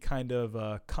going to be kind of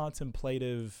a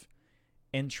contemplative,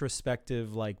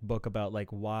 introspective like book about like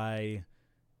why,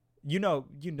 you know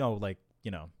like,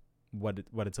 you know what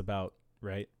it's about,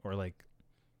 right? Or like,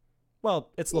 well,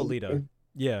 it's Lolita.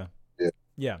 Yeah.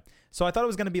 So I thought it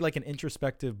was going to be like an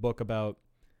introspective book about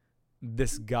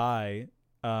this guy,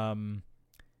 and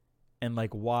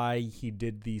like why he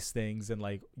did these things, and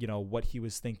like, you know, what he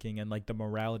was thinking, and like the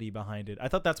morality behind it. I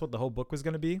thought that's what the whole book was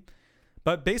going to be.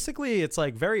 But basically it's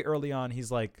like very early on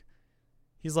he's like,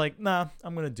 nah,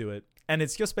 I'm going to do it. And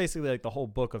it's just basically like the whole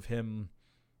book of him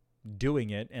doing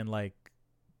it, and like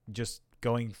just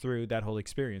going through that whole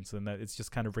experience, and that it's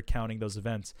just kind of recounting those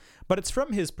events. But it's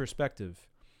from his perspective,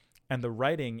 and the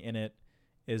writing in it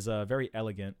is very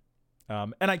elegant.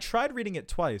 And I tried reading it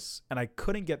twice, and I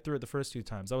couldn't get through it the first 2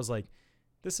 times. I was like,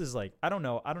 this is like, I don't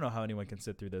know how anyone can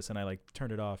sit through this, and I like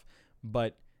turned it off.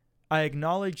 But I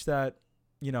acknowledge that,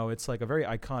 you know, it's like a very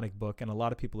iconic book, and a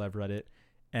lot of people have read it.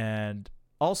 And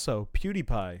also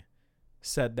PewDiePie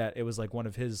said that it was like one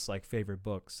of his like favorite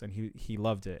books, and he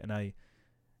loved it.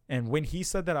 And when he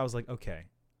said that, I was like, okay,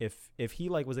 if he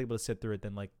like was able to sit through it,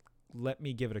 then like let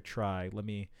me give it a try. Let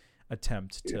me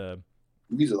attempt to.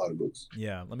 He reads a lot of books.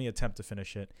 Yeah, let me attempt to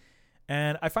finish it.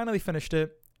 And I finally finished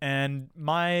it, and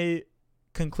my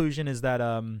conclusion is that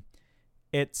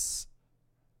it's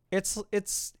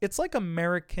like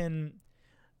American.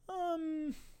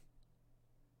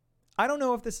 I don't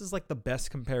know if this is like the best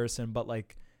comparison, but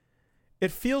like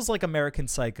it feels like American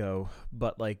Psycho,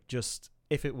 but like just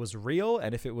if it was real,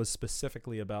 and if it was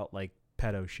specifically about like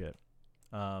pedo shit,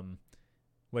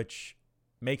 which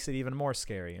makes it even more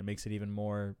scary and makes it even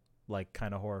more like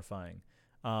kind of horrifying.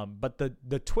 But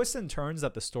the twists and turns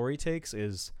that the story takes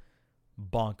is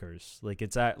bonkers. Like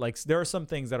it's at like there are some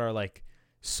things that are like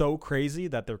so crazy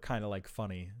that they're kind of like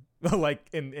funny, like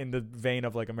in the vein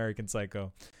of like American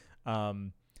Psycho.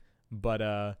 But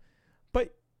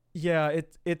yeah,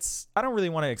 it's I don't really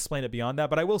want to explain it beyond that,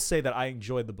 but I will say that I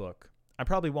enjoyed the book. I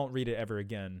probably won't read it ever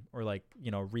again, or like, you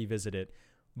know, revisit it.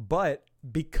 But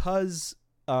because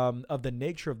of the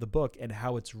nature of the book and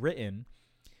how it's written,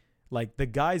 like the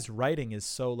guy's writing is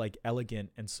so like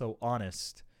elegant and so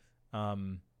honest,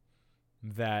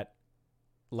 that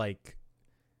like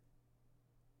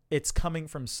it's coming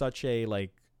from such a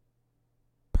like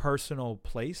personal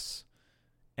place,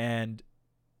 and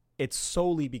it's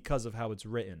solely because of how it's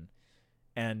written.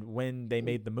 And when they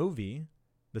made the movie,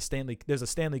 there's a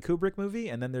Stanley Kubrick movie,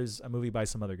 and then there's a movie by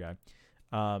some other guy.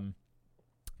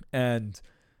 And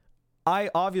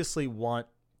I obviously want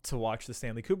to watch the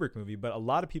Stanley Kubrick movie, but a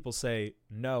lot of people say,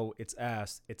 no, it's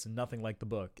ass. It's nothing like the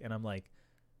book. And I'm like,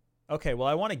 okay, well,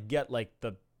 I want to get like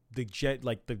the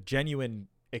genuine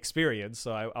experience.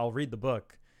 So I'll read the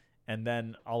book, and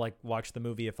then I'll like watch the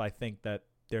movie if I think that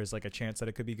there's like a chance that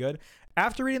it could be good.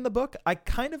 After reading the book, I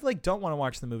kind of like don't want to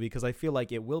watch the movie because I feel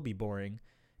like it will be boring.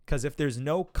 Because if there's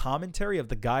no commentary of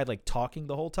the guy like talking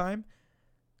the whole time,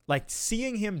 like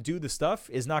seeing him do the stuff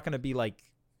is not going to be like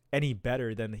any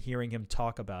better than hearing him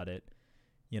talk about it,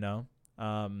 you know?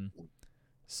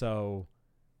 So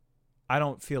I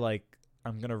don't feel like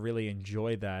I'm going to really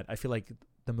enjoy that. I feel like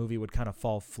the movie would kind of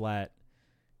fall flat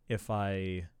if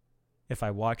I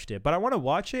watched it. But I want to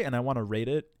watch it, and I want to rate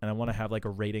it, and I want to have like a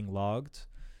rating logged,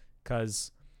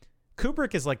 because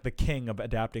Kubrick is like the king of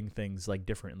adapting things like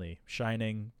differently.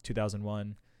 Shining,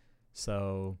 2001.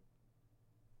 So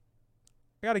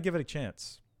I got to give it a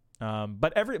chance.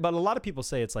 But a lot of people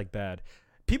say it's like bad.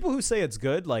 People who say it's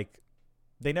good, like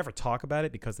they never talk about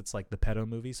it because it's like the pedo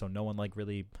movie, so no one like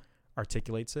really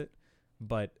articulates it.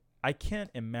 But I can't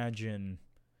imagine.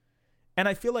 And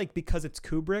I feel like because it's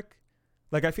Kubrick,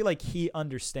 like I feel like he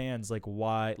understands like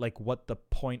why, like what the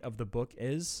point of the book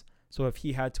is. So if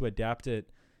he had to adapt it,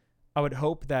 I would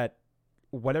hope that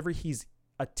whatever he's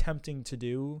attempting to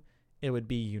do, it would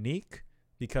be unique,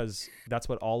 because that's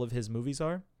what all of his movies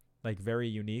are, like very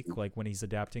unique. Like when he's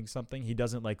adapting something, he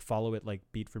doesn't like follow it like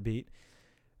beat for beat.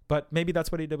 But maybe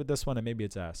that's what he did with this one, and maybe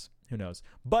it's ass. Who knows?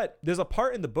 But there's a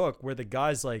part in the book where the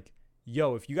guy's like,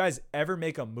 yo, if you guys ever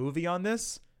make a movie on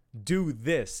this, do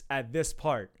this at this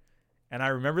part. And I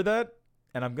remember that,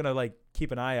 and I'm going to like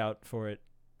keep an eye out for it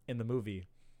in the movie.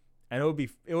 And it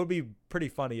would be pretty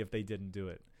funny if they didn't do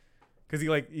it. Cuz he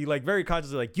very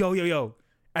consciously like, yo,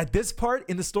 at this part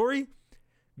in the story,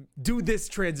 do this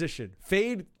transition.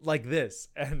 Fade like this.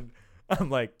 And I'm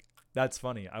like, that's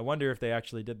funny. I wonder if they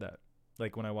actually did that,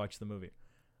 like when I watched the movie.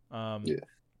 Yeah.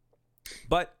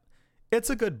 But it's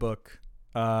a good book.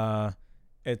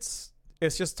 It's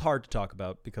just hard to talk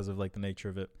about because of like the nature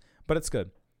of it, but it's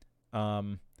good.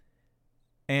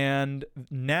 And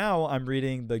now I'm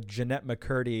reading the Jeanette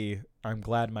McCurdy I'm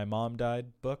Glad My Mom Died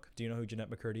book. Do you know who Jeanette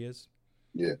McCurdy is?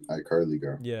 Yeah, iCarly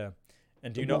girl. Yeah.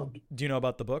 And do you know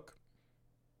about the book?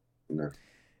 No.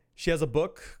 She has a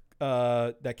book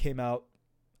that came out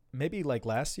maybe like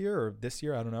last year or this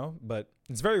year, I don't know, but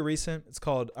it's very recent. It's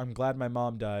called I'm Glad My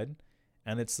Mom Died,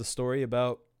 and it's the story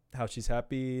about how she's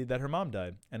happy that her mom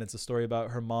died, and it's a story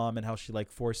about her mom and how she like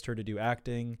forced her to do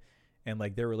acting, and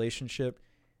like their relationship,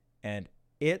 and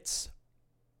it's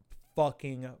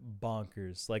fucking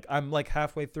bonkers. Like I'm like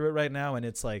halfway through it right now, and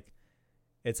it's like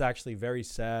it's actually very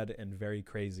sad and very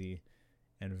crazy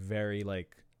and very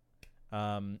like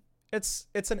it's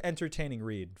an entertaining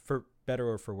read for better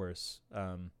or for worse.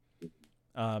 And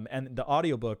the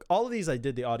audiobook, all of these I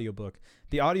did the audiobook.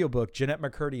 The audiobook, Jeanette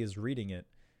McCurdy is reading it,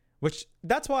 which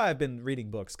that's why I've been reading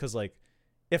books, cuz like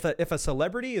if a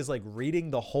celebrity is like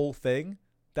reading the whole thing,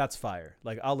 that's fire.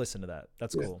 Like I'll listen to that.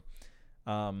 That's cool.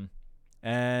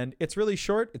 And it's really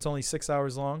short. It's only 6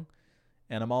 hours long,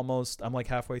 and I'm like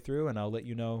halfway through, and I'll let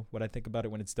you know what I think about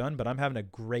it when it's done, but I'm having a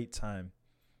great time.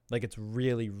 Like it's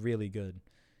really, really good.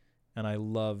 And I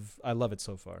love it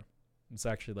so far. It's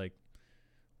actually like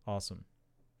awesome.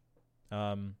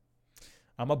 I'm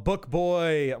a book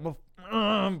boy.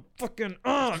 I'm fucking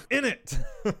in it.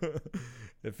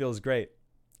 It feels great.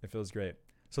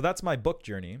 So that's my book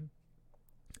journey.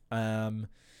 And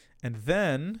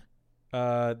then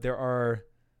there are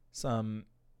some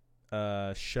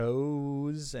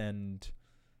shows and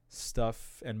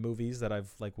stuff and movies that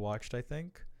I've like watched, I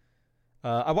think.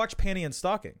 I watched Panty and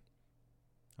Stocking.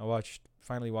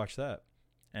 Finally watched that.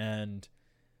 And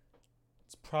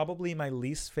it's probably my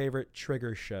least favorite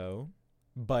Trigger show,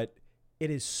 but it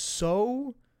is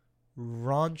so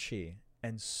raunchy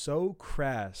and so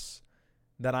crass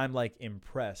that I'm like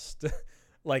impressed.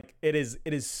 Like it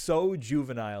is so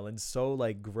juvenile and so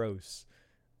like gross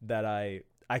that I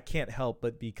can't help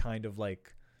but be kind of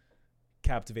like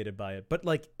captivated by it. But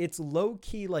like it's low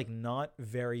key like not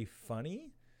very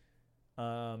funny.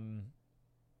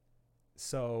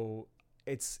 So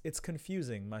it's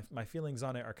confusing. My feelings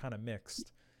on it are kind of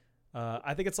mixed.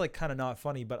 I think it's like kind of not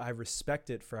funny, but I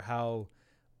respect it for how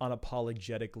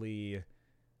unapologetically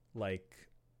like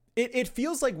it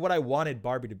feels like what I wanted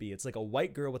Barbie to be. It's like a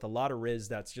white girl with a lot of riz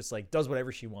that's just like does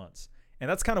whatever she wants. And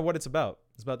that's kind of what it's about.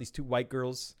 It's about these two white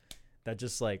girls that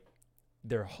just like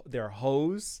they're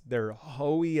hoes, they're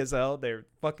hoey as hell, they're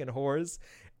fucking whores,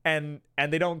 and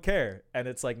they don't care, and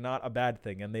it's like not a bad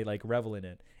thing, and they like revel in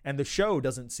it, and the show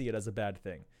doesn't see it as a bad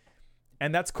thing,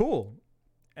 and that's cool,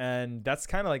 and that's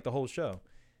kind of like the whole show,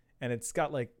 and it's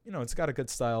got like it's got a good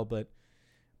style, but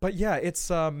yeah, it's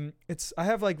I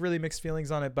have like really mixed feelings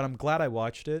on it, but I'm glad I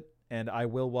watched it, and I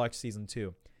will watch season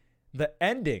 2. The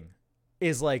ending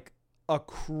is like a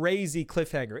crazy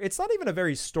cliffhanger. It's not even a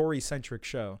very story centric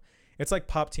show. It's like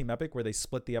Pop Team Epic, where they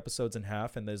split the episodes in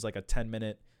half, and there's like a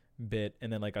 10-minute bit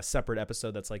and then like a separate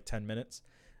episode that's like 10 minutes.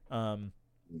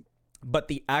 But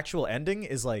the actual ending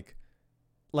is like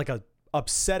a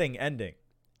upsetting ending.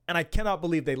 And I cannot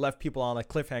believe they left people on a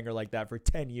cliffhanger like that for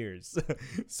 10 years.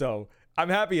 So I'm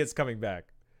happy it's coming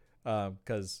back,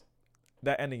 because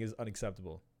that ending is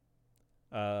unacceptable.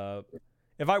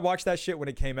 If I watched that shit when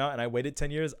it came out and I waited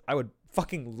 10 years, I would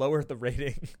fucking lower the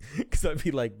rating, because I'd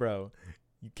be like, bro,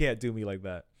 you can't do me like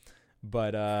that.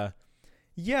 But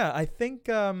yeah, I think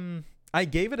I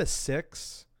gave it a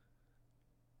 6,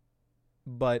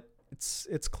 but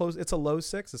it's close. It's a low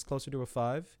 6. It's closer to a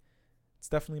 5. It's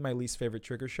definitely my least favorite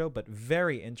Trigger show, but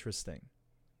very interesting.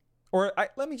 Or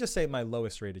let me just say my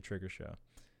lowest rated Trigger show.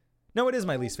 No, it is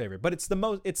my least favorite, but it's the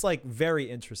most. It's like very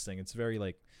interesting. It's very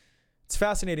like it's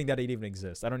fascinating that it even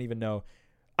exists. I don't know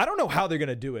how they're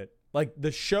gonna do it. Like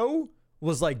the show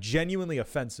was like genuinely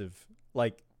offensive,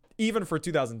 like even for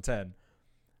 2010.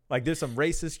 Like there's some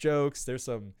racist jokes. There's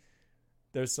some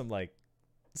like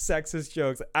sexist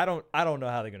jokes. I don't know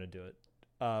how they're gonna do it.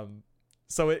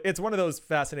 So it's one of those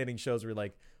fascinating shows where you're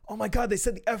like, oh my god, they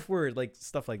said the F word, like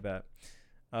stuff like that.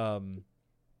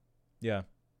 Yeah,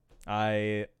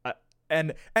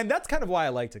 and that's kind of why I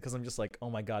liked it, because I'm just like, oh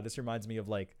my god, this reminds me of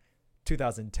like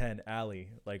 2010 Alley,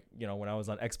 like when I was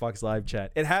on Xbox Live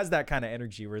Chat. It has that kind of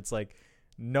energy where it's like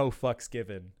no fucks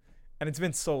given, and it's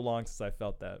been so long since I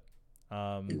felt that.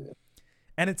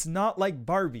 And it's not like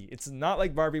Barbie. It's not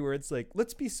like Barbie where it's like,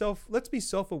 let's be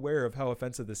self-aware of how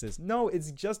offensive this is. No,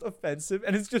 it's just offensive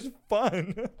and it's just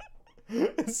fun.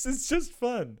 it's just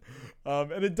fun.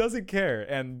 And it doesn't care.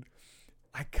 And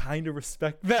I kind of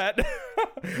respect that.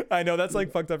 I know that's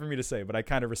like fucked up for me to say, but I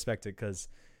kind of respect it, because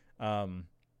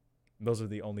those are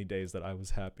the only days that I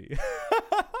was happy.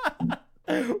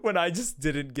 When I just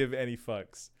didn't give any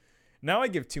fucks. Now I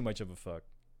give too much of a fuck.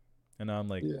 And now I'm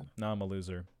like, now I'm a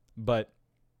loser. But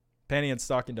Panty and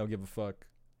Stocking don't give a fuck,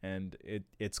 and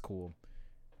it's cool.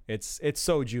 It's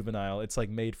so juvenile. It's like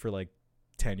made for like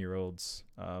 10-year-olds,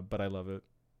 but I love it.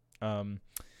 I'm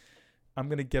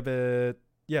gonna give it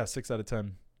 6 out of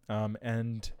 10.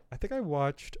 And I think I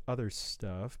watched other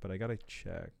stuff, but I gotta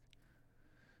check.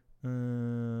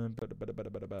 Now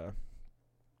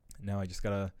I just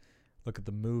gotta look at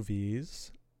the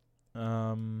movies.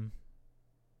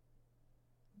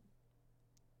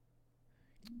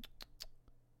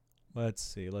 Let's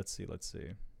see.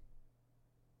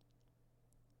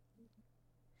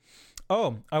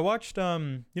 Oh, I watched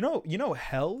you know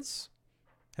Hell's?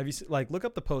 Have you like look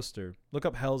up the poster. Look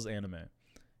up Hell's anime.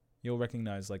 You'll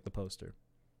recognize like the poster.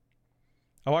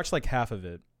 I watched like half of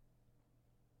it.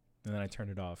 And then I turned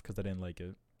it off cuz I didn't like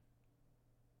it.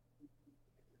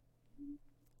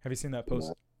 Have you seen that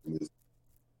post?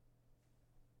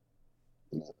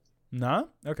 Nah?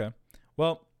 Okay.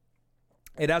 Well,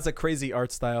 it has a crazy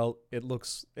art style. It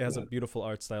has a beautiful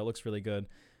art style. It looks really good.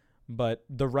 But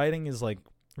the writing is like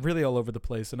really all over the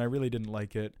place and I really didn't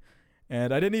like it.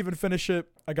 And I didn't even finish it.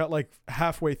 I got like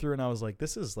halfway through and I was like,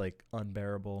 this is like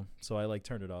unbearable. So I like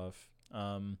turned it off.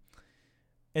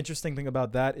 Interesting thing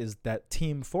about that is that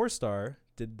Team 4-Star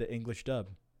did the English dub,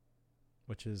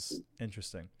 which is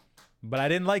interesting. But I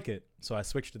didn't like it, so I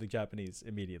switched to the Japanese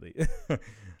immediately.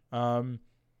 Then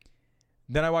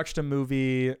I watched a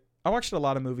movie. I watched a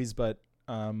lot of movies, but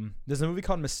there's a movie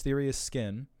called Mysterious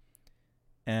Skin,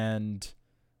 and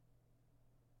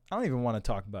I don't even want to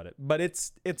talk about it, but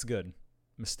it's good.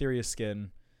 Mysterious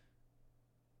Skin.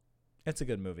 It's a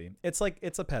good movie. It's a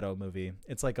pedo movie.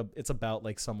 It's about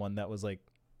like someone that was like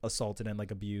assaulted and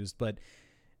like abused, but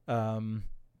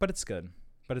it's good.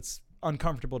 But it's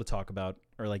uncomfortable to talk about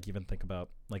or like even think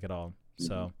about like at all. Mm-hmm.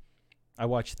 So I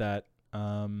watched that.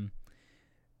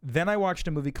 Then I watched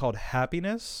a movie called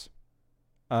Happiness.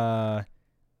 And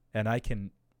I can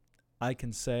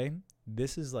say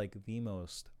this is like the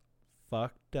most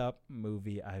fucked up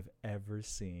movie I've ever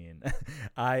seen.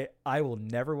 I will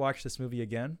never watch this movie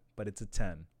again, but it's a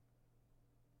 10.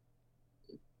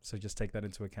 So just take that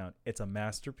into account. It's a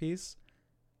masterpiece.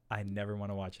 I never want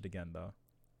to watch it again though.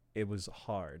 It was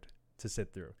hard to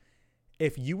sit through.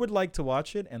 If you would like to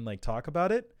watch it and like talk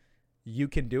about it, you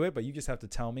can do it, but you just have to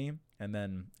tell me and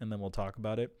then we'll talk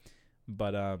about it.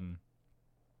 But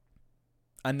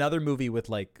another movie with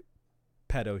like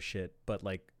pedo shit, but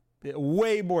like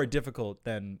way more difficult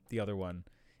than the other one.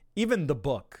 Even the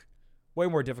book. Way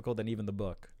more difficult than even the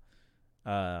book.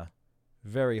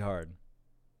 Very hard.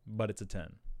 But it's a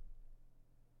 10.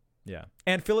 Yeah.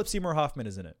 And Philip Seymour Hoffman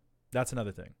is in it. That's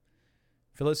another thing.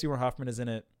 Philip Seymour Hoffman is in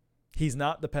it. He's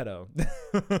not the pedo.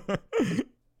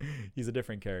 He's a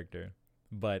different character.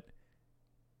 But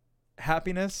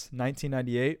Happiness,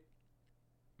 1998,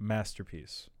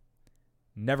 masterpiece.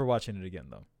 Never watching it again,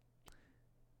 though.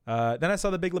 Then I saw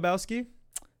The Big Lebowski.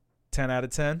 10 out of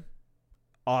 10.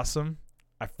 Awesome.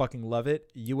 I fucking love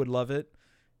it. You would love it.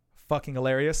 Fucking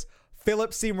hilarious.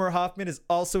 Philip Seymour Hoffman is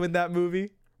also in that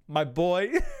movie. My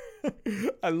boy.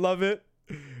 I love it.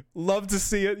 Love to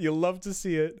see it. You'll love to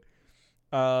see it.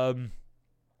 I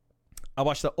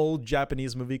watched the old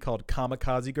Japanese movie called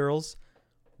Kamikaze Girls,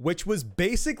 which was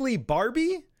basically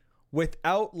Barbie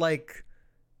without like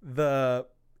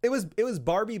it was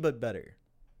Barbie but better.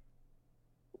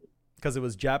 Because it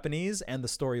was Japanese and the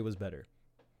story was better.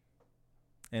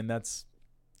 And that's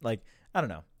like, I don't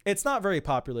know. It's not very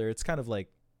popular. It's kind of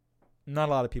like not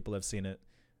a lot of people have seen it,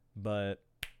 but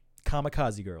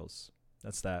Kamikaze Girls.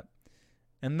 That's that.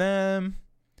 And then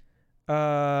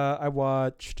I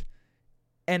watched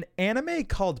an anime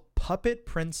called Puppet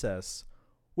Princess,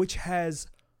 which it's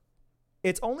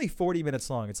only 40 minutes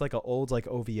long. It's like an old like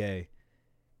OVA.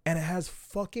 And it has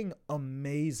fucking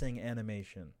amazing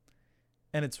animation.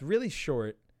 And it's really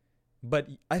short, but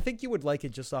I think you would like it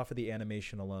just off of the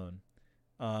animation alone.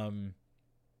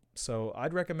 So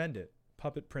I'd recommend it.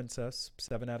 Puppet Princess,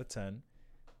 7 out of 10.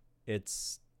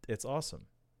 It's awesome.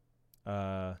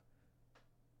 Yeah.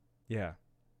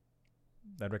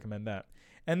 I'd recommend that.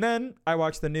 And then I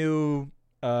watched the new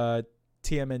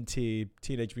TMNT,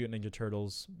 Teenage Mutant Ninja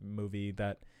Turtles movie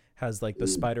that has like the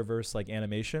Spider-Verse like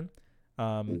animation.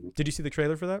 Did you see the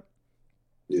trailer for that?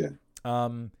 Yeah.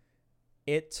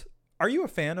 Are you a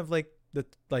fan of like the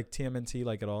like TMNT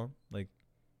like at all? Like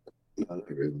not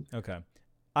really. Okay.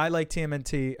 I like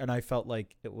TMNT and I felt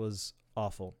like it was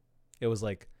awful. It was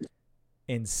like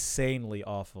insanely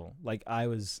awful. Like I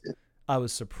was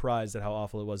surprised at how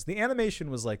awful it was. The animation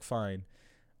was like fine.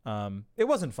 It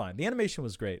wasn't fine. The animation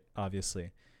was great, obviously.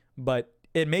 But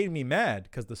it made me mad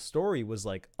because the story was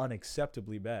like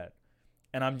unacceptably bad.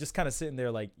 And I'm just kind of sitting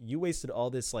there like, you wasted all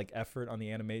this like effort on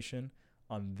the animation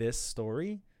on this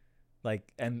story.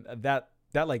 Like, and that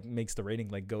like makes the rating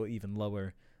like go even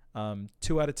lower.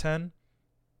 2 out of 10.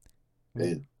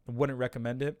 Wouldn't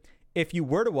recommend it. If you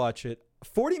were to watch it,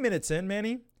 40 minutes in,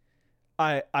 Manny,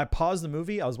 I paused the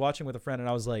movie. I was watching with a friend and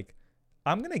I was like,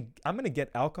 I'm gonna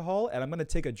get alcohol and I'm gonna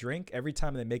take a drink every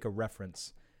time they make a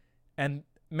reference. And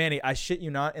Manny, I shit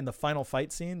you not, in the final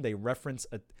fight scene, they reference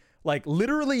like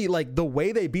literally like the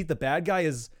way they beat the bad guy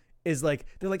is like,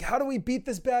 they're like, how do we beat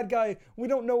this bad guy? We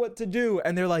don't know what to do.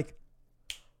 And they're like,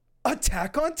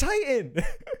 Attack on Titan.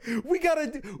 we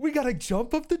gotta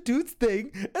jump up the dude's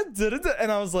thing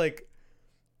and I was like,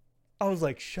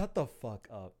 shut the fuck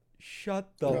up.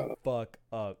 Shut the fuck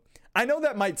up. I know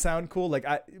that might sound cool,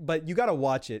 but you gotta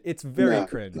watch it. It's very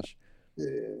cringe.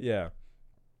 Yeah.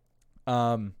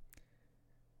 One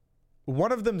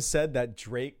of them said that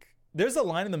Drake. There's a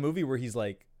line in the movie where he's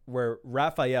like, where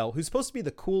Raphael, who's supposed to be the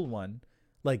cool one,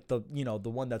 like the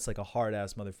one that's like a hard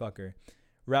ass motherfucker,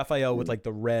 Raphael with like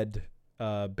the red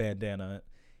bandana.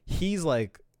 He's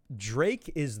like,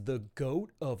 Drake is the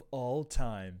GOAT of all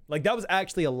time. Like that was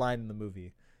actually a line in the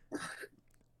movie.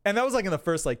 And that was like in the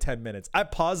first like 10 minutes. I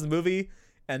paused the movie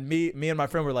and me and my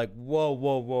friend were like, whoa.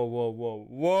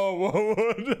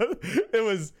 It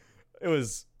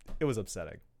was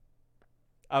upsetting.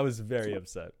 I was very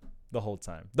upset the whole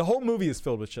time. The whole movie is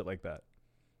filled with shit like that.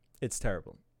 It's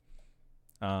terrible.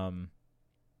 And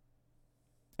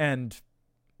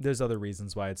there's other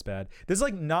reasons why it's bad. There's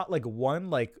like not like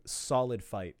one like solid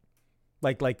fight.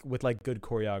 Like with like good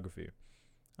choreography.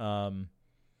 And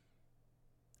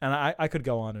I could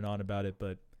go on and on about it,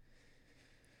 but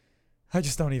I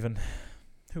just don't even.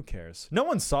 Who cares? No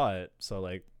one saw it, so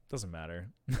like doesn't matter.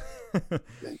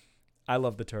 I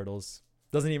love the Turtles.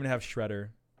 Doesn't even have Shredder.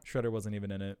 Shredder wasn't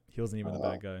even in it. He wasn't even the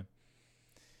bad guy.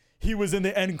 He was in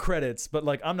the end credits, but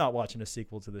like I'm not watching a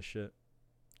sequel to this shit.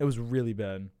 It was really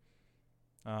bad.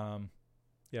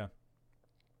 Yeah.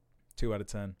 2 out of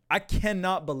 10. I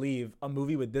cannot believe a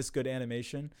movie with this good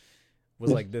animation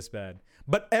was like this bad.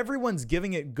 But everyone's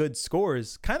giving it good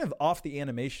scores kind of off the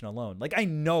animation alone. Like I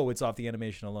know it's off the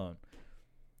animation alone.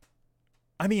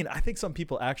 I mean, I think some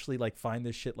people actually like find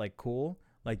this shit like cool,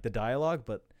 like the dialogue,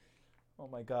 but oh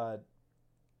my God.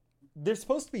 They're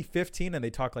supposed to be 15 and they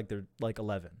talk like they're like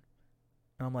 11.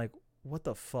 And I'm like, what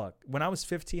the fuck? When I was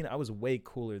 15, I was way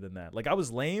cooler than that. Like I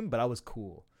was lame, but I was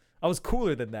cool. I was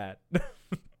cooler than that.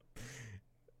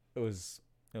 It was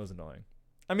annoying.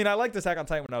 I mean, I liked Attack on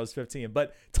Titan when I was 15,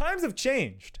 but times have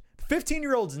changed.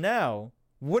 15-year-olds now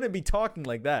wouldn't be talking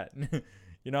like that.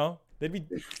 You know? They'd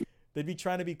be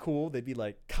trying to be cool. They'd be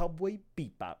like Cowboy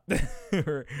Bebop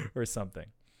or something.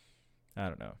 I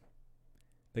don't know.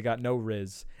 They got no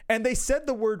Riz. And they said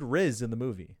the word Riz in the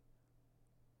movie.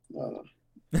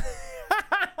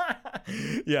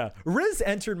 Yeah. Riz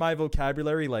entered my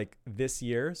vocabulary like this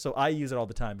year, so I use it all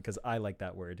the time because I like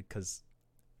that word because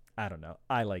I don't know.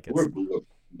 I like it.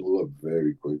 Blew up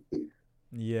very quickly.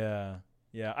 Yeah.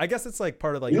 Yeah. I guess it's like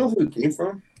part of like. You know who it came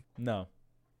from? No.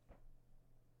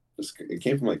 It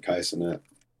came from like Kai Cenat.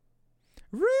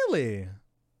 Really?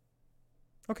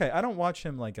 Okay. I don't watch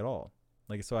him like at all.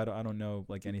 Like, so I don't know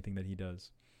like anything that he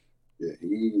does. Yeah.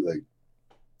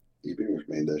 He pretty much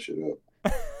made that shit up.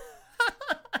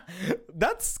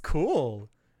 That's cool.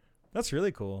 That's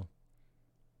really cool.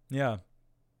 Yeah.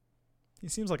 He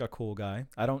seems like a cool guy.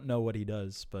 I don't know what he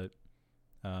does, but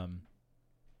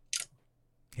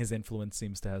his influence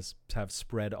seems to have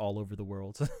spread all over the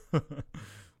world,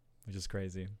 which is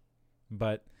crazy.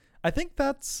 But I think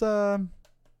that's the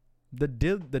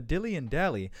dilly and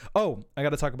dally. Oh, I got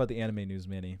to talk about the anime news,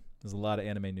 Manny. There's a lot of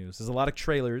anime news. There's a lot of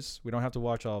trailers. We don't have to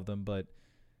watch all of them, but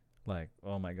like,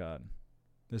 oh my God,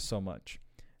 there's so much.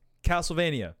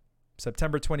 Castlevania,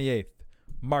 September 28th.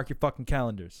 Mark your fucking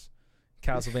calendars.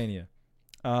 Castlevania.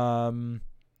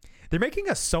 They're making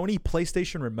a Sony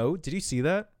PlayStation remote. Did you see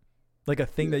that? Like a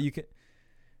thing that you can.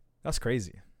 That's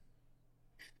crazy.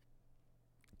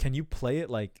 Can you play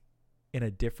it like in a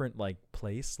different like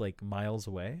place, like miles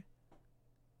away?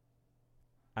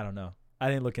 I don't know. I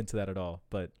didn't look into that at all,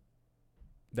 but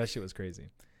that shit was crazy.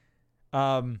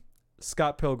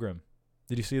 Scott Pilgrim.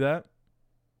 Did you see that?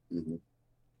 Mm-hmm.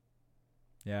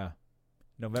 Yeah.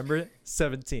 November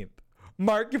 17th.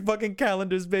 Mark your fucking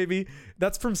calendars, baby.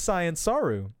 That's from Science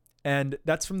Saru. And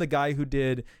that's from the guy who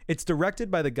did. It's directed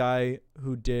by the guy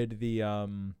who did the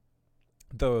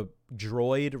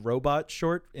droid robot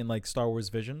short in like Star Wars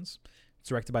Visions. It's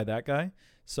directed by that guy.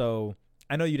 So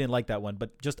I know you didn't like that one,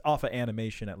 but just off of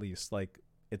animation at least, like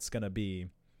it's gonna be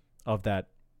of that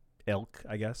ilk,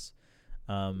 I guess.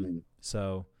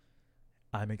 So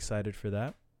I'm excited for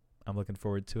that. I'm looking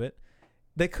forward to it.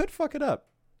 They could fuck it up,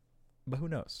 but who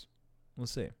knows? We'll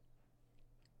see.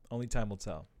 Only time will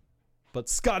tell. But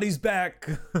Scotty's back.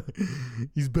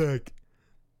 He's back.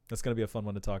 That's going to be a fun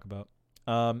one to talk about.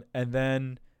 And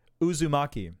then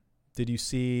Uzumaki. Did you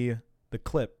see the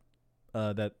clip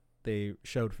that they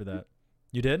showed for that?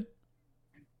 You did?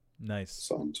 Nice.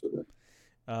 Saw on Twitter.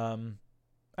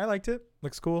 I liked it.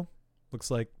 Looks cool. Looks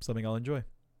like something I'll enjoy.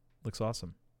 Looks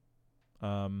awesome.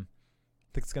 I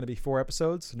think it's going to be 4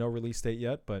 episodes. No release date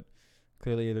yet, but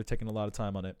clearly they're taking a lot of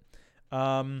time on it.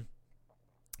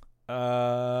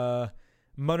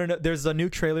 There's a new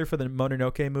trailer for the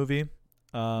Mononoke movie.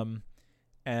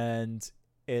 And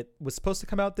it was supposed to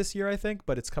come out this year, I think,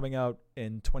 but it's coming out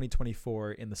in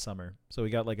 2024 in the summer. So we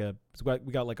got like a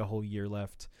whole year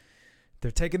left.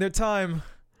 They're taking their time.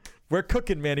 We're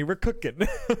cooking, Manny. We're cooking.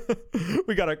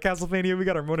 We got our Castlevania. We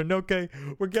got our Mononoke.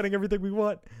 We're getting everything we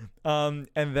want. And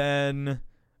then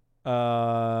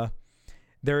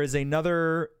there is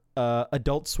another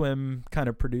Adult Swim kind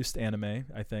of produced anime,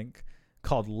 I think,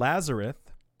 called Lazarus,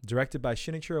 directed by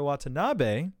Shinichiro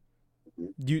Watanabe.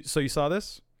 So you saw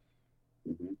this?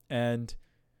 Mm-hmm. And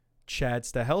Chad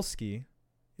Stahelski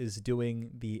is doing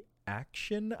the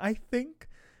action, I think,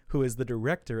 who is the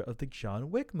director of the John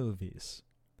Wick movies,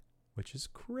 which is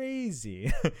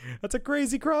crazy. That's a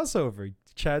crazy crossover.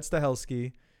 Chad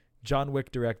Stahelski, John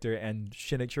Wick director, and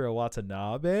Shinichiro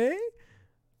Watanabe.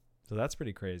 So that's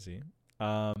pretty crazy.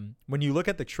 When you look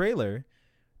at the trailer,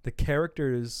 the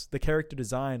character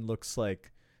design looks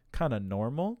like kind of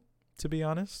normal, to be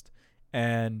honest.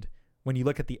 And when you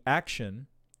look at the action,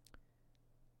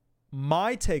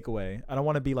 my takeaway, I don't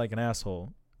want to be like an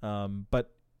asshole,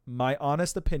 but my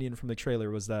honest opinion from the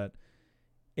trailer was that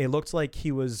it looked like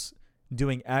he was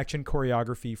doing action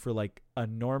choreography for like a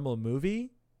normal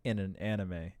movie in an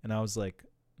anime. And I was like,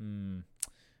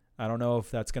 I don't know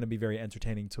if that's going to be very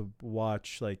entertaining to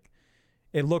watch. Like,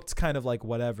 it looked kind of like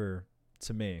whatever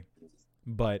to me,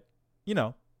 but you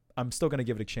know, I'm still going to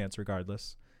give it a chance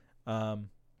regardless.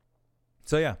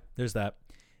 So yeah, there's that.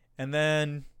 And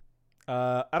then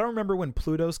I don't remember when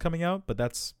Pluto's coming out, but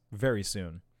that's very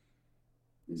soon.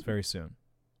 It's very soon.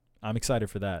 I'm excited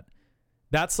for that.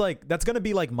 That's going to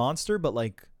be like Monster, but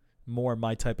like more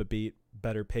my type of beat,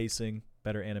 better pacing,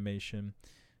 better animation,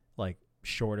 like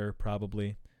shorter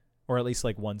probably, or at least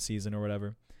like 1 season or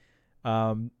whatever.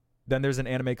 Then there's an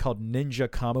anime called Ninja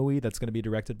Kamui that's going to be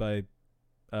directed by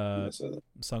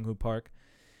Sung-Hoo Park.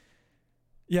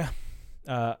 Yeah.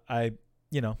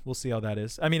 We'll see how that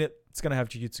is. I mean, it's going to have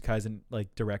Jujutsu Kaisen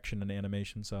like direction and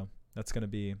animation, so that's going to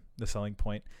be the selling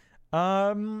point.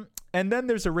 And then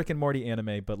there's a Rick and Morty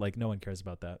anime, but like no one cares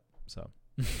about that. So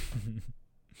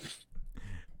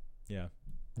yeah.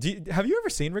 Have you ever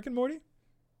seen Rick and Morty?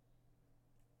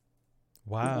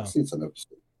 Wow. I've seen some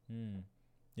episodes.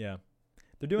 Yeah.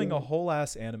 They're doing a whole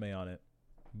ass anime on it,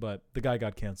 but the guy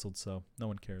got canceled, so no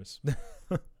one cares.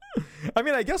 I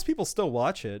mean, I guess people still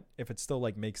watch it if it still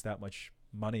like makes that much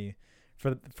money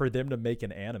for them to make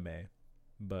an anime,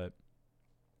 but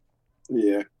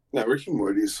yeah, now Rick and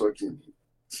Morty is fucking.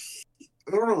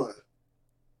 I don't know.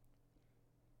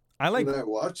 When I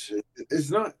watch it, it's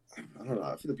not. I don't know.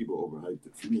 I feel like people overhyped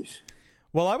it for me.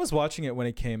 Well, I was watching it when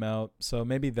it came out, so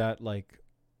maybe that like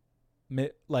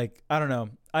I don't know.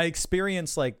 I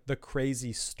experienced like the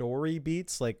crazy story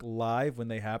beats like live when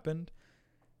they happened.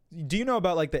 Do you know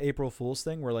about like the April Fool's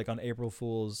thing where like on April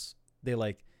Fool's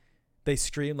they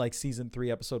streamed like season 3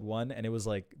 episode 1 and it was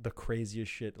like the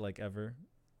craziest shit like ever?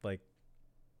 Like,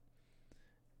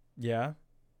 yeah,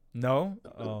 no.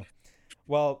 Oh,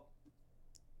 well,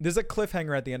 there's a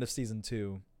cliffhanger at the end of season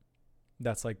 2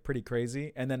 that's like pretty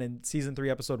crazy, and then in season 3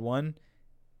 episode 1,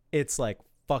 it's like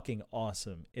fucking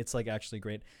awesome. It's like actually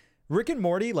great. Rick and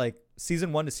Morty, like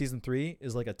season 1 to season 3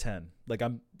 is like a 10. Like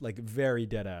I'm like very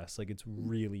dead ass. Like it's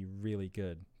really, really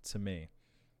good to me.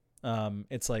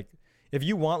 It's like if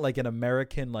you want like an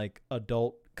American like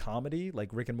adult comedy, like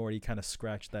Rick and Morty kind of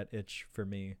scratched that itch for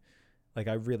me. Like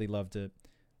I really loved it.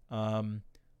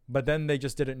 But then they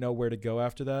just didn't know where to go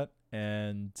after that,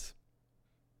 and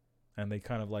they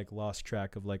kind of like lost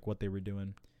track of like what they were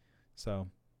doing. So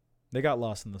they got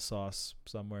lost in the sauce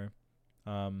somewhere.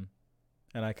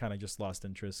 And I kind of just lost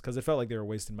interest because it felt like they were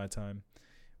wasting my time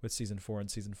with season 4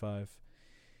 and season 5.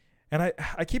 And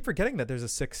I keep forgetting that there's a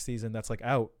 6th season that's like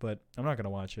out, but I'm not going to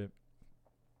watch it.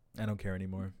 I don't care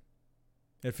anymore.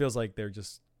 It feels like they're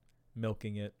just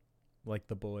milking it like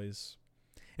The Boys.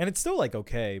 And it's still like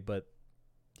okay, but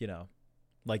you know,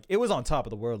 like it was on top of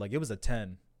the world. Like it was a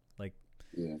 10. Like,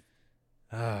 yeah.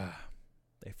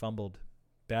 They fumbled.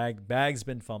 Bag's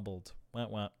been fumbled.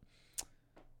 Wah.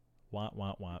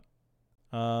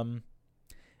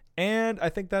 And I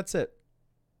think that's it.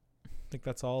 I think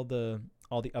that's all the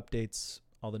updates,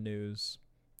 all the news.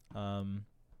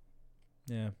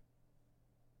 Yeah.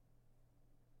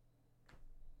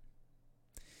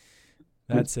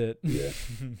 That's it. Yeah.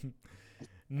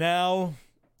 Now,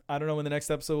 I don't know when the next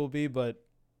episode will be, but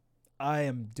I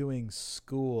am doing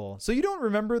school. So you don't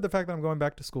remember the fact that I'm going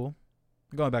back to school?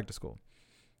 I'm going back to school.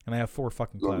 And I have 4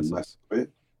 fucking classes.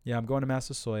 Yeah, I'm going to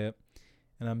Massasoit.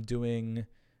 And I'm doing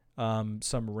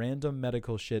some random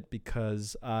medical shit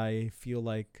because I feel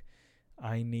like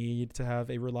I need to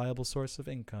have a reliable source of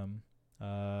income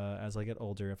as I get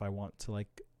older if I want to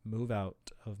like move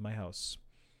out of my house.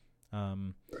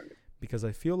 Because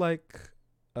I feel like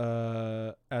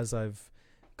as I've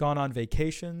gone on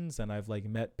vacations and I've like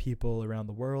met people around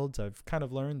the world, I've kind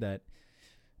of learned that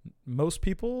most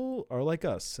people are like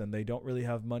us and they don't really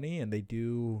have money and they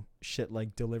do shit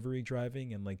like delivery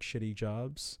driving and like shitty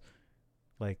jobs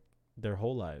like their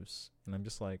whole lives. And I'm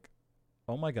just like,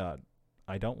 oh my God,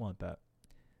 I don't want that.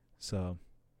 So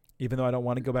even though I don't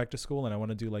want to go back to school and I want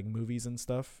to do like movies and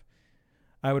stuff,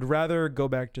 I would rather go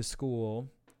back to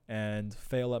school and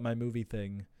fail at my movie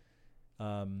thing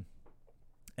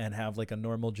and have like a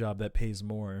normal job that pays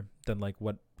more than like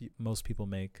what most people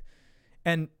make.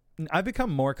 And I've become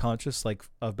more conscious like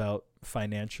about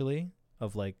financially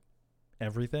of like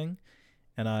everything.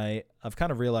 And I've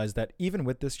kind of realized that even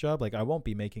with this job, like I won't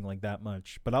be making like that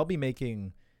much, but I'll be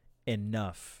making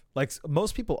enough. Like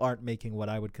most people aren't making what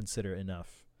I would consider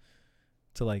enough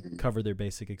to like cover their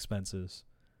basic expenses.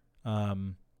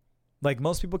 Like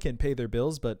most people can pay their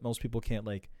bills, but most people can't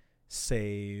like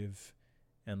save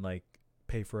and like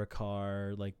pay for a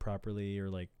car like properly, or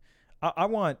like I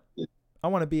want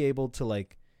to be able to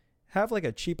like have like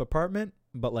a cheap apartment,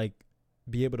 but like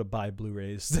be able to buy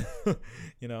Blu-rays,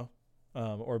 you know,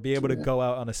 or be able to go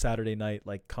out on a Saturday night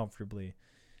like comfortably.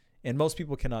 And most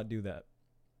people cannot do that.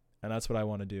 And that's what I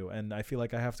want to do. And I feel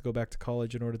like I have to go back to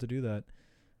college in order to do that.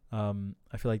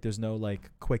 I feel like there's no like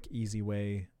quick, easy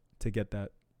way to get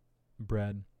that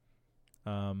bread,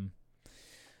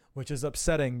 which is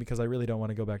upsetting because I really don't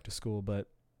want to go back to school. But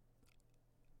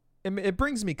it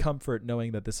brings me comfort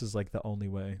knowing that this is like the only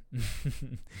way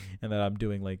and that I'm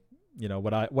doing like, you know,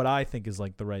 what I think is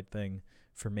like the right thing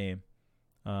for me.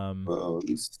 Well, at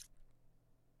least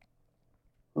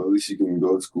you can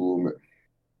go to school.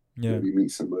 Maybe meet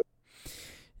somebody.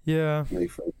 Yeah.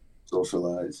 Make friends,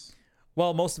 socialize.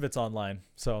 Well, most of it's online.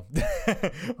 So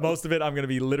most of it, I'm going to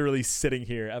be literally sitting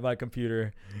here at my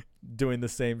computer doing the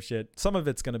same shit. Some of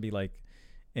it's going to be like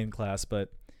in class,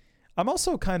 but I'm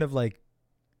also kind of like,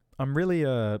 I'm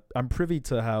privy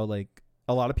to how like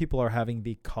a lot of people are having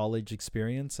the college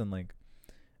experience and like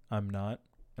I'm not.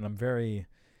 And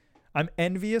I'm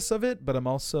envious of it, but I'm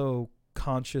also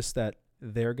conscious that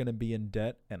they're going to be in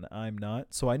debt and I'm not.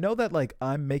 So I know that like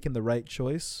I'm making the right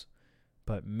choice,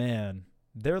 but man,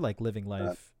 they're like living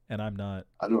life and I'm not.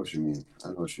 I know what you mean.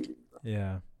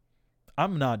 Yeah.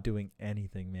 I'm not doing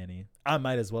anything, Manny. I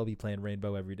might as well be playing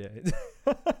Rainbow every day.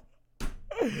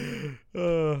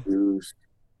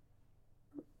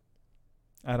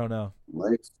 I don't know.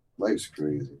 Life's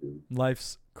crazy, dude.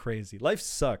 Life's crazy. Life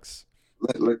sucks.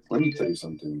 Let me tell you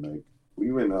something. Like,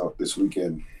 we went out this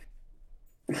weekend.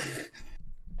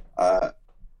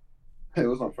 It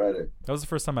was on Friday. That was the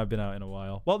first time I've been out in a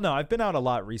while. Well, no, I've been out a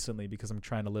lot recently because I'm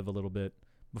trying to live a little bit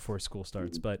before school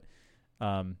starts. But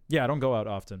yeah, I don't go out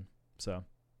often. So,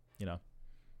 you know.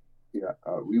 Yeah,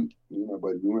 me and my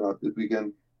buddy, we went out this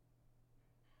weekend,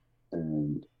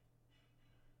 and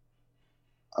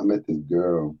I met this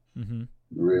girl,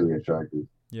 really attractive.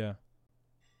 Yeah.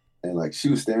 And like she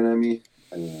was staring at me,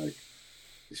 and then, like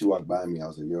she walked by me. I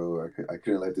was like, "Yo, I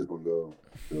couldn't let this one go."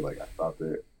 So like I stopped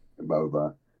it, and blah blah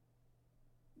blah.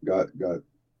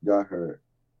 Got her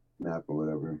nap or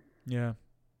whatever. Yeah.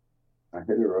 I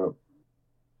hit her up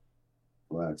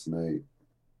last night,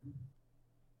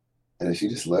 and she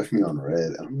just left me on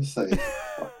red. And I'm just like,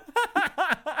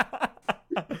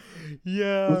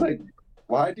 yeah. I was like,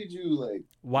 why did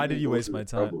you waste my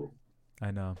time? Trouble?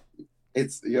 I know.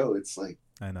 It's like,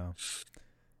 I know.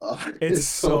 It's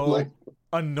so like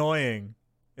annoying.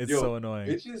 It's so annoying.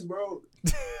 Bitches, bro.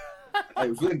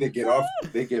 I feel like they get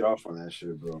off on that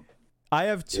shit, bro. I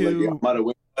have two. Like, I'm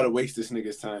about to waste this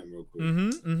nigga's time real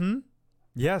quick.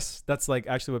 Yes, that's like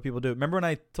actually what people do. Remember when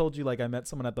I told you like I met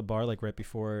someone at the bar like right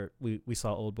before we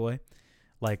saw Oldboy?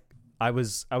 Like I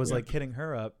was like hitting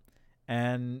her up,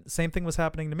 and same thing was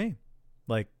happening to me.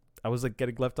 Like I was like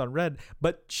getting left on red,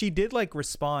 but she did like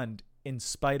respond in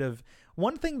spite of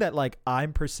one thing that like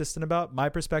I'm persistent about. My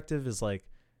perspective is like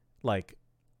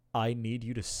I need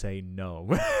you to say no.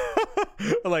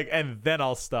 Like, and then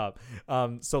I'll stop.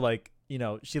 So like, you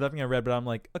know, she left me on red, but I'm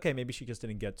like, okay, maybe she just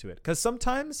didn't get to it. Cause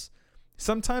sometimes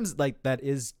like that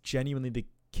is genuinely the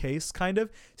case kind of.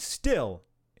 Still,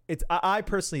 I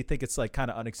personally think it's like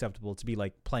kind of unacceptable to be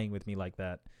like playing with me like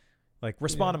that. Like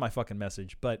respond to my fucking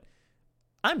message. But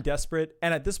I'm desperate,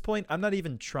 and at this point, I'm not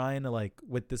even trying to like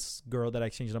with this girl that I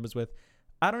exchanged numbers with.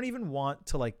 I don't even want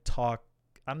to like talk.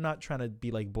 I'm not trying to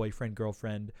be like boyfriend,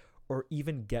 girlfriend, or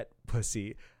even get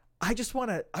pussy. I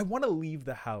want to leave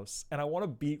the house and I want to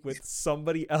be with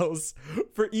somebody else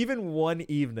for even one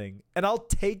evening. And I'll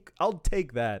take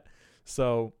that.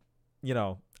 So,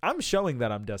 I'm showing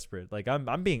that I'm desperate. Like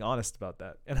I'm being honest about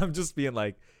that. And I'm just being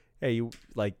like, hey, you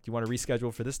want to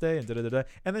reschedule for this day? And da-da-da-da.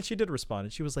 And then she did respond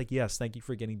and she was like, yes, thank you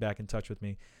for getting back in touch with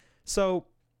me. So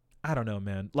I don't know,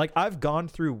 man. Like I've gone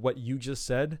through what you just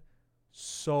said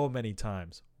so many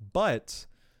times, but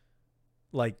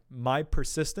like my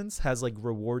persistence has like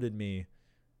rewarded me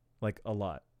like a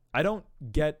lot. I don't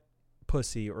get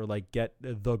pussy or like get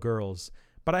the girls,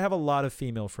 but I have a lot of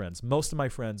female friends. Most of my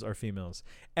friends are females.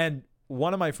 And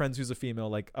one of my friends who's a female,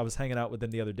 like I was hanging out with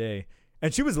them the other day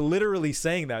and she was literally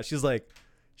saying that. She's like,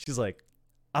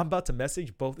 I'm about to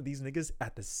message both of these niggas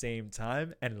at the same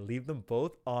time and leave them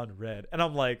both on red. And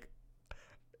I'm like,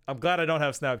 I'm glad I don't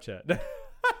have Snapchat.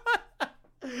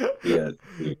 Yeah.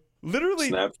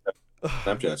 Literally.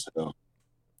 Snapchat still.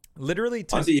 Literally.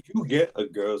 Honestly, if you get a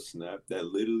girl snap, that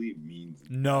literally means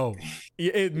no.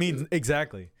 It means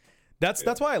exactly. That's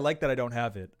why I like that I don't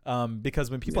have it.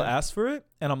 Because when people ask for it,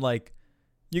 and I'm like,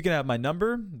 you can have my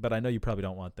number, but I know you probably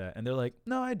don't want that. And they're like,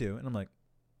 no, I do. And I'm like,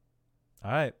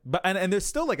 all right. But and there's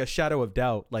still like a shadow of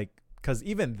doubt, like, because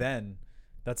even then,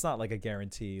 that's not like a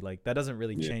guarantee. Like that doesn't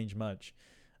really change much.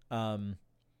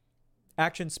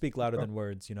 Actions speak louder than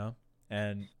words,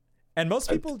 and most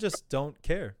people just don't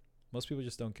care. Most people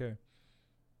just don't care.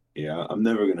 Yeah, I'm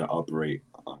never gonna operate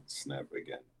on Snap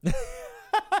again.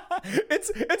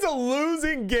 It's a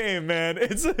losing game, man.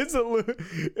 It's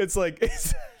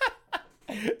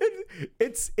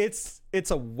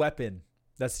a weapon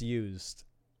that's used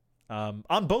on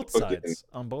both sides.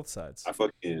 On both sides. I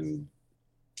fucking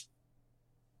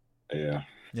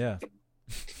yeah.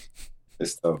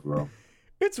 It's tough, bro.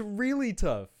 It's really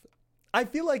tough. I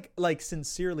feel like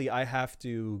sincerely I have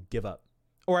to give up,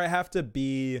 or I have to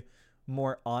be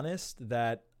more honest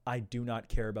that I do not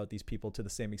care about these people to the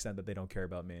same extent that they don't care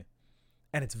about me.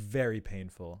 And it's very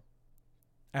painful.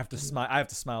 I have to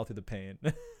smile through the pain.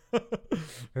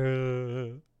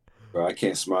 Bro, I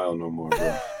can't smile no more,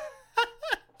 bro.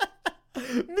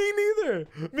 Me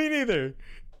neither.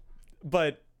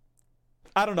 But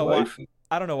I don't know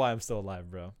why I'm still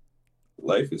alive, bro.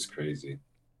 Life is crazy.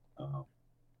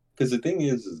 Because the thing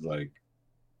is like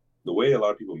the way a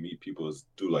lot of people meet people is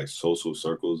through like social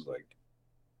circles. Like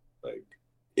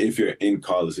if you're in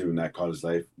college, even that college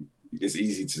life, it's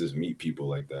easy to just meet people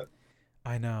like that.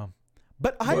 I know.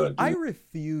 But I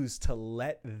refuse to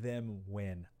let them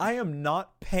win. I am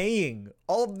not paying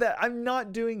all of that. I'm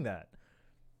not doing that.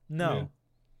 No. Yeah.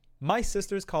 My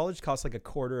sister's college costs like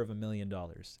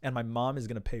 $250,000, and my mom is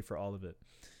going to pay for all of it.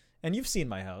 And you've seen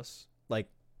my house. Like,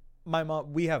 my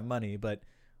mom, we have money, but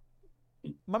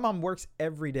my mom works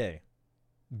every day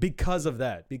because of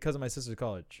that, because of my sister's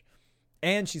college.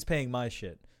 And she's paying my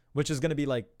shit, which is going to be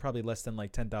like probably less than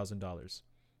like $10,000,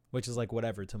 which is like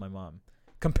whatever to my mom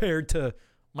compared to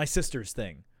my sister's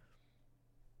thing.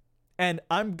 And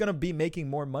I'm going to be making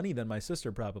more money than my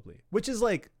sister probably, which is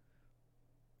like,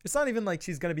 it's not even like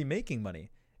she's going to be making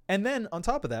money. And then on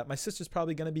top of that, my sister's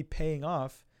probably going to be paying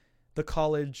off the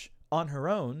college on her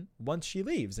own once she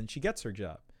leaves and she gets her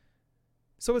job.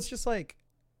 So it's just like,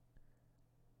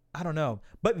 I don't know.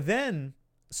 But then,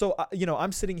 so,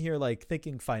 I'm sitting here like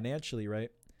thinking financially, right?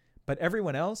 But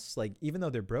everyone else, like, even though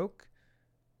they're broke,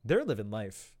 they're living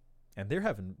life and they're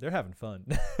having fun.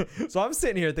 So I'm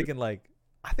sitting here thinking like,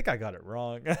 I think I got it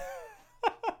wrong.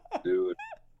 Dude,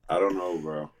 I don't know,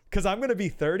 bro. Because I'm going to be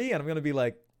 30 and I'm going to be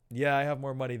like, yeah, I have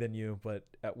more money than you, but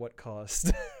at what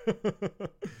cost?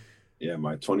 Yeah,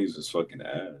 my 20s was fucking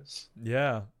ass.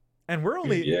 Yeah. And we're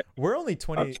only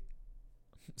 20.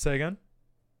 Say again?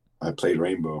 I played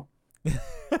Rainbow.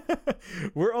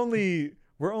 We're only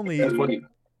That's funny.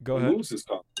 Go ahead. Lewis is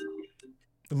called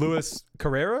Louis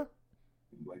Carrera?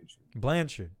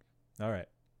 Blanchard. All right.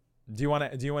 Do you want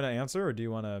to answer or do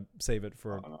you want to save it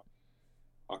for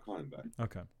I'll call him back.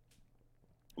 Okay.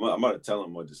 I'm about to tell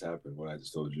him what just happened, what I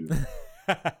just told you.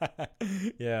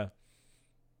 Yeah.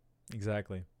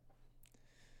 Exactly.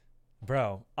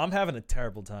 Bro, I'm having a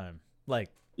terrible time. Like,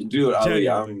 dude, I'm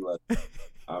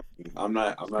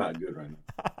not good right now.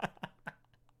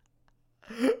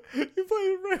 You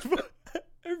play Rainbow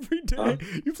every day. Huh?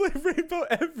 You play Rainbow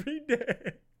every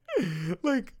day.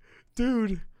 Like,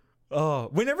 dude. Oh,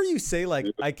 whenever you say like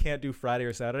I can't do Friday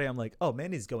or Saturday, I'm like, oh,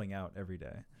 Manny's going out every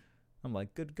day. I'm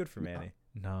like, good for Manny.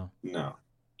 No.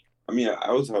 I mean,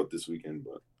 I was out this weekend,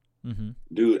 but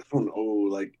dude, I don't know.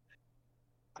 Like,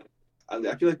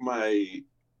 I feel like my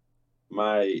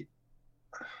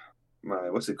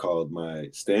what's it called? My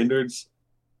standards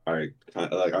are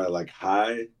like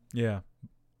high. Yeah.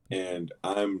 And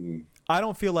I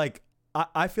don't feel like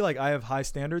I feel like I have high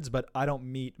standards, but I don't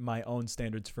meet my own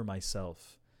standards for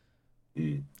myself.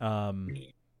 And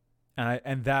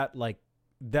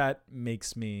that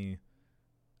makes me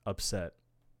upset.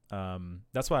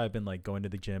 That's why I've been like going to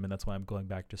the gym, and that's why I'm going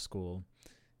back to school,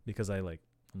 because I'm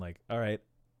like, all right,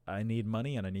 I need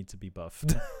money and I need to be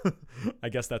buffed. I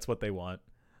guess that's what they want.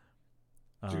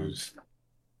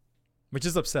 Which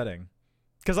is upsetting,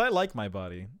 because I like my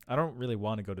body. I don't really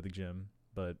want to go to the gym,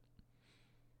 but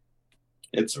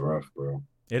it's rough, bro.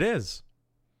 It is.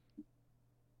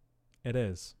 It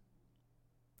is.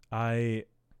 I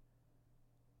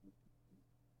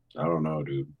don't know,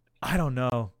 dude. I don't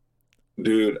know.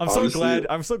 Dude, I'm honestly,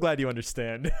 so glad you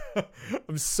understand.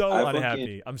 I'm so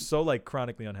unhappy. I'm so like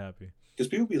chronically unhappy. Because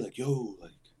people be like, yo,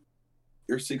 like,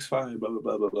 you're 6'5", blah, blah,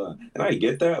 blah, blah, blah. And I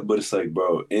get that, but it's like,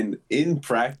 bro, in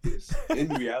practice, in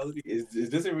reality,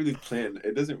 it doesn't really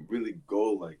it doesn't really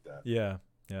go like that. Yeah,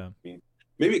 yeah. I mean,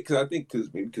 maybe because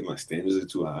my standards are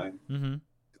too high. Mm-hmm.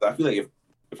 I feel like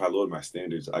if I lower my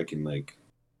standards, I can like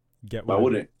get. I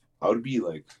wouldn't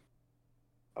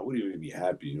even be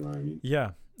happy. You know what I mean?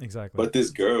 Yeah, exactly. But this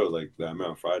girl, like, that I met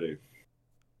on Friday,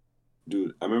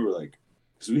 dude, I remember, like,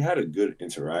 because we had a good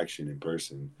interaction in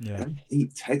person. Yeah. And I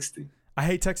hate texting. I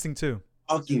hate texting too.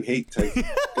 Fucking hate texting.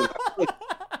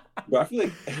 I feel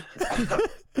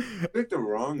like the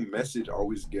wrong message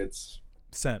always gets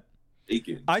sent.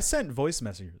 Taken. I sent voice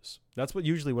messages. That's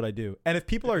usually what I do. And if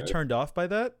people are turned off by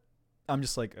that, I'm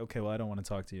just like, okay, well, I don't want to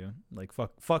talk to you. Like,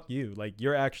 fuck you. Like,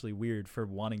 you're actually weird for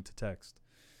wanting to text.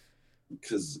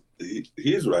 Because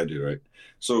here's what I do, right?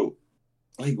 So,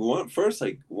 like, you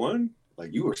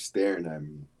were staring at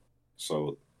me,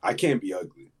 so I can't be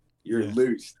ugly. You're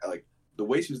literally like, the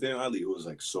way she was staring at me, it was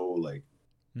like so like.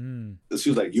 She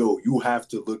was like, yo, you have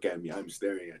to look at me. I'm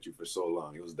staring at you for so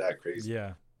long. It was that crazy.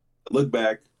 Yeah. I look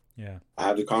back. Yeah. I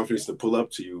have the confidence to pull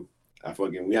up to you.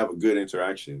 We have a good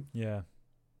interaction. Yeah.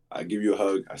 I give you a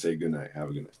hug. I say good night. Have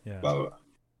a good night. Yeah. Blah, blah, blah.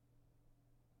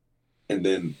 And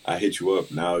then I hit you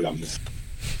up. Now I'm just.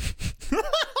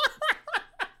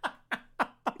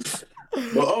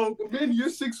 But man, you're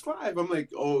 6'5". I'm like,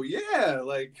 oh yeah,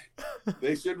 like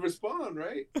they should respond,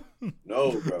 right?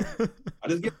 No, bro. I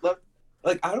just get left.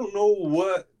 Like, I don't know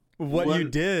what you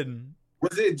did.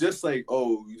 Was it just like,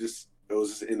 it was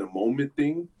just in a moment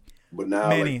thing? But now,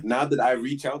 Manny, like, now that I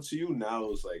reach out to you,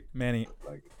 now it's like, Manny,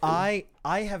 like, I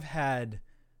have had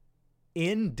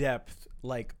in-depth,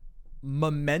 like,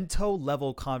 memento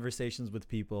level conversations with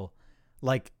people,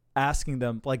 like asking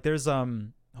them, like, there's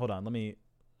hold on,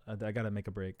 I gotta make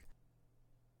a break.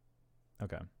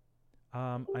 Okay.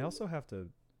 I also have to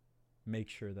make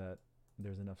sure that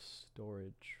there's enough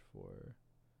storage for.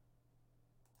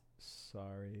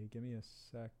 Sorry, give me a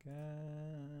second.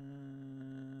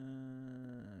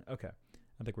 Okay,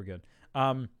 I think we're good.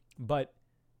 But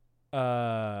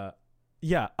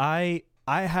yeah, I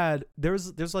had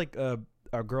there's like a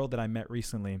girl that I met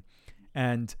recently,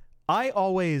 and I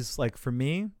always, like, for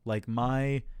me, like,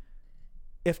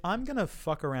 if I'm gonna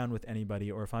fuck around with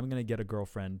anybody or if I'm gonna get a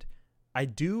girlfriend, I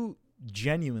do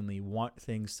genuinely want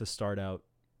things to start out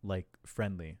like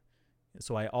friendly.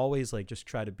 So I always like just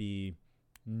try to be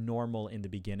normal in the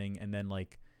beginning, and then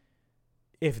like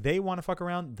if they want to fuck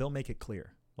around, they'll make it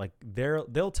clear. Like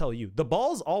they'll tell you. The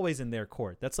ball's always in their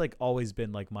court. That's like always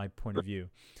been like my point of view.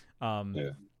 I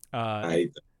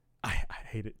hate that. I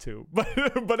hate it too,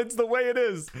 but it's the way it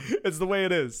is. It's the way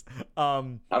it is. I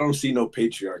don't see no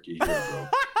patriarchy here, bro.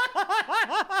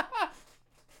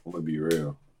 I'm gonna be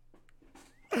real.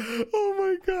 Oh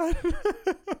my god.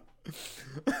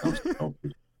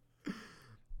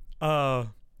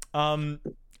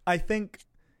 I think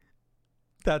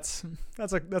that's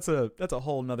a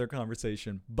whole nother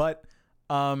conversation. But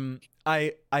I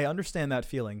understand that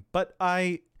feeling, but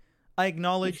I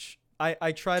acknowledge.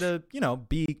 I try to,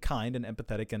 be kind and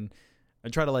empathetic, and I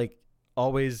try to like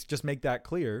always just make that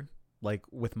clear, like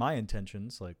with my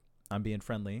intentions, like I'm being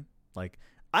friendly. Like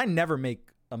I never make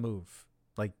a move.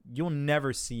 Like you'll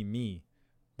never see me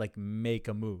like make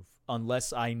a move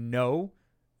unless I know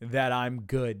that I'm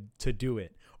good to do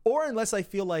it, or unless I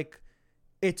feel like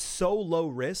it's so low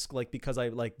risk, like because I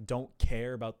like don't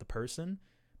care about the person.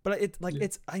 But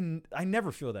I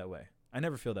never feel that way. I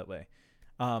never feel that way.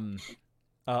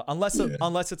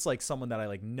 Unless it's like someone that I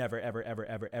like never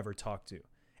ever talk to,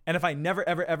 and if I never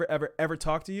ever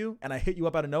talk to you and I hit you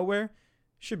up out of nowhere,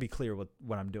 should be clear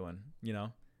what I'm doing,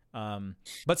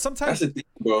 But sometimes that's the thing,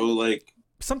 bro. Like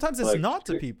sometimes it's not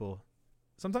to people.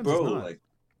 Sometimes bro, it's not. like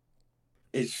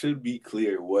it should be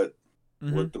clear what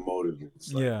the motive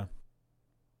is. Like, yeah.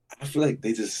 I feel like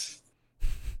they just,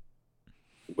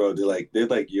 bro, they're like,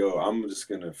 yo, I'm just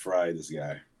gonna fry this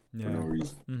guy for no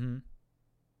reason.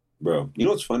 Bro, you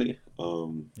know what's funny?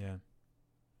 Yeah.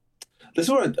 This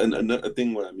is what another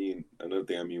thing. What I mean, another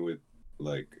thing I mean with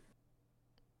like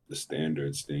the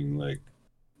standards thing. Like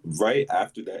right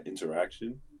after that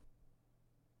interaction,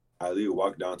 I leave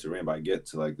walk down to ramp. I get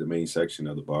to like the main section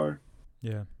of the bar.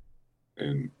 Yeah.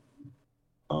 And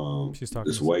she's talking.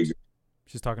 This white.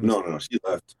 She's talking. No. She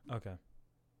left. Okay.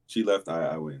 She left.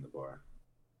 I went in the bar.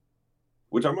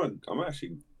 Which I'm gonna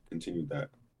actually continue that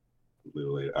a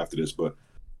little later after this. But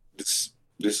this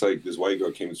white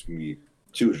girl came to me.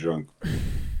 She was drunk.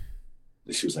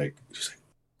 She looked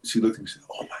at me and said,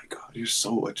 "Oh my God, you're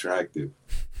so attractive."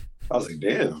 I was like,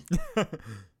 "Damn."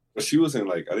 But she wasn't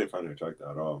like, I didn't find her attractive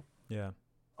at all. Yeah.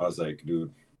 I was like,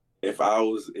 dude, if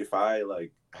I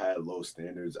like had low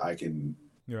standards, I can.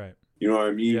 You're right. You know what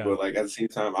I mean? Yeah. But like at the same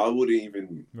time, I wouldn't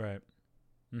even. Right.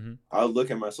 I would look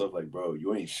at myself like, bro,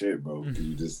 you ain't shit, bro. Because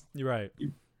you just. You're right.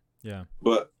 Yeah.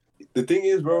 But the thing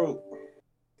is, bro,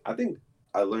 I think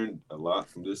I learned a lot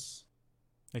from this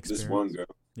one girl.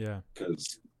 Yeah.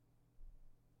 Because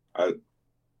I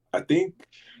think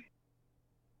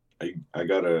I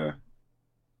gotta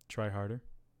try harder.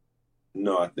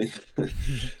 No, I think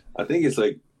it's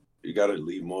like you gotta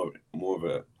leave more of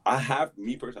a. I have to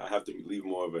leave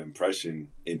more of an impression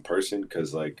in person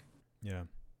because like. Yeah.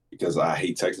 Because I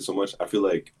hate texting so much, I feel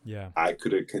like I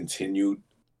could have continued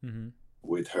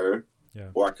with her,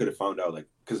 or I could have found out like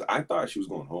because I thought she was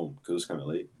going home because it was kind of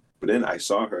late, but then I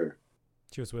saw her.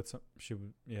 She was with some.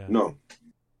 No,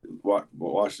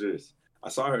 watch this. I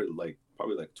saw her like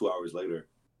probably like 2 hours later.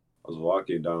 I was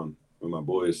walking down with my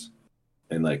boys,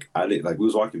 and like I didn't like we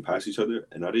was walking past each other,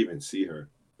 and I didn't even see her,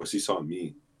 but she saw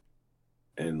me,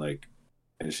 and like.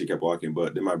 And she kept walking,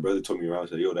 but then my brother told me around. I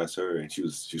said, "Yo, that's her," and she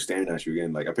was staring at you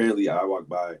again. Like apparently, I walked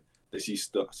by, that she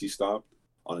stopped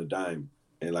on a dime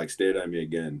and like stared at me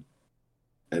again,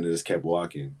 and then just kept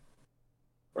walking,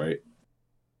 right?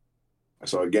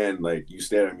 So again, like you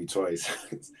stared at me twice,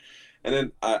 and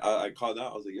then I called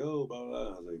out. I was like, "Yo, blah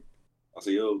blah." I was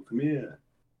like, "Yo, come here,"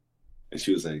 and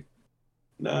she was like,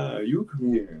 "Nah, you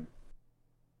come here."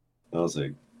 And I was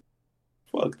like,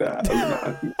 "Fuck that."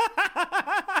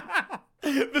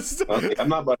 I'm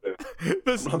not about to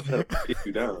get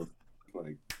you down.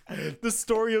 Like the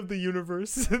story of the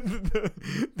universe,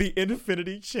 the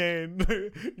infinity chain.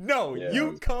 No,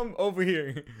 you come over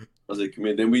here. I was like, come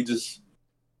here. Then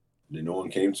no one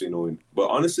came to no one. But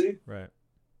honestly, right.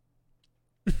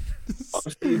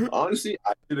 honestly,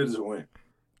 I should have just went.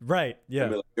 Right. Yeah.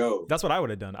 Like, yo. That's what I would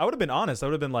have done. I would have been honest. I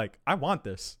would have been like, I want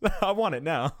this. I want it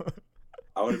now.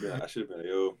 I should have been like,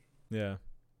 yo. Yeah.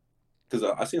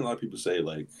 Because I've seen a lot of people say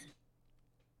like,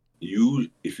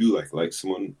 if you like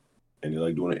someone and you're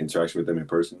like doing an interaction with them in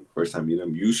person, first time meeting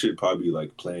them, you should probably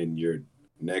like plan your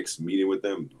next meeting with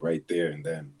them right there and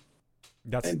then,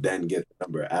 and then get the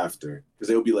number after. Because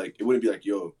it wouldn't be like,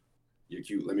 yo, you're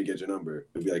cute, let me get your number.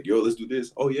 It'd be like, yo, let's do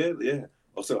this. Oh yeah.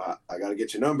 Also, I gotta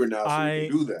get your number now so we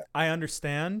can do that. I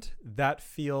understand. That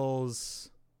feels,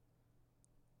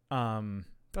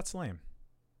 that's lame.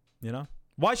 You know,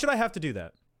 why should I have to do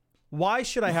that? Why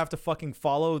should I have to fucking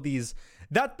follow these?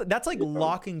 That's like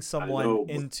locking someone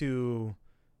into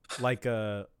like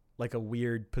a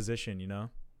weird position, you know?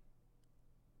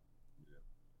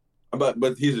 But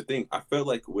here's the thing. I felt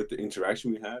like with the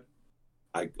interaction we had,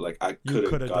 I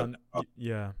could have done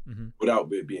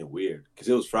without it being weird. Because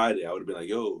it was Friday. I would have been like,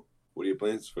 yo, what are your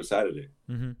plans for Saturday?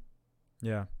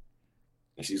 Yeah.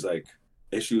 And she was like,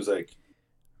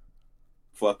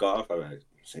 fuck off. I was like,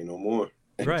 say no more.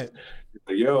 Right.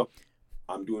 Like, yo,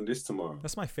 I'm doing this tomorrow.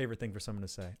 That's my favorite thing for someone to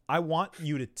say. I want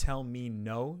you to tell me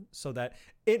no so that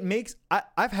it makes...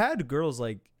 I've had girls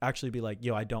like actually be like,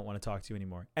 yo, I don't want to talk to you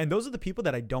anymore. And those are the people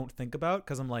that I don't think about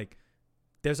because I'm like,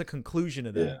 there's a conclusion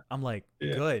to that. Yeah. I'm like,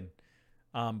 good.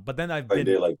 But then I've been...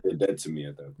 They're dead to me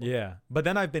at that point. Yeah. But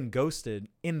then I've been ghosted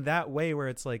in that way where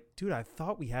it's like, dude, I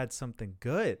thought we had something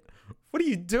good. What are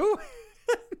you doing?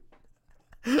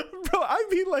 Bro, I'd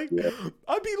be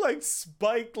like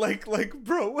spiked, like,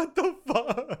 bro, what the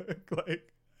fuck?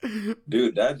 Like,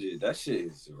 dude, that shit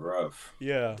is rough.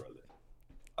 Yeah.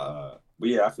 Brother. But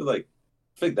yeah, I feel like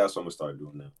that's what I'm gonna start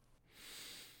doing now.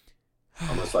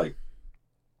 I'm just like,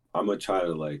 I'm gonna try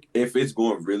to like, if it's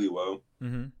going really well,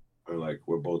 or like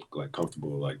we're both like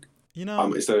comfortable, like, you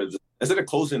know, instead of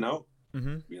closing out,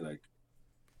 be like,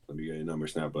 let me get your number,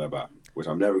 snap, blah, blah, which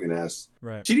I'm never going to ask.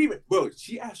 Right.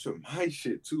 She asked for my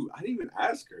shit too. I didn't even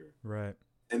ask her. Right.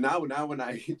 And now when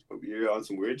I you're on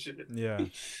some weird shit. Yeah.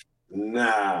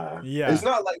 Nah. Yeah. It's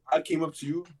not like I came up to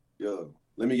you, yo,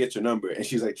 let me get your number. And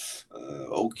she's like,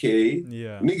 okay.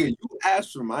 Yeah. Nigga, you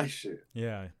asked for my shit.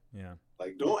 Yeah. Yeah.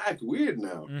 Like, don't act weird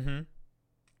now. Mm-hmm.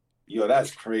 Yo,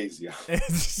 that's crazy.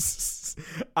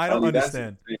 I don't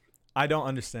understand. I don't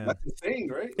understand. That's insane,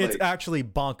 right? It's like, actually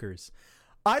bonkers.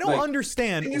 I don't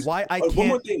understand why I can't. One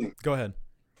more thing. Go ahead.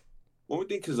 One more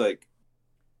thing, because like,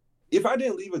 if I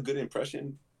didn't leave a good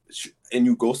impression and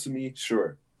you ghosted me,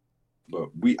 sure.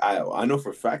 But I know for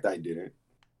a fact I didn't.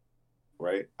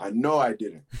 Right? I know I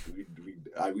didn't.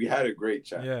 We had a great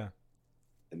chat. Yeah.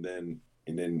 And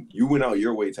then you went out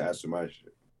your way to ask for my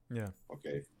shit. Yeah.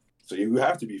 Okay. So you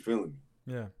have to be feeling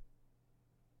me. Yeah.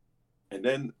 And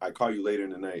then I call you later in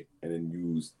the night, and then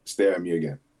you stare at me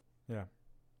again. Yeah.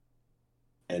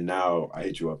 And now I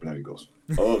hit you up, and now you ghost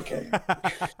me. Okay.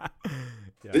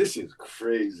 Yeah. This is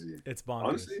crazy. It's bonkers.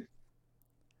 Honestly,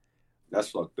 that's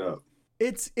fucked up.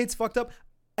 It's fucked up.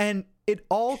 And it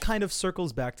all kind of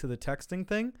circles back to the texting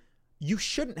thing. You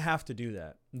shouldn't have to do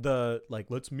that.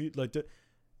 Let's meet,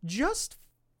 just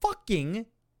fucking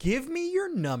give me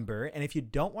your number. And if you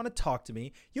don't want to talk to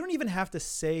me, you don't even have to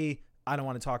say, I don't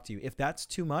want to talk to you. If that's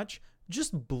too much,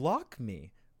 just block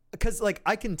me. Because,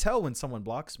 I can tell when someone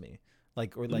blocks me.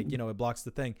 It blocks the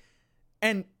thing.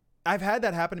 And I've had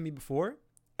that happen to me before.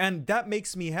 And that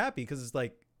makes me happy because it's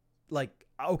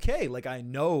okay, I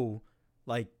know,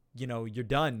 you're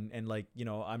done. And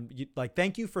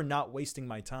thank you for not wasting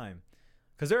my time.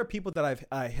 Because there are people that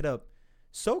I hit up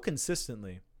so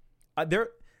consistently.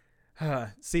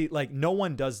 No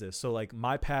one does this. So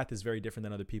my path is very different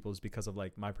than other people's because of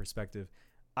my perspective.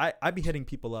 I be hitting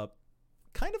people up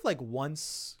kind of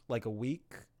once, a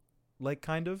week,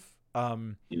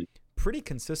 pretty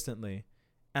consistently.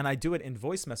 And I do it in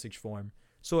voice message form.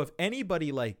 So if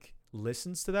anybody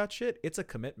listens to that shit, it's a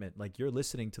commitment. You're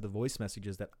listening to the voice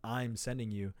messages that I'm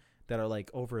sending you that are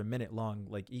over a minute long,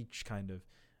 each kind of.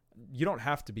 You don't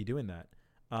have to be doing that.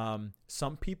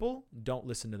 Some people don't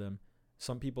listen to them.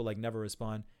 Some people never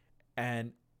respond.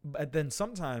 But then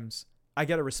sometimes I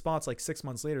get a response 6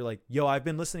 months later, yo, I've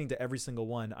been listening to every single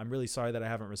one. I'm really sorry that I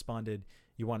haven't responded.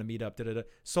 You want to meet up? Da-da-da.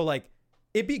 So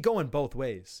it be going both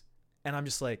ways. And I'm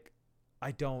just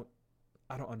I don't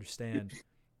understand.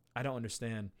 I don't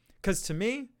understand. Because to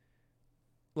me,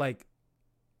 I'm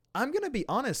going to be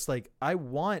honest. I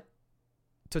want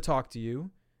to talk to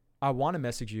you. I want to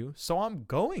message you. So I'm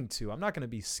going to. I'm not going to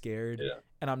be scared. Yeah.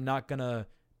 And I'm not going to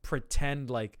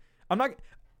pretend I'm not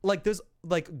there's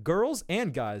girls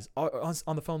and guys are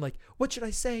on the phone what should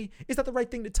I say? Is that the right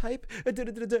thing to type?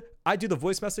 I do the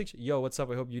voice message. Yo, what's up?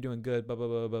 I hope you're doing good. Blah, blah,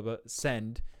 blah, blah, blah.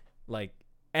 Send.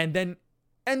 And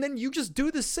then you just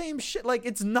do the same shit.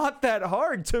 It's not that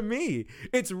hard to me.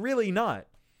 It's really not.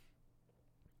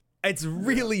 It's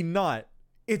really not.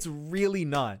 It's really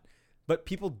not. But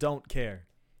people don't care.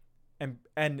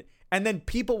 And then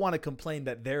people want to complain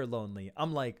that they're lonely.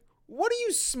 I'm like, what are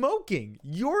you smoking?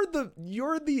 You're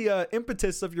the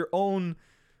impetus of your own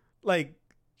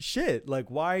shit.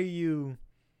 Why are you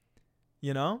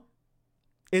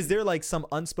Is there some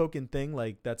unspoken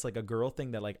thing that's a girl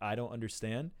thing that I don't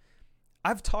understand?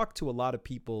 I've talked to a lot of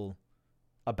people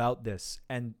about this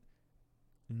and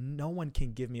no one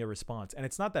can give me a response. And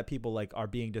it's not that people are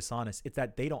being dishonest. It's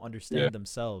that they don't understand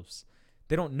themselves.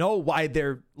 They don't know why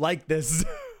they're like this.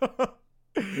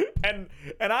 and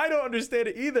I don't understand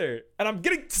it either. And I'm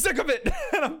getting sick of it.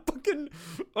 And I'm fucking,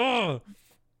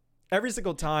 every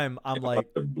single time I'm about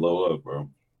to blow up, bro.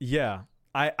 Yeah,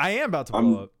 I am about to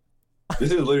blow up.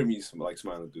 This is literally me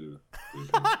smiling through.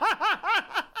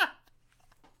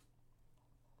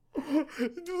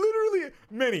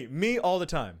 Literally, me all the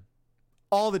time.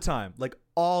 All the time.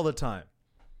 All the time.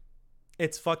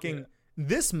 It's fucking... Yeah.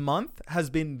 This month has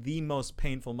been the most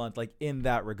painful month, in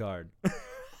that regard.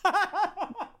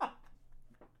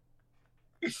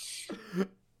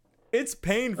 It's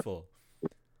painful.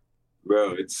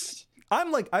 Bro,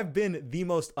 I've been the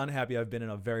most unhappy I've been in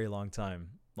a very long time,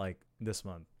 this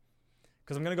month.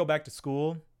 Because I'm going to go back to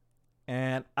school,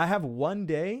 and I have one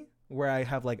day where I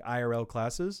have, IRL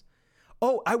classes.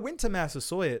 Oh, I went to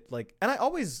Massasoit, and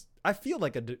I feel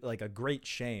like a great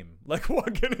shame,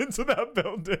 walking into that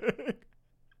building.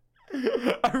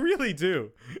 I really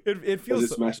do. It feels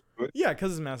because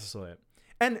it's Massasoit.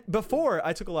 And before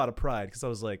I took a lot of pride because I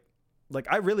was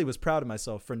I really was proud of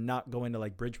myself for not going to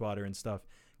Bridgewater and stuff.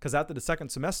 Because after the second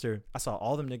semester, I saw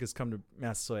all them niggas come to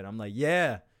Massasoit. I'm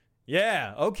yeah,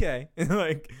 okay.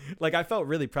 I felt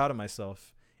really proud of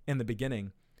myself in the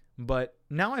beginning, but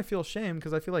now I feel shame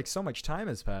because I feel so much time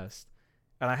has passed.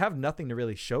 And I have nothing to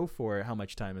really show for how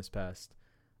much time has passed.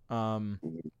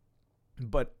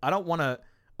 But I don't want to.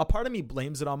 A part of me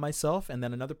blames it on myself, and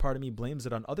then another part of me blames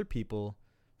it on other people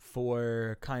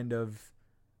for kind of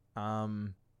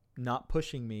not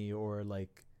pushing me, or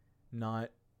like not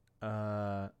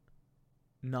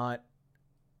not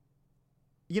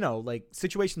like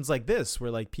situations like this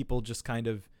where like people just kind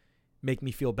of make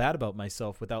me feel bad about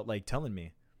myself without like telling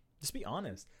me. Just be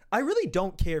honest. I really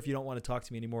don't care if you don't want to talk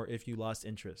to me anymore, if you lost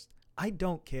interest. I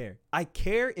don't care. I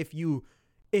care if you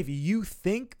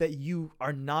think that you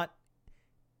are not,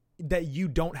 that you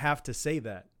don't have to say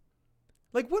that.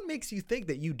 Like, what makes you think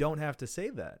that you don't have to say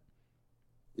that?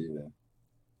 Yeah.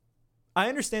 I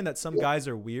understand that some guys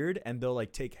are weird and they'll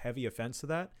like take heavy offense to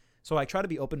that. So I try to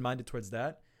be open-minded towards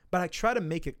that, but I try to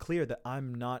make it clear that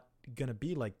I'm not going to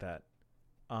be like that.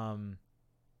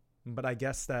 But I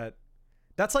guess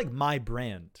that's like my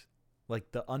brand,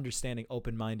 like the understanding,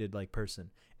 open-minded like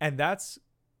person. And that's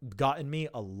gotten me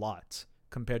a lot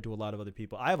compared to a lot of other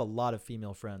people. I have a lot of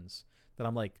female friends that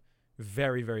I'm like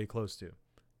very, very close to.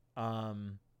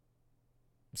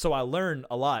 So I learn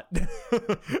a lot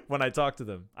when I talk to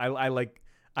them.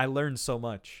 I learn so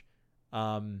much.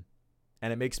 And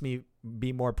it makes me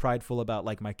be more prideful about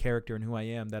like my character and who I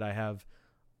am, that I have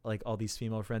like all these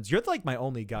female friends. You're like my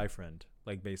only guy friend,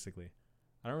 like basically.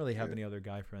 I don't really have any other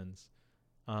guy friends.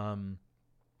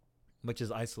 Which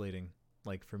is isolating,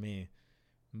 like for me.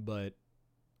 But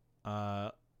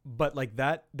like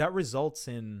that results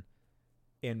in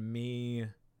me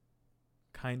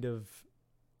kind of,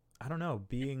 I don't know,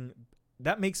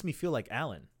 that makes me feel like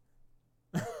Alan.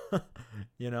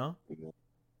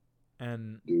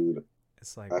 And dude,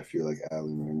 it's like I feel like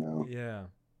Alan right now. Yeah.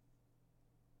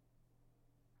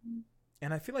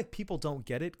 And I feel like people don't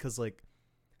get it because like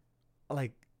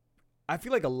I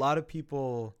feel like a lot of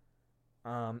people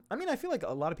I feel like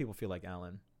a lot of people feel like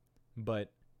Alan,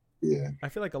 but yeah, I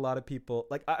feel like a lot of people,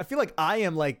 like, I feel like I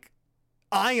am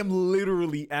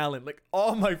literally Alan. Like,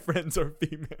 all my friends are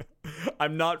female.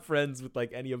 I'm not friends with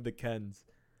like any of the Kens.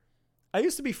 I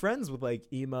used to be friends with like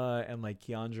Ema and like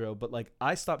Keandro, but like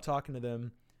I stopped talking to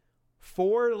them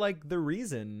for like the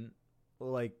reason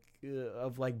like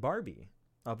of like Barbie,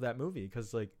 of that movie,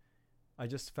 because like I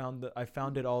just found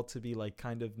it all to be like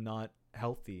kind of not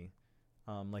healthy,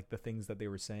 like the things that they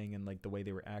were saying and like the way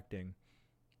they were acting,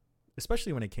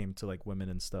 especially when it came to like women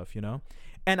and stuff,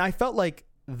 and I felt like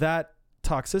that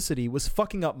toxicity was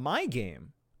fucking up my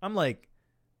game. I'm like,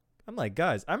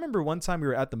 guys, I remember one time we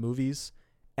were at the movies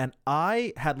and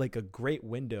I had like a great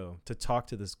window to talk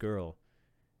to this girl,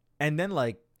 and then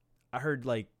like I heard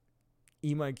like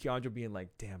Ema and Keandra being like,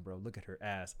 damn bro, look at her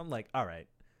ass. I'm like, all right,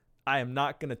 I am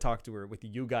not gonna talk to her with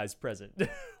you guys present.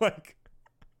 Like,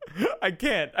 I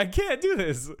can't do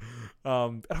this.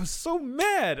 I was so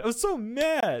mad.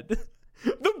 The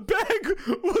bag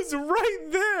was right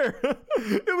there.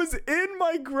 It was in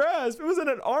my grasp. It was at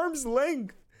an arm's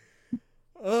length.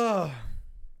 Ugh.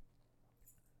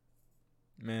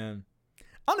 Man,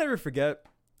 I'll never forget,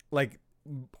 like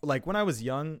when I was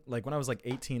young, like when I was like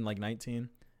 18, like 19,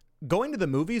 going to the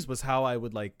movies was how I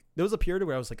would like, there was a period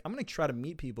where I was like, I'm going to try to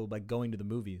meet people by going to the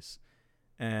movies.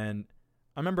 And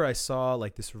I remember I saw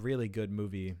like this really good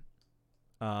movie.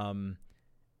 And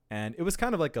it was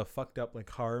kind of like a fucked up like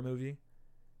horror movie.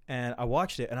 And I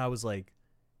watched it and I was like,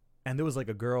 and there was like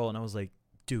a girl and I was like,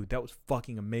 dude, that was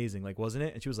fucking amazing. Like, wasn't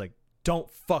it? And she was like, don't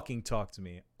fucking talk to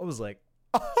me. I was like,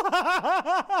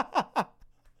 I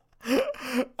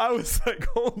was like,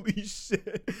 holy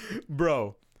shit,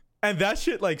 bro. And that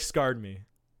shit like scarred me.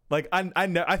 Like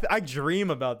I dream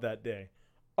about that day.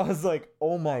 I was like,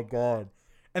 oh my God.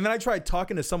 And then I tried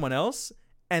talking to someone else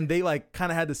and they like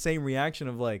kind of had the same reaction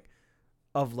of like,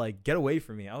 get away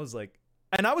from me. I was like,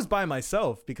 and I was by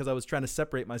myself because I was trying to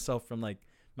separate myself from like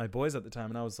my boys at the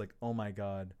time. And I was like, oh my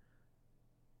God.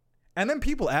 And then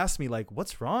people asked me like,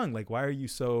 what's wrong? Like, why are you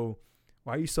so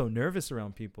nervous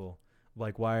around people?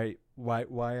 Like, why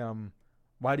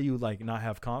do you like not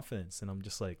have confidence? And I'm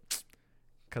just like,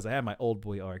 because I had my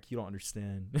Oldboy arc. You don't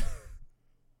understand.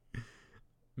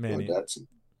 Man, well,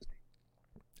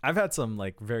 I've had some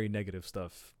like very negative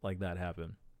stuff like that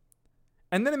happen.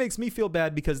 And then it makes me feel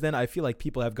bad because then I feel like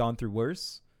people have gone through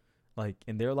worse like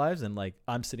in their lives. And like,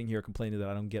 I'm sitting here complaining that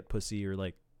I don't get pussy or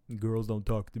like girls don't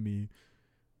talk to me.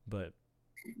 But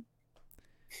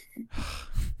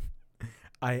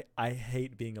I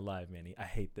hate being alive, Manny. I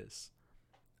hate this.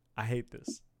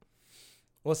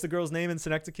 What's the girl's name in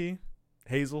Synecdoche?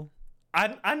 Hazel.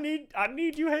 I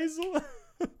need you, Hazel.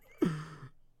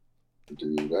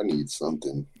 Dude, I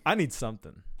need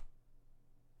something.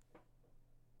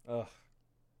 Ugh.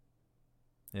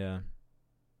 Yeah.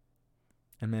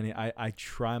 And Manny, I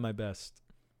try my best.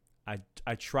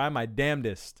 I try my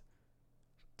damnedest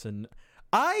to.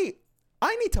 I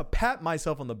need to pat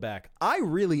myself on the back. I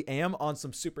really am on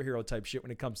some superhero type shit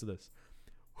when it comes to this.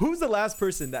 Who's the last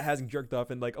person that hasn't jerked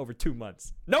off in like over 2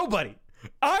 months? Nobody.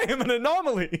 I am an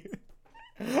anomaly.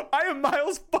 I am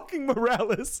Miles fucking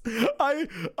Morales. I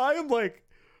am like,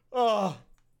 oh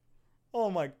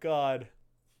my God.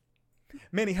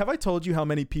 Manny, have I told you how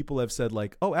many people have said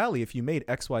like, oh, Allie, if you made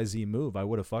XYZ move, I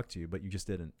would have fucked you, but you just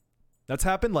didn't. That's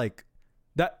happened like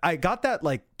that. I got that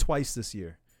like twice this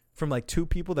year from like 2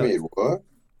 people that. Wait, what?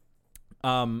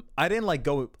 I didn't like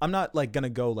go. I'm not like gonna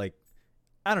go like,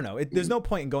 I don't know. There's no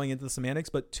point in going into the semantics,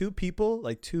 but 2 people,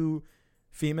 like 2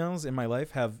 females in my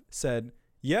life have said,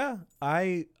 yeah,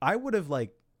 I would have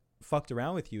like fucked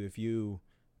around with you if you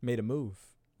made a move,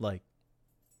 like,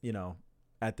 you know,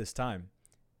 at this time.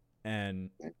 And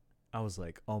I was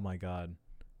like, oh my God.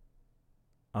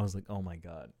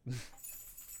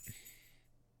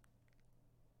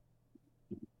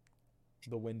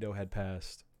 The window had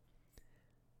passed.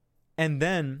 And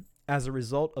then as a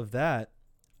result of that,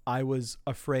 I was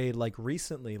afraid like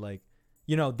recently, like,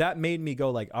 you know, that made me go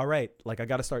like, all right, like I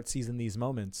got to start seizing these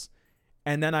moments.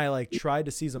 And then I like tried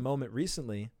to seize a moment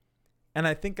recently. And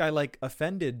I think I like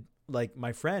offended like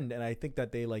my friend. And I think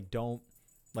that they like don't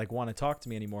like want to talk to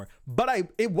me anymore.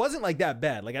 But it wasn't like that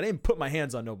bad. Like I didn't put my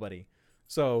hands on nobody.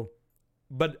 So,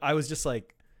 but I was just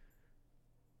like,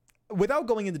 without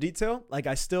going into detail, like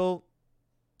I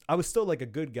was still like a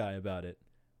good guy about it.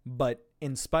 But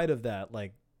in spite of that,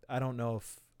 like, I don't know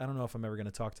if I'm ever going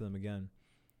to talk to them again.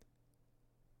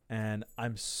 And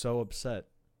I'm so upset.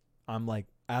 I'm like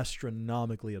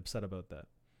astronomically upset about that.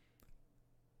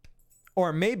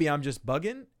 Or maybe I'm just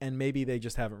bugging and maybe they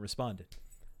just haven't responded.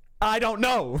 I don't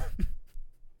know.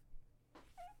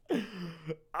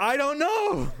 I don't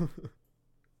know.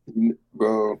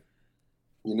 Bro,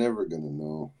 you're never going to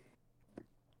know.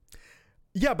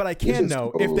 Yeah, but I can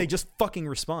know if they just fucking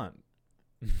respond.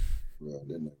 Bro,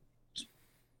 they're not.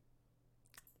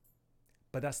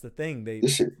 But that's the thing.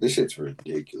 This shit's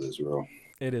ridiculous, bro.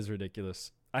 It is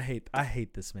ridiculous. I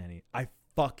hate this, Manny. I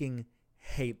fucking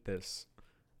hate this.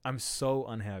 I'm so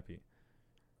unhappy.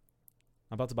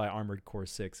 I'm about to buy Armored Core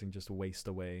 6 and just waste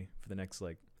away for the next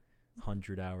like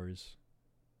 100 hours.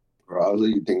 Bro, I'll let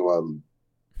you think about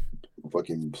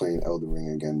fucking playing Elden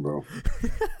Ring again, bro.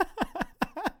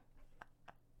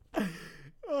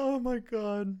 Oh my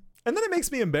God. And then it makes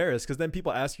me embarrassed because then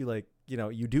people ask you like, you know,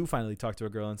 you do finally talk to a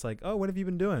girl and it's like, oh, what have you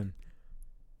been doing?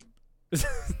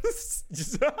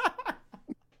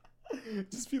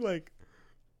 just be like,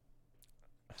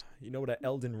 you know what an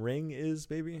Elden Ring is,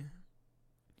 baby?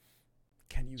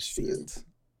 Can you see it?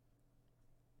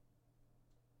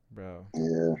 Bro.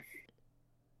 Yeah.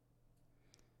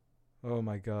 Oh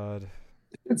my God.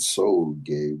 It's so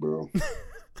gay, bro.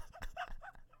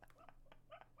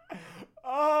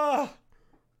 Ah.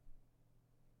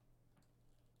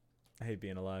 I hate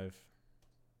being alive.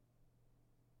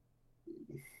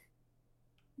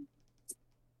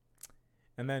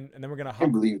 And then we're gonna. I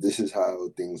can't believe this is how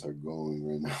things are going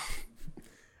right now.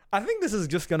 I think this is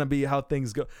just gonna be how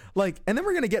things go. Like, and then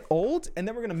we're gonna get old, and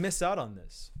then we're gonna miss out on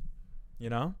this. You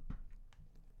know?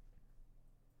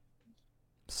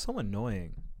 So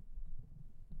annoying.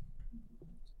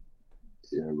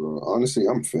 Yeah, bro. Honestly,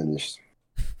 I'm finished.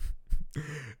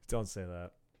 Don't say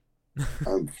that.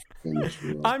 I'm finished,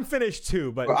 bro. I'm finished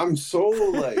too, but I'm so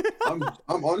like I'm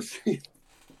honestly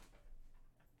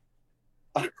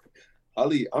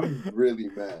Ali, I'm really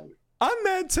mad. I'm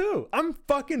mad too. I'm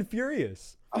fucking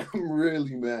furious. I'm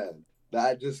really mad that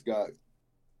I just got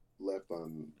left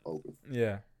open.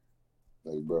 Yeah.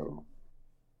 Like, bro.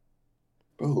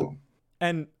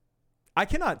 And I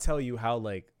cannot tell you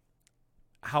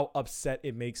how upset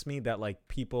it makes me that like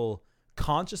people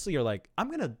consciously are like, I'm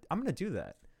gonna do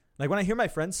that. Like when I hear my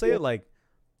friends say it, like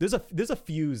there's a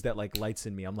fuse that like lights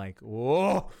in me. I'm like,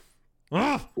 whoa.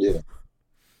 Yeah.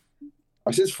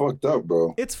 That's just fucked up,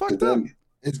 bro. It's fucked up.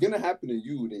 It's gonna happen to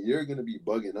you, then you're gonna be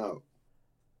bugging out.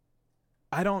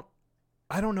 I don't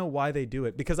know why they do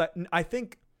it, because I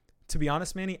think, to be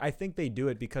honest, Manny, I think they do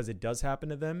it because it does happen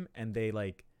to them and they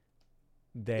like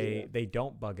they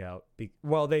don't bug out.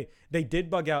 Well, they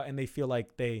did bug out and they feel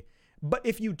like they. But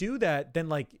if you do that, then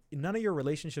like none of your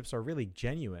relationships are really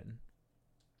genuine.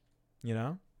 You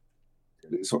know?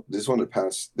 They just want to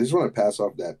pass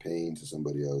off that pain to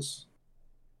somebody else.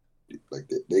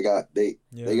 Like they got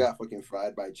fucking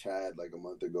fried by Chad like a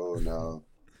month ago.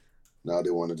 Now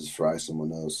they want to just fry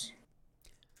someone else.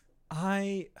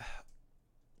 I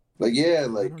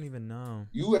don't even know.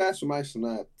 You asked for my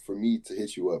snap for me to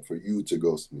hit you up, for you to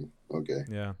ghost me. Okay.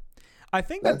 Yeah. I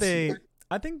think that they're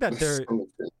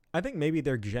I think maybe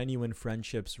their genuine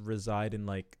friendships reside in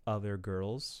like other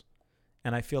girls,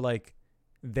 and I feel like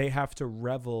they have to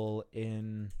revel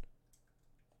in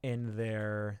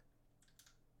their.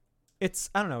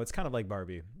 It's I don't know. It's kind of like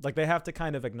Barbie. Like they have to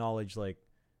kind of acknowledge like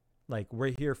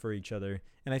we're here for each other,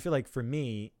 and I feel like for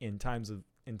me in times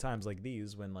like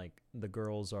these when like the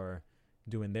girls are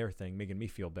doing their thing, making me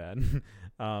feel bad,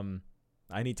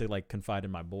 I need to like confide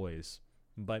in my boys.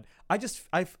 But I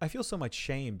feel so much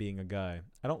shame being a guy.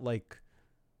 I don't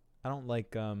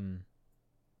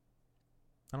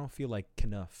feel like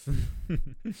enough.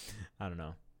 I don't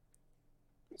know.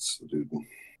 Dude.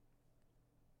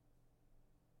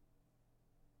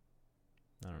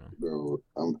 I don't know. Bro,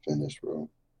 I'm finished, bro.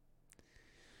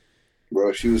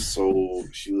 Bro, she was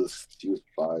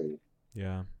fire.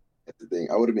 Yeah. That's the thing.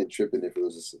 I would have been tripping if it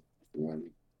was just, you know what I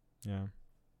mean? Yeah.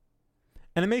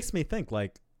 And it makes me think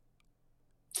like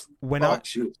when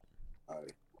she was fire.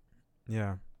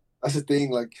 Yeah. That's the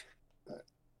thing. Like,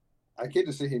 I can't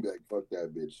just sit here and be like, "Fuck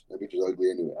that bitch. That bitch was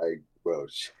ugly anyway." Bro,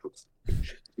 she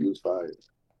was fire.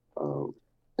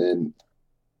 And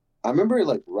I remember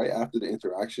like right after the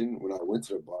interaction when I went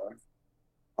to the bar,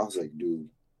 I was like, "Dude,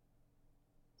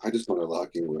 I just want to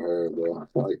lock in with her, bro."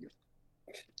 Like,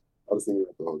 I was thinking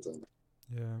that the whole time.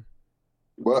 Yeah.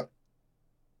 But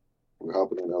we're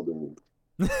hopping in the room.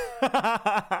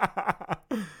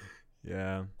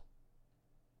 Yeah.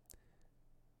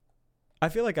 I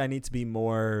feel like I need to be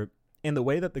more in the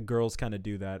way that the girls kind of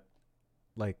do that,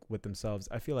 like with themselves.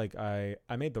 I feel like I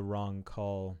made the wrong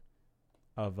call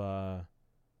of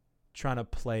trying to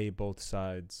play both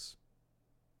sides.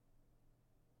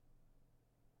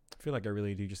 I feel like I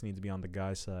really do just need to be on the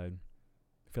guy side.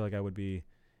 I feel like I would be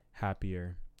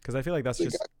happier because I feel like that's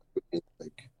just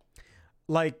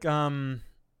like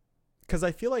because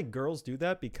I feel like girls do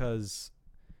that because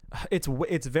it's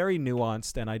very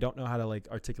nuanced and I don't know how to like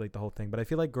articulate the whole thing, but I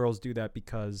feel like girls do that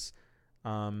because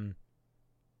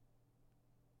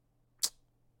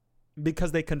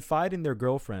they confide in their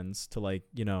girlfriends to like,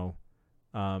 you know,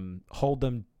 hold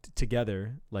them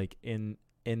together like in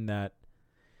that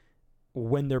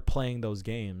when they're playing those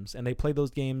games, and they play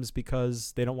those games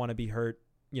because they don't want to be hurt,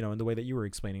 you know, in the way that you were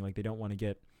explaining, like they don't want to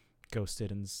get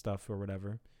ghosted and stuff or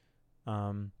whatever.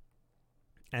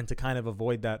 And to kind of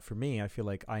avoid that for me, I feel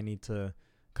like I need to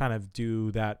kind of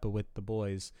do that, but with the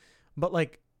boys. But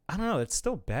like, I don't know, it's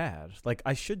still bad. Like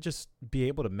I should just be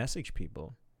able to message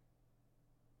people.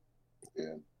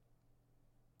 Yeah.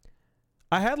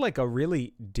 I had like a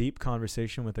really deep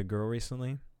conversation with a girl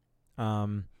recently.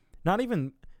 Not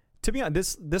even, to be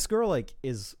honest, this girl like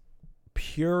is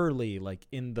purely like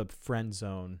in the friend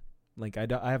zone. Like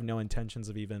I have no intentions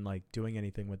of even like doing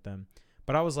anything with them.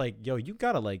 But I was like, yo, you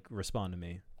gotta like respond to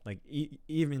me, like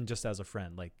even just as a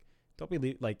friend. Like, don't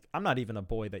be like, I'm not even a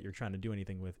boy that you're trying to do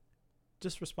anything with.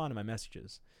 Just respond to my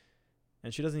messages.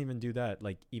 And she doesn't even do that,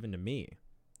 like even to me.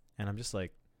 And I'm just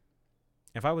like,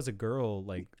 if I was a girl,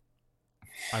 like,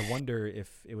 I wonder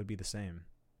if it would be the same.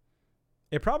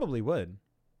 It probably would.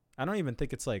 I don't even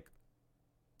think it's like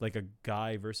a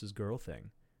guy versus girl thing.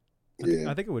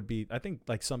 I think it would be. I think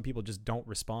like some people just don't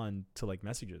respond to like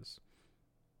messages.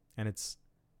 And it's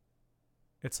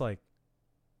like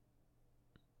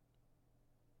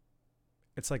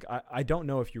I don't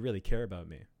know if you really care about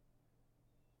me.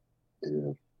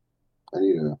 Yeah. I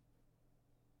need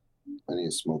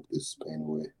to smoke this pain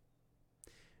away.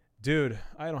 Dude,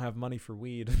 I don't have money for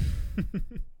weed.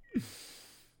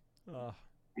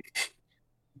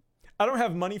 I don't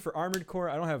have money for Armored Core.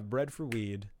 I don't have bread for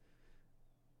weed.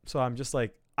 So I'm just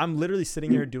like, I'm literally sitting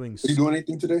here doing. Are you doing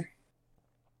anything today?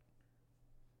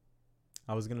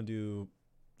 I was gonna do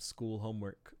school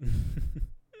homework.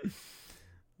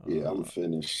 Yeah, I'm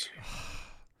finished.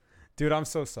 Dude, I'm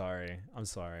so sorry. I'm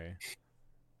sorry.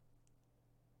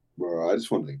 Bro, I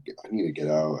need to get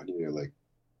out. I need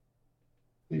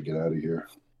to get out of here.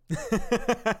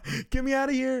 Get me out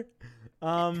of here.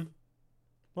 Well,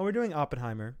 we're doing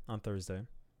Oppenheimer on Thursday,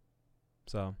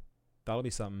 so that'll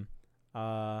be something.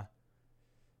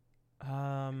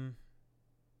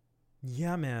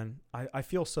 Yeah, man, I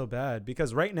feel so bad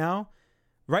because right now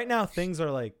things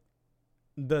are like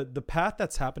the path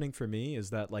that's happening for me is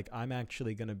that like I'm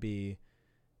actually gonna be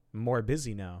more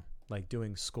busy now, like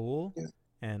doing school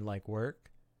and like work.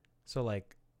 So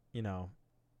like, you know,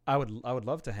 I would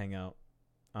love to hang out,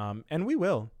 and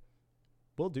we'll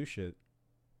do shit,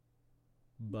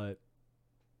 but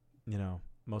you know,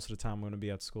 most of the time I'm gonna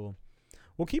be at school.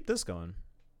 We'll keep this going.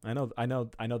 I know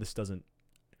this doesn't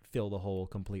fill the hole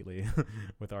completely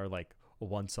with our like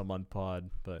once a month pod,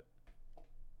 but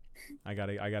I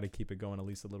gotta keep it going at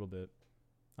least a little bit.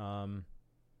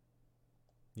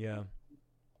 Yeah.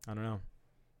 I don't know.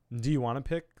 Do you want to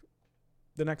pick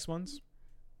the next ones?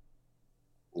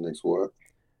 The next what?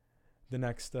 The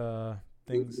next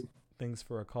things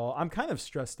for a call. I'm kind of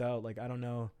stressed out. Like I don't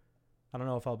know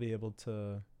if I'll be able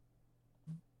to.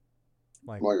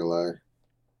 Like, I'm not gonna lie.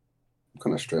 I'm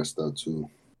kind of stressed out too.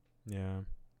 Yeah,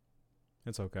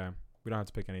 it's okay. We don't have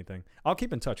to pick anything. I'll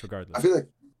keep in touch regardless. I feel like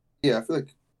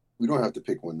we don't have to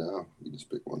pick one now. We just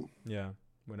pick one. Yeah,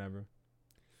 whenever.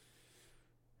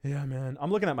 Yeah, man.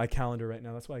 I'm looking at my calendar right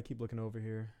now. That's why I keep looking over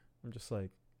here. I'm just like,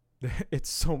 it's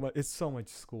so much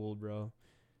school, bro.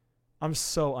 I'm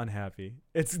so unhappy.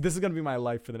 This is gonna be my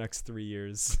life for the next 3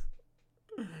 years.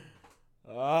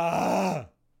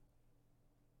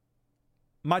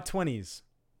 My 20s,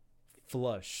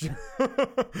 flush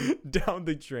down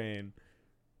the drain.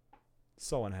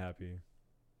 So unhappy.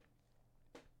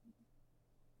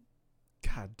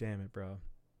 God damn it, bro.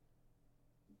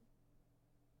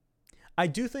 I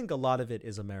do think a lot of it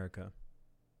is America.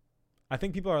 I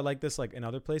think people are like this like in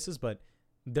other places, but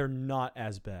they're not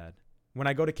as bad. When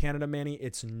I go to Canada, Manny,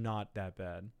 it's not that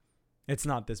bad. It's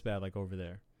not this bad like over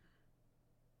there.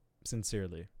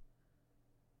 Sincerely.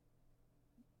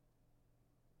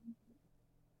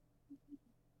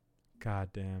 God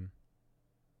damn.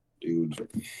 Dude.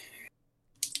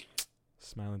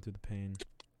 Smiling through the pain.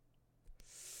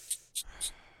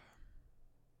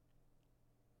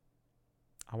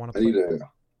 I want to play.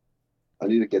 I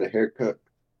need to get a haircut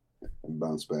and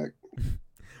bounce back.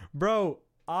 Bro,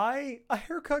 a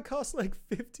haircut costs like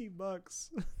 $50.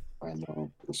 I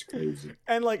know. It's crazy.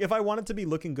 And like if I wanted to be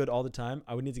looking good all the time,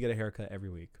 I would need to get a haircut every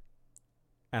week.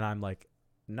 And I'm like,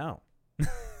 no.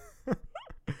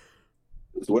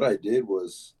 So what I did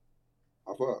was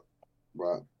I thought,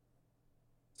 wow.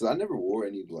 So I never wore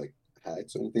any like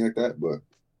hats or anything like that, but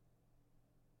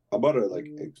I bought a like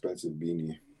expensive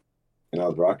beanie and I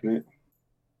was rocking it.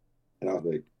 And I was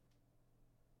like,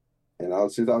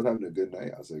 since I was having a good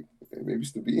night, I was like, okay, maybe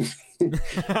it's the beanie.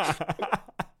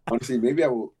 Honestly, maybe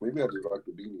I'll just rock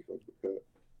the beanie for the cut.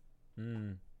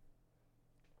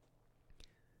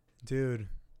 Dude.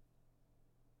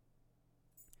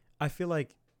 I feel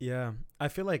like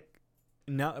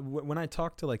now when I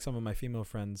talk to like some of my female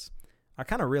friends, I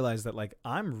kind of realize that like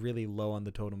I'm really low on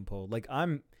the totem pole. Like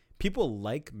people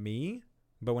like me,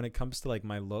 but when it comes to like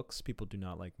my looks, people do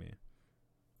not like me.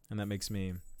 And that makes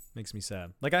me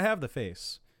sad. Like I have the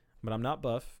face, but I'm not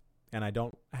buff and I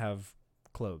don't have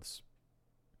clothes.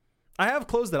 I have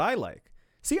clothes that I like.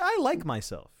 See, I like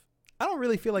myself. I don't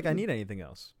really feel like I need anything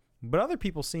else. But other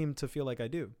people seem to feel like I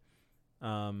do.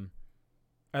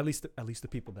 At least the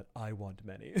people that I want,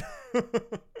 Manny.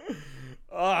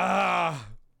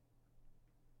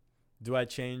 Do I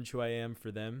change who I am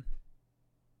for them?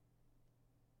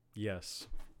 Yes.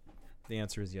 The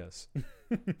answer is yes.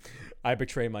 I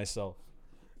betray myself.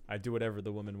 I do whatever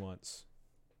the woman wants.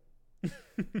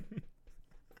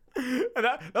 And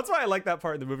that's why I like that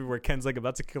part in the movie where Ken's like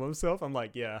about to kill himself. I'm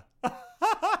like, yeah.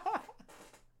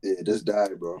 Yeah, just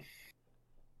die, bro.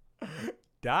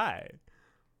 Die.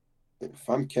 If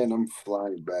I'm Ken, I'm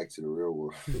flying back to the real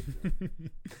world.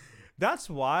 That's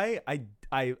why I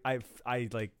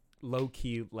like low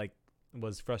key like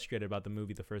was frustrated about the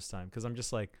movie the first time, because I'm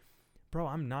just like, bro,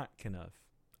 I'm not Kenneth.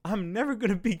 I'm never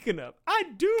gonna be Kenneth. I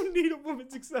do need a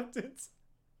woman's acceptance.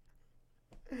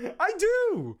 I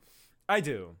do.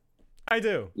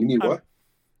 You need what?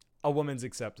 A woman's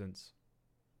acceptance.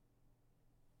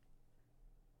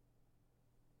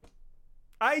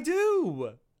 I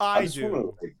do. I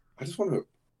do. I just want to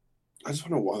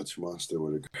watch Monster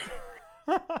with a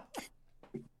girl.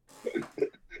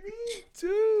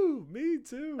 Me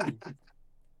too.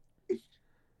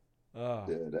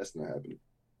 Yeah, that's not happening.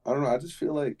 I don't know. I just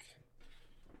feel like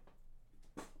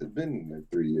it's been like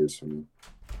 3 years for me.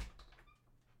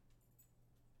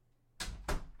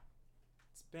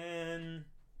 It's been.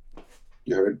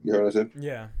 You heard what I said?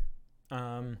 Yeah.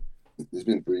 It's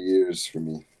been 3 years for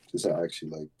me since I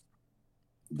actually like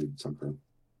did something.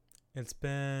 It's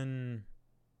been.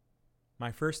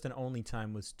 My first and only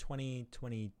time was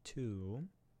 2022.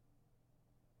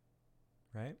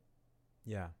 Right?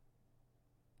 Yeah.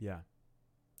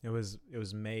 It was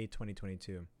May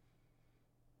 2022.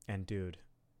 And dude,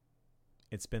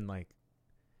 it's been like,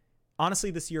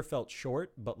 honestly, this year felt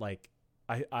short, but like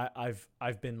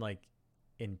I've been like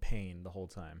in pain the whole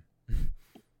time.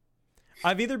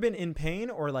 I've either been in pain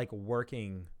or like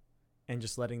working and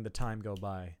just letting the time go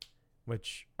by,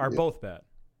 which are both bad.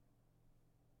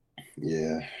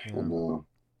 Yeah, I know.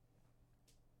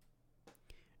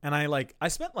 And I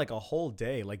spent like a whole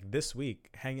day like this week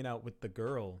hanging out with the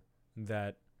girl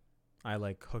that I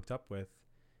like hooked up with,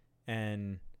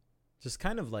 and just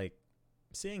kind of like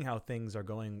seeing how things are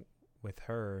going with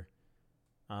her,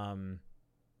 I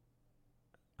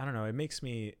don't know. It makes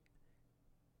me,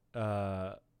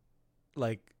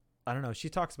 like, I don't know. She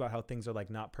talks about how things are like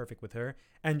not perfect with her,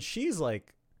 and she's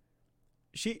like,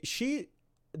 she.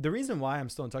 The reason why I'm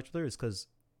still in touch with her is because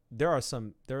there are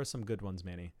some good ones,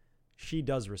 Manny. She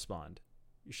does respond.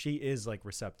 She is like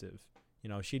receptive. You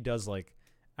know, she does like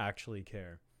actually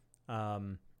care.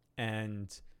 But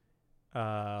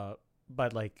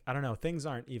like, I don't know, things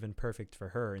aren't even perfect for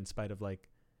her in spite of like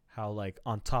how like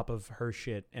on top of her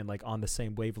shit and like on the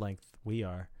same wavelength we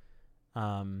are.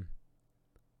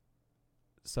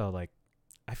 So like,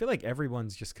 I feel like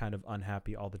everyone's just kind of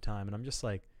unhappy all the time, and I'm just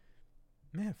like,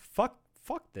 man, fuck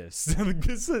this.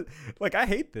 This is, like, I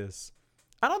hate this.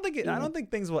 I don't think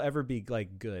things will ever be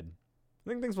like good. I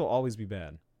think things will always be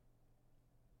bad.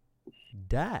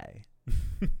 Die.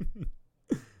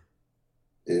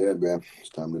 Yeah, man. It's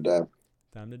time to die.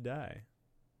 Time to die.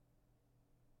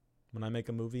 When I make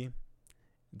a movie,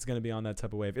 it's going to be on that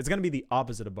type of wave. It's going to be the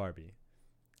opposite of Barbie.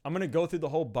 I'm going to go through the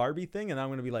whole Barbie thing, and I'm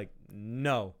going to be like,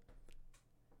 no.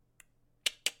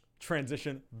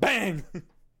 Transition. Bang!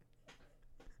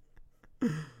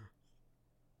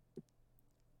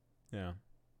 Yeah.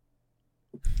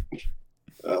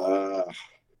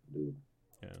 Dude.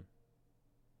 Yeah.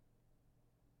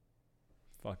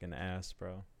 Fucking ass,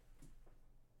 bro.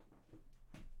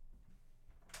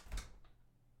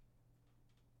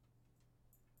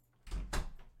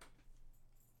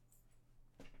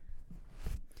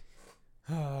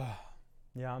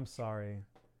 Yeah, I'm sorry.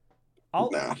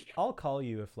 I'll call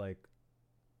you if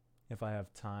I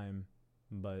have time,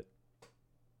 but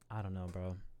I don't know,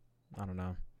 bro. I don't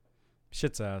know.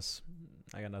 Shit's ass.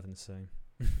 I got nothing to say.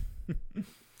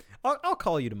 I'll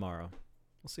call you tomorrow.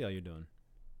 We'll see how you're doing.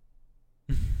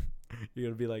 You're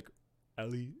gonna be like,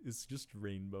 Ellie, it's just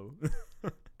rainbow.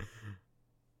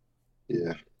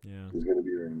 Yeah. Yeah. It's gonna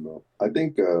be rainbow. I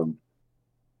think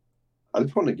I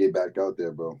just want to get back out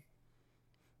there, bro.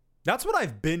 That's what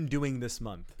I've been doing this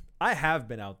month. I have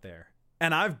been out there,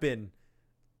 and I've been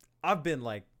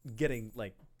like getting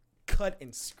like cut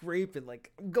and scraped, and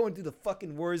like I'm going through the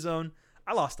fucking war zone.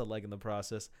 I lost a leg in the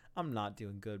process. I'm not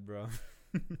doing good, bro.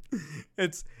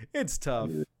 It's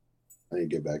tough. Yeah. I need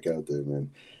to get back out there,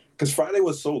 man. Because Friday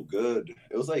was so good.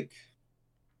 It was like,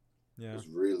 yeah, it was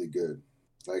really good.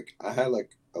 Like I had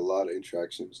like a lot of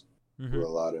interactions with a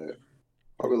lot of,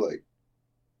 probably like,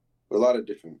 with a lot of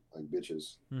different like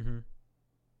bitches. Mm-hmm.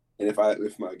 And if my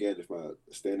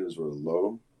standards were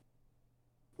low,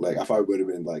 like I probably would have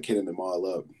been like hitting them all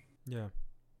up. Yeah.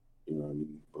 You know what I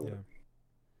mean? But yeah.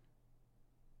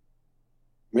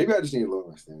 maybe I just need to lower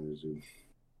my standards, dude.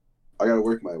 I gotta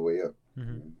work my way up.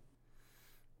 Mm-hmm.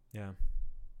 Yeah.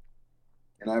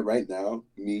 And right now,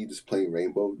 me just playing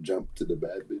Rainbow, jump to the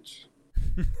bad bitch.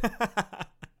 I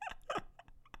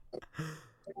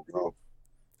don't know.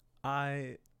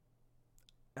 I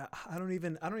don't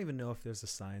even know if there's a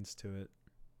science to it.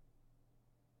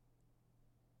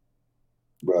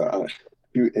 But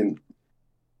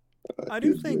I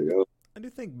do think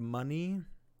money.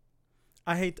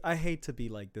 I hate to be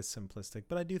like this simplistic,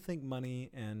 but I do think money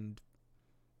and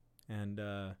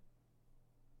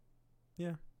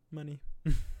yeah, money.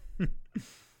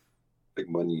 Like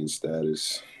money and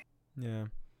status. Yeah.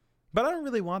 But I don't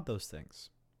really want those things.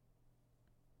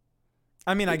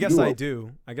 I mean, I guess I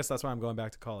do. I guess that's why I'm going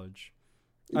back to college.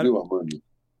 You do want money.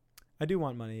 I do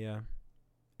want money, yeah.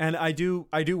 And I do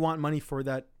want money for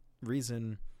that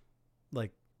reason,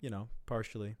 like, you know,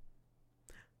 partially.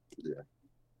 Yeah.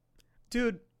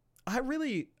 Dude,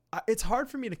 it's hard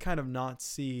for me to kind of not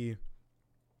see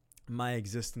my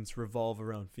existence revolve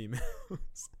around females.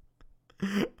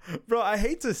 Bro, I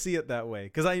hate to see it that way,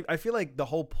 because I feel like the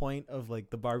whole point of like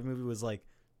the Barbie movie was like,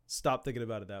 stop thinking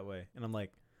about it that way. And I'm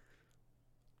like,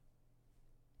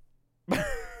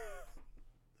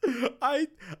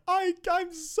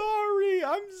 I'm sorry.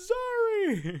 I'm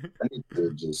sorry. I need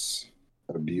to just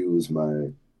abuse my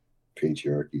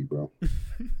patriarchy, bro.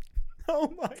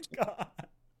 Oh my god.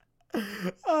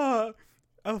 I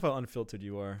love how unfiltered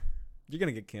you are. You're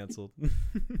gonna get canceled. And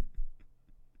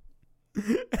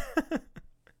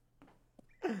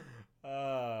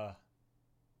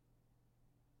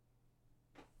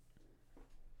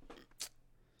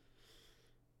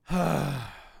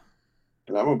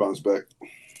I'm gonna bounce back.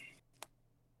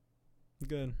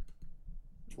 Good.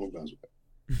 I'm gonna bounce back.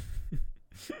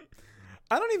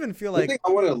 I don't even feel One like thing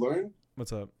I want to learn.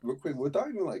 What's up? Real quick, without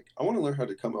even like, I want to learn how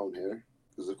to comb my own hair,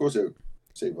 because of course it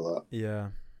save a lot. Yeah.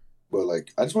 But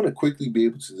like, I just want to quickly be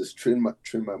able to just trim my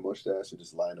mustache and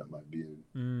just line up my beard.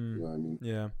 You know what I mean?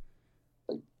 Yeah.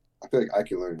 Like, I feel like I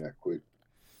can learn that quick.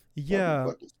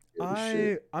 Yeah,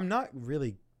 I'm not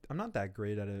that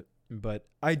great at it, but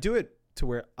I do it to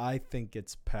where I think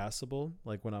it's passable,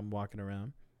 like when I'm walking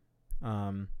around.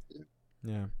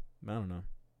 Yeah, I don't know.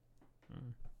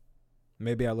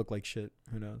 Maybe I look like shit.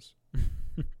 Who knows?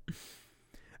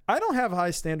 I don't have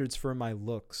high standards for my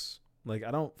looks. Like,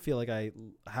 I don't feel like I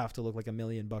have to look like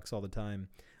 $1,000,000 all the time.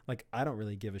 Like, I don't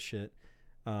really give a shit.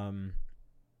 There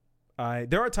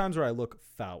are times where I look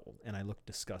foul and I look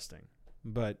disgusting,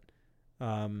 but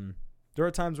there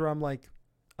are times where I'm like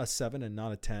a 7 and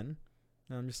not a 10,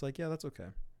 and I'm just like, yeah, that's okay.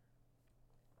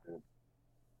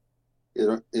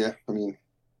 Yeah. I mean,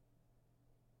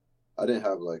 I didn't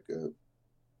have like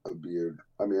a beard.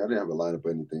 I mean, I didn't have a lineup or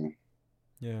anything.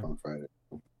 Yeah. On Friday.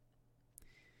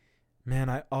 Man,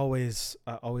 I always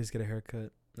get a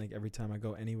haircut. Like every time I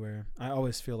go anywhere, I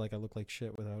always feel like I look like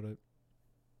shit without it.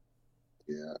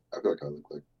 Yeah, I feel like I look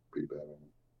like pretty bad on it.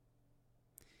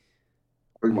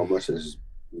 I think my mustache is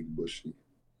really bushy.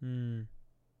 Man.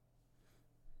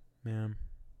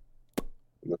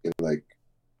 Looking like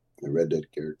a Red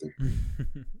Dead character.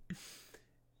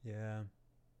 Yeah.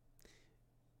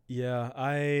 Yeah,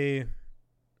 I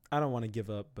don't want to give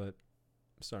up, but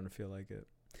I'm starting to feel like it.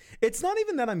 It's not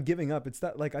even that I'm giving up. It's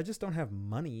that like I just don't have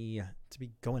money to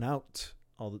be going out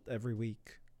every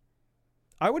week.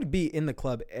 I would be in the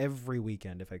club every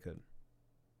weekend if I could.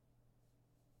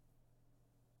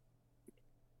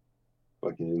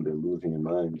 Fucking losing your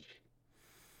mind.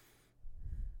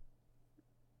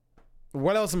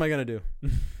 What else am I gonna do?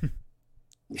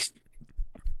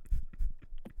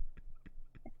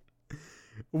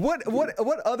 What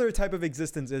other type of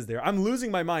existence is there? I'm losing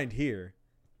my mind here.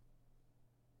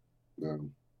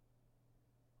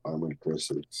 Armored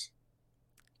Corsets.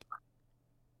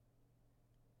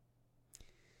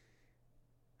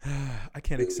 I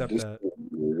can't accept that.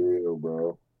 Real,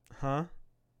 bro. Huh?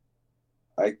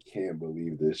 I can't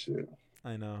believe this shit.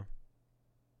 I know.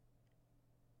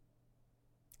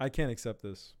 I can't accept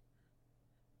this.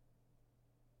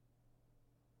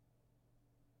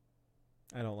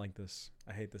 I don't like this.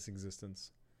 I hate this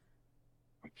existence.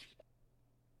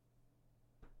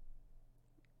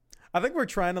 I think we're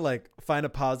trying to like find a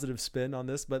positive spin on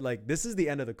this, but like this is the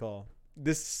end of the call.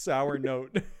 This sour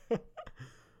note.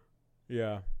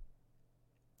 Yeah.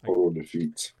 Total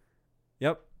defeat.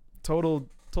 Yep. Total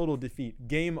defeat.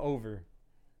 Game over.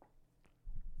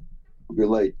 I feel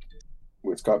like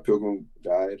when Scott Pilgrim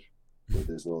died, but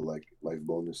there's no like life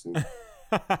bonus thing.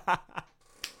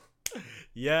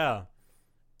 Yeah.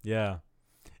 Yeah.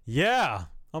 Yeah.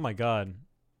 Oh my God.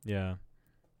 Yeah.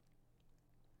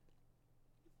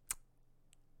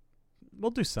 We'll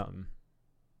do something.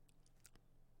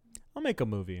 I'll make a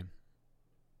movie.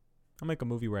 I'll make a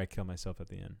movie where I kill myself at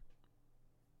the end.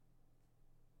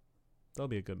 That'll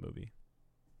be a good movie.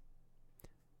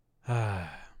 All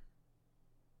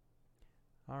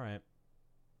right.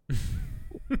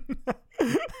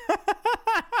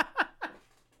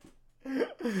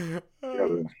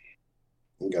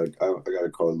 I gotta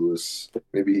call Lewis.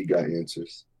 Maybe he got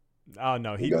answers. Oh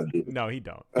no, he don't. Nah, I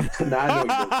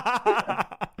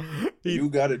know you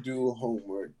gotta do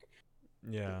homework.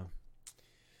 Yeah.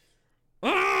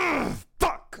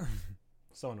 Fuck.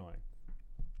 So annoying.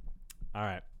 All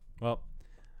right. Well,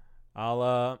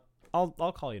 I'll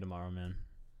call you tomorrow, man.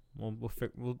 We'll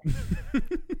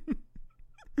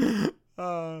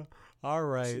all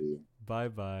right.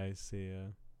 Bye. See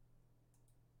ya.